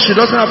 Don't worry, she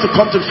doesn't have to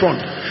come to the front.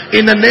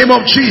 In the name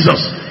of Jesus,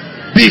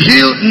 be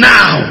healed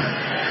now.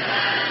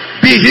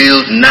 Be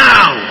healed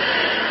now.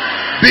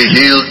 Be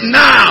healed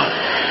now.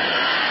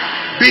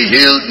 Be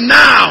healed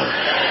now.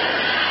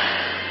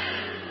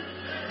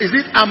 Is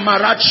it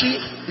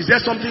Amarachi? Is there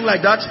something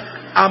like that?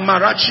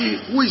 Amarachi.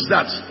 Who is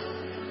that?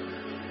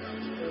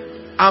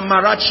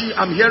 Amarachi.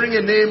 I'm hearing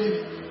a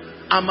name.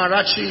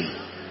 Amarachi.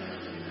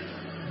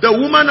 The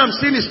woman I'm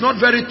seeing is not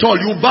very tall.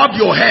 You bobbed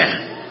your hair.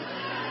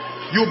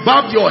 You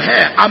bobbed your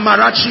hair.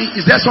 Amarachi.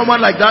 Is there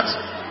someone like that?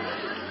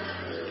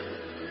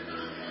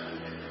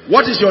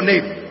 What is your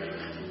name?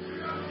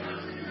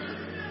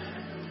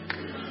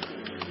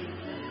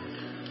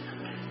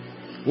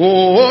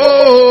 Oh,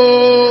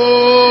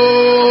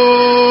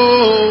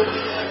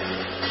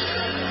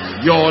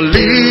 your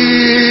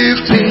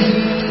lifting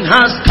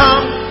has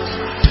come.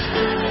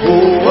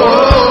 Oh,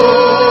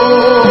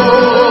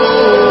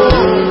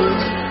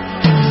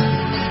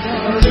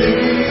 your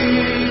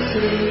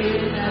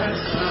lifting has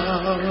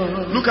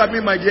come. Look at me,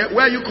 my dear.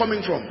 Where are you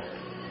coming from?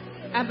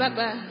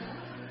 Ababa.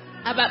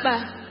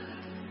 Ababa.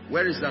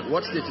 Where is that?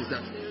 What state is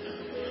that?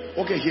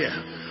 Okay, here.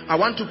 I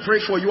want to pray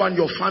for you and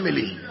your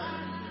family.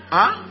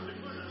 Huh?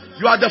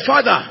 You are the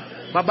father.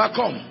 Baba,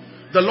 come.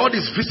 The Lord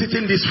is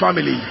visiting this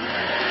family.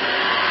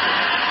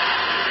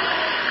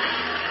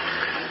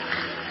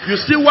 You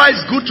see why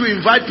it's good to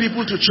invite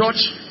people to church?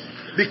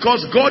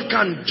 Because God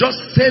can just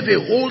save a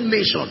whole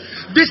nation.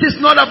 This is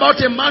not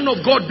about a man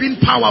of God being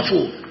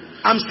powerful.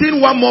 I'm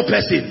seeing one more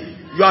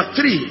person. You are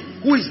three.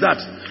 Who is that?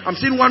 I'm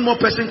seeing one more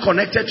person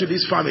connected to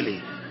this family.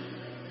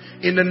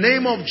 In the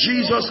name of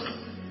Jesus.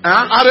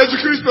 Arranged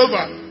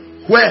Christopher.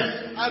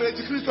 Where?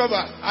 Arranged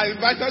Christopher. I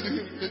invited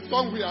him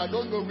somewhere. I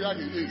don't know where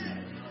he is.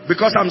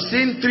 Because I'm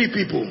seeing three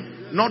people,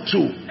 not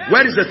two.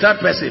 Where is the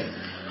third person?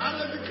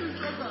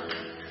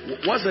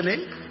 What's the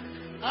name?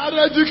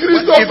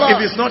 If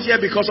it's not here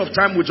because of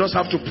time, we just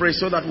have to pray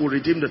so that we'll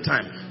redeem the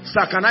time.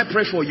 Sir, can I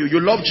pray for you? You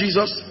love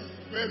Jesus?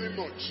 Very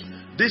much.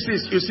 This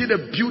is, you see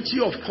the beauty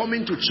of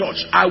coming to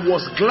church. I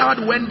was glad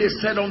when they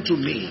said unto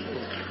me,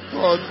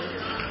 God.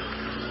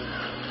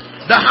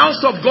 The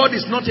house of God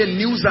is not a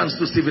nuisance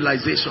to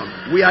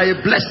civilization. We are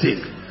a blessing.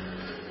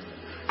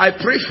 I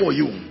pray for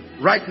you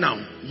right now.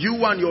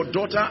 You and your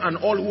daughter and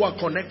all who are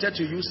connected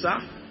to you, sir.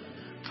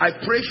 I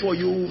pray for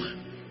you.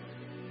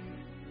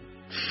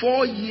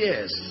 4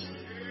 years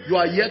you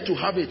are yet to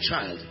have a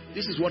child.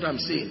 This is what I'm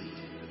saying.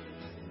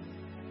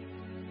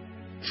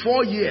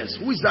 4 years.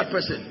 Who is that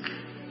person?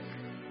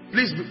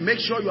 Please make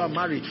sure you are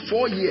married.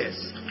 4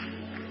 years.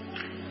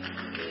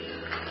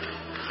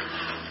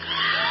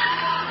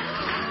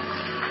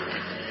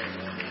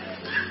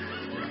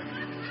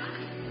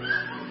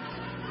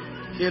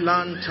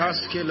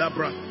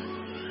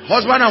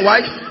 Husband and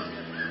wife,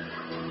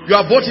 you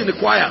are both in the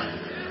choir.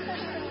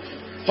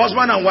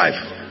 Husband and wife,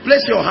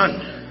 place your hand.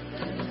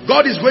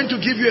 God is going to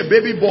give you a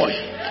baby boy.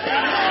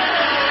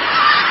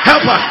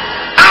 Help her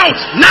out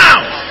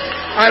now.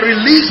 I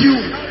release you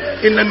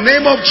in the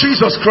name of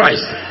Jesus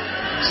Christ.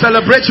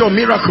 Celebrate your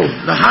miracle.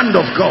 The hand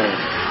of God.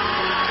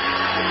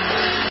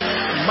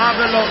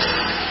 Marvelous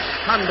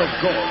hand of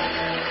God.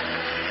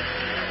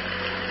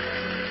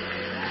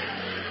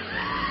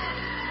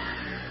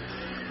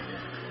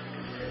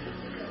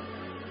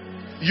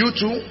 You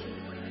too?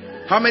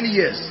 How many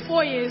years?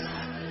 4 years.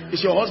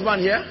 Is your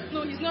husband here?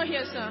 No, he's not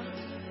here, sir.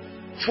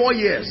 4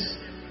 years.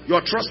 You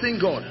are trusting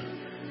God.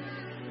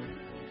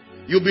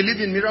 You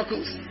believe in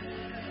miracles?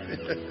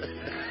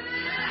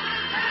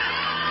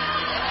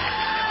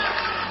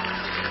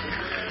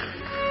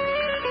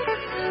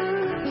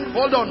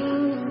 Hold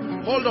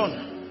on. Hold on.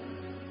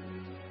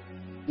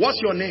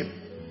 What's your name?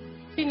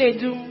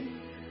 Chinedu.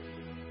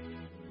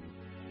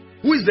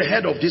 Who is the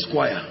head of this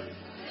choir?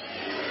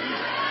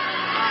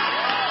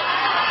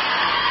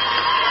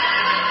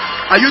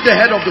 Are you the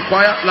head of the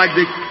choir? Like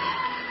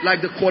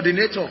the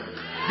coordinator?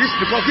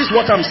 Because this is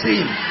what I'm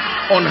seeing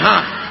on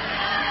her.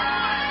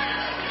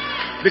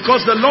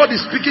 Because the Lord is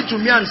speaking to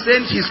me and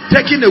saying He's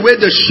taking away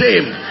the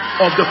shame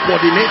of the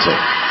coordinator.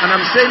 And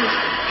I'm saying,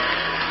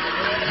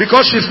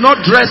 because she's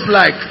not dressed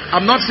like,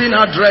 I'm not seeing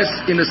her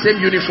dressed in the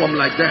same uniform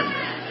like them.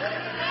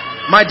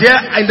 My dear,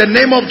 in the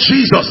name of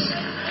Jesus,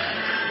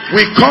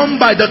 we come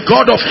by the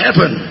God of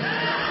heaven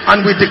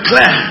and we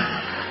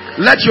declare,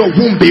 let your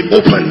womb be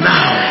open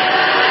now.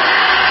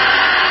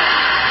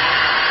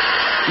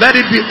 Let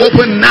it be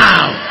open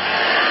now.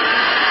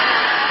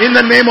 In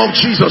the name of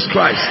Jesus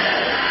Christ.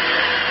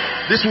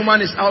 This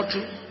woman is out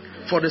too.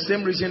 For the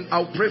same reason,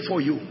 I'll pray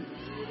for you.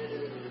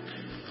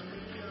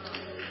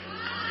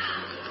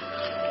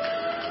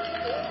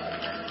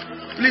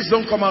 Please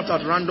don't come out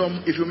at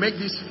random. If you make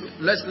this,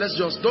 let's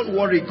just, don't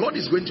worry. God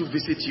is going to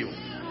visit you.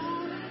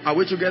 Are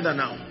we together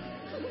now?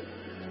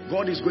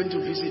 God is going to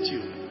visit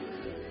you.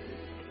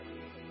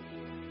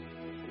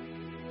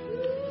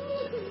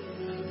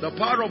 The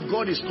power of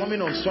God is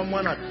coming on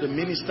someone at the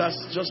ministers.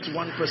 Just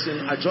one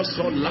person. I just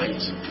saw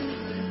light.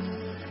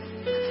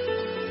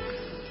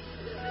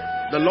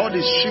 The Lord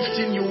is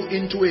shifting you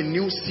into a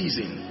new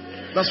season.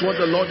 That's what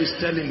the Lord is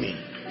telling me.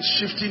 He's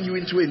shifting you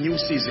into a new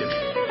season.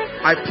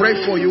 I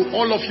pray for you,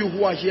 all of you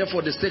who are here.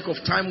 For the sake of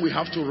time, we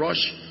have to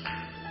rush.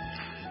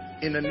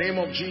 In the name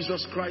of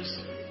Jesus Christ.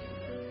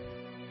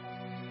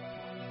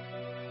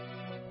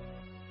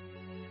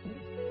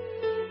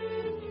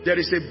 There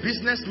is a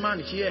businessman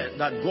here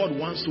that God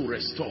wants to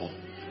restore.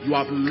 You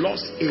have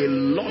lost a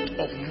lot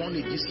of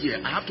money this year.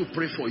 I have to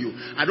pray for you.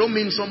 I don't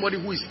mean somebody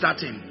who is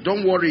starting.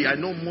 Don't worry. I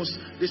know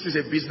this is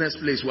a business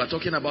place. We are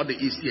talking about the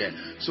East here.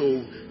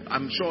 So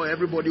I'm sure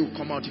everybody will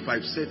come out if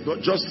I've said,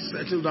 just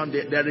settle down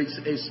there. There is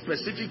a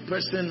specific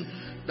person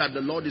that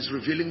the Lord is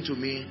revealing to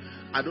me.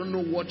 I don't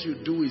know what you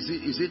do. Is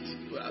it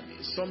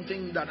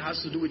something that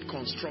has to do with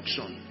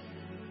construction?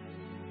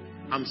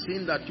 I'm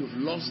seeing that you've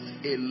lost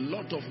a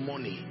lot of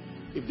money.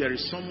 If there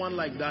is someone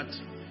like that,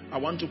 I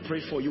want to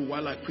pray for you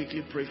while I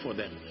quickly pray for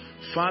them.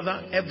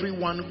 Father,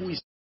 everyone who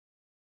is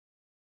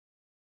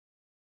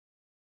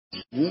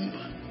womb,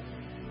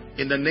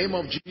 in the name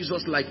of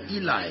Jesus, like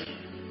Eli.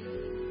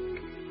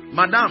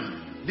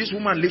 Madam, this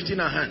woman lifting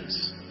her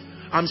hands,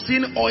 I'm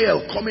seeing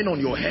oil coming on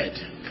your head.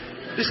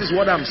 This is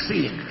what I'm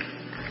seeing.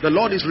 The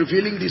Lord is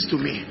revealing this to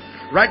me.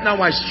 Right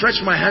now I stretch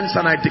my hands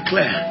and I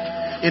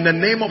declare, in the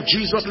name of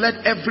Jesus,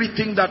 let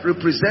everything that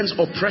represents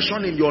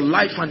oppression in your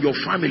life and your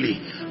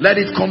family, let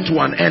it come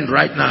to an end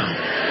right now.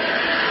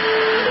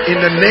 In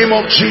the name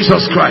of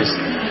Jesus Christ,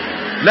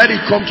 let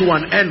it come to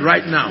an end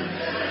right now.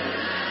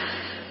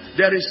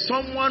 There is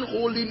someone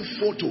holding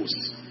photos.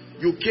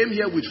 You came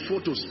here with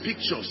photos,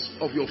 pictures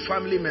of your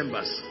family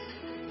members.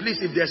 Please,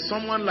 if there's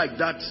someone like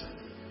that,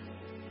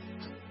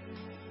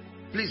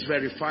 please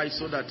verify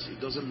so that it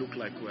doesn't look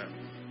like, well,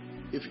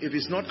 if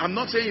it's not, I'm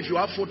not saying if you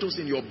have photos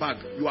in your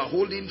bag, you are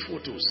holding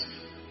photos.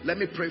 Let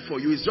me pray for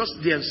you. It's just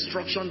the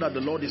instruction that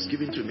the Lord is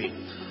giving to me.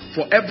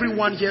 For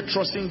everyone here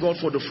trusting God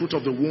for the fruit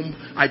of the womb,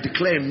 I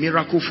declare a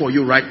miracle for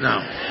you right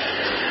now.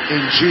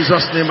 In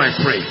Jesus' name I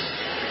pray.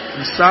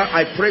 And sir,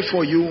 I pray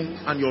for you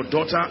and your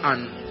daughter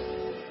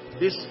and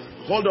this.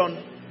 Hold on.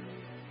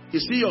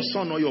 Is he your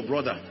son or your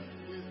brother?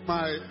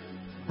 My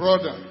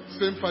brother.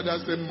 Same father,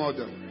 same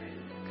mother.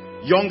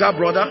 Younger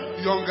brother?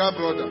 Younger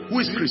brother. Who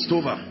is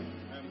Christopher?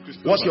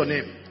 What's your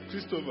name?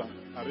 Christopher.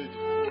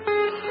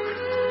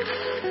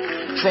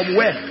 From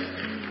where?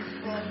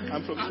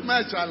 I'm from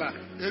Amechala,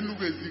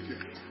 Enugezike.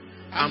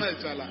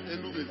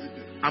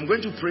 I'm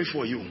going to pray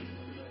for you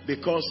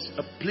because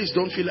please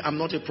don't feel I'm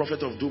not a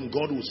prophet of doom.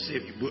 God will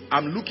save you. But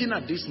I'm looking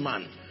at this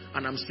man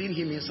and I'm seeing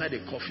him inside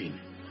a coffin.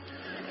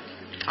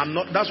 I'm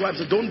not, that's why I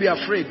said don't be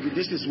afraid.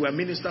 We're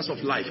ministers of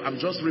life. I'm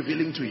just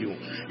revealing to you.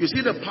 You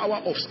see the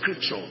power of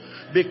scripture,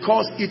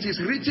 because it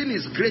is written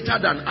is greater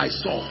than I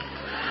saw.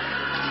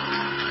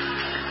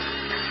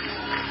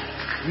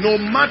 No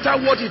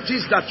matter what it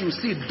is that you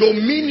see,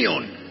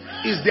 dominion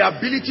is the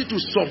ability to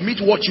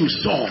submit what you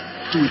saw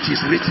to it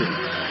is written.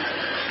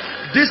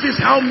 This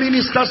is how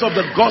ministers of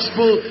the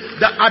gospel,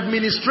 the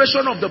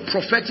administration of the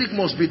prophetic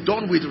must be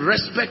done with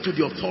respect to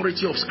the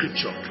authority of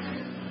scripture.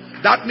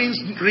 That means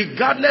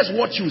regardless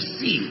what you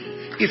see,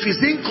 if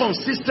it's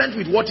inconsistent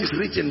with what is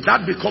written,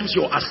 that becomes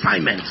your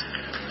assignment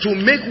to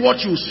make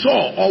what you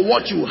saw or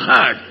what you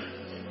heard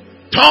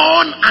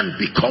turn and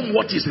become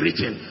what is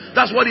written.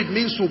 That's what it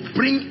means to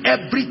bring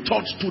every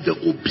thought to the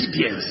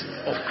obedience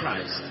of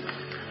Christ.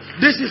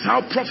 This is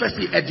how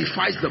prophecy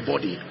edifies the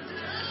body.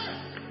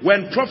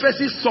 When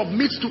prophecy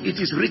submits to it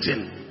is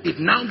written, it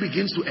now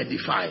begins to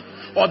edify.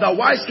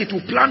 Otherwise it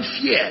will plant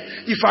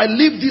fear. If I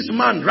leave this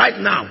man right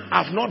now,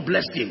 I've not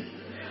blessed him.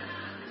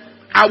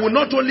 I will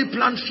not only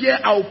plant fear,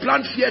 I will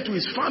plant fear to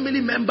his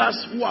family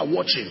members who are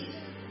watching.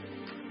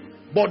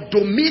 But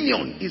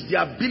dominion is the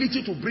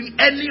ability to bring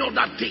any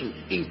other thing,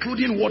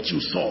 including what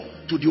you saw,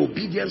 to the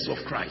obedience of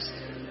Christ.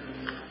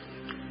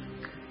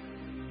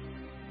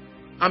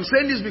 I'm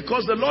saying this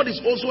because the Lord is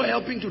also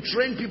helping to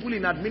train people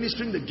in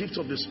administering the gifts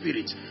of the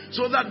Spirit,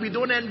 so that we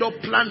don't end up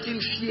planting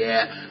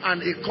fear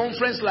and a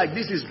conference like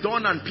this is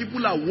done and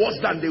people are worse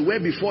than they were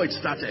before it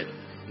started.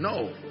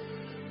 No.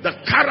 The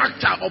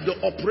character of the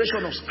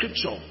operation of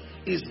scripture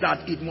is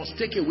that it must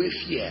take away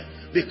fear,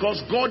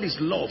 because God is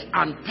love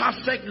and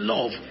perfect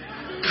love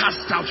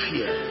casts out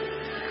fear.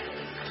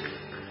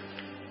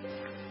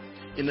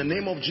 In the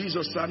name of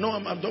Jesus, sir. No,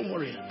 don't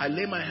worry. I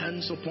lay my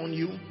hands upon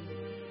you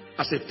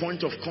as a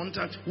point of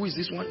contact. Who is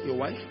this one? Your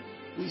wife?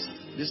 Who is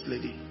this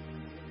lady?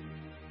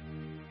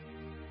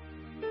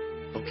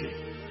 Okay.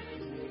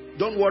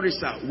 Don't worry,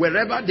 sir.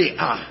 Wherever they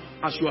are,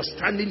 as you are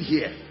standing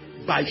here,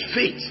 by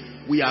faith,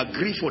 we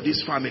agree for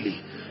this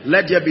family.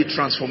 Let there be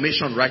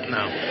transformation right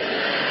now.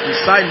 And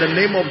sir, in the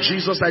name of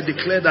Jesus, I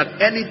declare that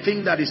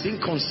anything that is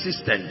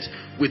inconsistent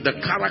with the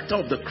character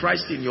of the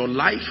Christ in your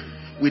life,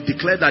 we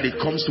declare that it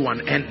comes to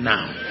an end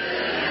now.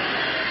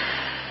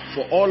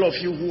 For all of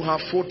you who have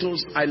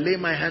photos, I lay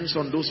my hands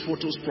on those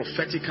photos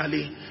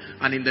prophetically,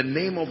 and in the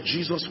name of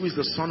Jesus, who is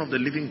the Son of the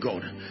living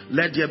God,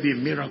 let there be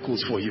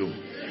miracles for you.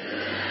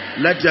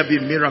 Let there be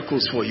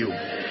miracles for you.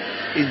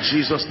 In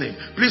Jesus' name.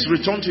 Please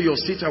return to your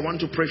seat. I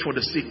want to pray for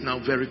the sick now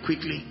very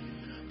quickly.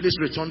 Please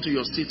return to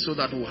your seat so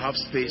that we'll have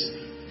space.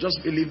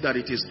 Just believe that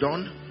it is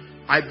done.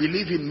 I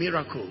believe in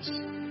miracles.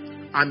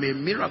 I'm a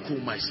miracle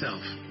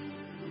myself.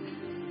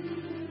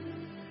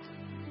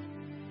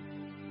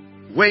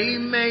 Way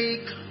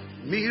make,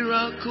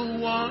 miracle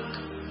walk,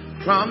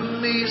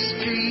 promise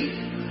keep,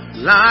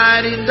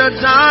 light in the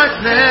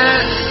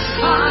darkness.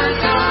 My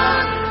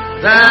God,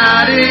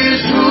 that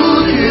is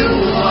who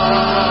you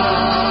are.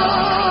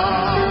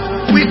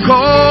 We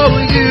call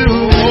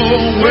you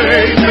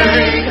way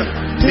make,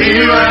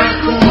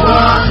 miracle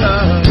walk,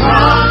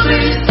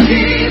 promise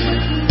keep,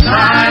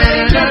 light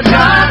in the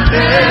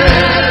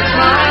darkness.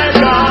 My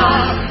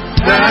God,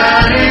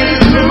 that is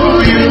who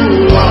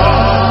you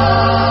are.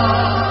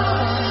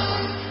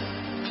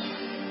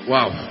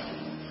 Wow.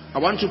 I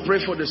want to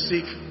pray for the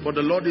sick, but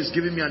the Lord is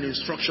giving me an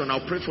instruction.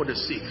 I'll pray for the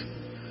sick.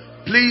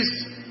 Please,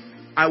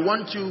 I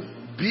want to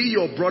be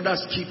your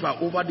brother's keeper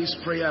over this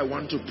prayer I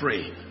want to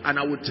pray. And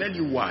I will tell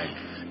you why.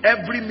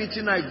 Every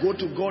meeting I go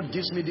to, God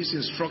gives me this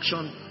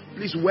instruction.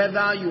 Please,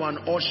 whether you are an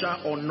usher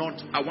or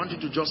not, I want you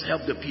to just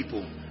help the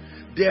people.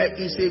 There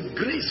is a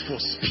grace for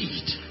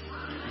speed.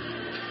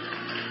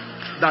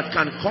 that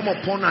can come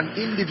upon an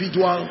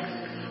individual,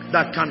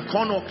 that can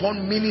come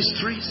upon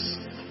ministries.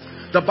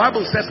 The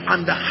Bible says,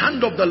 and the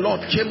hand of the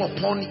Lord came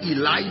upon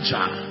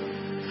Elijah,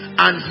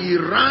 and he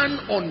ran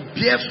on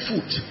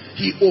barefoot.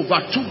 He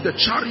overtook the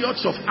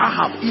chariots of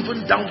Ahab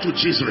even down to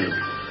Jezreel.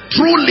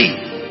 Truly,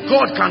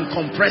 God can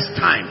compress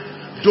time.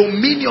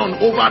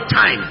 Dominion over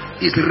time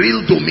is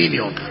real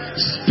dominion.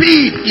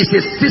 Speed is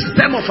a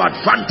system of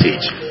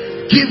advantage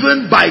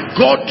given by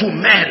God to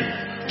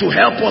men to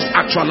help us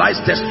actualize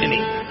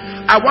destiny.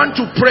 I want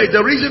to pray.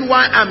 The reason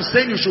why I'm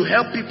saying you should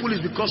help people is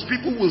because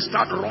people will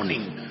start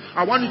running.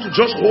 I want you to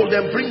just hold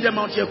them, bring them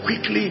out here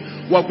quickly.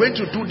 We're going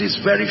to do this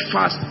very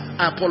fast.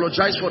 I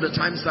apologize for the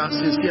time, sir,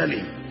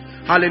 sincerely.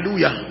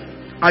 Hallelujah.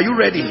 Are you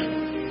ready?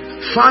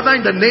 Father,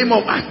 in the name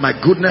of, my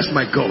goodness,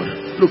 my God.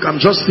 Look, I'm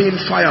just seeing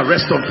fire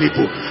rest on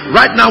people.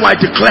 Right now I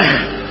declare,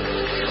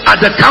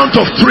 at the count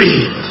of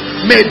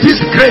 3, may this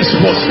grace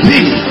for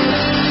speed.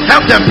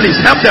 Help them please,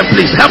 help them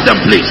please, help them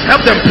please,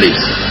 help them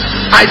please.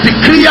 I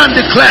decree and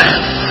declare,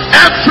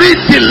 every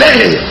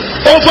delay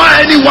over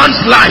anyone's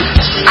life,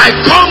 I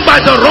come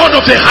by the rod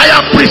of the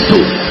higher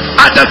priesthood.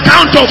 At the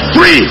count of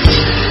 3,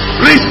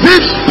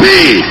 receive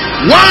speed.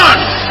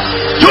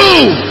 1,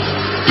 2,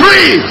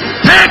 3.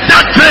 Take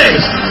that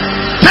grace.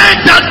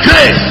 Take that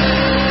grace.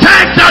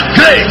 Take that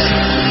grace.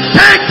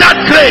 Take that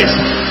grace.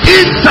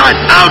 Inside,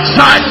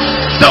 outside,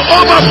 the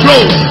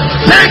overflows.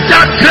 Take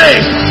that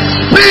grace.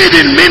 Speed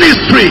in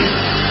ministry.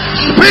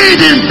 Speed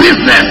in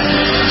business.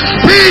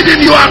 Speed in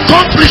your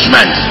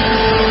accomplishments.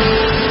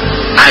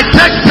 I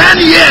take 10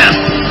 years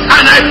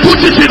and I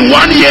put it in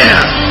 1 year.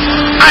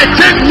 I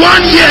take 1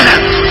 year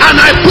and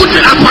I put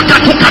it in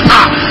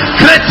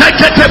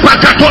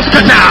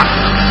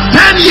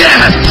 10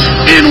 years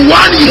in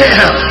 1 year.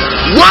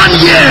 1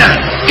 year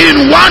in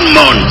 1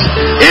 month.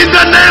 In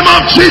the name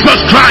of Jesus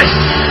Christ.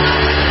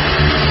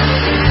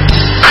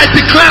 I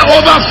declare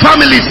over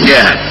families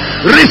here,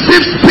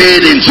 receive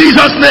speed in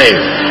Jesus' name.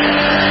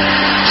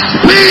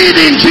 Speed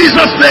in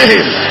Jesus'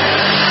 name.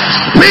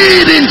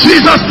 Speed in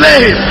Jesus'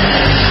 name.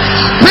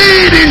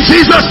 Speed in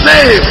Jesus'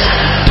 name.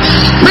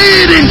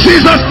 Speed in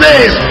Jesus'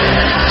 name.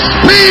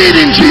 Speed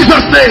in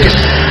Jesus' name.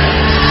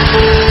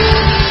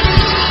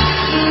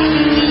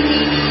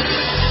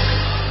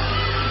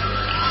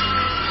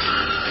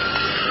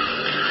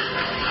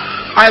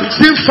 I've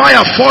seen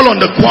fire fall on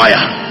the choir.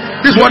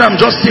 This is what I'm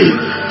just saying.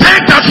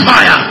 Take that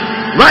fire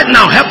right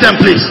now. Help them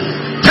please.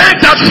 Take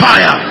that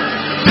fire.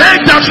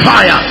 Take that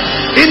fire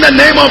in the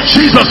name of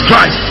Jesus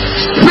Christ.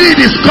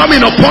 Speed is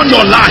coming upon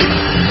your life.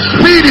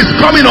 Speed is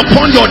coming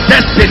upon your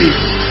destiny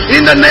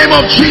in the name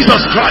of Jesus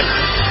Christ.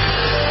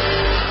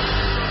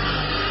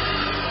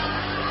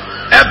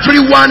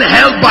 Everyone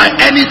held by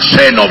any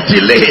chain of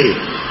delay,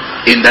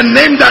 in the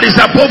name that is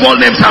above all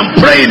names, I'm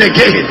praying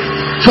again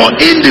for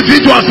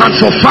individuals and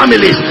for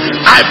families.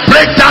 I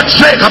break that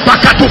chain.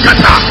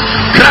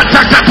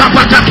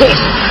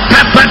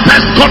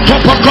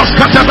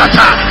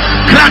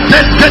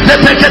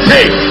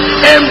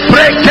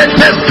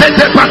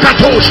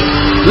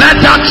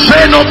 Let that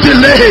chain of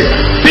delay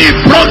be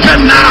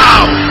broken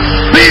now.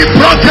 Be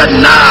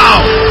broken now.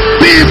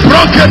 Be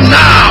broken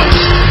now.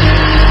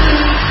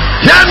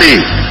 Hear me.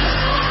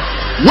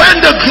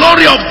 When the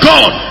glory of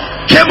God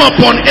came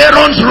upon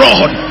Aaron's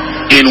rod,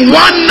 in 1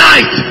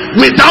 night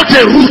without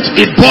a root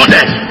it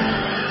budded.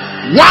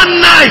 1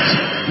 night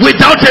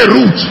without a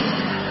root.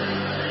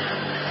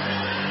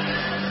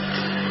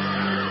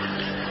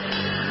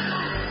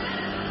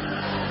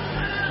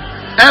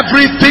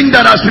 Everything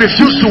that has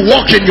refused to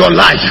walk in your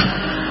life,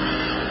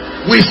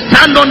 we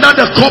stand under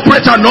the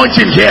corporate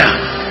anointing here,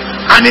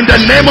 and in the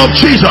name of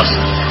Jesus,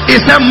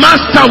 he said,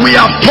 Master, we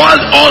have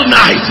toiled all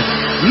night.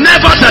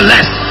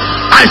 Nevertheless,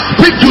 I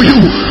speak to you.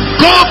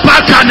 Go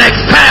back and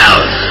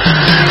expel.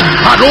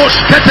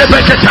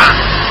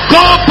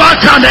 Go back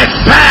and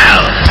expel.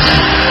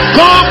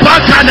 Go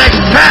back and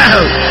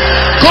expel.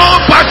 Go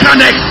back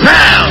and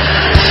expel.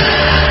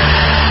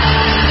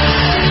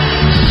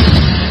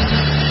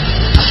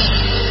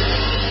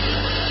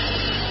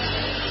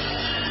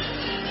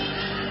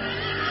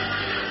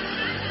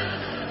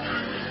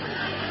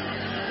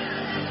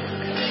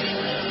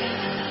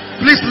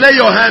 Please lay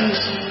your hands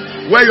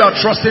where you are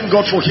trusting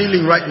God for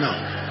healing right now.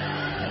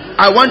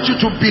 I want you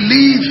to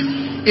believe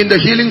in the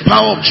healing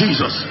power of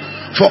Jesus.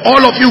 For all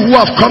of you who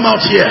have come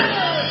out here,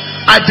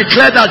 I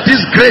declare that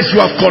this grace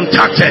you have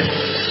contacted,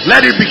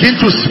 let it begin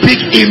to speak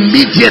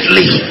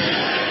immediately.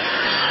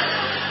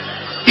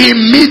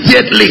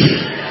 Immediately.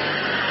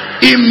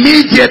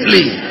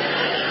 Immediately.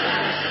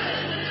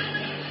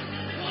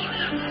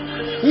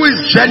 Who is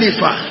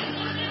Jennifer?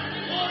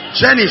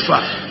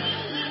 Jennifer.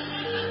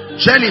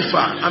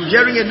 Jennifer. I'm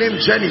hearing a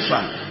name,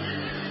 Jennifer.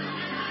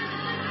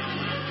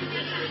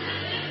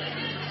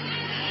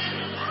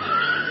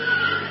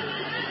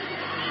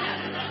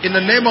 In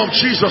the name of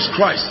Jesus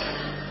Christ,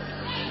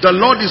 the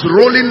Lord is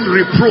rolling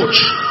reproach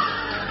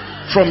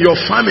from your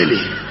family.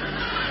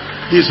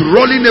 He's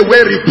rolling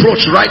away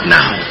reproach right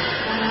now.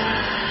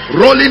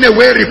 Rolling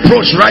away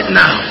reproach right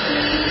now.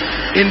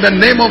 In the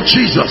name of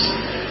Jesus.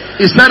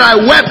 He said, I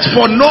wept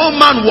for no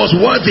man was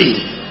worthy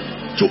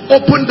to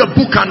open the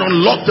book and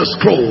unlock the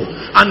scroll.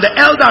 And the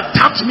elder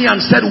tapped me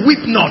and said,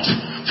 weep not,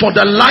 for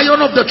the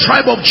Lion of the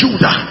tribe of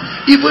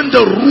Judah, even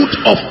the root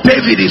of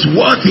David, is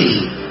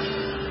worthy.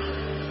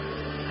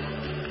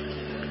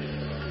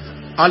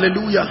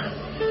 Hallelujah.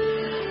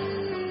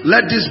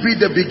 Let this be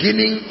the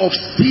beginning of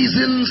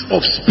seasons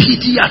of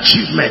speedy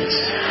achievement.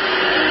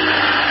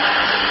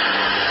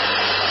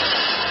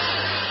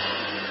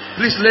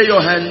 Please lay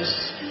your hands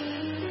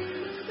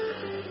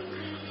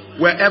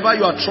wherever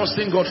you are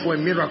trusting God for a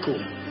miracle.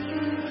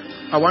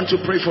 I want to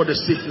pray for the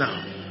sick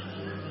now.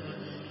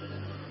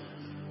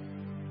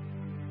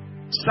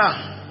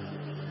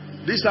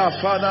 Sir, this is our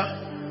father.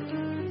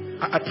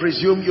 I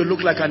presume you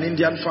look like an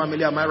Indian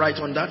family. Am I right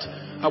on that?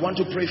 I want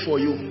to pray for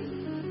you.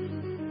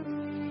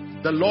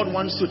 The Lord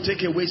wants to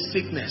take away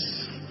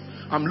sickness.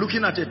 I'm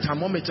looking at a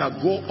thermometer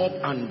go up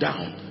and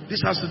down.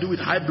 This has to do with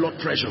high blood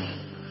pressure.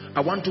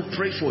 I want to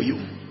pray for you.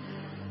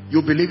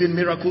 You believe in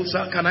miracles,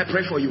 sir? Can I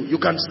pray for you? You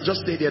can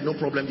just stay there, no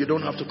problem. You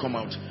don't have to come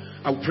out.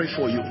 I will pray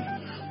for you.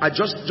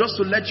 Just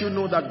to let you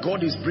know that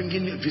God is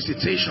bringing a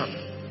visitation.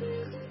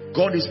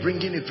 God is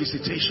bringing a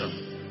visitation.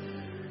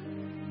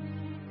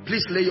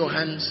 Please lay your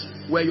hands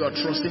where you are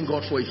trusting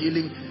God for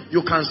healing.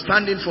 You can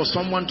stand in for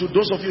someone too.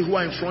 Those of you who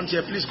are in front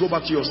here, please go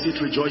back to your seat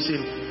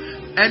rejoicing.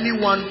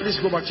 Anyone, please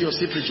go back to your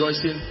seat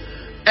rejoicing.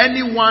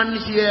 Anyone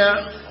here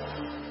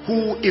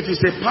who, if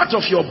it's a part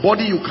of your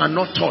body you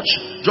cannot touch,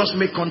 just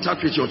make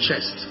contact with your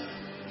chest.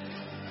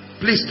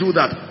 Please do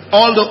that.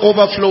 All the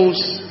overflows,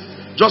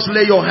 just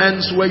lay your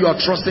hands where you are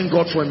trusting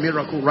God for a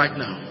miracle right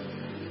now.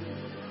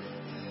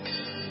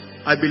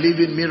 I believe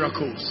in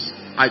miracles.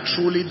 I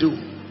truly do.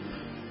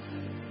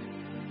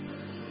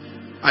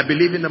 I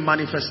believe in the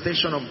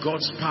manifestation of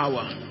God's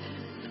power.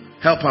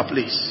 Help her,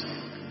 please.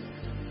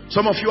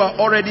 Some of you are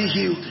already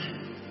healed.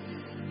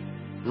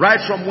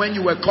 Right from when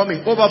you were coming.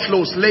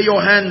 Overflows. Lay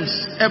your hands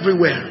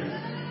everywhere.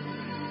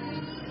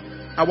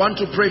 I want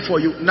to pray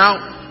for you.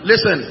 Now,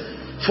 listen.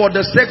 For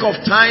the sake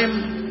of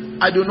time,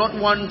 I do not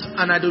want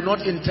and I do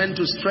not intend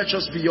to stretch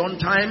us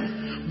beyond time.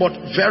 But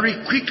very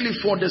quickly,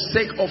 for the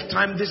sake of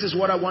time, this is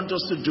what I want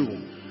us to do.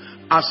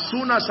 As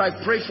soon as I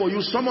pray for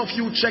you, some of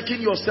you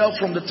checking yourself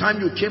from the time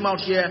you came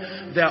out here,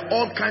 there are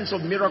all kinds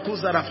of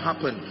miracles that have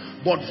happened.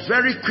 But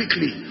very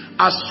quickly,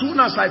 as soon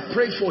as I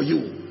pray for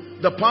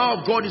you, the power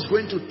of God is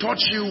going to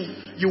touch you.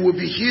 You will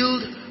be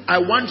healed.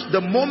 I want,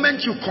 the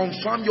moment you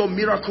confirm your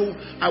miracle,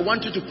 I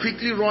want you to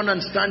quickly run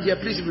and stand here.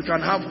 Please, if we can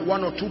have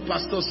one or two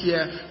pastors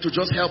here to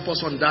just help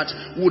us on that.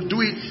 We'll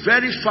do it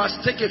very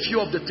fast. Take a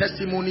few of the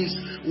testimonies.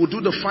 We'll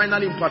do the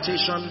final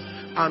impartation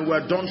and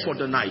we're done for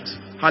the night.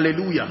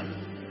 Hallelujah.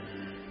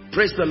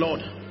 Praise the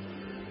Lord.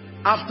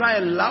 After a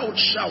loud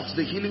shout,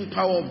 the healing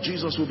power of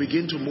Jesus will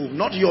begin to move.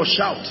 Not your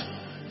shout.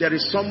 There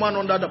is someone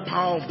under the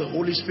power of the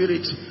Holy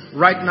Spirit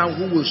right now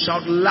who will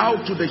shout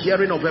loud to the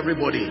hearing of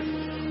everybody.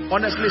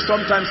 Honestly,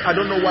 sometimes I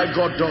don't know why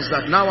God does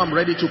that. Now I'm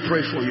ready to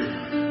pray for you.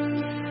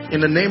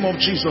 In the name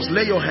of Jesus,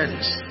 lay your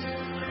hands.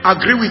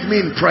 Agree with me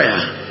in prayer.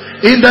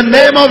 In the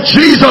name of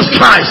Jesus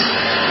Christ.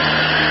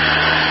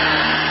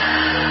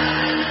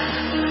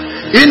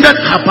 In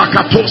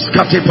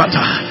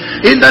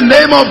the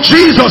name of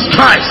Jesus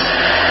Christ.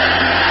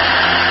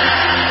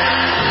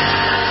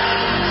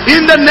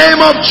 In the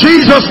name of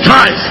Jesus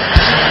Christ.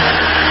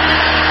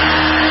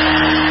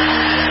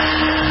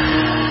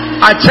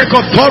 I take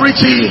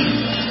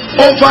authority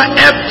over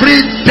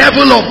every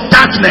devil of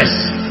darkness,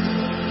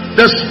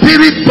 the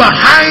spirit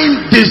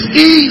behind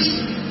disease,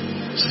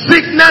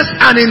 sickness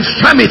and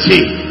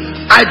infirmity.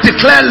 I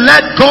declare,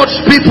 let God's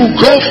people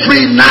go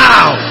free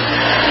now.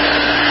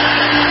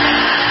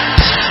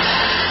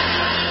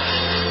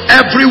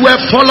 Everywhere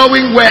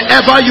following,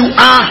 wherever you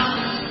are,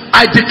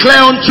 I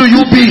declare unto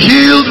you, be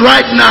healed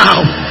right now.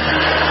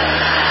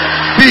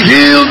 Be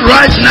healed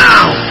right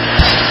now.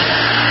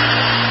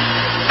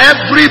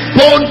 Every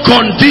bone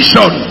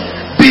condition,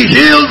 be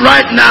healed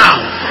right now.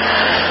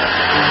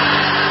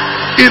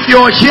 If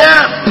you're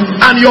here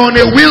and you're on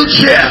a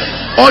wheelchair,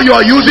 or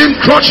you're using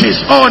crutches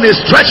or on a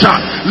stretcher,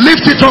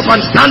 lift it up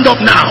and stand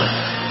up now.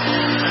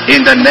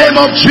 In the name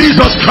of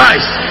Jesus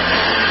Christ.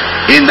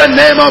 In the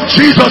name of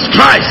Jesus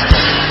Christ.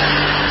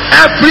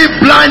 Every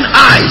blind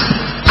eye,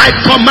 I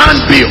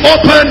command, be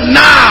open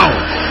now.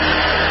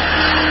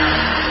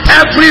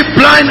 Every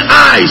blind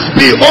eyes,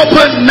 be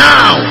open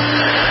now.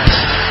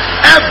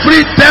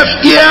 Every deaf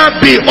ear,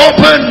 be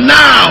open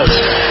now.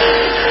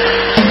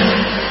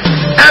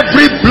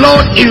 Every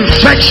blood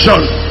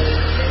infection,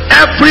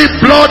 every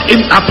blood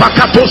in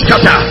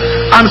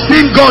apakatoskata. I'm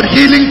seeing God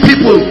healing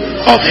people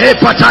of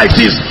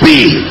hepatitis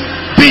B.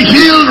 Be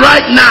healed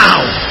right now.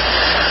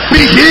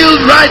 Be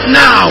healed right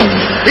now.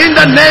 In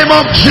the name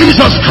of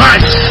Jesus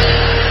Christ.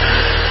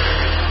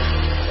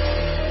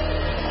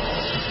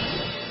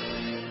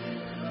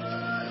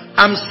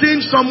 I'm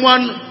seeing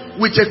someone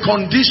with a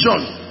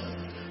condition.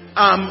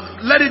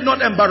 Let it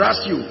not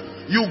embarrass you.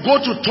 You go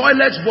to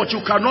toilets, but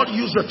you cannot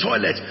use the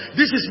toilet.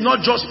 This is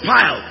not just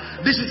pile.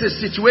 This is a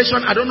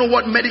situation. I don't know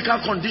what medical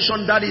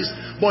condition that is,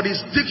 but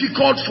it's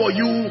difficult for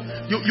you.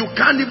 You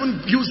can't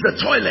even use the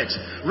toilet.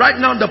 Right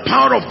now, the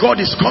power of God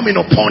is coming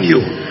upon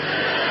you.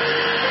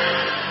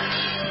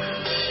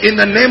 In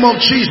the name of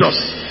Jesus.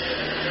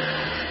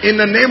 In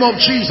the name of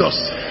Jesus.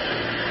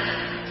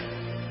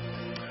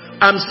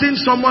 I'm seeing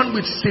someone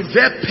with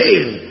severe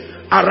pain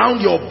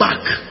around your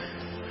back.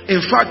 In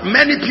fact,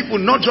 many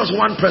people, not just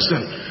one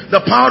person.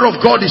 The power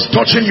of God is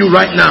touching you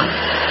right now.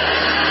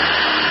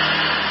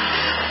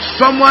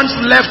 Someone's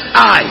left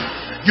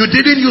eye. You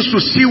didn't used to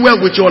see well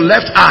with your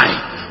left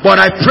eye, but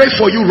I pray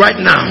for you right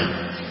now.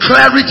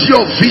 Clarity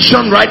of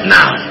vision right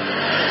now.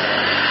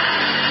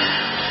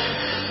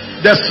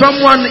 There's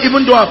someone,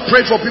 even though I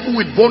pray for people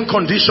with bone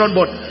condition,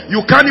 but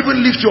you can't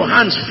even lift your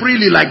hands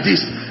freely like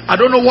this. I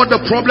don't know what the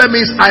problem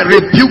is. I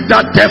rebuke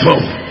that devil.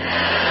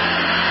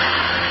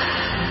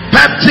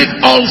 Peptic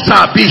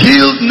ulcer, be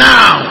healed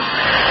now.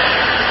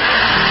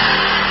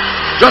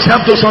 Just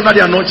help those under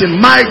the anointing.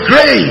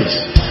 Migraines,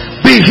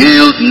 be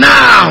healed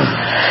now.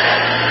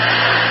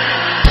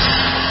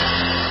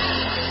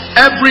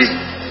 Every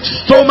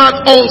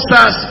stomach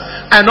ulcers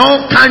and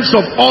all kinds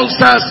of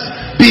ulcers,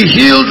 be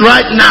healed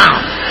right now.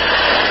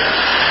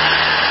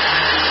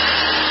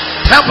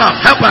 Help her,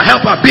 help her,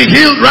 help her. Be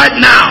healed right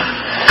now.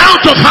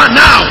 Out of her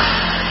now.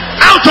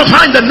 Out of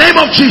her in the name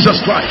of Jesus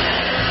Christ.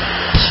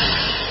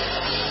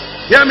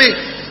 Hear me?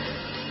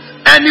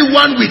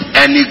 Anyone with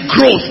any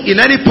growth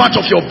in any part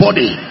of your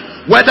body,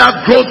 whether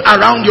growth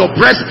around your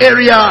breast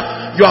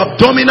area, your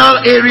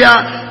abdominal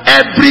area,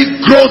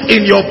 every growth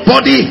in your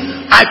body,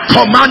 I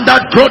command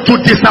that growth to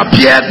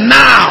disappear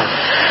now.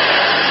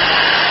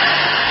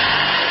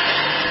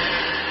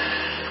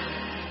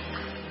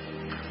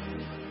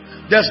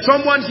 There's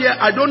someone here,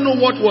 I don't know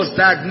what was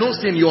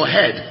diagnosed in your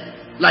head,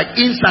 like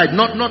inside,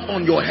 not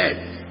on your head,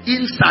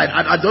 inside.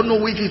 I don't know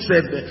if it's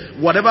a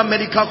whatever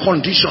medical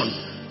condition.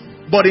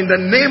 But in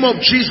the name of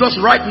Jesus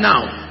right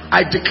now,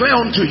 I declare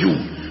unto you,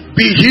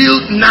 be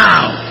healed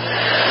now.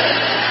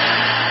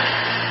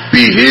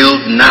 Be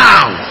healed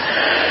now.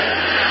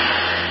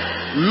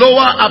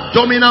 Lower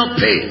abdominal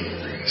pain,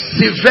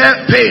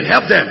 severe pain,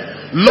 help them.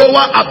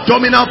 Lower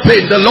abdominal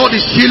pain, the Lord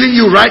is healing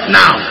you right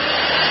now.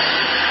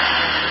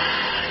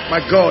 My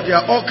God, there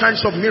are all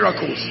kinds of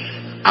miracles.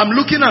 I'm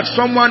looking at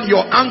someone,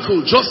 your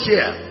ankle just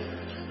here.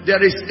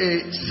 There is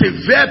a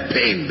severe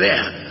pain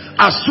there.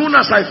 As soon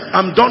as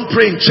I'm done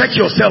praying, check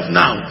yourself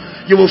now.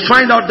 You will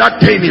find out that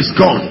pain is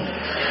gone.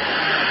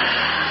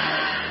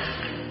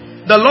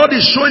 The Lord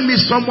is showing me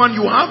someone,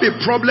 you have a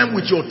problem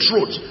with your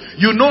throat.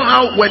 You know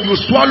how when you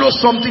swallow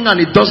something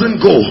and it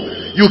doesn't go,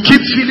 you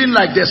keep feeling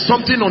like there's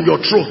something on your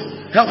throat.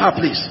 Help her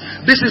please.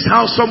 This is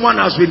how someone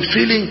has been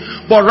feeling.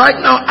 But right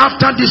now,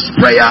 after this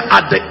prayer,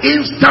 at the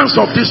instance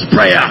of this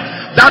prayer,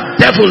 that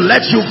devil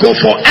lets you go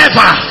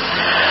forever.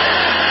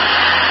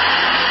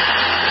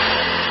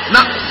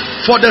 Now,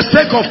 for the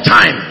sake of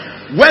time,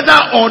 whether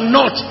or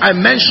not I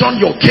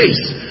mention your case,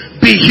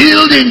 be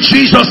healed in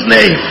Jesus'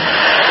 name.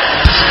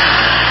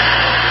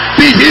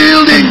 Be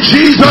healed in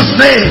Jesus'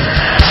 name.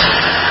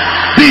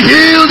 Be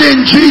healed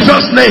in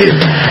Jesus'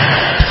 name.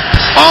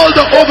 All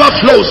the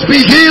overflows, be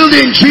healed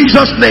in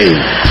Jesus' name.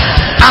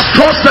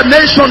 Across the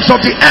nations of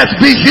the earth,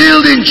 be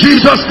healed in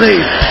Jesus'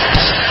 name.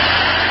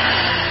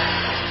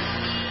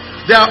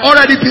 There are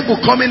already people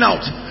coming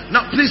out.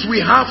 Now please,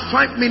 we have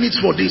 5 minutes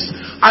for this.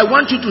 I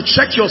want you to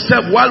check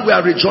yourself while we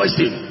are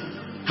rejoicing.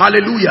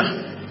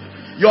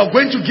 Hallelujah. You are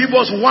going to give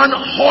us one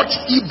hot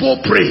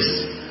Igbo praise.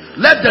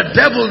 Let the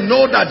devil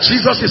know that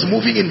Jesus is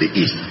moving in the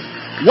east.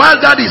 While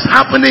that is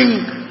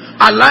happening,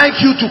 I'd like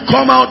you to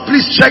come out.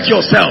 Please check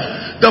yourself.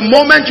 The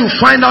moment you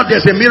find out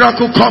there's a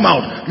miracle, come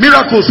out.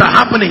 Miracles are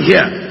happening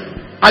here.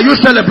 Are you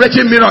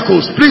celebrating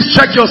miracles? Please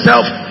check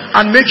yourself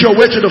and make your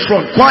way to the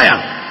front. Choir,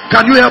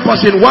 can you help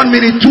us in 1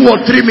 minute, 2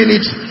 or 3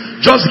 minutes?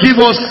 Just give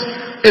us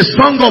a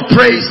song of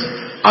praise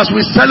as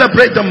we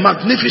celebrate the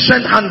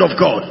magnificent hand of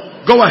God.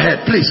 Go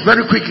ahead, please,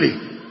 very quickly.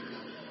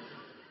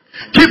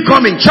 Keep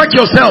coming. Check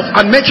yourself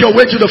and make your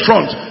way to the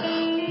front.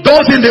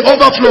 Those in the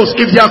overflows,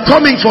 if they are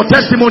coming for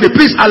testimony,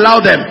 please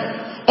allow them.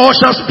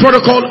 Ushers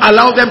protocol,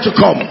 allow them to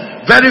come.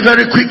 Very,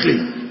 very quickly.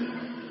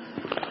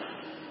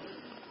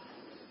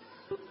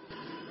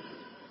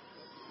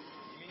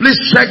 Please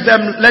check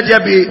them. Let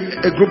there be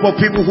a group of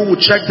people who will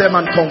check them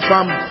and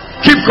confirm.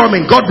 Keep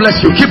coming. God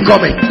bless you. Keep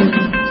coming.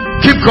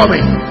 Keep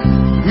coming.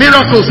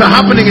 Miracles are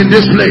happening in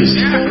this place.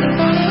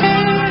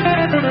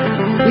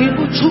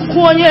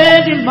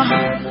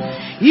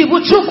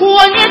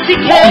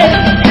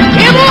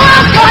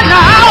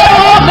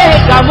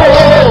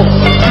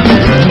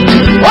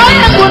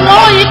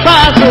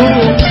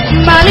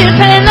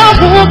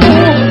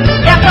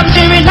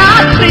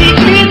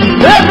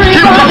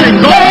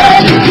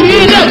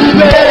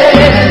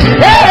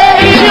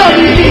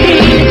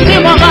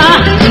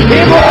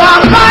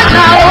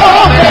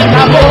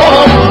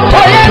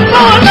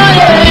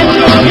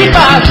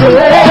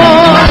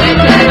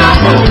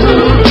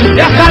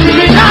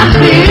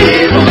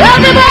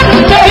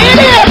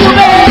 Everybody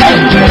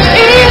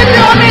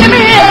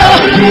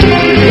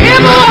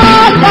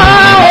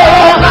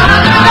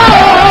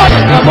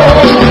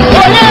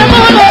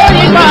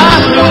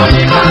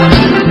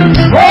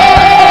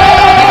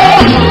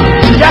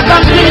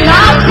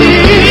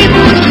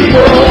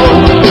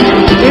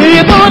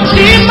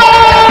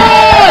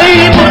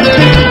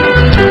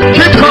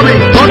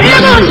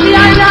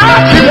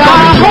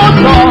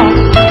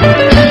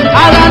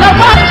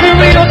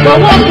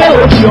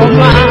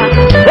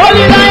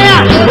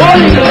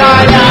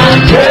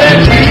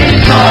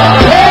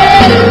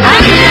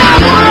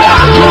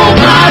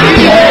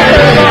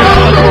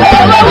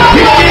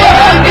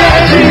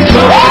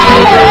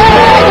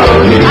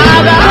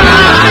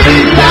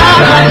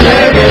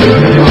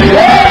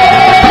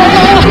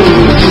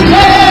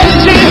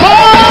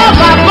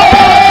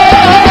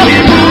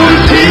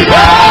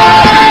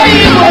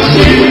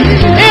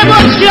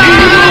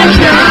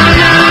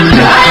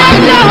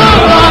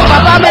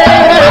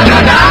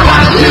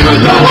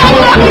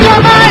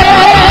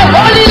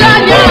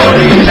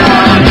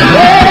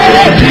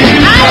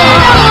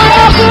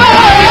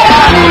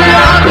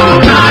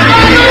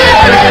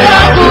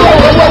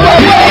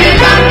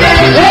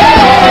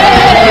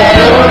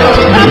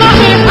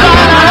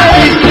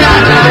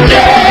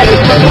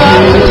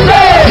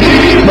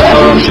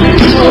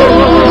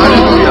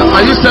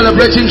Are you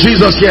celebrating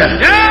Jesus here?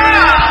 Yeah.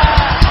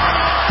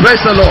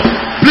 Praise the Lord.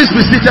 Please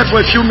be seated for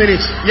a few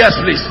minutes. Yes,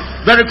 please.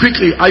 Very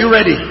quickly. Are you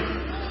ready?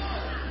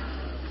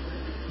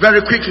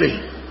 Very quickly.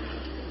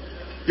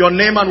 Your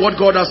name and what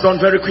God has done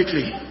very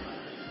quickly.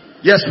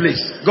 Yes, please.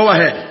 Go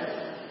ahead.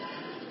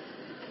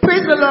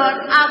 Praise the Lord.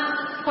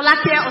 I'm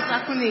Kolakia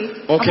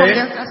Osakuni. Okay. I'm from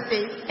Delta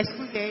State.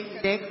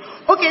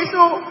 Okay,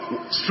 so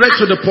straight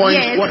to the point.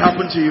 Yes. What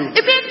happened to you?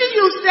 Immediately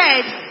you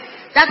said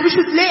that we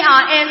should lay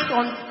our hands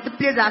on the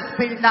place that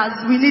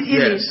we need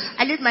healing. Yes.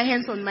 I laid my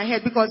hands on my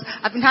head because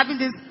I've been having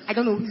this, I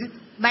don't know, is it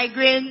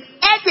migraine,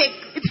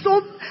 headache. It's so,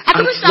 I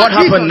couldn't start what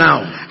happened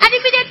now? And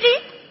immediately,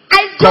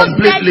 I just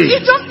completely.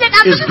 said,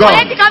 I'm it's looking gone.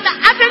 for headache.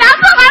 I said, I'm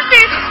so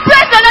happy.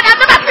 Praise the Lord.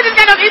 I've never seen this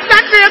kind of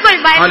instant miracle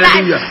in my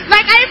Hallelujah. life.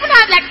 Like, I even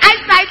had like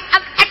eyesight.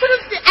 I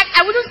couldn't see,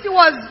 I wouldn't see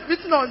what's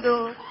written on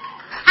the,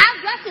 I have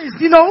glasses,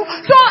 you know.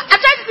 So, I'm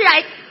trying to see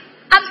like,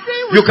 I'm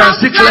seeing you can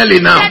see clearly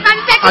now.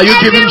 Are you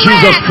giving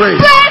Jesus praise?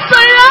 Praise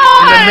the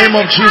Lord. In the name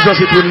of Jesus,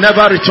 it will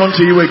never return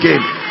to you again.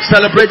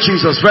 Celebrate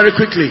Jesus very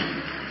quickly.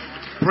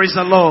 Praise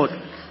the Lord.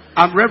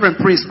 I'm Reverend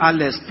Prince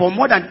Alex. For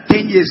more than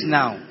 10 years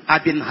now,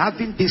 I've been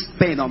having this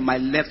pain on my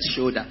left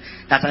shoulder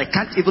that I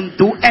can't even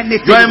do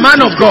anything. You're a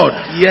man of God.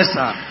 Yes,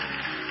 sir.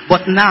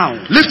 But now,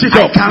 lift it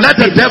up. Let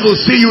the devil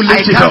see you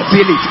lift it up. I can't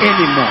feel it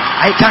anymore.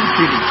 I can't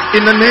feel it.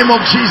 In the name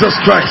of Jesus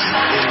Christ,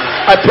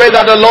 I pray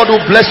that the Lord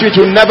will bless you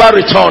to never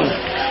return,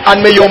 and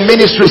may your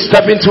ministry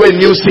step into a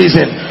new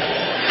season.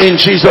 In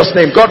Jesus'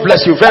 name. God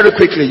bless you. Very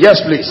quickly.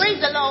 Yes, please.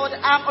 Praise the Lord.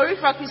 I'm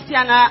Orifa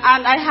Christiana,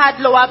 and I had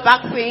lower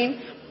back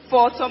pain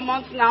for some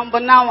months now,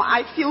 but now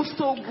I feel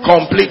so good.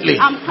 Completely.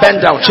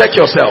 Bend down. Check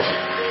yourself.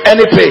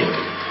 Any pain.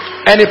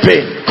 Any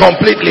pain.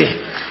 Completely.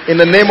 In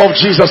the name of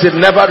Jesus, it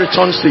never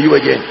returns to you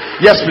again.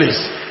 Yes, please.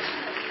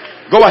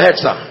 Go ahead,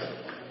 sir.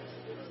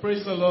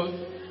 Praise the Lord.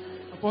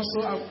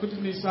 Apostle, good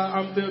evening, sir.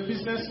 I'm the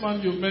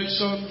businessman you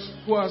mentioned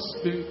who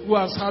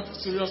has had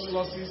serious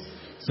losses.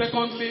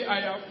 Secondly,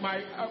 I have my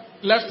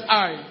left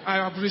eye.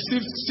 I have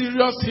received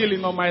serious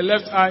healing on my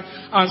left eye,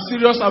 and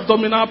serious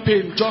abdominal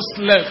pain just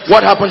left.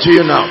 What happened to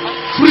you now?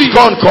 Free.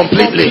 Gone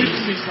completely.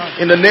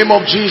 In the name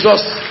of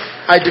Jesus,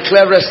 I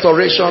declare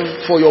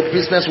restoration for your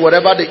business,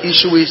 whatever the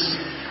issue is.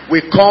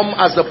 We come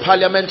as the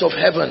parliament of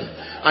heaven,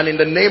 and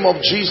in the name of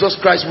Jesus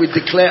Christ, we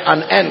declare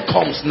an end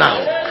comes now.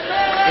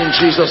 In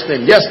Jesus'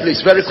 name. Yes,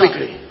 please, very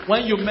quickly.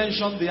 When you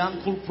mentioned the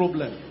ankle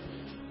problem,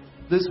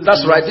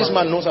 that's right. This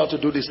man knows how to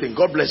do this thing.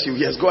 God bless you.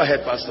 Yes, go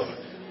ahead, Pastor.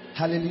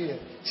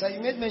 Hallelujah. So you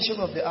made mention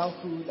of the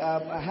ankle.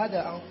 I had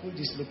an ankle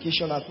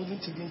dislocation. I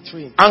couldn't even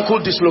train.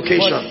 Ankle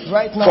dislocation. But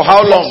right now, for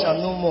how long?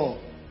 No more.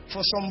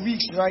 For some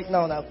weeks right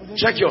now, and I couldn't.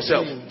 Check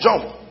yourself. Train.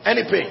 Jump.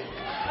 Any pain?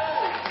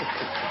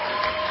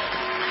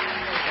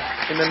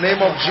 In the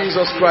name of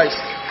Jesus Christ,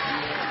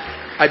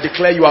 I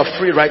declare you are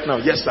free right now.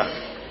 Yes, sir.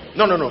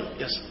 No.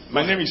 Yes.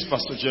 My name is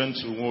Pastor John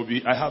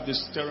Tumobi. I have this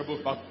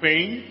terrible back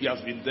pain. It has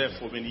been there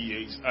for many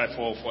years,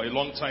 for a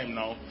long time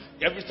now.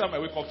 Every time I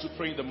wake up to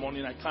pray in the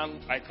morning, I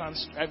can't.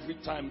 Every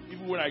time,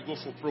 even when I go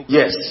for programs,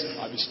 yes,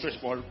 I'll be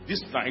stretched. But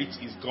this night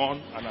is gone,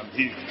 and I'm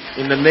healed.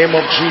 In the name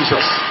of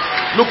Jesus.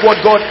 Look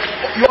what God.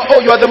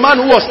 You are the man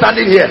who was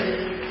standing here.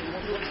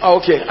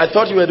 Oh, okay, I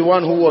thought you were the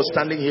one who was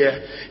standing here.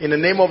 In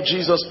the name of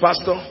Jesus,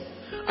 Pastor,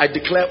 I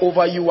declare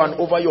over you and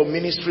over your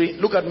ministry.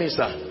 Look at me,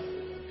 sir.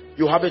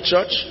 You have a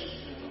church.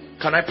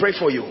 Can I pray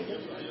for you?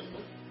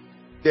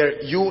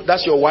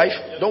 That's your wife.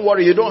 Don't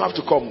worry, you don't have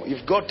to come.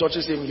 If God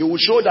touches him, he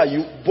will show that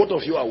both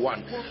of you are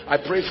one.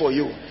 I pray for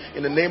you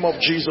in the name of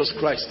Jesus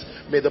Christ.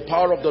 May the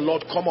power of the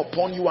Lord come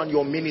upon you and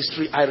your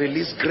ministry. I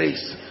release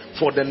grace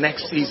for the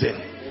next season.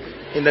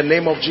 In the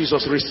name of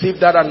Jesus,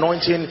 receive that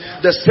anointing.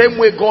 The same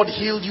way God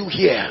healed you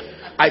here,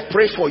 I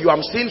pray for you.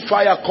 I'm seeing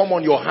fire come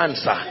on your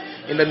hands, sir.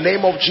 In the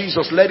name of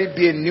Jesus, let it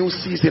be a new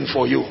season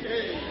for you.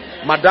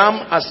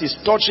 Madam, as he's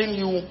touching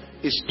you,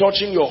 is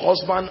touching your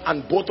husband,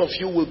 and both of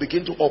you will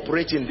begin to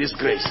operate in this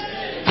grace.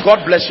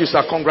 God bless you,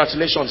 sir.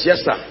 Congratulations.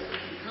 Yes, sir.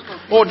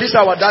 Oh, this is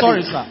our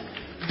daddy. Sorry, sir.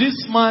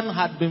 This man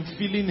had been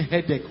feeling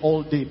headache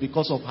all day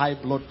because of high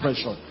blood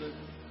pressure.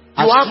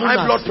 You have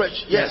high blood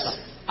pressure? Yes.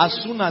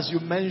 As soon as you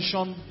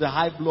mentioned the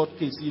high blood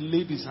case, he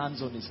laid his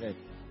hands on his head.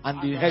 and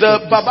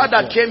the Baba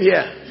that came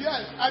here.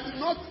 Yes, I did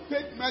not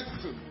take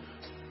medicine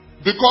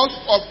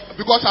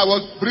because I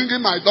was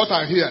bringing my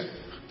daughter here.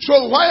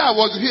 So while I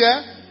was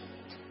here,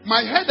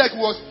 my head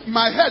was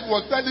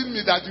telling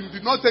me that you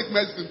did not take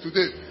medicine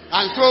today,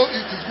 and so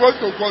it is going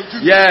to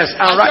continue. Yes,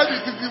 and I said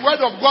it is the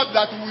word of God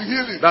that will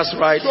heal it. That's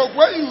right. So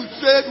when you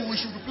said we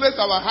should place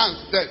our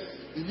hands there,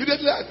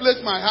 immediately I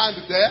placed my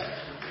hand there.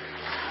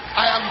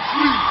 I am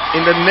free.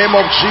 In the name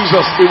of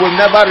Jesus, it will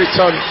never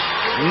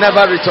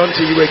return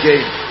to you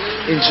again.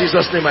 In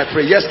Jesus' name I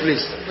pray. Yes,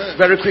 please.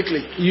 Very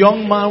quickly.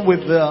 Young man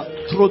with the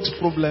throat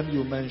problem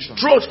you mentioned.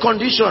 Throat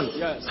condition.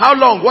 Yes. How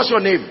long? What's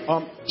your name?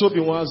 Toby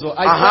Wanzo.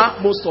 I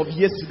spent most of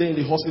yesterday in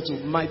the hospital.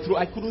 My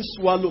throat, I couldn't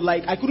swallow,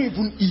 like I couldn't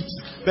even eat.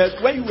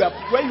 But when you were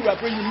praying, you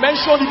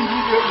mentioned it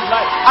immediately.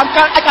 Like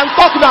I can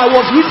talk now. I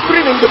was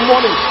whispering in the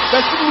morning.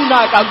 But still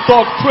now I can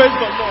talk. Praise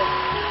the Lord.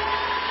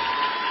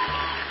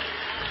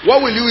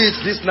 What will you eat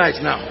this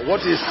night now? What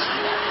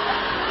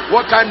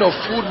kind of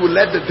food will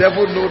let the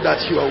devil know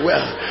that you are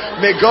well?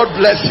 May God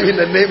bless you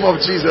in the name of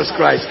Jesus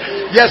Christ.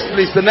 Yes,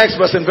 please, the next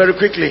person, very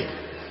quickly.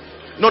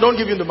 No, don't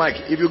give him the mic.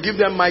 If you give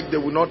them mic,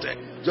 they will not.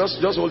 Just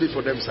hold it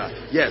for them, sir.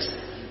 Yes.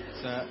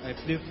 Sir, I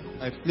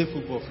play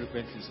football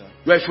frequently, sir.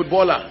 You are a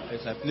footballer?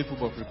 Yes, I play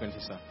football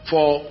frequently, sir.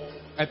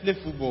 I play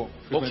football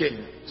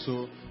frequently. Okay.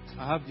 So,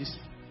 I have this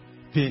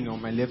pain on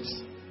my left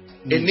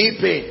knee. A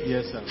knee pain?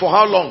 Yes, sir. For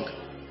how long?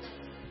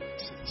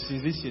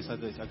 Since this year,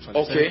 Saturday, actually.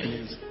 Okay.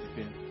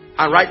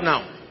 And right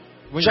now,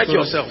 check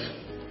yourself.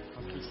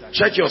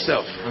 Check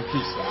yourself.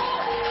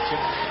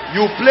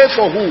 You play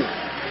for who?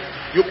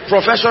 You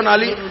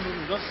professionally?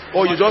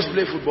 Or you just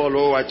play football?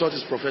 Oh, I thought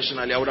it's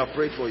professionally. I would have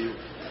prayed for you.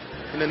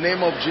 In the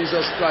name of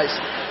Jesus Christ.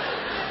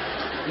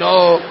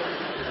 No.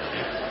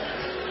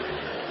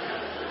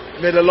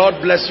 May the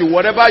Lord bless you.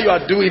 Whatever you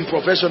are doing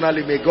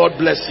professionally, may God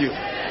bless you.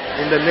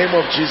 In the name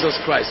of Jesus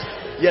Christ.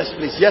 Yes,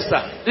 please. Yes,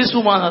 sir. This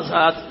woman has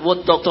had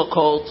what doctor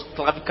called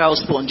clavicle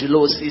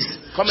spondylosis.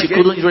 She again?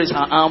 couldn't raise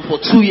her arm for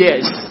 2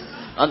 years.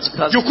 And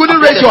you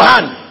couldn't raise your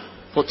hand?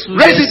 For 2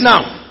 raise years. it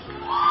now.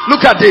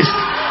 Look at this.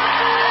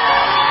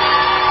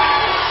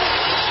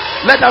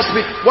 Let us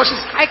speak. Watch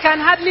this. I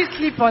can hardly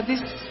sleep on this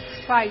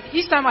side.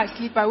 Each time I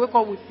sleep, I wake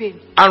up with pain.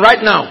 And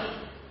right now?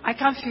 I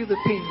can't feel the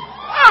pain.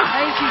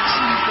 Thank you,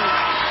 Jesus.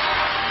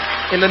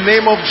 In the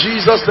name of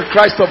Jesus, the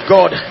Christ of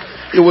God,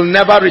 it will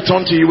never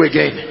return to you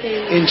again.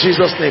 In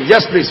Jesus' name.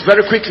 Yes, please.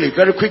 Very quickly.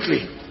 Very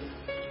quickly.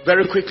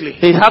 Very quickly.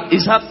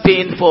 He's had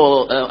pain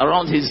for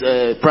around his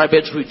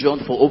private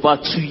region for over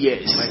 2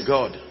 years. My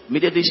God.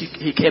 Immediately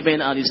he came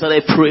in and he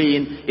started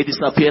praying. It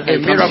disappeared. A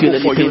miracle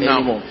for you now.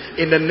 Anymore.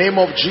 In the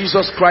name of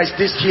Jesus Christ,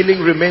 this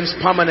healing remains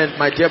permanent,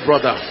 my dear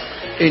brother.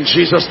 In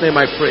Jesus' name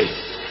I pray.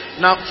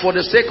 Now, for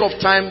the sake of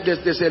time,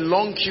 there's a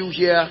long queue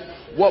here.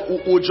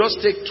 We'll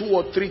just take 2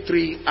 or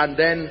 3 and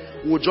then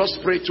we'll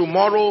just pray.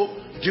 Tomorrow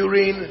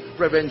during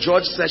Reverend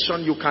George's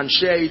session, you can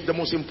share it. The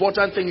most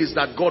important thing is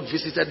that God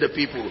visited the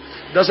people.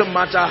 Doesn't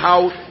matter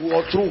how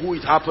or through who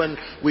it happened,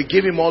 we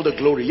give him all the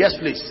glory. Yes,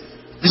 please.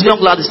 This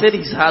young lad said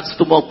he's had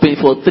stomach pain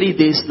for 3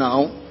 days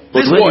now.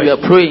 But when we were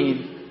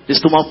praying, the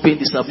stomach pain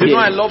disappeared. You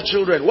know I love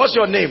children. What's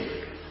your name?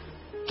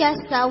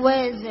 Kester,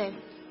 where is it?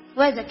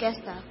 Where's the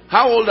Kester?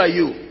 How old are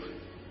you?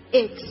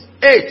 8.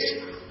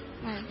 8.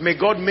 May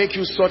God make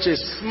you such a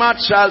smart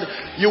child.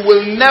 You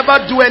will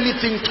never do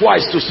anything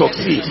twice to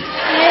succeed.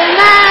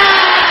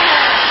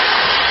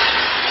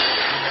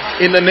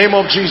 In the name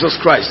of Jesus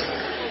Christ.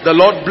 The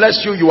Lord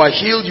bless you. You are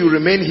healed. You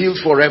remain healed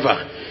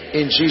forever.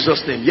 In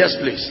Jesus' name. Yes,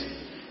 please.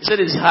 He said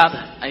his heart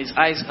and his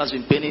eyes has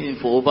been paining him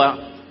for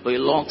a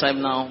long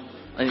time now.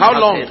 How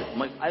long?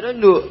 I don't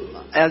know.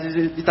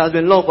 It has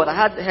been long, but I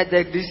had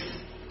headache this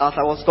as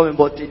I was coming,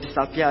 but it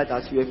disappeared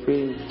as we were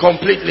praying.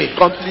 Completely.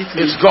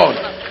 Completely. It's gone.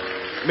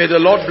 May the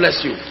Lord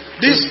bless you.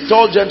 This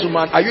tall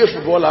gentleman, are you a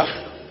footballer?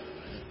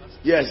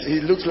 Yes,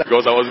 he looks like.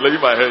 Because I was laying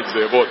my hands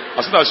there, but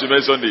as soon as she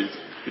mentioned it,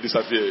 it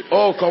disappeared.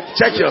 Oh,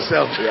 check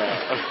yourself.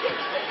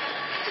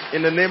 Yeah.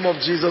 In the name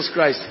of Jesus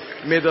Christ,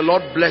 may the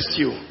Lord bless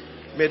you.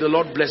 May the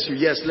Lord bless you.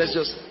 Yes, let's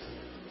just.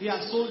 He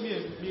has told me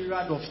a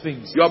myriad of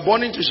things. You are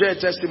burning to share a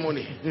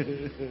testimony.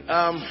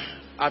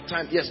 At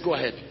time, yes, go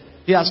ahead.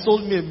 He has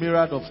told me a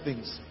myriad of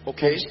things.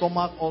 Okay. From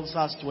stomach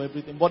ulcers to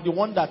everything. But the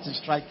one that is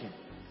striking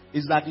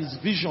is that his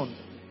vision,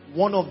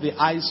 one of the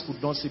eyes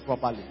could not see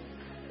properly.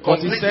 But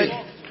he said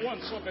one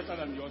saw better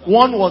than the other.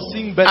 One was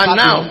seeing better and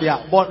now, than the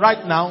other. But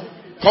right now,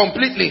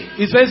 completely.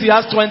 He says he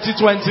has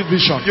 20/20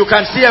 vision. You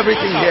can see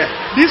everything here.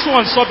 This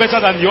one saw better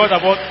than the other,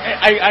 but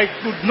I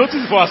could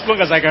notice for as long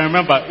as I can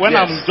remember. When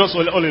I'm just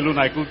all alone,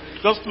 I could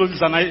just close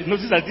this and I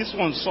noticed that this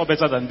one saw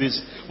better than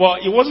this. Well,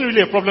 it wasn't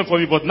really a problem for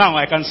me, but now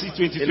I can see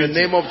 20/20. In the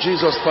name of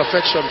Jesus,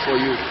 perfection for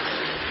you.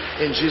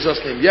 In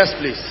Jesus' name. Yes,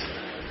 please.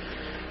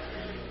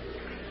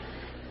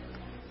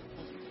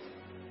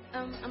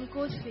 I'm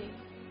Kosi,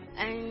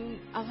 and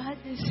I've had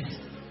this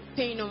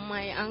pain on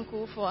my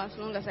ankle for as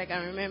long as I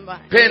can remember.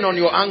 Pain on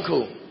your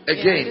ankle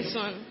again? Yeah, this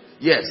one.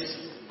 Yes.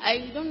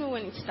 I don't know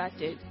when it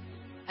started.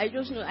 I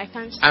just know I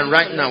can't. And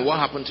right now, what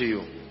happened to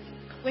you?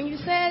 When you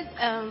said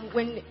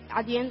when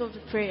at the end of the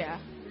prayer,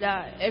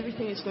 that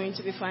everything is going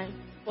to be fine.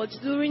 But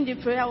during the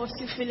prayer, I was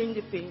still feeling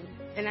the pain.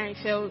 And I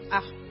felt,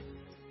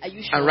 are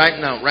you sure? And right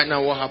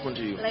now, what happened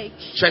to you? Like,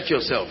 check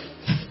yourself.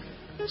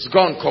 It's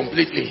gone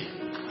completely.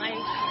 Like,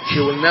 He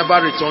will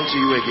never return to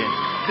you again.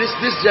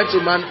 This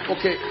gentleman,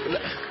 okay.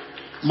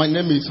 My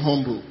name is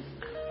Humble.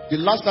 The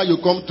last time you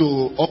come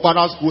to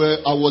Opera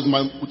Square, I was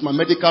with my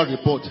medical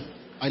report.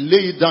 I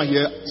lay it down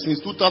here. Since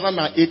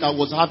 2008, I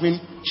was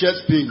having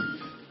chest pain.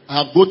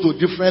 I have go to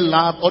different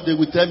lab, or they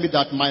will tell me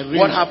that my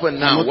rings. What happened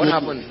now? What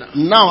happened now?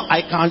 Now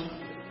I can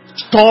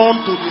storm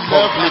to the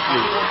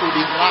completely. To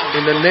the right.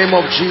 In the name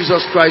of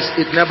Jesus Christ,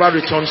 it never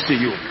returns to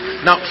you.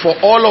 Now, for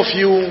all of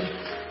you,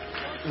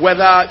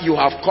 whether you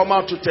have come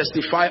out to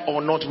testify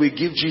or not, we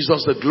give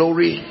Jesus the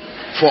glory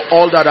for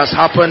all that has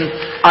happened,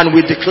 and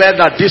we declare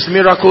that these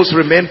miracles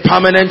remain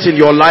permanent in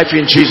your life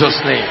in Jesus'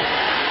 name.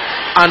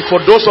 And for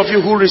those of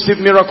you who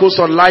receive miracles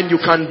online, you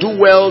can do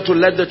well to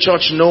let the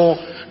church know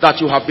that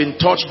you have been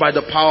touched by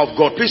the power of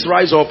God. Please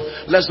rise up.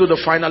 Let's do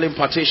the final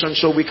impartation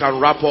so we can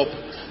wrap up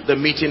the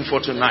meeting for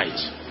tonight.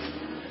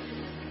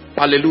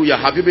 Hallelujah.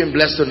 Have you been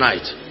blessed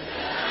tonight?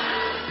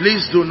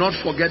 Please do not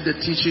forget the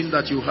teaching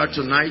that you heard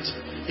tonight,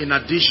 in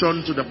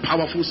addition to the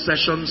powerful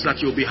sessions that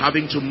you'll be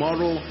having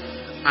tomorrow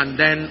and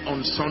then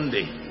on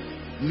Sunday.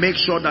 Make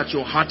sure that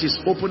your heart is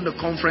open. The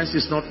conference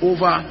is not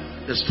over.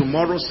 There's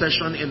tomorrow's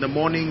session in the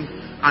morning,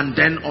 and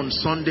then on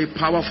Sunday,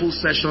 powerful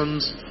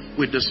sessions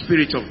with the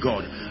Spirit of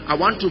God. I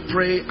want to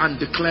pray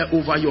and declare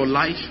over your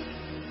life.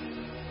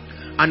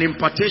 An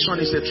impartation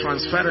is a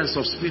transference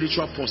of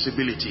spiritual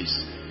possibilities.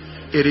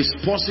 It is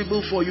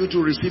possible for you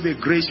to receive a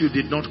grace you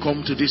did not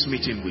come to this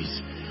meeting with.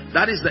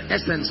 That is the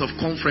essence of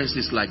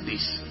conferences like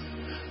this.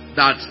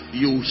 That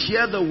you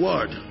hear the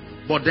word,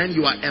 but then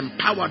you are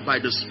empowered by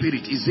the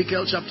Spirit.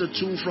 Ezekiel chapter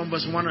 2 from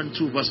verse 1 and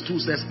 2. Verse 2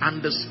 says,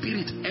 and the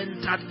Spirit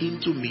entered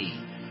into me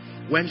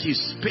when he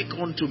spake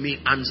unto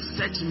me and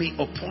set me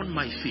upon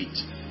my feet.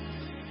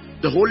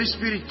 The Holy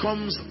Spirit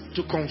comes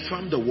to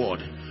confirm the word.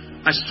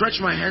 I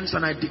stretch my hands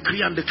and I decree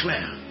and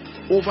declare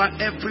over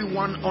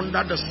everyone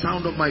under the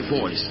sound of my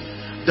voice,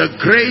 the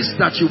grace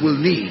that you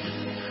will need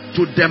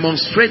to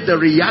demonstrate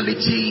the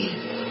reality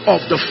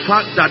of the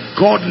fact that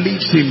God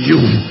lives in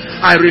you.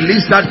 I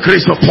release that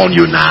grace upon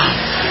you now.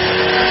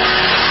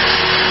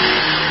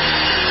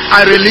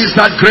 I release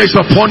that grace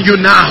upon you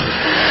now.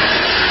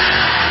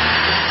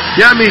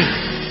 Hear me.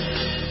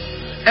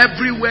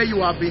 Everywhere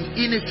you have been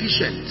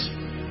inefficient,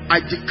 I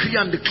decree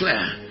and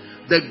declare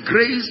the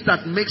grace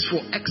that makes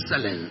for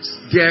excellence.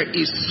 There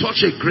is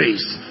such a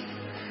grace.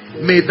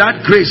 May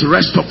that grace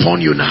rest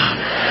upon you now.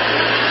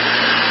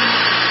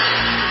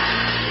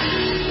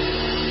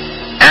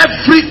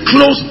 Every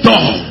closed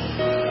door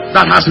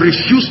that has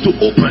refused to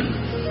open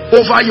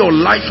over your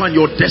life and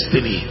your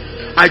destiny,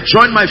 I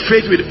join my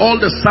faith with all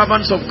the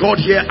servants of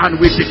God here and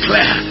we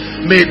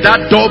declare, may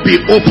that door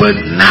be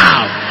opened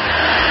now.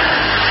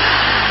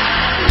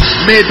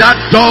 May that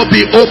door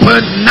be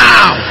opened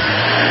now.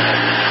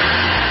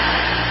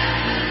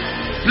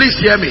 Please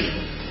hear me.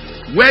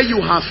 Where you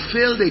have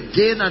failed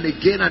again and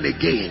again and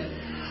again,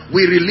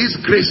 we release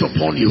grace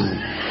upon you.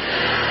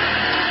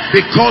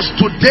 Because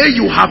today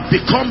you have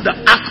become the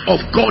ark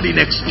of God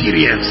in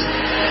experience.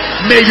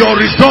 May your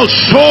results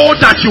show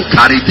that you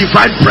carry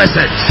divine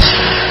presence.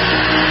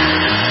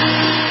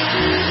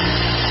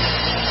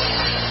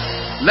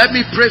 Let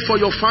me pray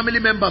for your family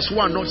members who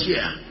are not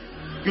here.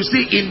 You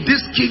see, in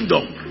this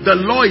kingdom, the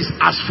law is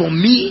as for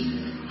me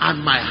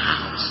and my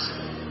house.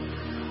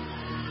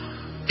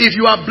 If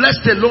you are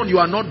blessed alone, you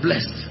are not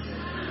blessed.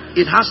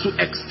 It has to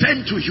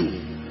extend to you.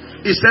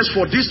 It says,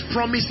 for this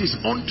promise is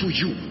unto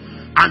you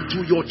and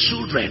to your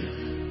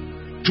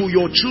children, to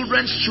your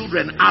children's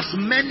children, as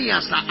many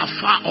as are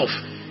afar off,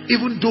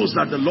 even those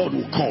that the Lord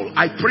will call.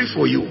 I pray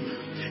for you.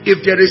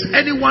 If there is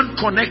anyone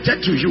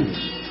connected to you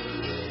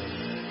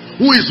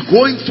who is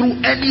going through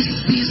any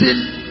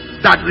season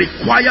that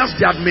requires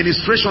the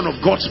administration of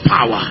God's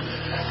power,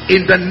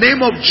 in the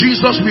name of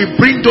Jesus, we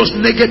bring those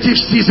negative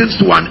seasons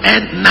to an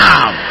end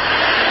now.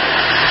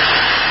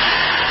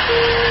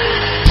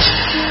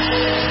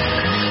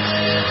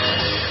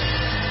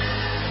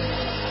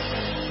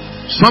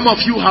 Some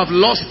of you have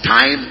lost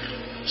time.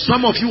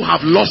 Some of you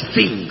have lost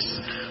things.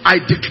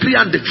 I decree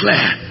and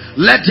declare,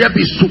 let there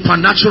be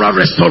supernatural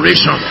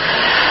restoration.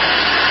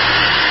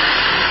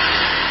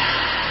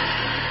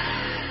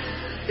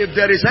 If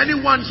there is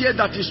anyone here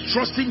that is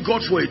trusting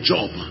God for a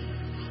job,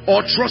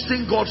 or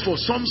trusting God for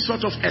some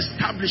sort of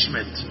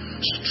establishment,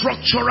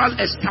 structural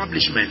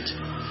establishment,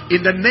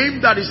 in the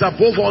name that is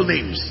above all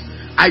names,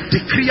 I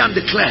decree and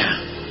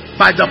declare,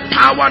 by the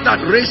power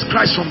that raised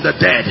Christ from the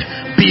dead,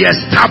 be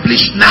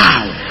established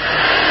now.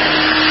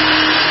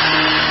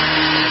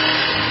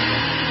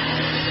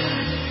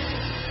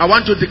 I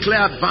want to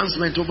declare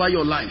advancement over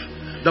your life.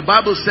 The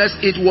Bible says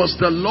it was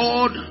the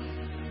Lord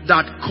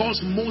that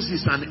caused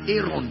Moses and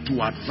Aaron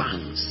to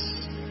advance.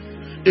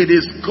 It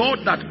is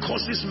God that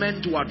causes men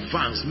to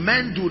advance.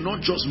 Men do not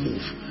just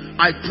move.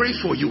 I pray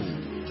for you.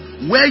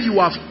 Where you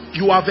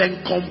have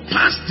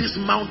encompassed this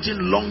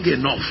mountain long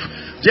enough.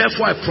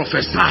 Therefore I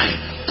prophesy,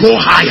 go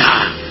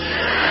higher.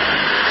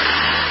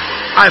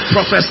 I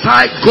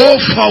prophesy, go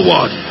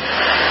forward.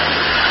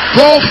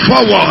 Go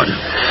forward.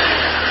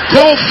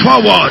 Go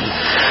forward.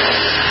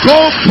 Go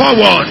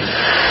forward.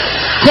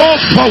 Go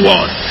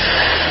forward.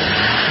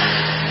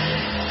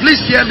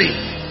 Please hear me.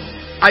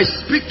 I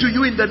speak to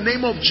you in the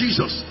name of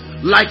Jesus,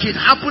 like it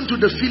happened to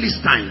the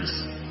Philistines.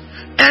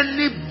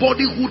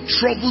 Anybody who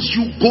troubles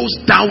you goes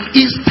down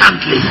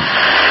instantly.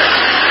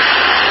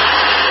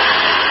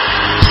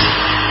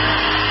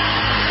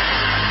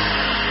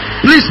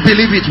 Please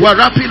believe it. We're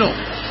wrapping up.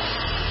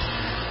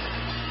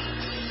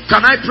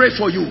 Can I pray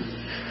for you?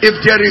 If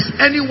there is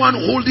anyone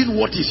holding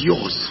what is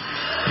yours,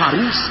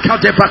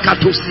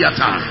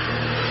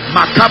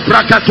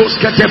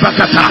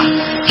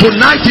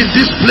 tonight in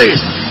this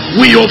place,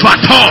 we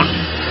overturn.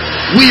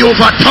 We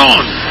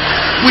overturn.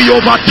 We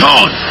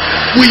overturn.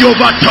 We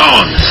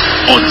overturn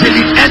until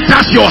it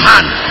enters your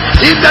hand.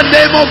 In the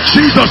name of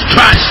Jesus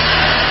Christ.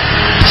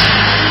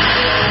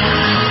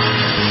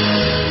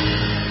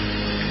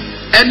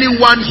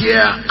 Anyone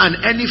here and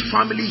any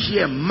family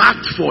here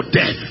marked for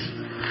death,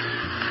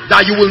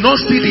 that you will not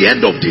see the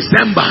end of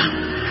December,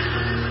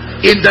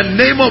 in the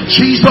name of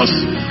Jesus,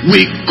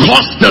 we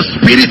curse the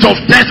spirit of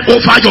death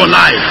over your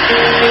life.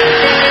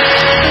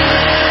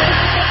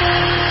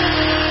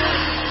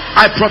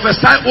 I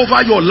prophesy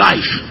over your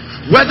life,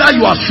 whether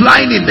you are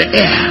flying in the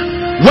air,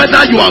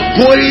 whether you are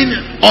going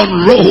on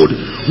road,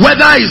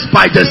 whether it's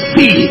by the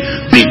sea,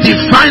 be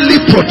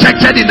divinely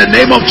protected in the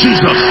name of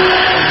Jesus.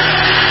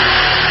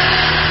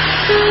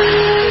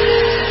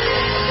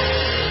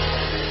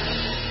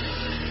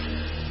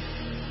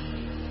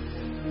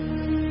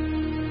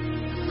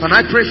 Can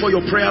I pray for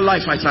your prayer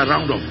life as I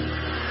round up?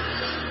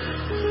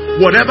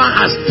 Whatever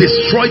has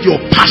destroyed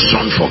your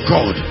passion for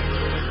God,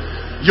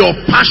 your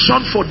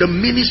passion for the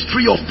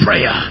ministry of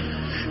prayer,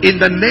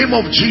 in the name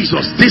of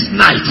Jesus, this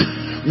night,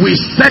 we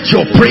set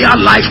your prayer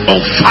life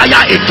on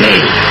fire again.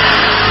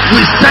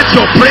 We set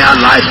your prayer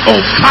life on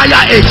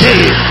fire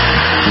again.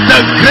 The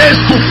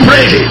grace to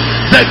pray,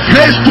 the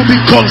grace to be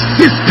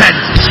consistent,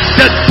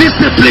 the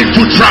discipline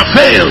to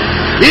travail,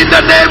 in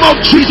the name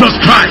of Jesus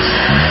Christ.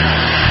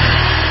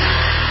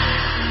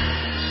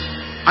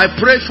 I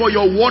pray for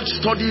your word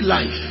study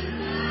life.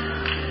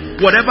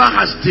 Whatever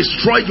has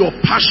destroyed your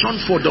passion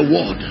for the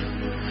word,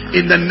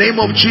 in the name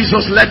of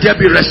Jesus, let there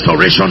be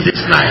restoration this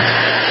night.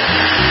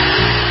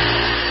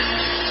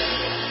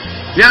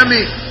 Hear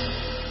me.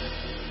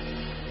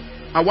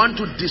 I want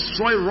to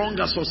destroy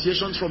wrong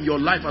associations from your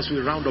life as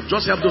we round up.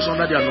 Just help those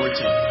under the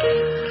anointing.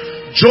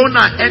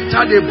 Jonah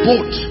entered a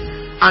boat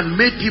and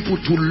made people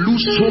to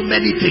lose so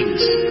many things.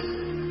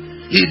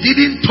 He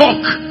didn't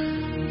talk.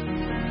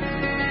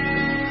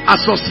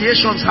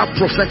 Associations have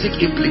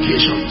prophetic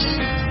implications.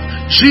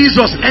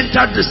 Jesus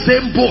entered the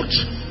same boat,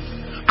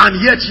 and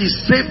yet he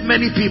saved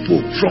many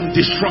people from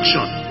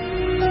destruction.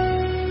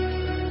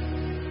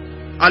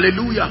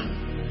 Hallelujah.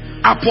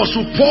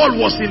 Apostle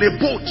Paul was in a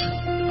boat,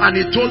 and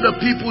he told the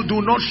people, do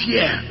not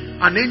fear.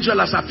 An angel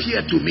has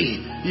appeared to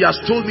me. He has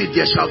told me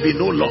there shall be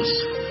no loss.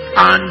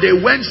 And they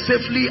went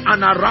safely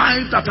and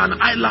arrived at an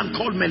island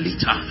called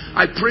Melita.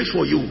 I pray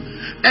for you.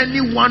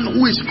 Anyone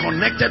who is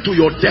connected to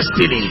your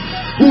destiny,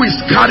 who is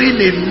carrying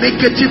a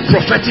negative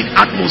prophetic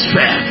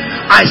atmosphere,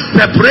 I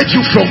separate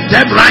you from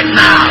them right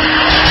now.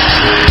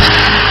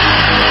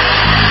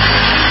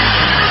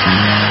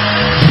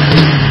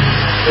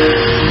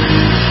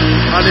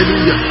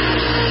 Hallelujah.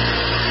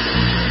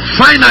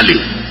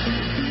 Finally,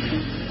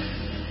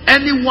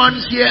 anyone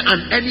here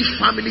and any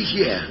family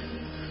here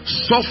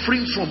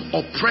suffering from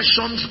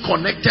oppressions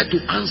connected to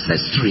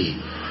ancestry,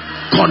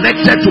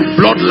 connected to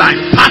bloodline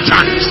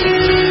patterns,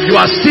 you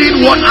are seeing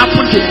what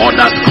happened to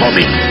others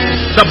coming.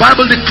 The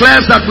Bible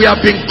declares that we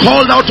have been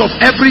called out of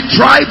every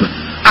tribe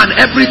and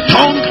every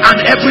tongue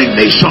and every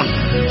nation.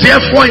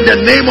 Therefore, in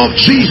the name of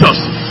Jesus,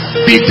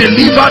 be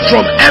delivered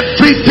from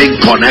everything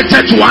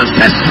connected to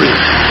ancestry.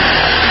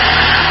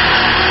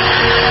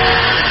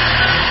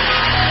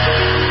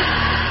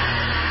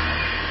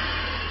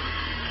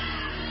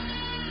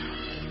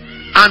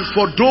 And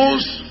for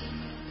those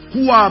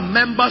who are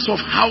members of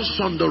House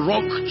on the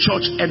Rock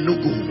Church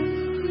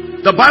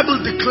Enugu, the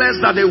Bible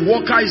declares that a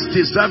worker is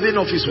deserving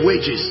of his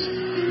wages.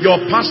 Your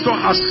pastor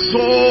has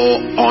so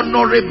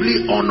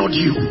honorably honored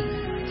you.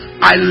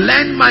 I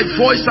lend my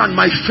voice and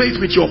my faith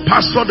with your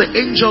pastor, the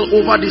angel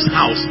over this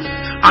house,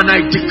 and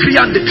I decree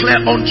and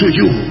declare unto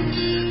you,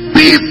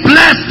 be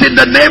blessed in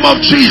the name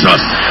of Jesus.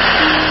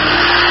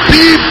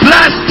 Be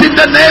blessed in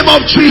the name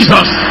of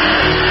Jesus.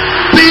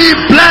 Be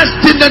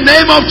blessed in the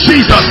name of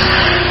Jesus.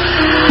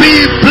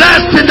 Be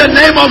blessed in the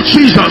name of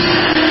Jesus.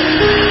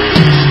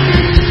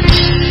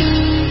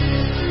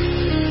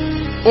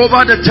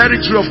 Over the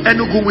territory of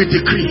Enugu, we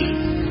decree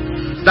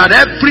that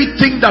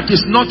everything that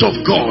is not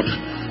of God,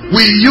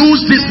 we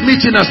use this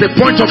meeting as a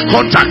point of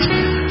contact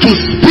to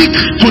speak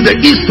to the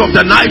east of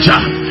the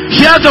Niger.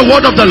 Hear the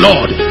word of the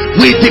Lord.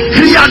 We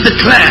decree and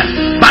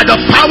declare, by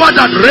the power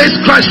that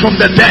raised Christ from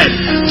the dead,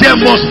 there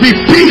must be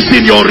peace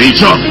in your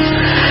region.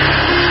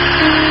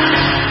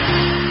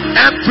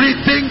 Every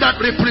Everything that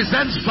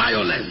represents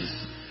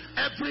violence,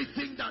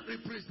 everything that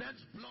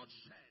represents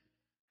bloodshed.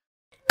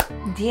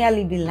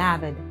 Dearly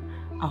beloved,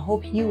 I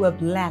hope you were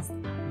blessed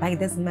by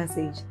this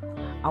message.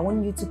 I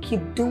want you to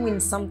keep doing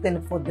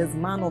something for this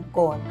man of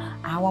God,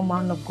 our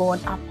man of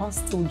God,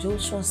 Apostle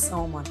Joshua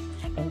Selman.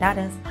 And that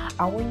is,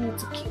 I want you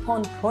to keep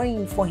on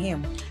praying for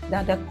him,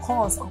 that the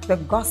cause of the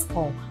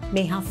gospel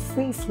may have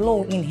free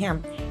flow in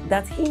him,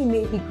 that he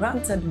may be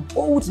granted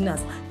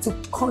boldness to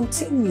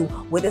continue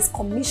with this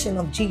commission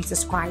of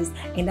Jesus Christ,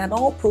 and that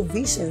all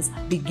provisions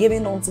be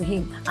given unto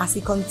him as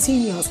he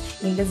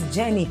continues in this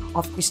journey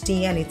of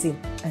Christianity.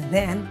 And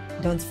then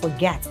don't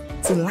forget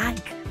to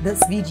like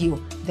this video.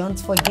 Don't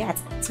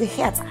forget to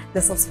hit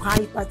the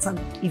subscribe button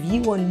if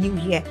you are new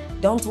here.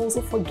 Don't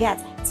also forget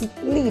to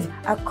leave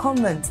a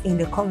comment in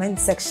the comment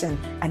section,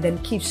 and then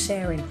keep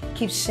sharing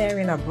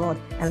abroad,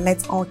 and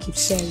let's all keep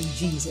sharing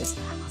Jesus.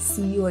 I'll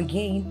see you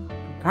again.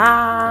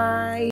 Bye.